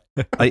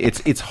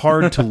 It's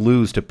hard to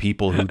lose to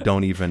people who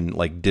don't even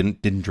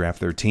didn't draft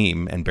their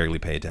team and barely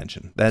pay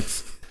attention.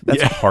 That's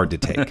hard to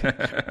take.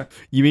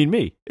 You mean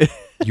me?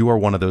 You are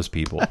one of those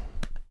people.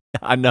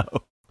 I know.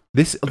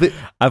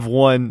 I've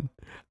won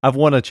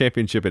a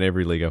championship in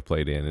every league I've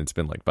played in, and it's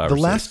been like 5 the or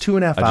 6. last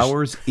 2.5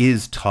 hours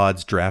is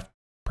Todd's draft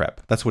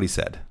prep. That's what he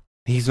said.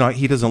 He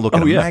doesn't look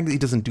at a magazine, he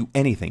doesn't do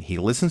anything. He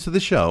listens to the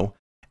show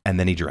and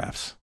then he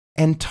drafts.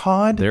 And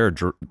Todd,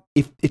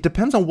 if it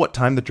depends on what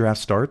time the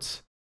draft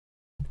starts,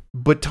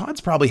 but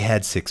Todd's probably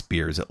had 6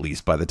 beers at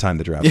least by the time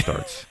the draft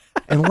starts.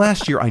 And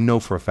last year, I know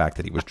for a fact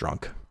that he was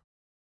drunk.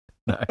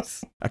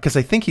 Nice. Because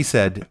I think he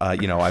said, I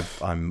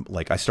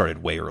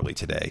started way early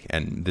today,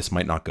 and this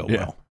might not go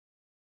well.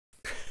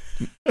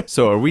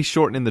 So are we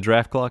shortening the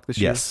draft clock this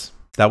year? Yes.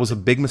 That was a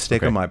big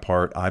mistake on my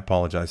part. I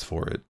apologize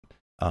for it.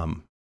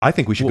 I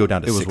think we should go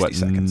down to 60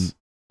 seconds.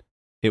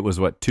 It was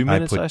 2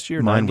 minutes last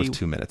year? Mine was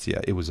 2 minutes.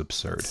 Yeah, it was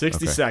absurd.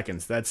 60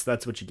 seconds. That's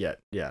what you get.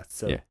 Yeah.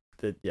 So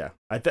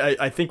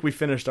I think we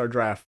finished our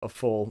draft a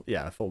full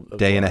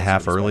day and a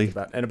half early,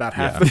 about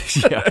half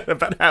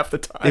about half the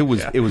time.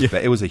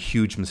 It was a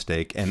huge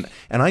mistake, and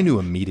I knew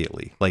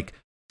immediately, like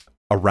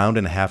a round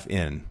and a half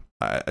in,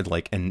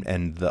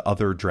 and the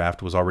other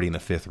draft was already in the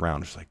 5th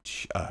round. It's like,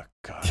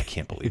 God, I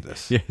can't believe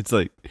this. It's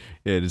like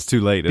it's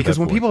too late. Because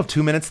when people have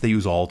 2 minutes, they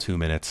use all 2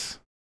 minutes.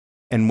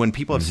 And when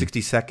people have 60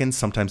 seconds,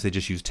 sometimes they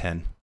just use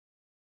 10.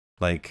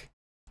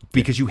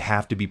 Because you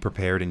have to be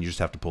prepared and you just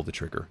have to pull the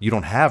trigger. You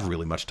don't have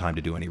really much time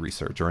to do any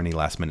research or any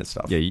last minute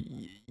stuff. Yeah,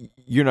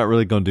 you're not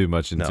really going to do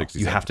much in 60 seconds.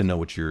 You have to know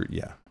what you're,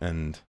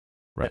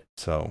 right.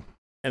 So.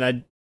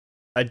 And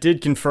I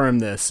did confirm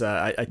this.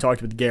 I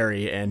talked with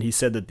Gary, and he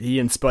said that he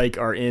and Spike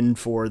are in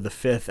for the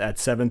 5th at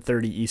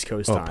 7:30 East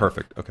Coast time. Oh,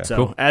 perfect. Okay. So,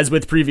 cool. As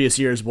with previous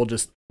years,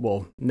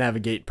 we'll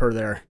navigate per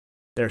their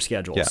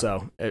schedule. Yeah.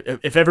 So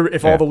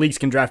if all the leagues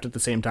can draft at the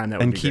same time, that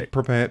would be great. And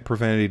keep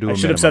profanity to a minimum. I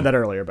should have said that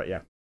earlier, but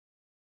yeah.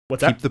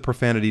 What's that? Keep the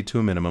profanity to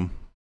a minimum.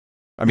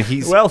 I mean,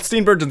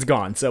 Steenburgen's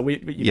gone, so we're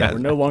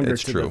no longer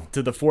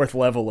to the 4th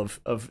level of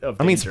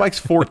I mean, Spike's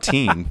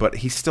 14, but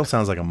he still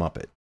sounds like a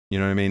Muppet. You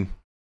know what I mean?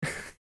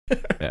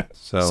 Yeah.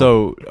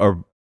 So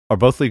are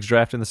both leagues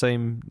drafting the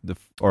same?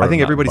 I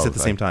think everybody's at the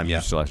same time.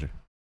 Yeah.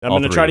 I'm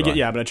going to try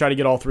to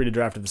get all 3 to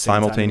draft at the same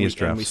time. Simultaneous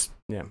drafts.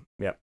 Yeah.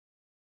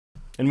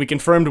 And we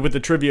confirmed with the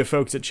trivia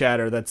folks at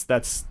Chatter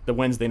that's the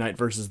Wednesday night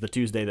versus the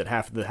Tuesday that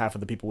half of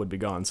the people would be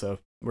gone. So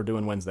we're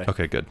doing Wednesday.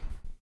 Okay, good.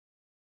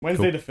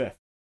 Wednesday the 5th.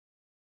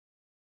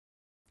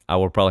 I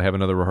will probably have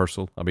another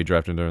rehearsal. I'll be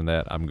drafting during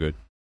that. I'm good.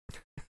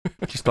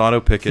 Just auto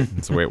pick it.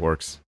 That's the way it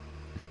works.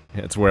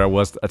 That's where I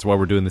was. That's why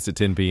we're doing this at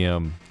 10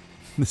 p.m.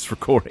 This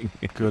recording.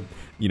 Good.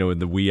 In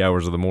the wee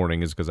hours of the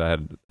morning is because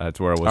that's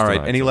where I was. All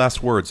right. Any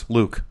last words,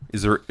 Luke?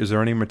 Is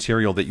there any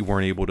material that you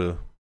weren't able to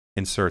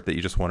insert that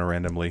you just want to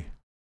randomly?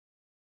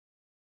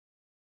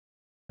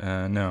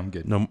 No, I'm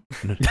good. No.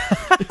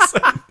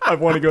 I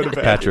want to go to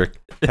bed. Patrick.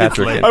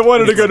 I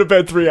wanted to go to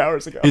bed 3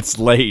 hours ago. It's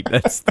late.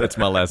 That's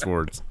my last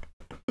words.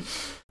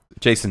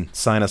 Jason,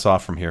 sign us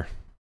off from here.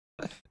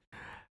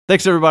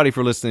 Thanks everybody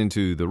for listening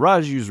to the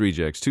Raju's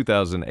Rejects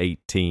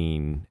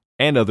 2018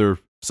 and other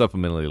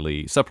supplemental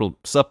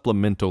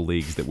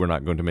leagues that we're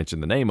not going to mention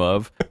the name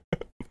of.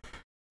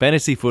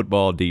 Fantasy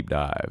Football Deep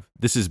Dive.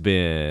 This has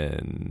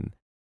been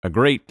a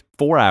great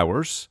 4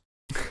 hours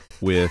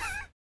with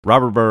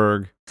Robert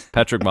Berg,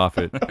 Patrick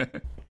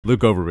Moffet,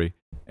 Luke Overbey,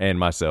 and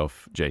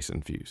myself,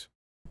 Jason Fuse.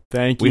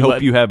 Thank you. We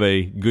hope you have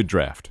a good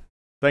draft.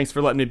 Thanks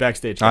for letting me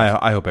backstage.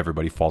 I hope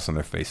everybody falls on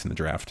their face in the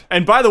draft.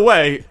 And by the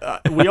way,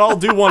 we all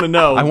do want to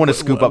know. I want to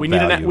scoop up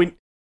value.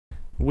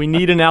 We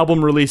need an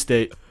album release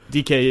date.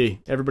 DKE.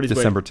 Everybody's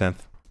December waiting. 10th.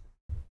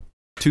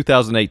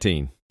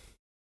 2018.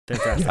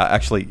 Fantastic.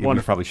 Actually, we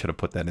probably should have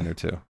put that in there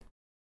too.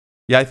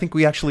 Yeah, I think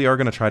we actually are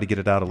going to try to get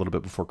it out a little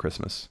bit before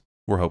Christmas.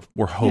 We're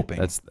hoping.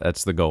 Yeah,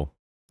 that's the goal.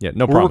 Yeah,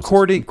 no problem.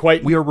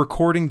 We are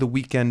recording the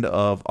weekend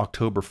of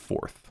October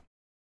 4th.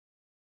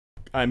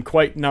 I'm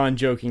quite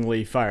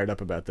non-jokingly fired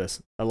up about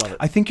this. I love it.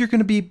 I think you're going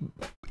to be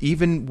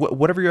even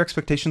whatever your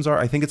expectations are.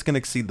 I think it's going to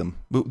exceed them.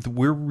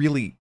 We're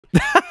really,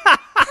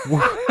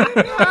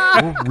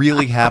 we're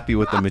really happy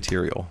with the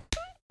material.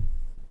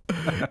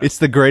 It's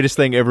the greatest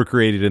thing ever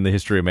created in the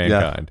history of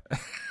mankind.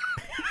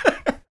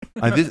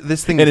 Yeah.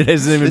 This thing, and it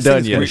hasn't even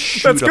done yet.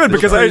 That's good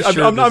because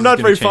I'm not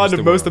very fond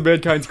of most of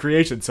mankind's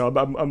creation, so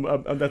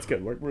I'm that's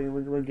good.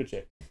 We're in good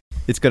shape.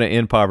 It's going to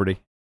end poverty.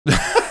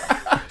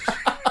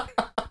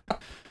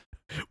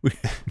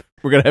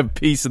 We're going to have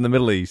peace in the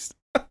Middle East.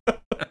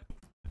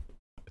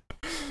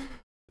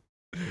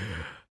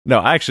 No,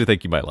 I actually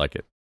think you might like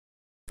it.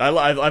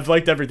 I've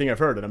liked everything I've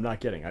heard, and I'm not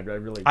kidding.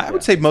 I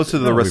would say most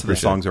of the rest of the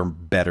songs are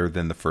better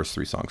than the first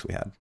 3 songs we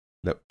had.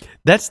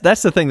 That's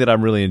the thing that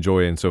I'm really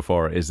enjoying so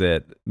far is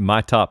that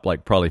my top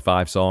probably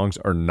 5 songs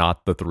are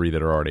not the 3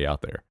 that are already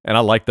out there, and I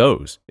like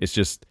those. It's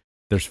just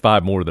there's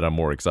 5 more that I'm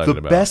more excited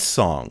about. The best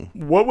song.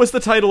 What was the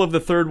title of the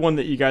 3rd one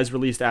that you guys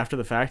released after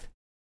the fact?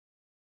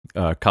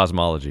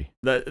 Cosmology.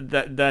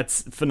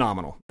 That's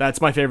phenomenal.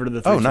 That's my favorite of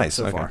the 3 nice.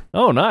 so far.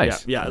 Oh,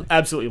 nice. Yeah,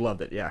 absolutely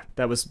loved it. Yeah,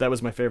 that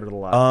was my favorite of the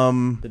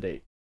lot. To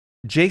date.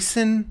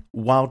 Jason,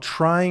 while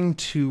trying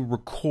to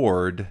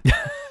record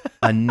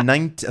a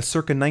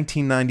circa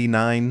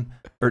 1999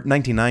 or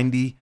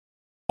 1990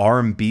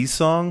 R&B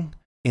song,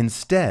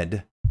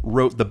 instead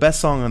wrote the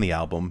best song on the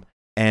album,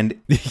 and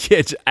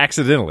it's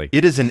accidentally.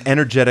 It is an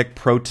energetic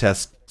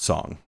protest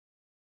song.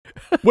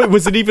 Wait,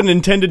 was it even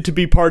intended to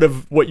be part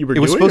of what you were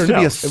doing? It was supposed to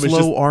be a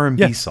slow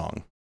R&B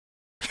song.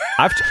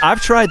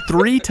 I've tried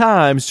 3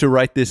 times to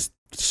write this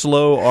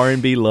slow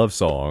R&B love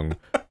song,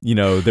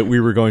 that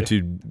we were going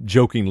to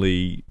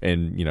jokingly,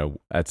 and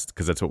that's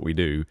because that's what we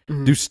do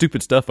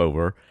stupid stuff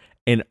over.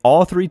 And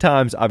all 3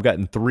 times I've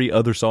gotten 3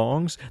 other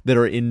songs that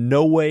are in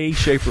no way,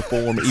 shape, or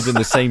form even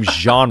the same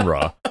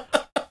genre.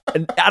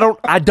 And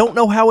I don't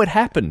know how it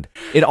happened.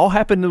 It all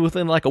happened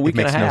within like a week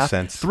and a half. It makes no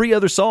sense. 3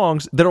 other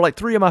songs that are like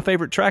 3 of my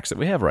favorite tracks that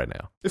we have right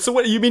now. So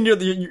what you mean?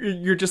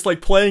 You're just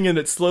like playing and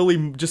it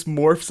slowly just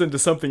morphs into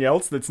something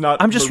else that's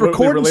not. I'm just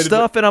recording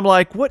stuff and I'm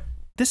like, what?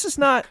 This is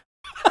not.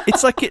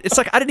 It's like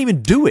I didn't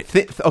even do it.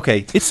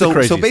 Okay, It's the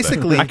craziest so thing.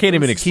 basically, I can't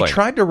even explain. He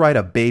tried to write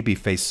a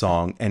Babyface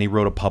song and he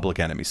wrote a Public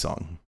Enemy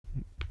song.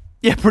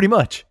 Yeah, pretty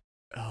much.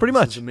 Pretty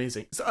much. This is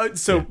amazing.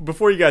 So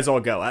before you guys all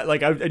go, I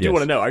do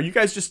want to know: are you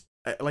guys just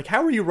like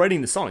how are you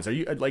writing the songs? Are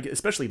you like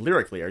especially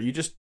lyrically? Are you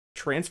just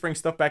transferring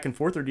stuff back and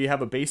forth, or do you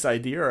have a base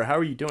idea, or how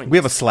are you doing? We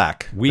have a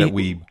Slack that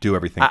we do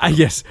everything.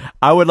 Yes,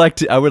 I would like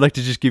to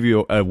just give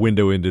you a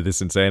window into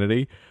this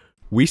insanity.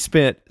 We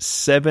spent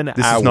 7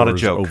 hours not a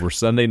joke. over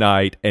Sunday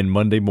night and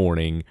Monday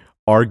morning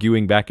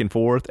arguing back and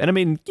forth. And I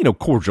mean,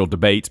 cordial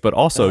debates, but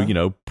also,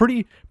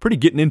 pretty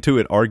getting into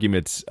it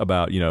arguments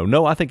about,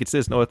 no, I think it's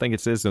this. No, I think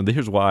it's this. And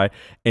here's why.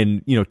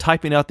 And,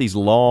 typing out these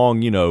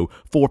long,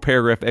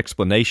 4-paragraph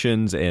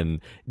explanations and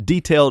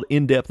detailed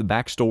in-depth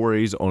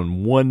backstories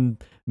on one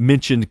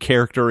mentioned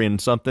character in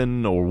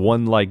something, or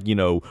one what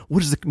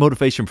is the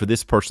motivation for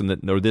this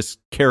person or this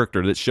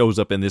character that shows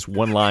up in this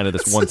one line of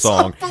this one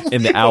song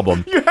in the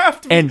album. You have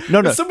to.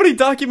 Is somebody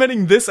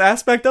documenting this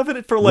aspect of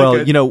it for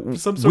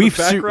some sort of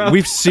background?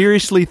 We've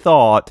seriously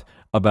thought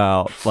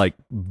about like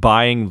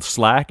buying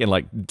Slack and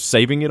like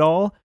saving it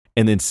all,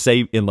 and then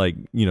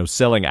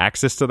selling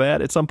access to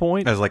that at some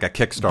point as like a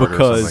Kickstarter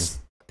or something.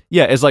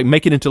 Yeah, it's like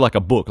make it into like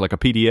a book, like a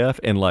PDF,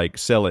 and like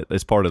sell it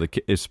as part of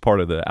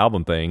the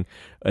album thing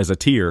as a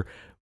tier.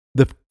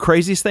 The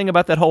craziest thing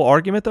about that whole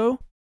argument, though,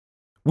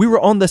 we were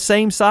on the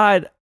same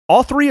side.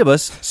 All 3 of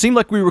us seemed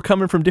like we were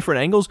coming from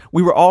different angles.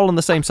 We were all on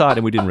the same side,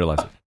 and we didn't realize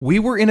it. We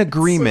were in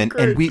agreement,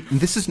 and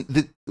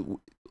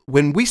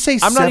when we say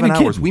 7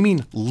 hours, we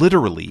mean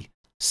literally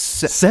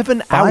 7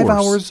 5 hours.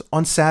 hours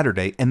on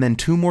Saturday, and then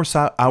 2 more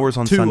hours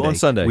on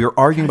Sunday. We were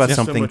arguing about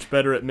something so much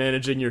better at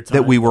managing your time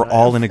that we were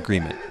all in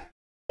agreement.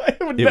 I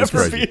would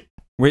never be.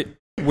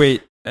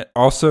 Wait.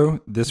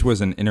 Also, this was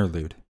an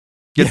interlude.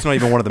 It's not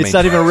even one of the main. It's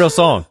not even a real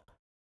song.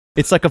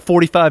 It's like a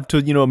 45 to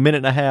a minute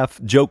and a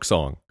half joke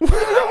song.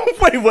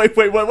 Wait!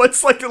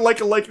 What's like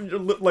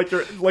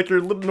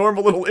your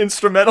normal little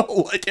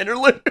instrumental like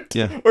interlude?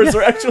 Yeah. Or is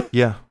there actually?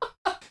 Yeah.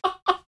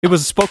 It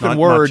was a spoken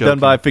word done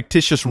by a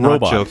fictitious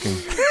robot. Not joking.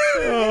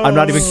 I'm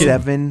not even kidding.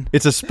 7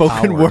 It's a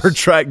spoken word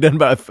track done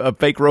by a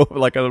fake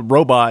like a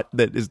robot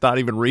that is not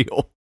even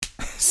real.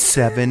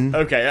 7.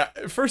 Okay,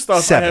 first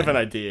off, 7. I have an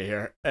idea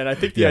here, and I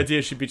think the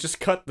idea should be just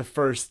cut the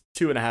first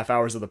 2.5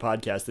 hours of the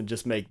podcast and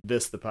just make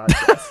this the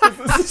podcast.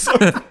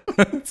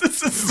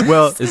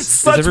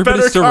 Is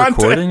everybody still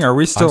recording? Are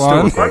we still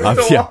on?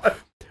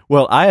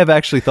 Well, I have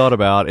actually thought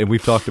about, and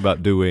we've talked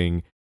about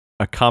doing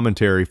a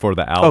commentary for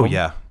the album. Oh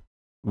yeah,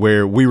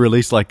 where we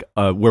release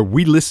where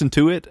we listen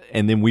to it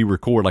and then we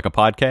record like a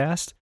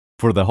podcast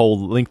for the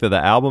whole length of the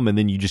album, and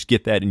then you just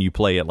get that and you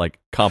play it like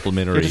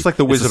complimentary. Just like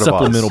the Wizard of Oz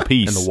supplemental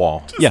piece in the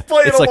wall. Just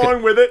play it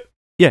along with it.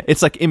 Yeah,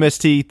 it's like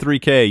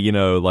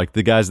MST3K, like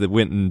the guys that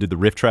went and did the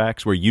riff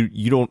tracks where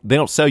they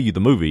don't sell you the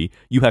movie.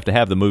 You have to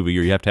have the movie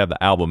or you have to have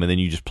the album, and then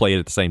you just play it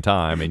at the same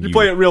time. And you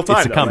play it real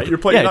time, right? You're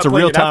playing, it's a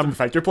real time. In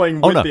fact, you're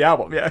playing with the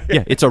album. Yeah,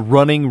 it's a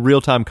running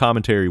real time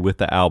commentary with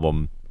the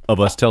album of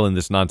us telling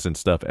this nonsense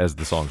stuff as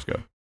the songs go.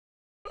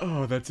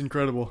 Oh, that's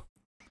incredible.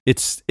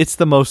 It's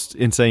the most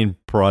insane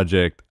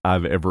project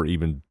I've ever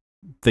even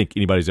think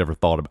anybody's ever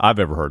thought of. I've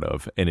ever heard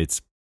of, and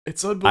it's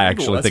unbelievable. I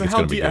actually think it's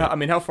going to be good. I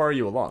mean, how far are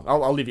you along?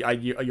 I'll leave you.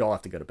 You all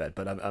have to go to bed,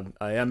 but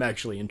I am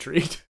actually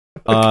intrigued.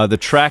 The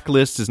track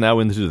list is now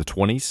into the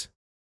 20s.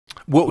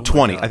 Well,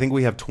 20. I think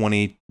we have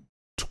 20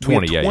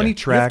 20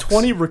 tracks. You have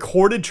 20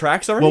 recorded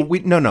tracks already? Well, we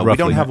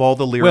don't have all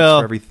the lyrics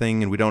for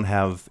everything, and we don't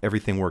have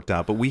everything worked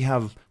out, but we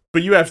have.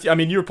 But you have. I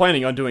mean, you were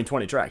planning on doing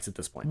 20 tracks at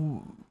this point.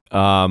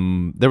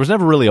 There was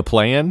never really a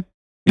plan.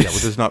 Yeah, well,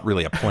 there's not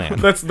really a plan.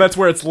 That's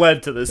where it's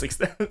led to this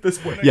extent at this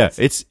point. Yeah,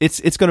 it's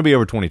going to be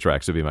over 20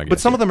 tracks to be my guess. But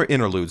some of them are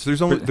interludes.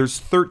 There's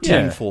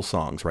 13 full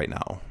songs right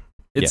now.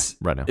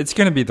 Right now. It's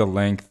going to be the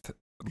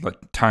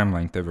time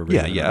length of a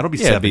rhythm. Yeah, it'll be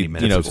 70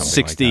 minutes.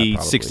 60, like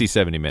that, 60,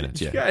 70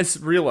 minutes. You guys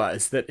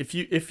realize that if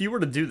you were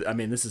to do, I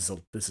mean, this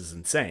is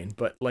insane,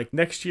 but like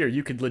next year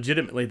you could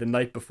legitimately the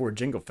night before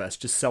Jingle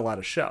Fest just sell out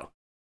a show.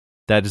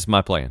 That is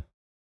my plan.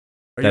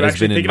 Are you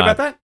actually thinking about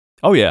that?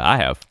 Oh yeah, I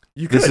have.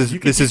 This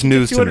is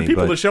news to me. 200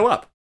 people to show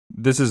up.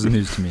 This is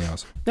news to me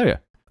also. Oh yeah,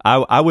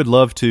 I would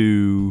love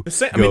to.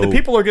 The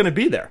people are going to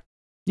be there.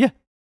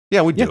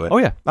 Yeah, we'd do it. Oh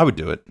yeah, I would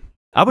do it.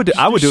 I would do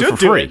it for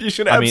free. You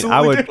should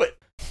absolutely do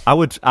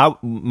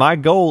it. My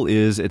goal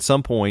is at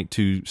some point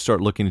to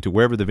start looking into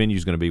wherever the venue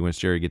is going to be once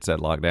Jerry gets that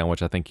locked down,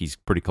 which I think he's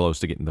pretty close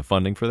to getting the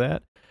funding for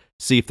that.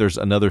 See if there's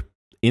another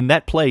in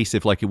that place.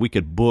 If we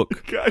could book,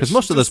 because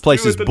most of those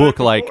places book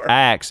like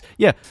acts.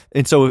 Yeah,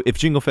 and so if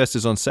Jingle Fest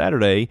is on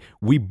Saturday,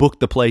 we book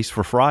the place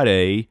for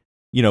Friday.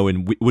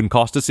 And it wouldn't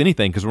cost us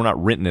anything because we're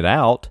not renting it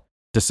out.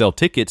 to sell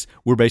tickets.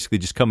 We're basically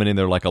just coming in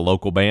there like a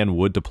local band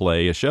would to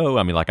play a show.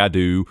 I mean, like I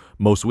do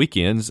most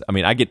weekends. I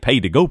mean, I get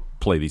paid to go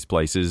play these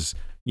places.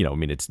 You know, I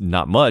mean, it's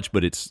not much,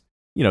 but it's,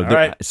 you know,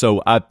 right.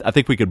 So I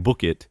think we could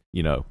book it,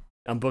 you know.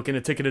 I'm booking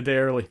a ticket a day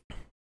early.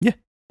 Yeah.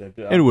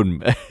 It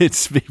wouldn't,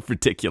 it's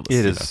ridiculous.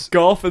 It is.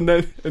 Golf and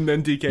then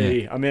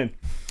DKE. I'm in.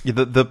 Yeah,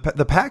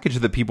 the package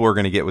that people are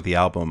going to get with the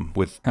album,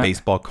 with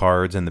baseball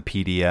cards and the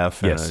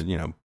PDF and a, you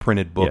know,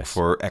 printed book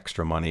for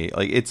extra money,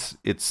 like it's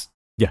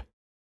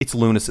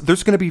lunacy.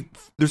 There's going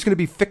to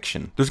be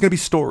fiction. There's going to be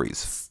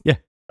stories. Yeah,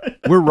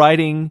 we're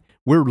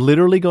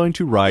literally going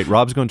to write.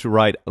 Rob's going to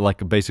write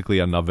like basically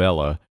a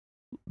novella,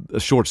 a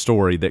short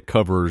story that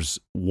covers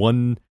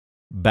the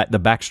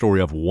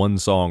backstory of one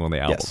song on the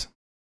album. Yes.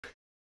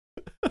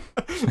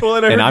 Well,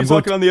 and I heard you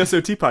talking on the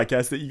SOT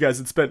podcast that you guys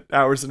had spent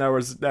hours and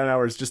hours and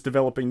hours just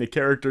developing the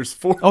characters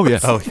for. Oh yeah.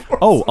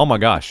 Oh my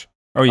gosh.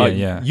 Oh yeah,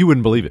 yeah. You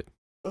wouldn't believe it.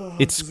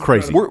 It's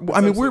crazy.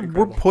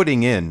 We're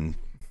putting in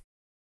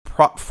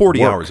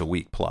 40 hours a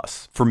week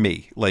plus for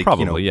me. Like,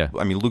 probably, you know, yeah.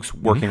 I mean, Luke's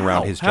working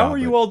around his job. How are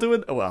you all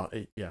doing? Oh, well,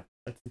 yeah,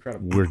 that's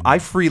incredible. I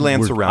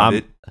freelance around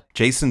it.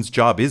 Jason's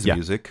job is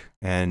music,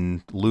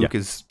 and Luke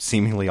is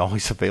seemingly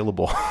always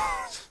available.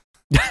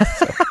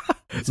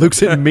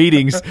 Luke's in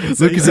meetings.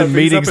 Luke is in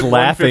meetings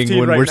laughing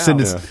when we're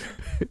sending.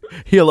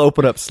 He'll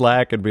open up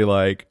Slack and be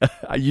like,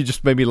 "You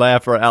just made me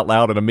laugh out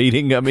loud in a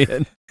meeting I'm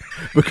in,"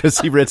 because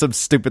he read some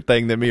stupid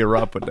thing that me or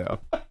Rob put down.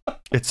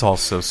 It's all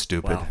so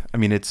stupid. Wow. I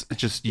mean, it's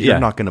just you're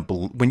not going to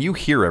when you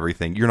hear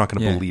everything, you're not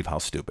going to believe how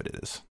stupid it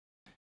is.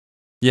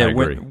 Yeah, I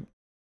agree.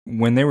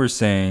 When they were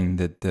saying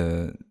that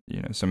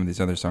some of these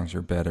other songs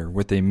are better,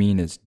 what they mean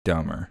is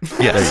dumber.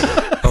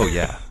 Yes. Oh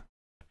yeah.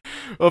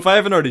 Well, if I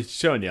haven't already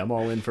shown you, I'm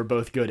all in for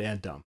both good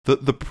and dumb.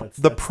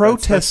 The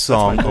protest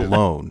song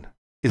alone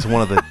is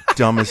one of the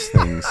dumbest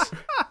things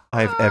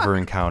I've ever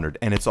encountered,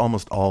 and it's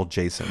almost all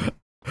Jason.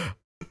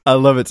 I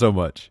love it so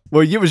much.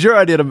 Well, it was your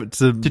idea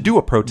to do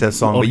a protest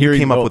song, but you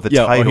came up with the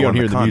title and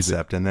the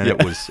concept, and then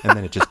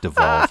it just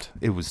devolved.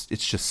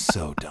 It's just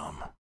so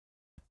dumb.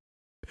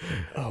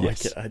 Oh,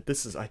 yes.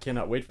 I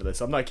cannot wait for this.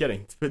 I'm not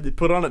kidding.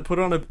 Put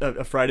on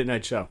a Friday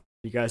night show.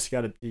 You guys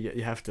got to.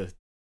 You have to.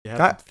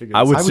 Figure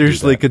I would out.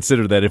 seriously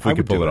consider that if we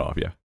could pull it do off.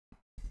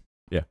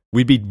 Yeah.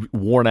 We'd be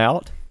worn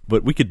out,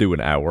 but we could do an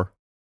hour.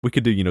 We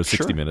could do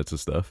 60 minutes of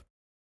stuff,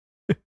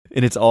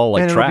 and it's all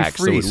like tracks,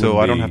 free, so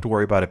I don't have to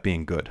worry about it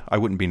being good. I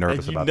wouldn't be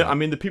nervous about that. I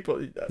mean, the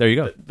people. There you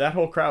go. That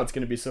whole crowd's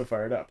going to be so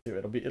fired up too.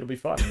 It'll be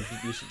fun.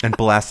 You should... And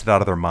blast it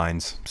out of their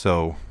minds.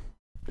 So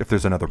if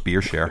there's another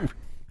beer share,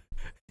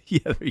 yeah,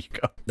 there you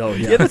go. Oh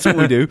yeah, that's what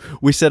we do.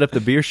 We set up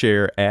the beer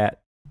share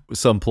at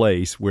some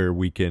place where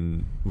they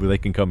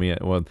can come in.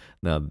 Well,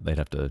 no, they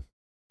have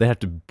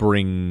to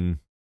bring.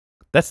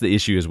 That's the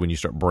issue, is when you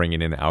start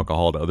bringing in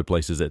alcohol to other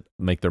places that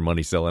make their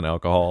money selling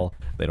alcohol.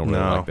 They don't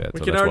really like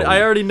that.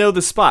 I already know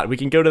the spot. We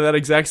can go to that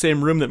exact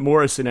same room that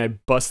Morris and I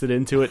busted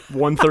into at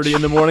 1:30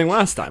 in the morning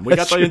last time. We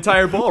got the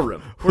entire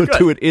ballroom. We'll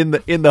do it in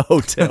the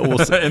hotel.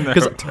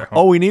 Because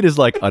all we need is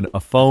like a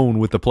phone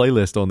with the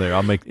playlist on there.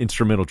 I'll make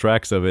instrumental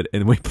tracks of it,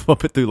 and we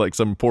pump it through like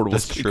some portable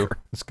speaker. True.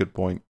 That's a good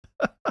point.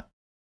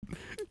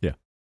 Yeah.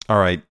 All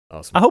right.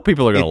 Awesome. I hope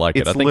people are going to like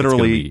it. I think it's going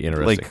to be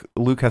interesting. Like,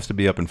 Luke has to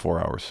be up in 4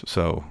 hours,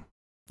 so...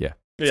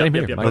 Same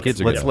here. My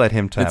kids are let's let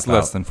him tap It's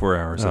less out. than 4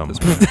 hours at this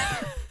point.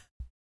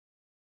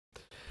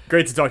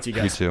 Great to talk to you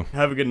guys. You too.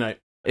 Have a good night.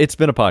 It's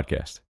been a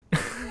podcast.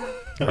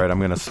 All right, I'm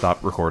going to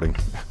stop recording.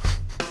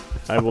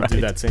 I will do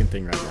that same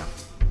thing right now.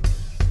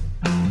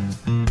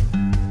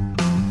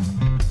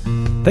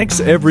 Thanks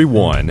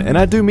everyone, and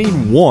I do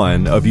mean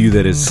one of you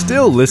that is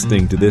still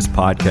listening to this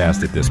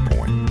podcast at this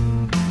point.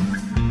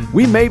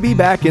 We may be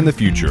back in the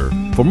future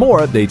for more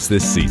updates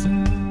this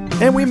season,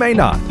 and we may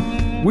not.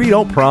 We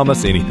don't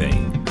promise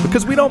anything,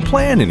 because we don't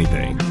plan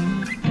anything.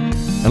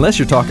 Unless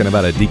you're talking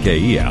about a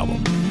DKE album.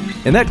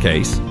 In that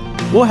case,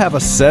 we'll have a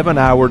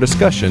 7-hour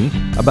discussion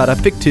about a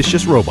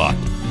fictitious robot.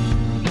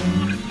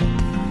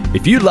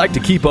 If you'd like to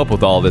keep up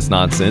with all this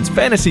nonsense,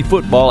 fantasy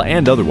football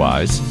and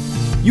otherwise,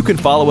 you can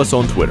follow us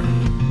on Twitter.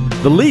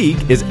 The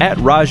league is at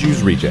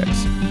Raju's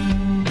Rejects.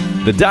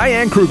 The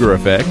Diane Kruger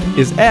Effect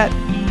is at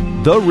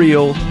The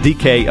Real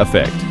DK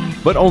Effect,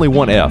 but only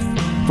one F,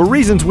 for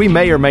reasons we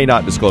may or may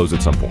not disclose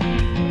at some point.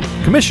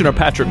 Commissioner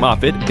Patrick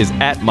Moffet is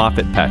at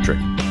Moffet Patrick.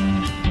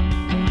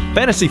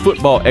 Fantasy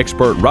football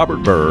expert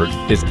Robert Berg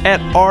is at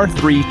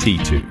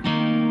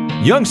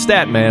R3T2. Young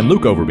Statman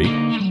Luke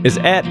Overbey is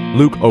at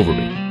Luke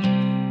Overbey.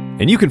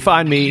 And you can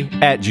find me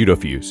at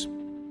JudoFuse.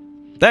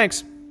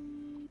 Thanks.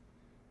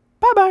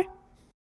 Bye-bye.